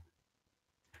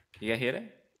 You guys hear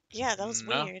that? Yeah, that was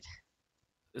No. weird.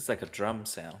 It's like a drum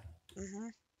sound. hmm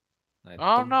Like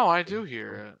Oh dum, no, I do dum,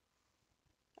 hear dum. it.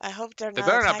 I hope they're They not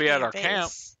better not be attacking at our our camp.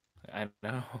 base. I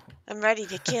know. I'm ready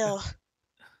to kill.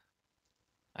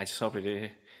 I just hope it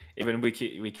is. Even we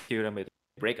kill them, it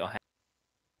break our hand.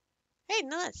 Hey,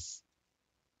 nuts.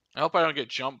 I hope I don't get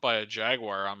jumped by a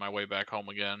jaguar on my way back home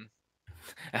again.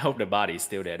 I hope the body's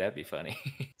still there. That'd be funny.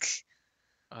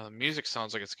 The music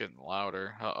sounds like it's getting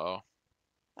louder. Uh-oh.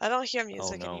 I don't hear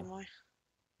music no. anymore.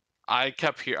 I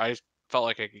felt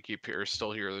like I could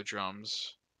still hear the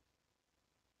drums.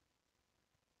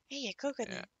 Hey, a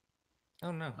coconut. Yeah.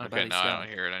 Oh no. The Okay, body's no, I gone. don't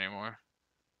hear it anymore.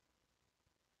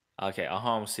 Okay, our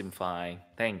home seems fine.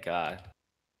 Thank God.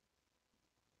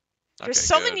 There's Okay,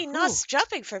 so good. many Whew. nuts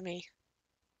dropping for me.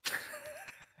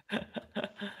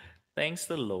 Thanks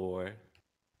the Lord.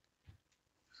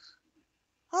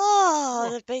 Oh,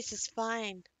 Whew. the base is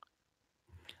fine.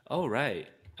 Oh right.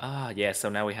 Ah yeah. So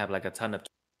now we have like a ton of.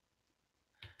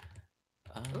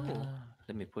 Ooh.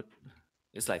 Let me put.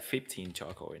 It's like 15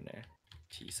 charcoal in there.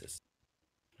 Jesus.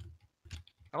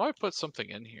 How do I put something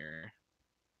in here?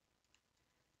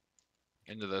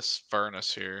 Into this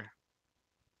furnace here.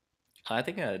 I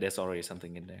think there's already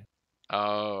something in there.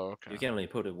 Oh, okay. You can only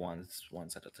put it once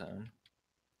at a time.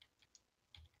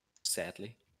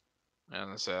 Sadly.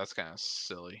 And that's kind of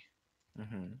silly.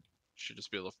 Mm-hmm. Should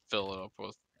just be able to fill it up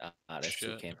with That's true.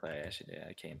 shit. Campfire ash. Yeah,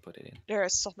 I can't put it in. There are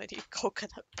so many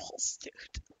coconut balls,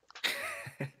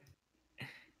 dude.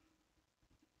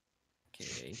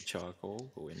 Okay,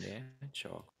 charcoal. Go in there.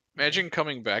 Charcoal. Imagine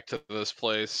coming back to this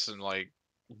place and like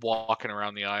walking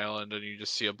around the island and you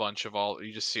just see a bunch of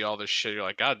you just see all this shit. You're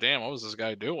like, God damn, what was this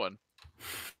guy doing?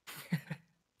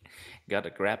 Got a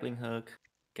grappling hook.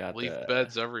 Got Leaf the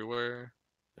beds everywhere.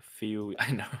 few.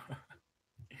 I know.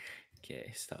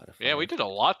 Okay, start a fire. Yeah, we did a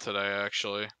lot today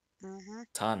actually. Mm-hmm.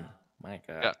 Ton. My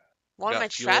God. Yeah. One of Got my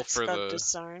fuel traps for got the-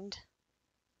 disarmed.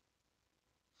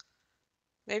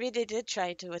 Maybe they did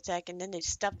try to attack and then they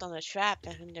stepped on a trap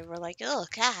and they were like, oh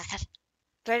god,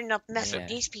 better not mess with Yeah.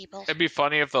 these people. It'd be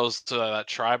funny if those that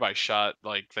tribe I shot,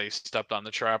 like they stepped on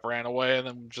the trap, ran away, and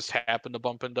then just happened to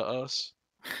bump into us.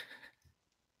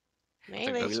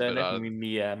 Maybe. that's We a learned bit that odd.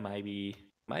 Mia might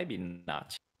be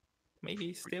not.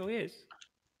 Maybe still is.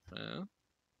 Yeah.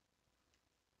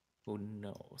 Who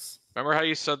knows? Remember how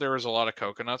you said there was a lot of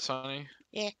coconuts, honey?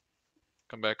 Yeah.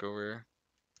 Come back over here.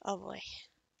 Oh boy.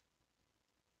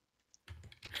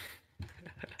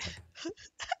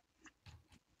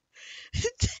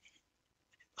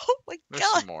 Oh my There's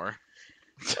god. some more.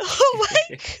 Oh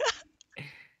my god.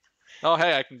 Oh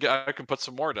hey, I can put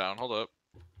some more down. Hold up.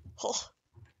 Oh,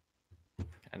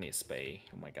 I need a spay.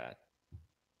 Oh my God.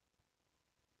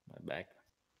 My back.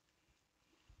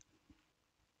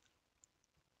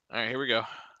 All right, here we go.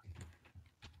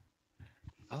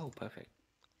 Oh, perfect.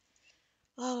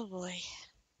 oh boy.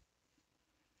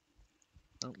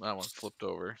 Oh, that one flipped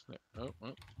over. Oh,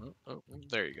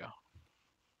 there you go.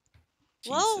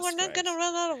 Well, Jesus we're not gonna Christ.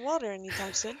 run out of water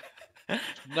anytime soon.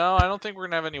 No, I don't think we're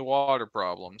gonna have any water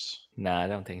problems. Nah, I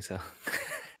don't think so.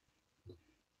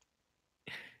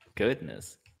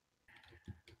 Goodness.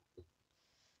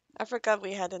 I forgot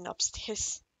we had an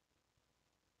upstairs.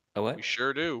 Oh what? We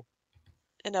sure do.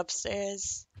 An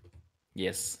upstairs.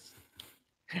 Yes.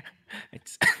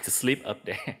 It's to sleep up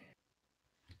there.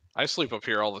 I sleep up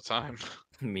here all the time.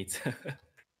 Me too.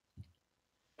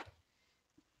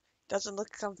 Doesn't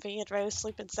look comfy. I'd rather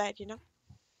sleep inside, you know?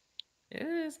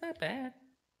 Yeah, it's not bad.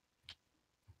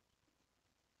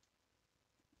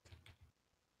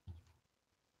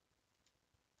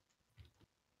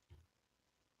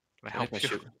 Can I help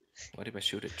you? What if I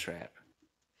shoot a trap?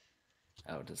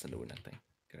 Oh, it doesn't do nothing.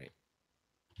 Great.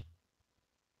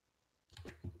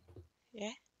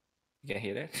 Yeah. You can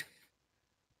hear that?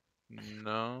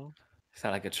 No,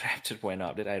 Sound like a trap just went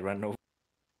up. Did I run over?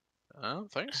 I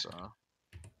don't think so.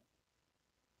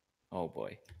 Oh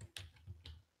boy.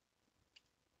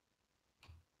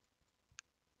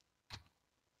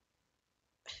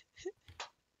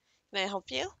 Can I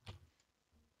help you?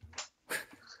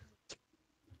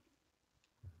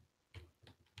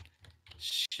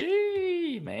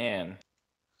 Shee, man.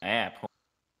 App.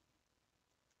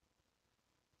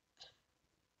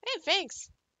 Hey, thanks.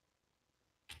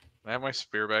 Can I have my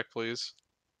spear back, please?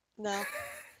 No.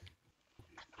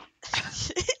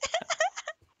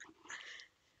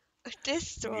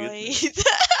 Destroyed.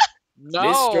 No.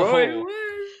 Destroy.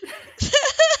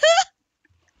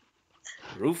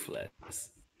 Ruthless.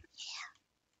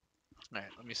 All right,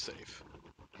 let me save.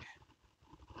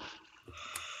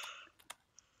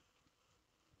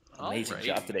 Amazing Alrighty.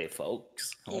 job today,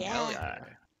 folks. Oh Yeah. my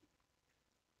God.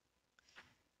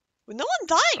 Well, no one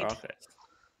died. Progress.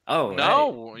 Oh, right.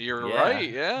 No, you're Yeah. right.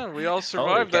 Yeah, we all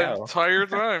survived that cow. entire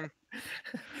time.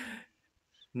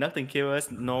 Nothing killed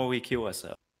us, nor we kill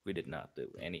ourselves. We did not do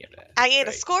any of that. I ate a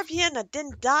Great. scorpion that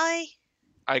didn't die.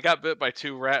 I got bit by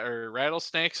two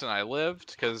rattlesnakes and I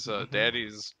lived because Mhm.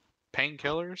 Daddy's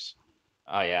painkillers.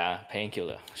 Oh yeah,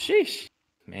 painkiller. Sheesh,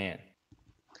 man,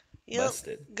 You know,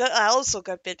 busted. I also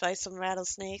got bit by some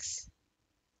rattlesnakes.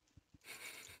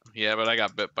 Yeah, but I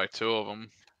got bit by two of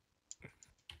them.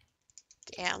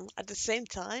 Damn, at the same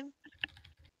time?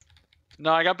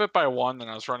 No, I got bit by one, and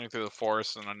I was running through the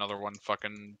forest, and another one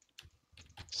fucking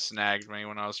snagged me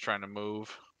when I was trying to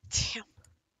move. Damn.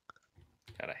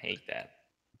 Gotta hate that.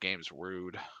 Game's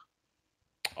rude.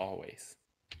 Always.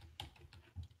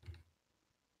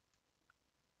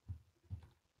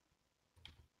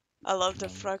 I love the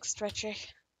Um, frog stretcher.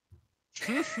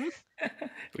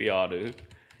 we all do.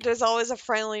 There's always a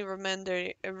friendly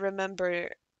reminder,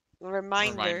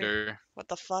 Reminder. what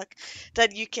the fuck,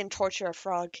 that you can torture a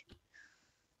frog.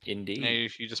 Yeah,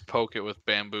 Indeed. you just poke it with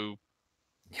bamboo,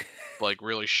 like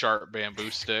really sharp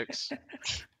bamboo sticks,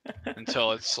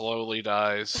 until it slowly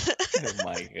dies. Oh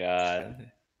my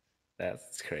god.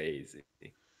 That's crazy.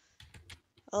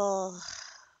 Oh,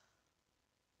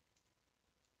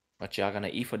 What y'all gonna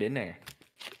eat for dinner?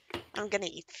 I'm gonna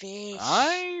eat fish.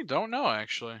 I don't know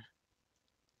actually.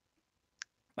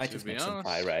 Might To just be make some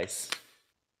fried honest. rice.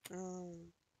 Mm.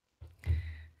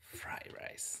 Fried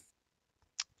rice.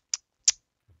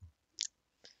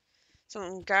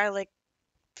 Some garlic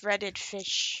breaded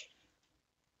fish.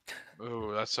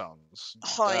 Ooh, that sounds.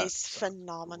 Oh, that it's sounds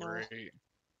phenomenal. great.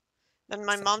 Then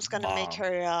my Some mom's gonna make bomb.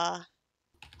 her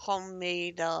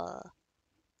homemade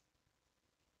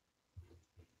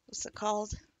what's it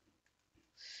called?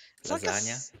 It's like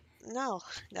Lasagna? no.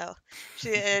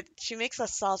 She makes a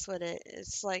sauce with it.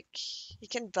 It's like you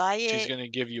can buy She's it. gonna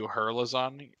give you her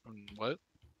lasagna. What?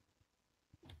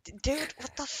 Dude,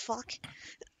 what the fuck?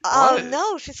 What? Oh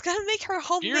no, she's gonna make her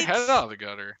Get your homemade. head out of the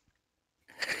gutter.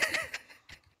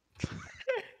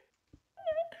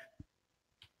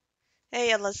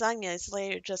 Hey, a lasagna is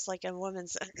layered just like a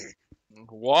woman's.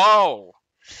 Whoa!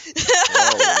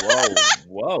 Whoa,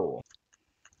 whoa.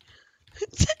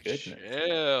 Goodness.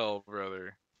 Chill,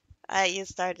 brother. You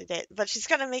started it, but she's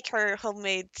gonna make her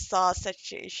homemade sauce that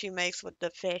she makes with the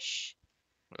fish.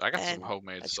 I got some And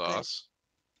homemade that's good. sauce.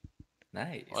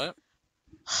 Nice. What?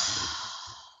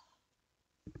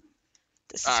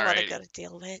 This is what I Alrighty. gotta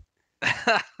deal with.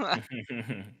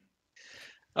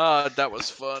 That was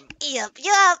fun. Yep.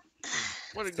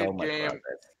 What a So good much game. progress.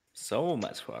 So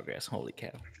much progress. Holy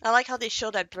cow. I like how they show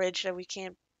that bridge that we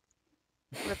can't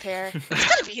repair. It's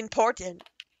gonna be important.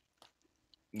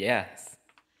 Yes.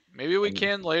 Maybe we And-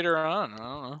 can later on. I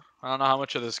don't know. I don't know how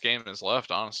much of this game is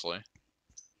left, honestly.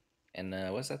 And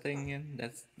what's that thing again?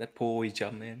 That's that pool we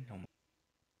jumped in. Oh my.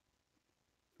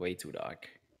 Way too dark.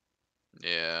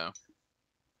 Yeah.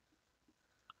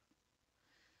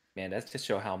 Man, that's just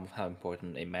show how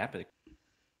important a map is.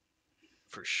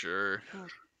 For sure.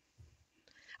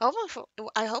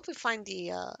 I hope we find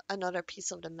the another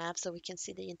piece of the map so we can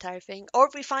see the entire thing, or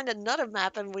if we find another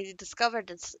map and we discover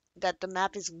that the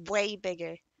map is way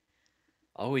bigger.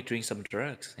 Oh, we drink some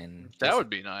drugs and That just- would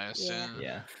be nice. Yeah.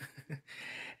 Yeah. Yeah.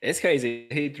 It's crazy.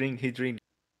 He drink.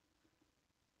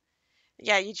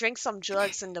 Yeah, you drink some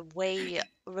drugs and the way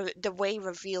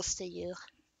reveals to you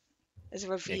is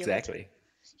revealed. Exactly.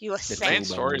 You The assess. main true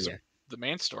story's Maria. The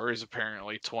main story is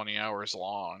apparently 20 hours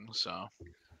long, so.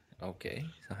 Okay.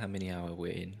 So how many hours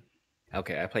we in?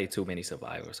 Okay, I played too many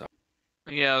survivors. So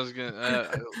Yeah, I was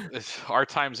gonna. Our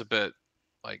time's a bit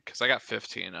like, cause I got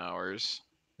 15 hours.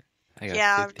 I got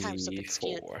Yeah, our time's a bit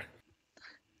skewed. 54.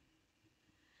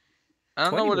 I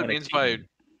don't know what it 21 means by. achievement.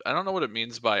 I don't know what it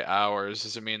means by hours.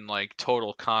 Does it mean like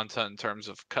total content in terms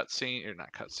of cutscene, or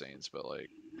not cutscenes, but like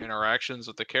interactions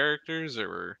with the characters,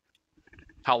 or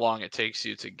how long it takes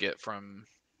you to get from?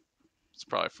 It's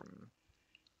probably from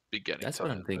beginning That's to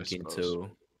what I'm end, I thinking suppose.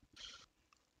 too.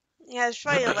 Yeah, it's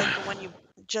probably like when you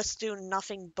just do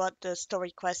nothing but the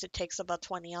story quest, it takes about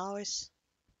 20 hours.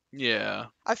 Yeah.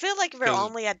 I feel like we're 'Cause-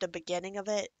 only at the beginning of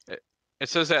it. It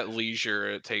says at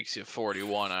leisure it takes you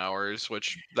 41 hours,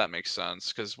 which that makes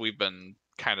sense because we've been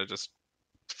kind of just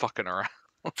fucking around.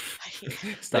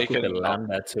 Stuck with the Making up-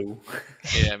 lambda too.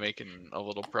 Yeah, making a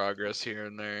little progress here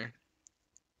and there.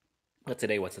 But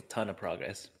today was a ton of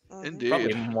progress. Mhm. Indeed.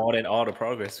 Probably more than all the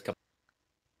progress.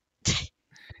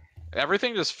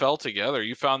 Everything just fell together.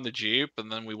 You found the Jeep,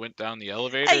 and then we went down the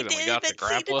elevator, I then we didn't got the even see the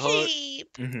grapple hook.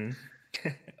 Jeep. Mm-hmm.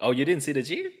 Oh, you didn't see the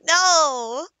Jeep?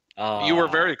 No. You were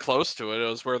Ah, very close to it. It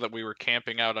was where that we were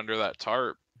camping out under that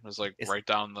tarp. It was like It's- right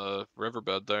down the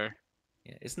riverbed there.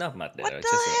 Yeah, it's not much there. What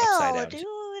It's just an the upside hell,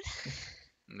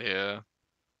 down dude? Yeah.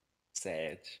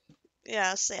 sad.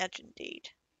 Yeah, sad indeed.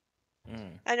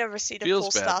 Mm. I never see the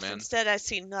Feels cool bad, stuff. man. Instead, I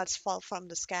see nuts fall from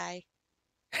the sky.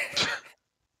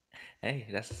 Hey,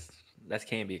 that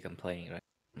can't be a complaint, right?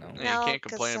 No. Yeah, No, you can't 'cause,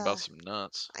 complain about some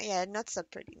nuts. Yeah, nuts are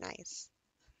pretty nice.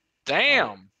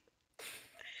 Damn.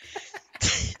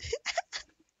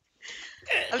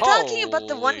 I'm talking about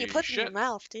the one you Holy put in your shit.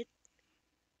 mouth, dude.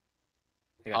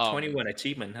 I got Um, 21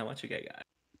 achievement. How much you guys got?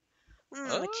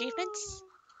 Achievements?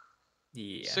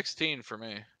 Yeah. 16 for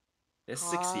me. There's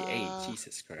 68. Ah.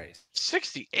 Jesus Christ.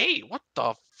 68? What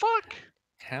the fuck?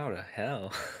 How the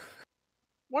hell?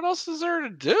 What else is there to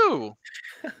do?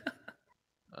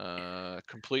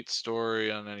 Complete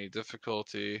story on any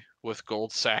difficulty with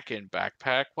gold sack and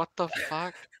backpack. What the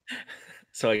fuck?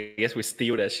 So I guess we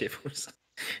steal that ship.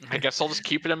 I guess I'll just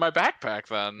keep it in my backpack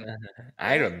then.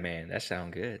 Iron Man. That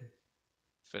sounds good.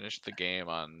 Finish the game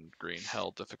on Green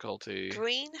Hell difficulty.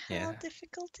 Green hell Yeah.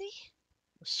 difficulty?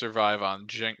 Survive on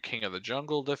King of the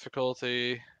Jungle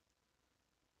difficulty.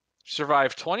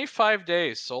 Survive 25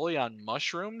 days solely on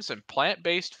mushrooms and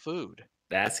plant-based food.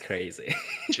 That's crazy.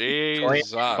 Jesus.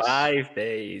 25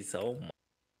 days. Oh my.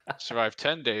 Survive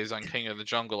 10 days on King of the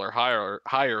Jungle or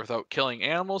higher without killing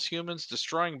animals, humans,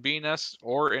 destroying bee nests,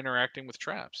 or interacting with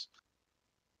traps.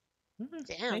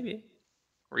 Damn. Maybe.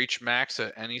 Reach max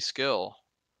at any skill.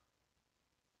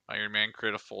 Iron Man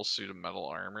create a full suit of metal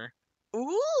armor.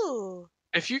 Ooh.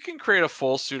 If you can create a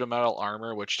full suit of metal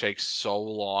armor, which takes so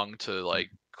long to like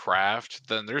craft,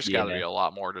 then there's got to be Yeah. a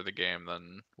lot more to the game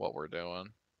than what we're doing.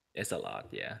 It's a lot,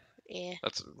 yeah. Yeah.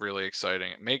 That's really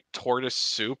exciting. Make tortoise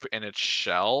soup in its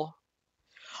shell.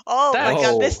 Oh my god,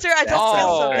 Oh, Mister, I that just feel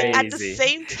sounds something. At the crazy.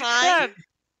 same time,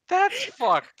 That's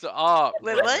fucked up.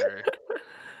 Wait, what? brother.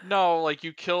 No, like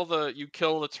you kill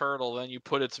the turtle, then you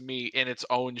put its meat in its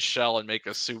own shell and make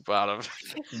a soup out of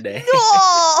it.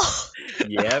 no!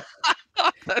 Yep.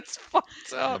 That's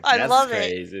fucked up. I That's love it.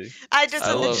 crazy. There's I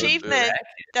an love it, dude.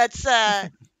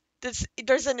 achievement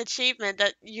there's an achievement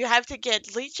that you have to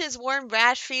get leeches, worm,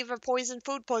 rash, fever, poison,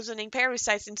 food poisoning,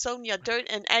 parasites, insomnia, dirt,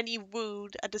 and any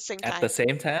wound at the same At time. the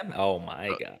same time? Oh my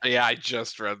god. Yeah, I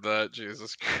just read that.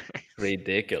 Jesus Christ.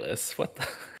 Ridiculous. What the?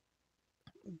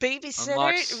 Babysitter,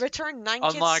 Unlocks- return 9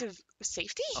 unlock- kids to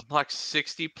safety? Unlock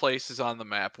 60 places on the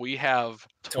map. We have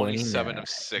 27 29. of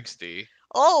 60.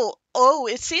 Oh,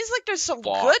 it seems like there's some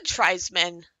Fuck. good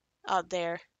tribesmen out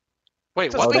there.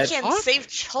 Wait, Because what we the can fuck? save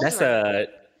children.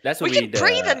 That's We would can be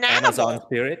breed the an Amazon animal.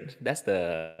 spirit. That's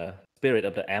the spirit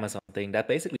of the Amazon thing. That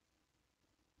basically,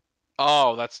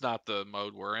 Oh, that's not the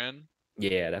mode we're in.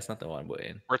 yeah, that's not the one we're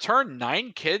in. Return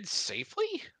 9 kids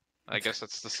safely? I guess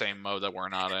that's the same mode that we're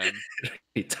not in.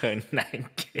 Return 9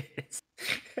 kids.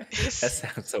 That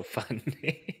sounds so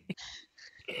funny.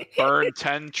 Burn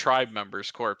 10 tribe members'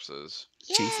 corpses.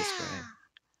 Yeah. Jesus Christ.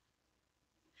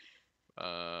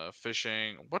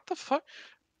 Fishing. What the fuck?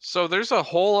 So there's a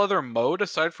whole other mode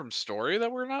aside from story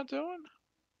that we're not doing?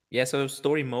 Yeah, so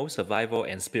story mode, survival,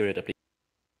 and spirit of the.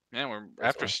 Man, we're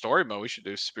That's after all. story mode, we should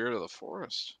do Spirit of the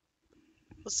Forest.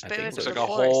 The think spirit so. Looks of like the a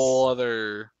forest. whole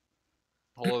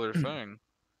other thing.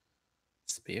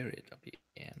 Spirit of the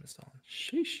Amazon.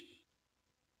 Sheesh.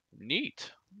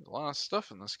 Neat. There's a lot of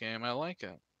stuff in this game. I like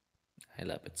it. I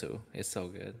love it too. It's so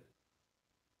good.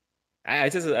 I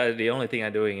just the only thing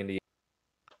I'm doing in the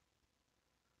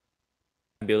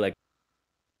build like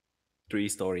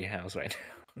 3-story house right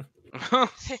now.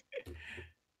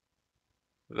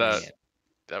 that Man.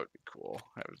 that would be cool.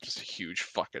 Have just a huge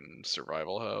fucking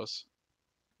survival house.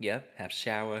 Yep, have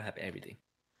shower, have everything.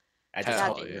 I just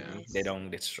Hell hope yeah. they don't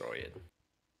destroy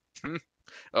it.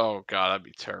 Oh god, that'd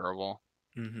be terrible.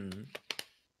 Mm-hmm.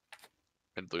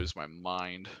 I'd lose my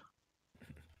mind.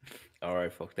 All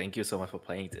right, folks. Thank you so much for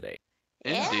playing today.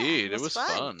 Indeed, it was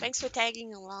fun. Thanks for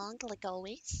tagging along, like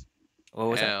always. What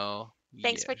was that? Hell,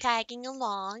 Thanks for yeah. tagging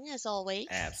along, as always.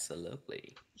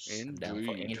 Absolutely. I'm down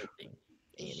for Indeed. anything.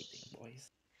 Anything, boys.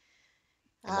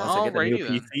 And once I get the Alrighty new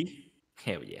then. PC,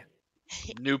 hell yeah.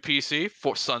 New PC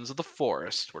for Sons of the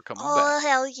Forest. We're coming Oh, back.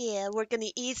 hell yeah. We're gonna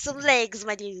eat some legs,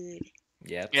 my dude.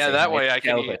 Yep. Yeah, say that hi way to I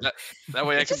can Kelvin. eat. That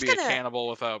way I It's can just be a gonna- cannibal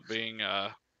without being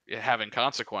having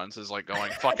consequences, like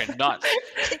going fucking nuts,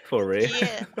 For real.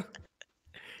 Yeah.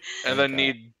 and then God.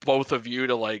 need both of you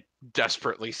to like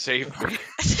desperately save me.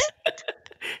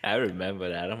 I remember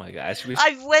that. Oh my gosh.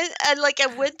 I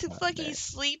went to Oh, fucking man.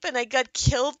 sleep and I got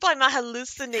killed by my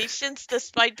hallucinations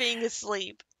despite being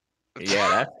asleep.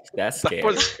 Yeah, that's That scary.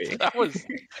 was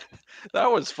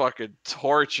that was fucking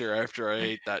torture after I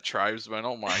ate that tribesman.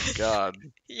 Oh my god.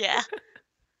 Yeah.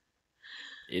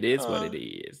 It is what it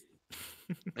Uh. is.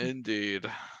 Indeed.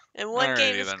 And one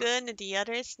game Alrighty is then. good and the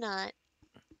other is not.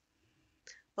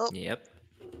 Yep.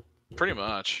 Pretty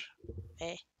much.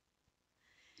 Eh.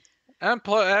 And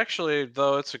actually,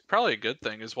 though, it's probably a good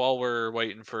thing is while we're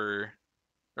waiting for,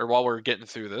 or while we're getting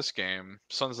through this game,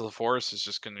 Sons of the Forest is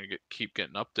just gonna keep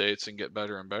getting updates and get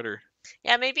better and better.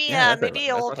 Yeah, maybe Yeah, maybe it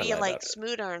that's will what I be like like about it.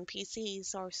 smoother on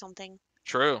PCs or something.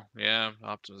 True. Yeah,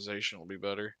 optimization will be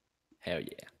better. Hell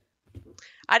yeah.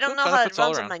 I don't Good know how it benefits all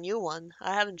runs on around. my new one.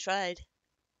 I haven't tried.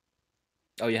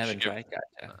 Oh, you You haven't should tried?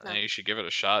 Gotcha. No. You should give it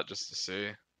a shot just to see.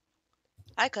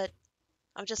 I could.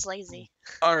 I'm just lazy.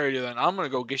 Alrighty then, I'm gonna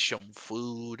go get some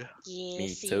food. Yeah.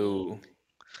 Me too.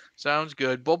 Sounds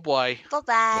good. Bye bye. Bye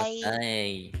bye.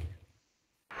 Bye.